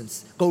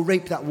instance, go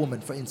rape that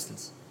woman, for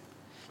instance.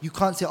 You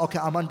can't say, okay,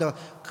 I'm under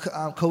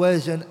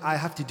coercion, I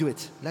have to do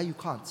it. No, you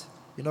can't.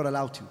 You're not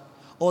allowed to.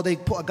 Or they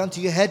put a gun to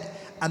your head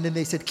and then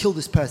they said, kill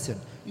this person.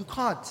 You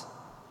can't.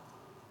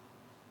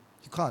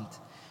 You can't.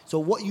 So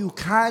what you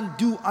can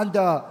do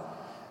under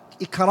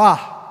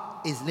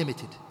ikrah is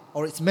limited,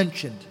 or it's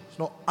mentioned. It's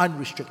not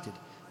unrestricted.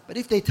 But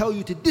if they tell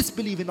you to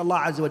disbelieve in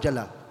Allah Azza wa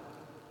Jalla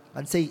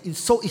and say,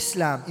 insult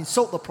Islam,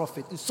 insult the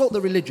Prophet, insult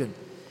the religion,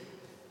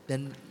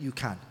 then you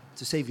can,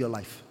 to save your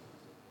life.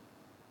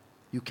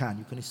 You can.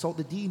 You can insult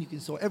the deen, you can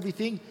insult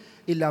everything.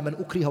 إِلَّا مَنْ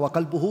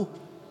أُكْرِهَ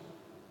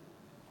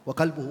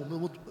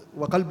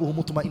وَقَلْبُهُ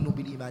مُطْمَئِنٌ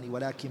بِالْإِيمَانِ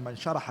وَلَكِنْ مَنْ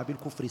شَرَحَ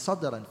بِالْكُفْرِ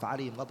صَدْرًا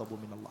فَعَلَيْهِمْ غَضَبٌ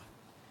مِّنَ اللَّهِ.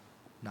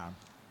 نعم.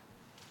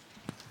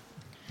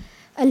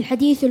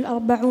 الحديث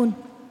الأربعون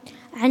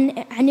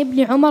عن ابن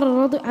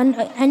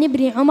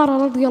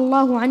عمر رضي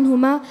الله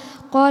عنهما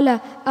قال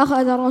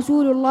أخذ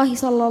رسول الله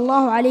صلى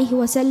الله عليه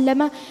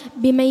وسلم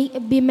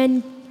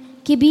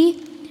بمنكبي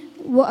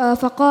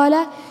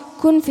فقال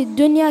كن في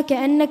الدنيا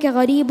كأنك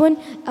غريب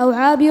أو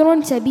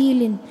عابر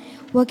سبيل.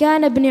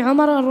 وكان ابن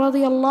عمر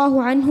رضي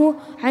الله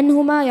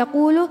عنهما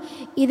يقول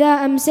إذا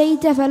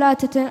أمسيت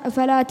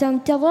فلا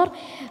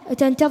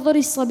تنتظر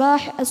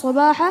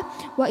الصباح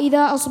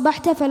وإذا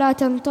أصبحت فلا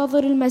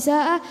تنتظر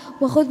المساء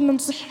وخذ من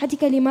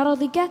صحتك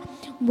لمرضك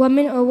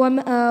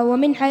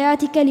ومن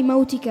حياتك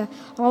لموتك.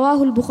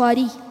 رواه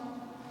البخاري.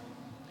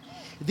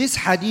 This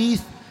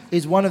hadith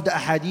is one of the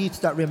hadiths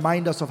that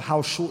remind us of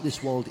how short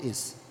this world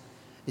is.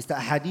 It's the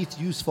hadith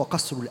used for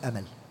qasrul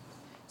amal.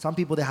 Some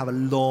people, they have a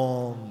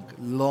long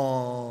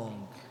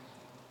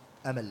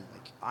amal.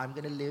 Like, I'm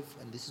going to live,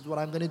 and this is what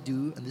I'm going to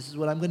do, and this is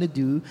what I'm going to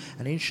do,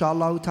 and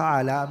inshallah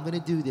ta'ala, I'm going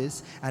to do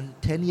this, and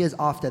 10 years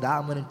after that,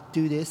 I'm going to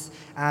do this,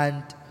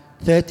 and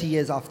 30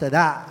 years after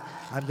that,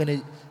 I'm going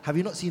to... Have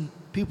you not seen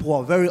people who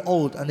are very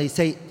old, and they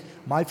say,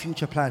 my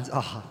future plans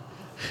are...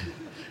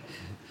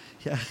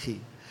 Ya akhi,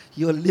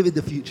 you're living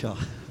the future.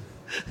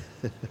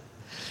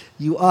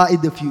 You are in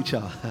the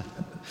future.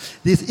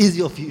 This is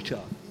your future.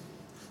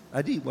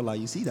 Adeeb, wallah,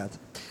 you see that.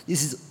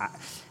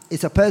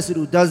 It's a person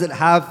who doesn't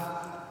have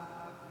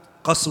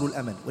qasr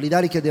al-amal.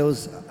 ولذلك, there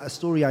was a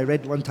story I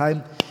read one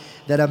time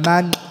that a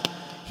man,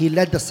 he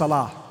led the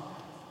salah.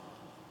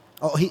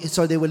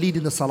 So they were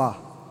leading the salah.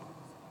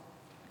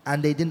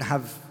 And they didn't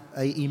have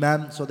an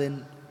imam, so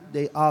then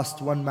they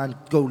asked one man,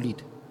 go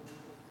lead.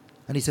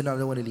 And he said, no, I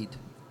don't want to lead.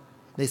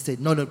 They said,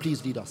 no,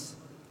 please lead us.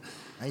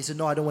 And he said,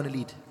 no, I don't want to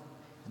lead.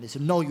 And they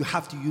said, no, you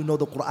have to, you know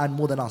the Quran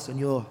more than us. And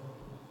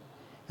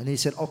he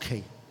said,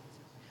 okay.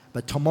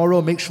 But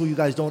tomorrow, make sure you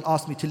guys don't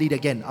ask me to lead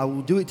again. I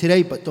will do it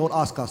today, but don't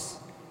ask us.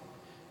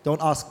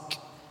 Don't ask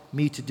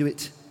me to do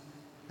it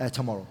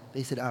tomorrow.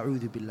 They said,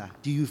 A'udhu billah.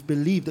 Do you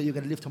believe that you're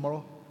going to live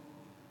tomorrow?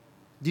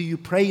 Do you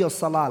pray your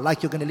salah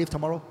like you're going to live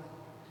tomorrow?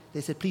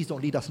 They said, please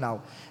don't lead us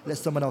now. Let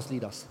someone else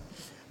lead us.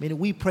 Meaning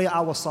we pray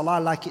our salah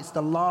like it's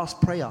the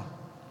last prayer.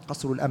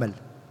 قصر الأمل.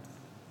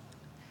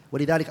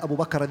 ولذلك أبو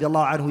بكر رضي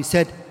الله عنه, he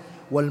said,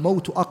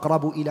 وَالْمَوْتُ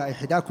أَقْرَبُ إِلَىٰ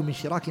إِحْدَاكُمْ مِنْ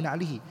شِرَاكِ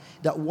نَعْلِهِ.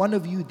 That one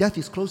of you, death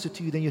is closer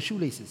to you than your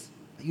shoelaces.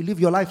 You live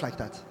your life like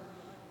that.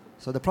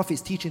 So the Prophet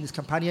is teaching his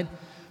companion,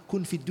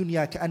 كُنْ فِي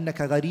الدُّنْيَا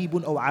كَأَنَّكَ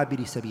غَرِيبٌ أَوْ عَابِرِ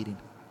سَبِيلٍ.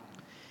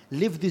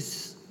 Live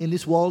in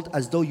this world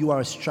as though you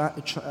are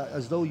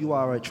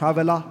a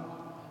traveler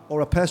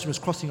or a person who's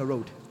crossing a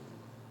road.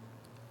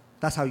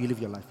 That's how you live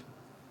your life.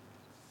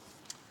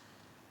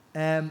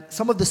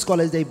 Some of the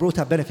scholars, they brought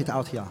a benefit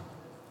out here.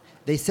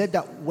 They said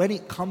that when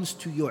it comes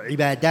to your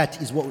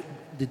ibadat is what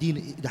the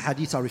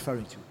hadiths are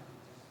referring to.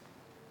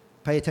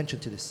 Pay attention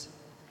to this.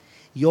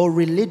 Your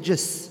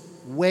religious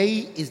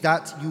way is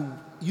that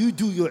you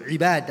do your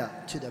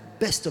ibadah to the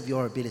best of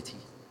your ability.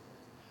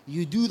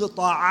 You do the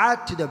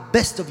ta'at to the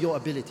best of your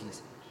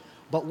abilities.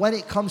 But when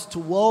it comes to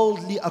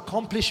worldly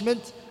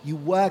accomplishment, you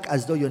work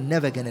as though you're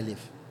never going to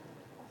live.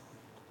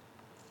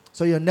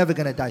 So you're never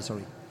going to die,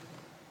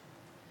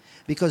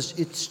 Because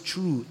it's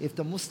true, if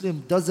the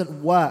Muslim doesn't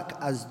work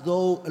as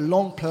though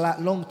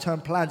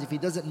long-term plans, if he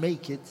doesn't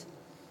make it,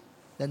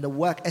 then the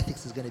work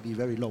ethics is going to be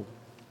very low.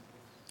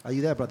 Are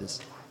you there,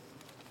 brothers?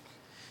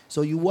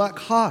 So you work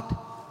hard.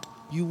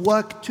 You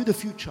work to the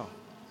future.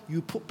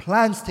 You put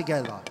plans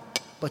together.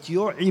 But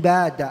your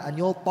ibadah and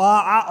your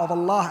ta'ah of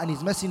Allah and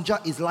His Messenger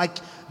is like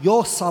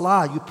your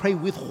salah. You pray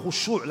with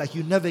khushu', like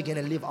you're never going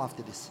to live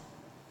after this.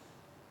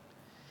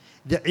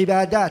 The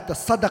ibadat, the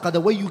sadaqah,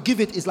 the way you give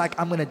it is like,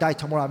 I'm going to die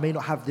tomorrow. I may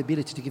not have the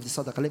ability to give the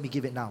sadaqah. Let me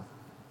give it now.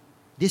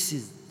 This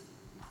is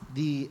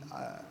the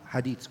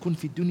hadith. كن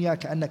في الدنيا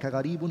كأنك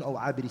غريب أو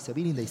عابر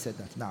سبيل. They said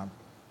that. نعم.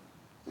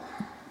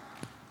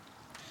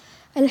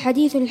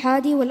 الحديث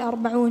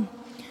 41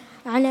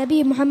 عن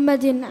أبي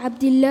محمد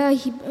عبد الله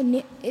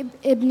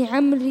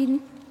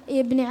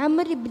ابن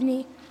عمرو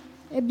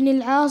بن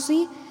العاص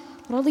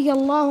رضي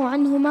الله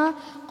عنهما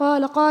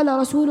قال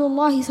رسول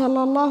الله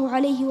صلى الله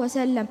عليه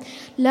وسلم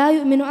لا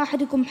يؤمن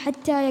أحدكم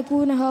حتى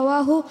يكون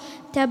هواه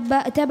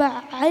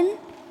تبعا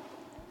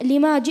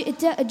لما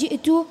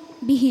جئت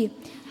به.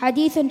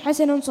 حديث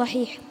حسن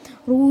صحيح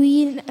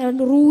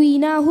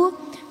رويناه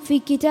في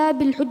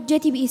كتاب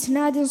الحجة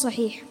بإسناد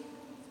صحيح.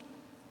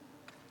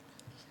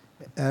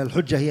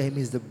 الحجة here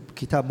means the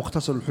كتاب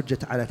مختصر الحجة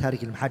على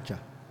تارك المحجة.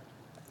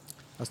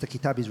 That's the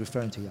kitab he's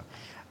referring to here.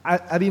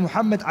 Abi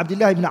Muhammad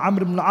Abdullah ibn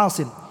Amr ibn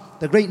al-Asim,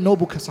 the great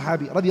noble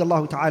Sahabi,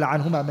 radiyallahu ta'ala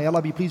anhuma, may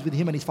Allah be pleased with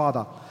him and his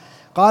father.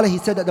 He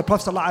said that the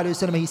Prophet sallallahu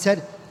alayhi wa sallam, he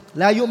said,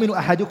 لا يؤمن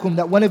أحدكم,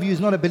 that one of you is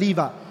not a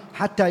believer,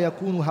 حتى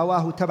يكون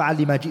هواه تبعا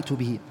لما جئت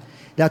به.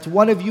 That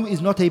one of you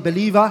is not a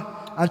believer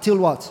until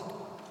what?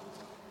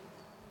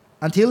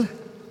 Until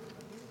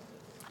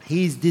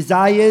his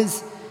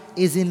desires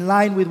is in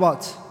line with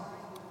what?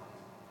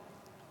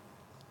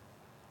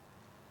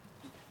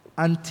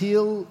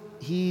 Until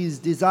his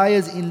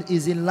desires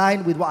is in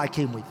line with what I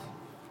came with.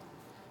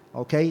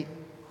 Okay?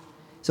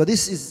 So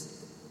this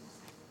is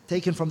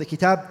taken from the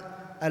kitab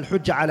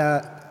Al-Hujja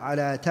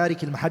ala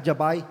Tariq al-Mahajja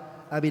by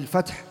Abi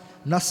al-Fath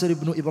Nasr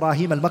ibn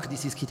Ibrahim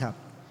al-Maqdisi's kitab.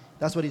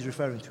 That's what he's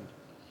referring to.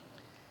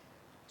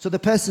 So the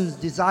person's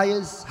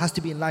desires has to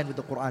be in line with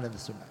the Quran and the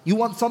Sunnah. You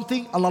want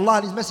something, Allah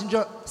and His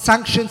Messenger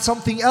sanction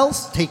something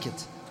else, take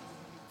it.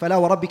 فَلَا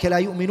وَرَبِّكَ لَا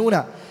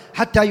يُؤْمِنُونَ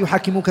حتى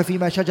يحكموك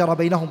فيما شجر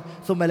بينهم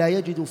ثم لا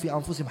يجدوا في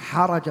أنفسهم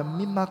حرجا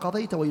مما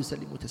قضيت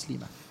ويسلموا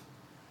تسليما.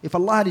 If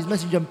Allah and His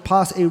Messenger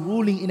pass a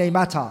ruling in a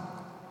matter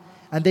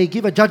and they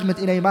give a judgment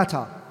in a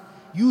matter,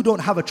 you don't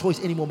have a choice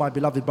anymore, my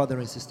beloved brother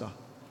and sister.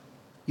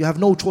 You have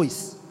no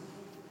choice.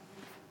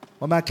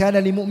 وما كان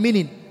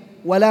لمؤمن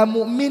ولا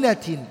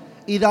مؤمنة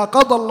إذا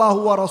قضى الله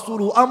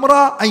ورسوله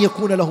أمرا أن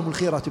يكون لهم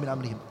الخيرة من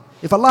أمرهم.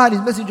 If Allah and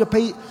His Messenger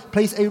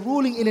place a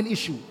ruling in an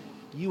issue,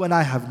 you and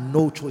I have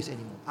no choice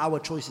anymore. Our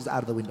choice is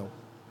out of the window.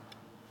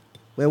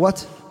 We're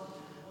what?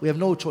 We have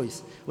no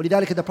choice.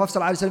 ولذلك the Prophet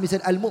ﷺ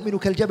said, الْمُؤْمِنُ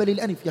كَالْجَبَلِ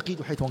الْأَنِفِ يَقِيدُ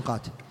حَيْثُ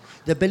أَنْقَاتِ.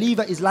 The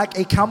believer is like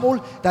a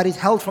camel that is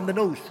held from the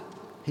nose.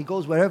 He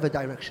goes wherever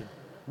direction.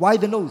 Why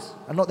the nose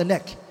and not the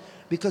neck?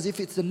 Because if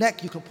it's the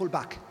neck, you can pull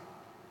back.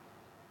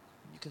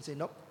 You can say,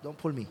 nope, don't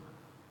pull me.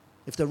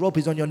 If the rope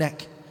is on your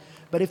neck.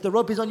 But if the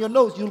rope is on your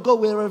nose, you'll go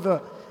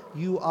wherever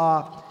you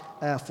are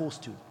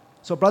forced to.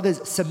 So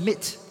brothers,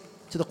 submit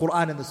to the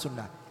Quran and the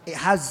Sunnah. It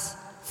has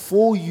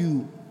for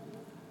you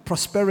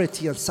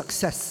prosperity and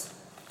success.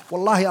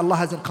 Wallahi, Allah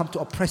hasn't come to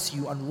oppress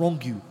you and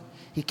wrong you.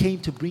 He came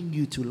to bring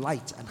you to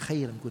light and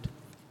khair and good.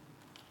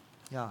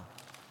 Yeah.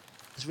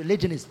 This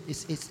religion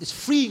is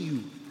freeing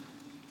you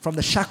from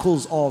the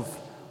shackles of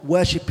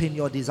worshipping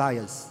your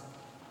desires.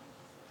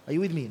 Are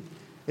you with me?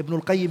 Ibn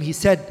al-Qayyim, he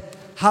said,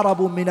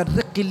 هربوا من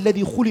الرق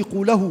الذي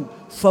خلقوا له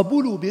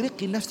فبلوا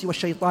برق النفس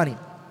والشيطان.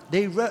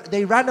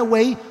 They ran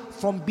away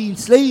from being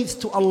slaves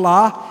to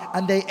Allah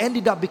and they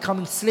ended up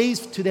becoming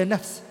slaves to their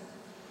nafs.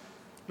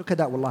 Look at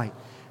that, wallahi.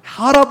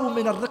 هربوا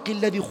من الرق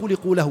الذي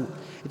خلقوا له.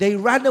 They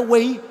ran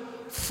away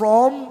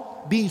from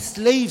being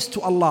slaves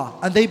to Allah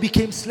and they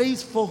became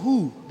slaves for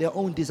who? Their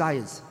own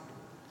desires.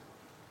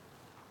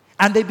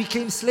 And they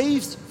became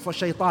slaves for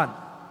shaitan.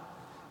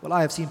 Well,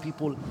 I have seen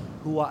people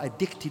who are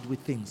addicted with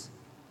things.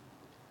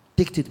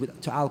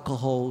 Addicted to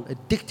alcohol,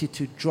 addicted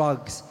to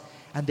drugs,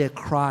 and they're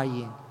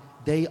crying.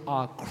 They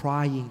are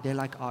crying. They're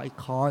like, I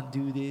can't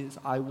do this.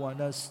 I want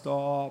to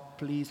stop.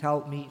 Please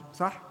help me.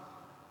 Sah?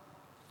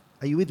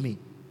 Are you with me?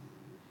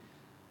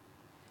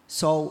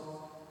 So,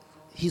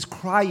 he's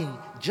crying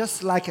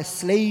just like a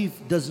slave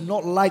does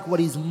not like what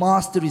his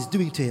master is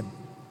doing to him.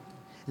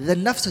 The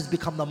nafs has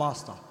become the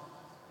master.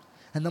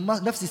 And the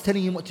nafs is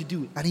telling him what to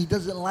do, and he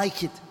doesn't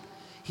like it.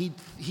 He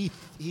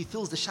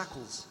feels the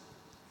shackles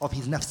of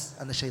his nafs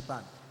and the shaitan.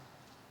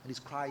 And he's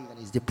crying and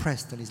he's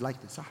depressed and he's like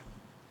this.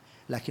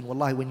 Lakin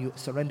wallahi, when you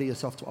surrender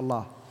yourself to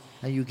Allah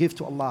and you give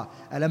to Allah,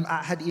 أَلَمْ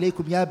أَعْهَدْ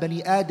إِلَيْكُمْ يَا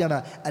بَنِي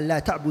آدَمَ أَلَّا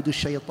تَعْبُدُوا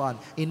الشَّيْطَانِ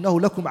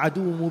إِنَّهُ لَكُمْ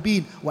عَدُوٌّ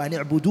مُبِينٌ وَأَنِ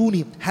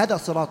اعْبُدُونِي هَذَا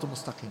صِرَاطٌ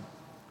مُسْتَقِيمٌ.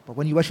 But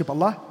when you worship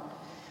Allah,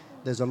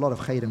 there's a lot of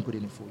khair and good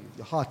in it for you.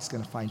 Your heart's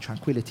going to find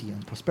tranquility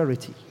and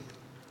prosperity.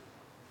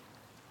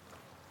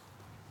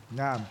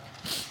 Naam.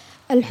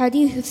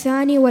 الحديث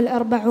الثاني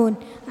والأربعون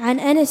عن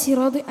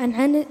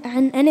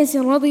أنس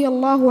رضي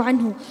الله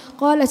عنه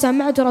قال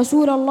سمعت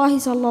رسول الله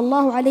صلى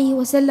الله عليه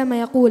وسلم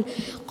يقول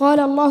قال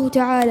الله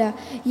تعالى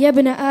يا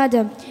ابن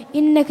آدم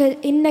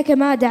إنك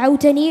ما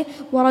دعوتني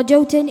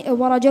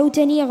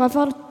ورجوتني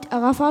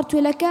غفرت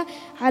لك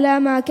على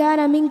ما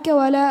كان منك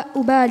ولا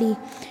أبالي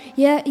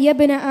يا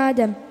ابن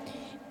آدم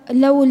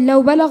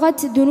لو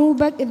بلغت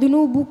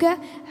ذنوبك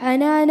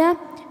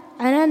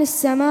عنان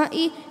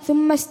السماء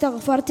ثم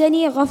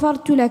استغفرتني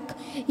غفرت لك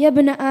يا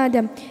ابن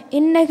آدم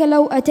إنك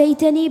لو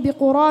أتيتني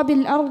بقراب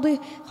الأرض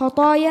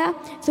خطايا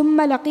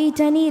ثم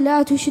لقيتني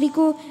لا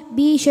تشرك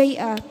بي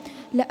شيئا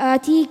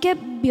لآتيتك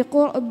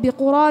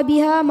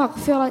بقرابها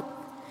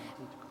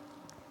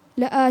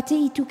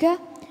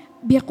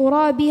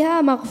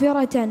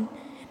مغفرة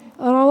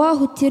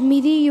رواه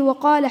الترمذي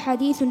وقال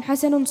حديث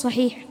حسن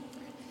صحيح.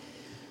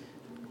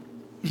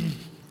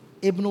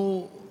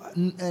 Ibn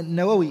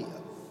Nawawi,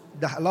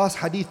 the last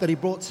hadith that he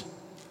brought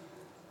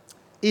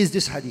is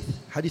this hadith,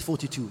 hadith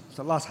 42. It's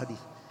the last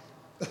hadith.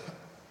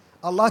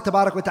 Allah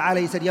Tabarak wa Ta'ala,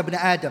 he said, Ya ibn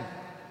Adam.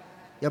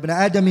 Ya ibn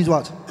Adam means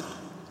what?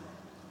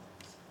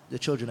 The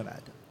children of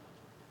Adam.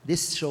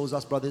 This shows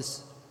us,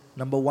 brothers,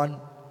 number one,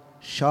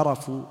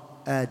 sharafu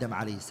Adam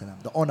alayhi salam,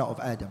 the honor of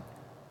Adam.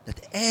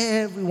 That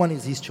everyone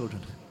is his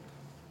children.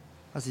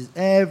 That is,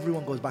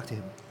 everyone goes back to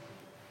him.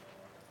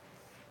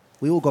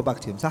 We all go back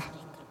to him. Sah?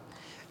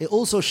 It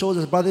also shows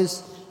us,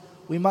 brothers,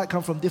 we might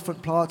come from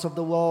different parts of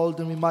the world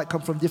and we might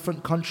come from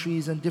different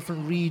countries and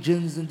different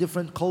regions and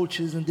different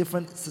cultures and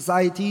different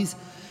societies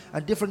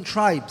and different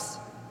tribes.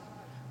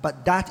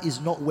 But that is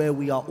not where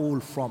we are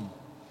all from.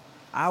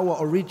 Our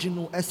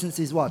original essence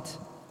is what?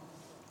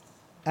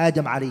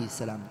 Adam alayhi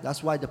salam.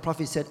 That's why the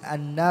Prophet said,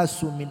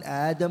 An-nasu min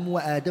Adam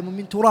wa Adam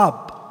min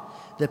turab.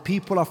 The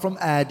people are from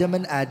Adam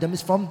and Adam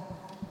is from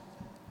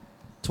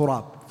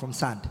turab, from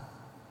sand.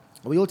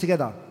 Are we all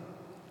together?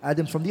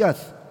 Adam's from the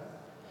earth.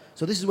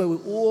 So this is where we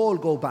all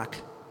go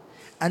back.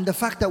 And the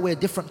fact that we're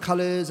different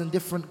colors and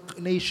different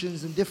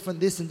nations and different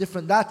this and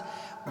different that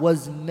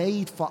was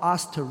made for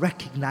us to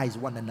recognize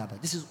one another.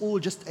 This is all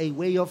just a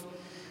way of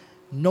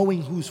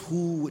knowing who's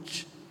who,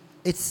 which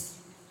it's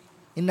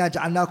إِنَّا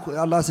جَعَلْنَاكُمْ,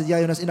 Allah says, يَا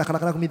أَيُّهَا النَّاسُ إِنَّا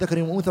خَلَقْنَاكُم مِّن ذَكَرٍ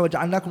وَأُنثَىٰ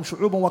وَجَعَلْنَاكُمْ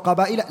شُعُوبًا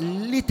وَقَبَائِلَ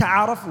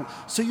لِتَعَارَفُوا.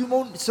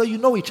 So you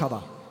know each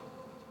other.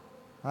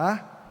 Huh?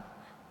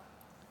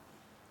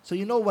 So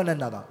you know one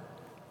another.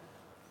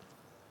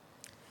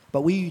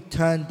 But we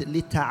turned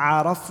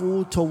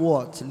لِتَعَارَفُوا to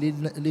what?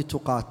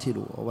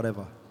 لِتُقَاتِلُوا or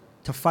whatever.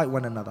 To fight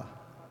one another.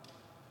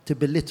 To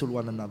belittle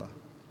one another.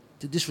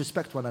 To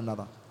disrespect one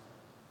another.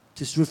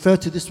 To refer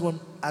to this one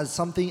as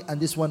something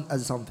and this one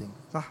as something.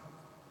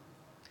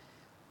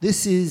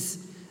 This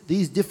is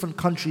these different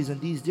countries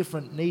and these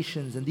different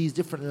nations and these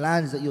different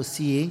lands that you're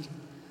seeing.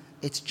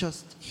 It's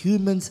just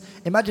humans.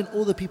 Imagine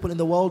all the people in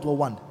the world were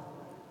one.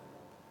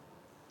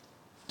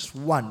 Just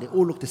one. They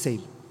all look the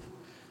same.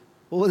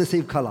 All the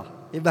same color.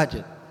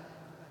 Imagine.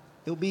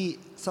 It'll be,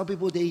 some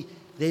people,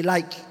 they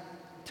like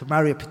to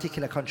marry a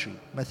particular country.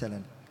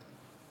 مثلا.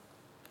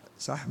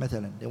 صح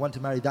مثلا. They want to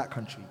marry that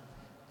country.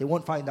 They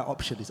won't find that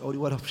option. There's only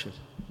one option.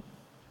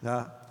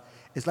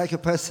 It's like a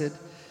person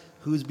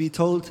who's been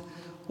told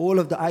all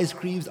of the ice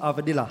creams are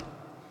vanilla.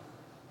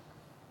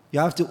 You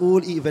have to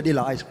all eat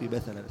vanilla ice cream.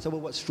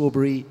 Someone wants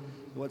strawberry.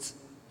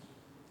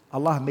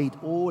 Allah made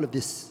all of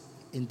this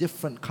in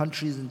different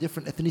countries and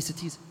different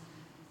ethnicities.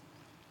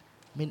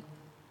 I mean,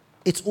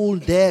 it's all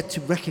there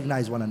to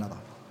recognize one another.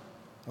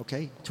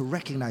 Okay? To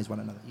recognize one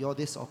another. You're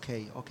this,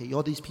 okay.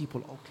 You're these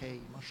people, okay.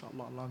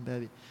 MashaAllah, Allah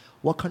baby.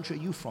 What country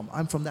are you from?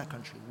 I'm from that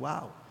country.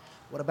 Wow.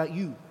 What about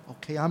you?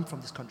 Okay, I'm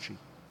from this country.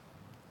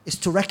 It's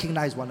to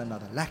recognize one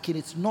another. Lakin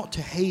it's not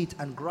to hate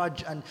and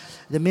grudge, and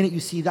the minute you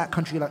see that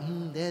country, you're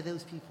like, they're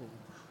those people.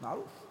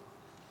 Ma'ruf.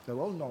 They're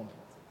well known.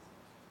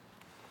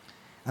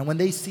 And when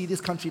they see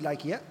this country,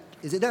 like, yeah,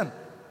 is it them?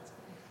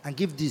 And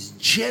give this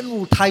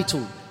general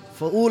title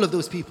for all of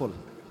those people.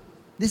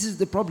 This is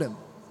the problem.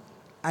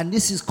 And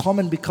this is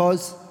common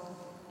because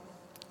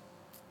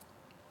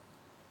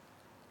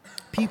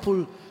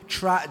people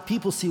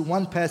see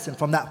one person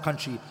from that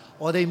country,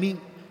 or they meet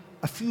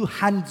a few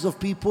hands of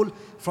people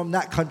from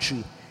that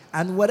country,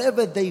 and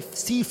whatever they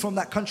see from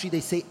that country, they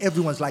say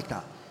everyone's like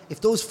that. If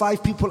those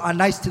 5 people are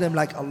nice to them,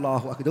 like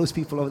Allahu Akbar, those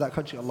people of that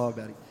country, Allahu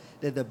Akbar,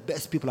 they're the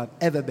best people I've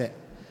ever met.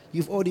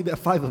 You've already met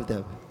 5 of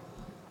them.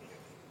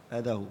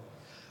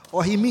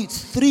 Or he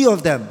meets 3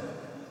 of them,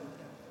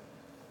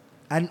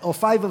 or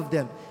 5 of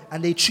them,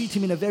 and they treat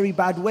him in a very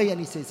bad way, and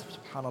he says,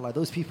 SubhanAllah,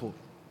 those people,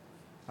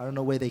 I don't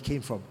know where they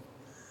came from.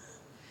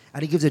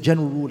 And he gives a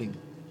general ruling.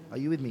 Are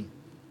you with me?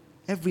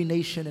 Every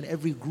nation and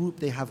every group,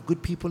 they have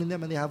good people in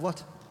them, and they have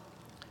what?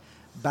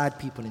 Bad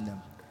people in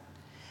them.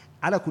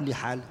 Ala kulli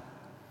hal,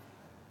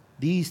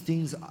 these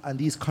things and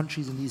these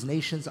countries and these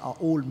nations are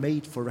all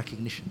made for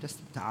recognition,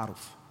 just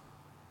ta'aruf.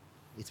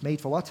 It's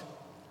made for what?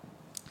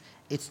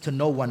 It's to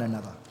know one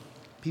another.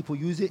 People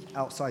use it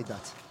outside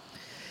that.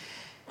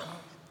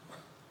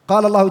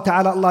 قال الله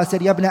تعالى, Allah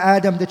said, Ya ibn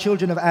Adam, the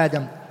children of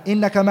Adam,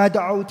 إنك ما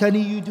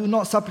دعوتني, you do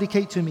not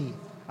supplicate to me,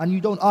 and you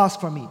don't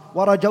ask from me.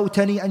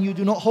 وَرَجَوْتَنِي, and you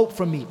do not hope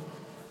from me.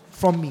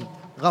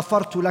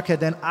 غَفَرْتُ لَكَ,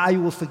 then I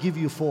will forgive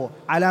you for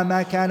عَلَى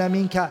مَا كَانَ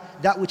مِنْكَ,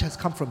 that which has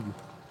come from you.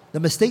 The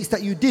mistakes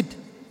that you did,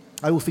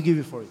 I will forgive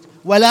you for it.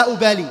 وَلَا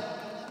أُبَالِي.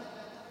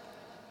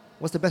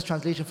 What's the best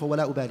translation for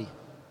وَلَا أُبَالِي?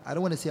 I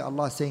don't want to say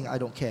Allah saying I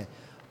don't care.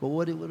 But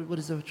what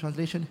is the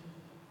translation?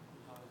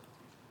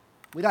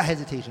 Without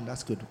hesitation.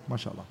 That's good.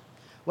 MashaAllah.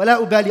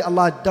 وَلَا أُبَالِي,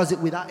 Allah does it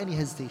without any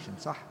hesitation.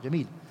 Sah,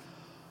 Jameel.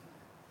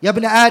 Ya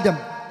ibn Adam,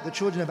 the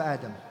children of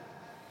Adam.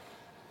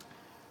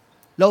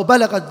 لو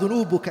بلغت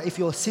ذنوبك, if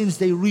your sins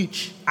they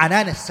reach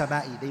عنان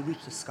السماء, they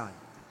reach the sky.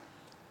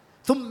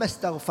 ثم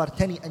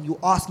استغفرتني, and you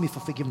ask me for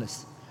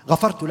forgiveness.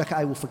 غفرت لك,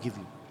 I will forgive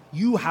you.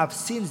 You have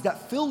sins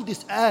that fill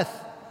this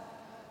earth.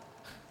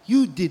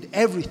 You did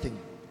everything.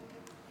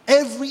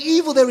 Every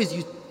evil there is,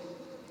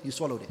 you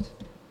swallowed it.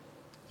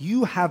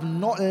 You have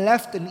not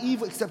left an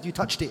evil except you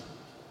touched it.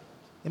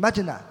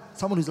 Imagine that.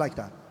 Someone who's like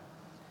that.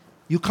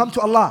 You come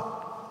to Allah,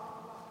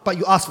 but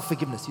you ask for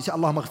forgiveness. You say,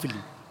 Allahumma ghafirli.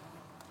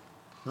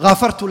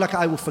 Ghafartu laka,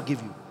 I will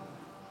forgive you.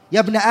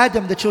 Ya ibn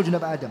Adam, the children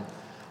of Adam.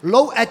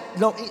 Allah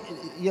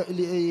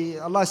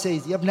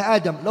says, Ya ibn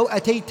Adam, لو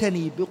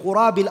أتيتني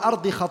بقراب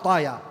الأرض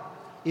خطايا.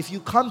 If you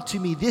come to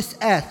me, this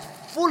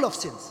earth full of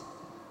sins,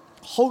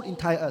 whole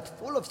entire earth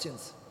full of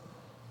sins.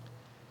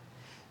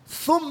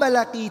 ثم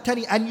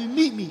لقيتني, and you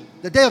meet me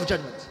the day of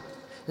judgment.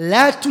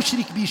 لا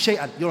تشرك بي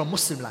شيئا. You're a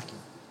Muslim like him.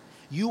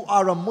 You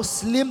are a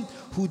Muslim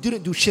who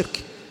didn't do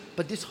shirk.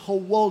 But this whole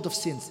world of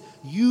sins,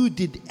 you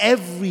did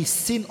every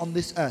sin on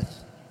this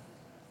earth,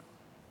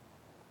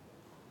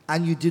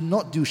 and you did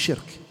not do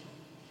shirk.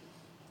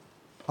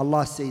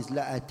 Allah says,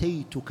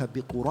 لَأَتَيْتُكَ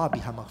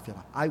بِقُرَابِهَا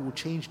مَغْفِرَةً. I will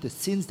change the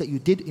sins that you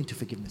did into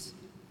forgiveness.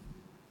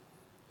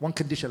 One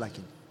condition like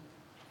it.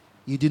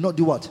 You did not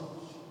do what?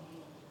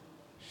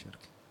 Shirk.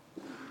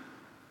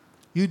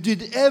 You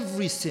did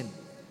every sin.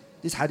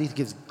 This hadith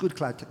gives good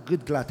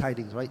glad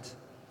tidings, right?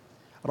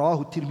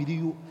 Rawahu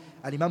Tirmidhi,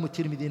 and Imam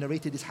Tirmidhi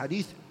narrated this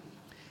hadith.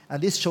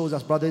 And this shows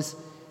us, brothers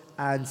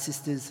and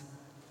sisters,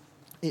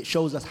 it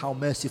shows us how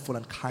merciful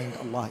and kind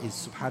Allah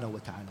is, subhanahu wa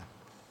ta'ala.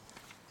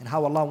 And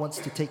how Allah wants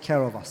to take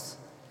care of us.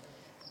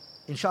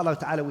 Inshallah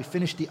ta'ala, we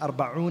finished the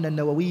Araba'een Al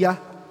Nawawi.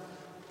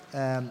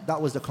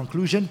 That was the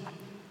conclusion.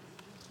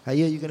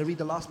 Here, you're going to read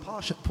the last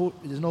part.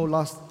 There's no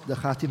last, the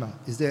Khatima.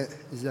 Is there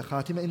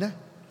Khatima in there?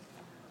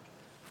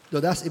 No,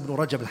 that's Ibn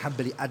Rajab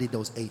al-Hanbali added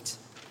those 8.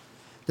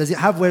 Does it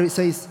have where it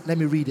says, let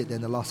me read it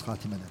then, the last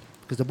Khatima then.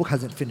 Because the book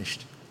hasn't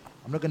finished.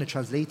 I'm not going to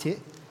translate it.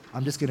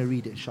 I'm just going to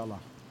read it, inshallah.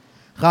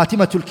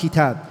 خاتمة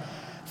الكتاب.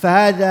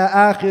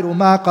 فهذا آخر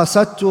ما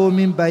قصدت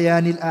من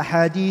بيان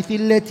الأحاديث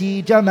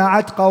التي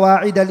جمعت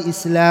قواعد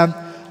الإسلام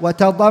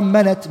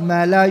وتضمنت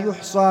ما لا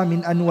يحصى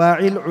من أنواع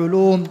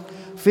العلوم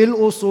في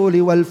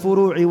الأصول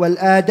والفروع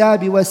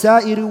والآداب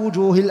وسائر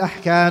وجوه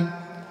الأحكام.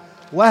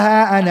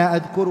 وها أنا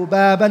أذكر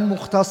بابا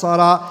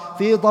مختصرا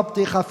في ضبط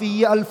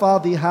خفي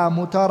ألفاظها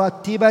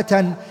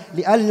مترتبة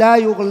لئلا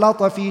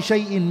يغلط في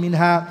شيء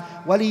منها،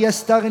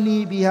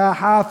 وليستغني بها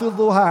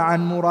حافظها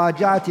عن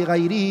مراجعة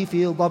غيره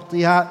في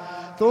ضبطها.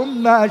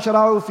 ثم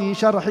أشرع في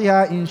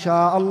شرحها إن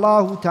شاء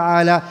الله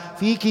تعالى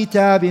في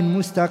كتاب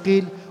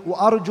مستقل،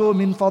 وأرجو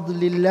من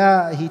فضل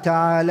الله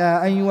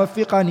تعالى أن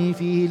يوفقني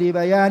فيه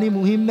لبيان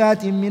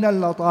مهمات من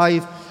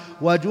اللطائف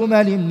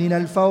وجمل من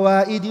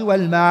الفوائد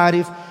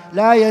والمعارف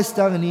لا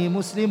يستغني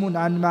مسلم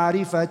عن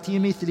معرفة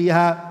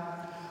مثلها،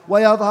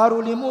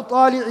 ويظهر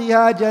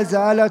لمطالعها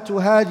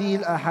جزالة هذه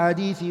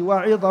الأحاديث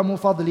وعظم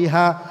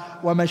فضلها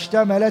وما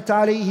اشتملت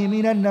عليه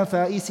من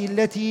النفائس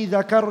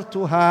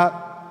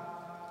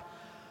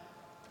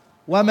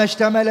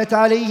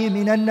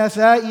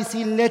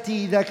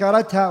التي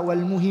ذكرتها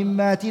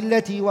والمهمات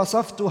التي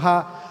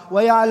وصفتها،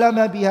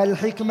 ويعلم بها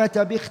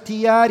الحكمة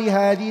باختيار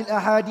هذه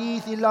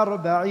الأحاديث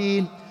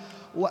ال40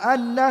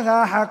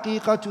 وأنها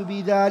حقيقة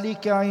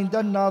بذلك عند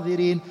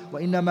الناظرين.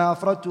 وإنما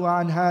أفردت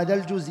عن هذا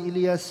الجزء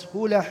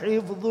ليسهل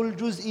حفظ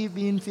الجزء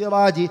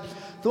بانفراده،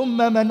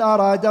 ثم من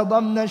أراد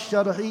ضمن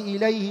الشرح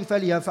إليه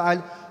فليفعل،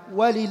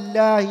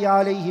 ولله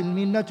عليه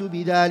المنة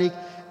بذلك،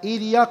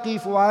 إذ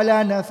يقف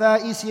على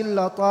نفائس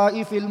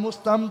اللطائف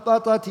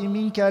المستنبطة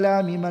من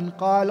كلام من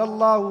قال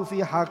الله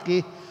في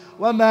حقه: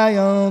 وما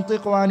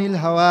ينطق عن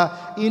الهوى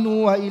إن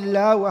هو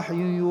إلا وحي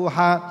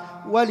يوحى.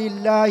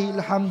 ولله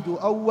الحمد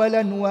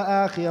أولا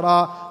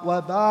وآخرا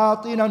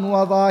وباطنا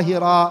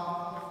وظاهرا.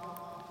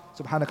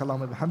 سبحانك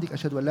اللهم وبحمدك،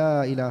 أشهد أن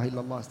لا إله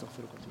إلا الله،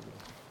 أستغفرك وأتوب إليك.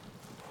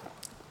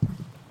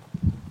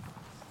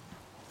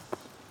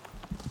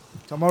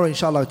 Tomorrow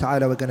inshallah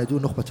ta'ala we're going to do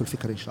نخبة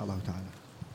الفكر inshallah ta'ala.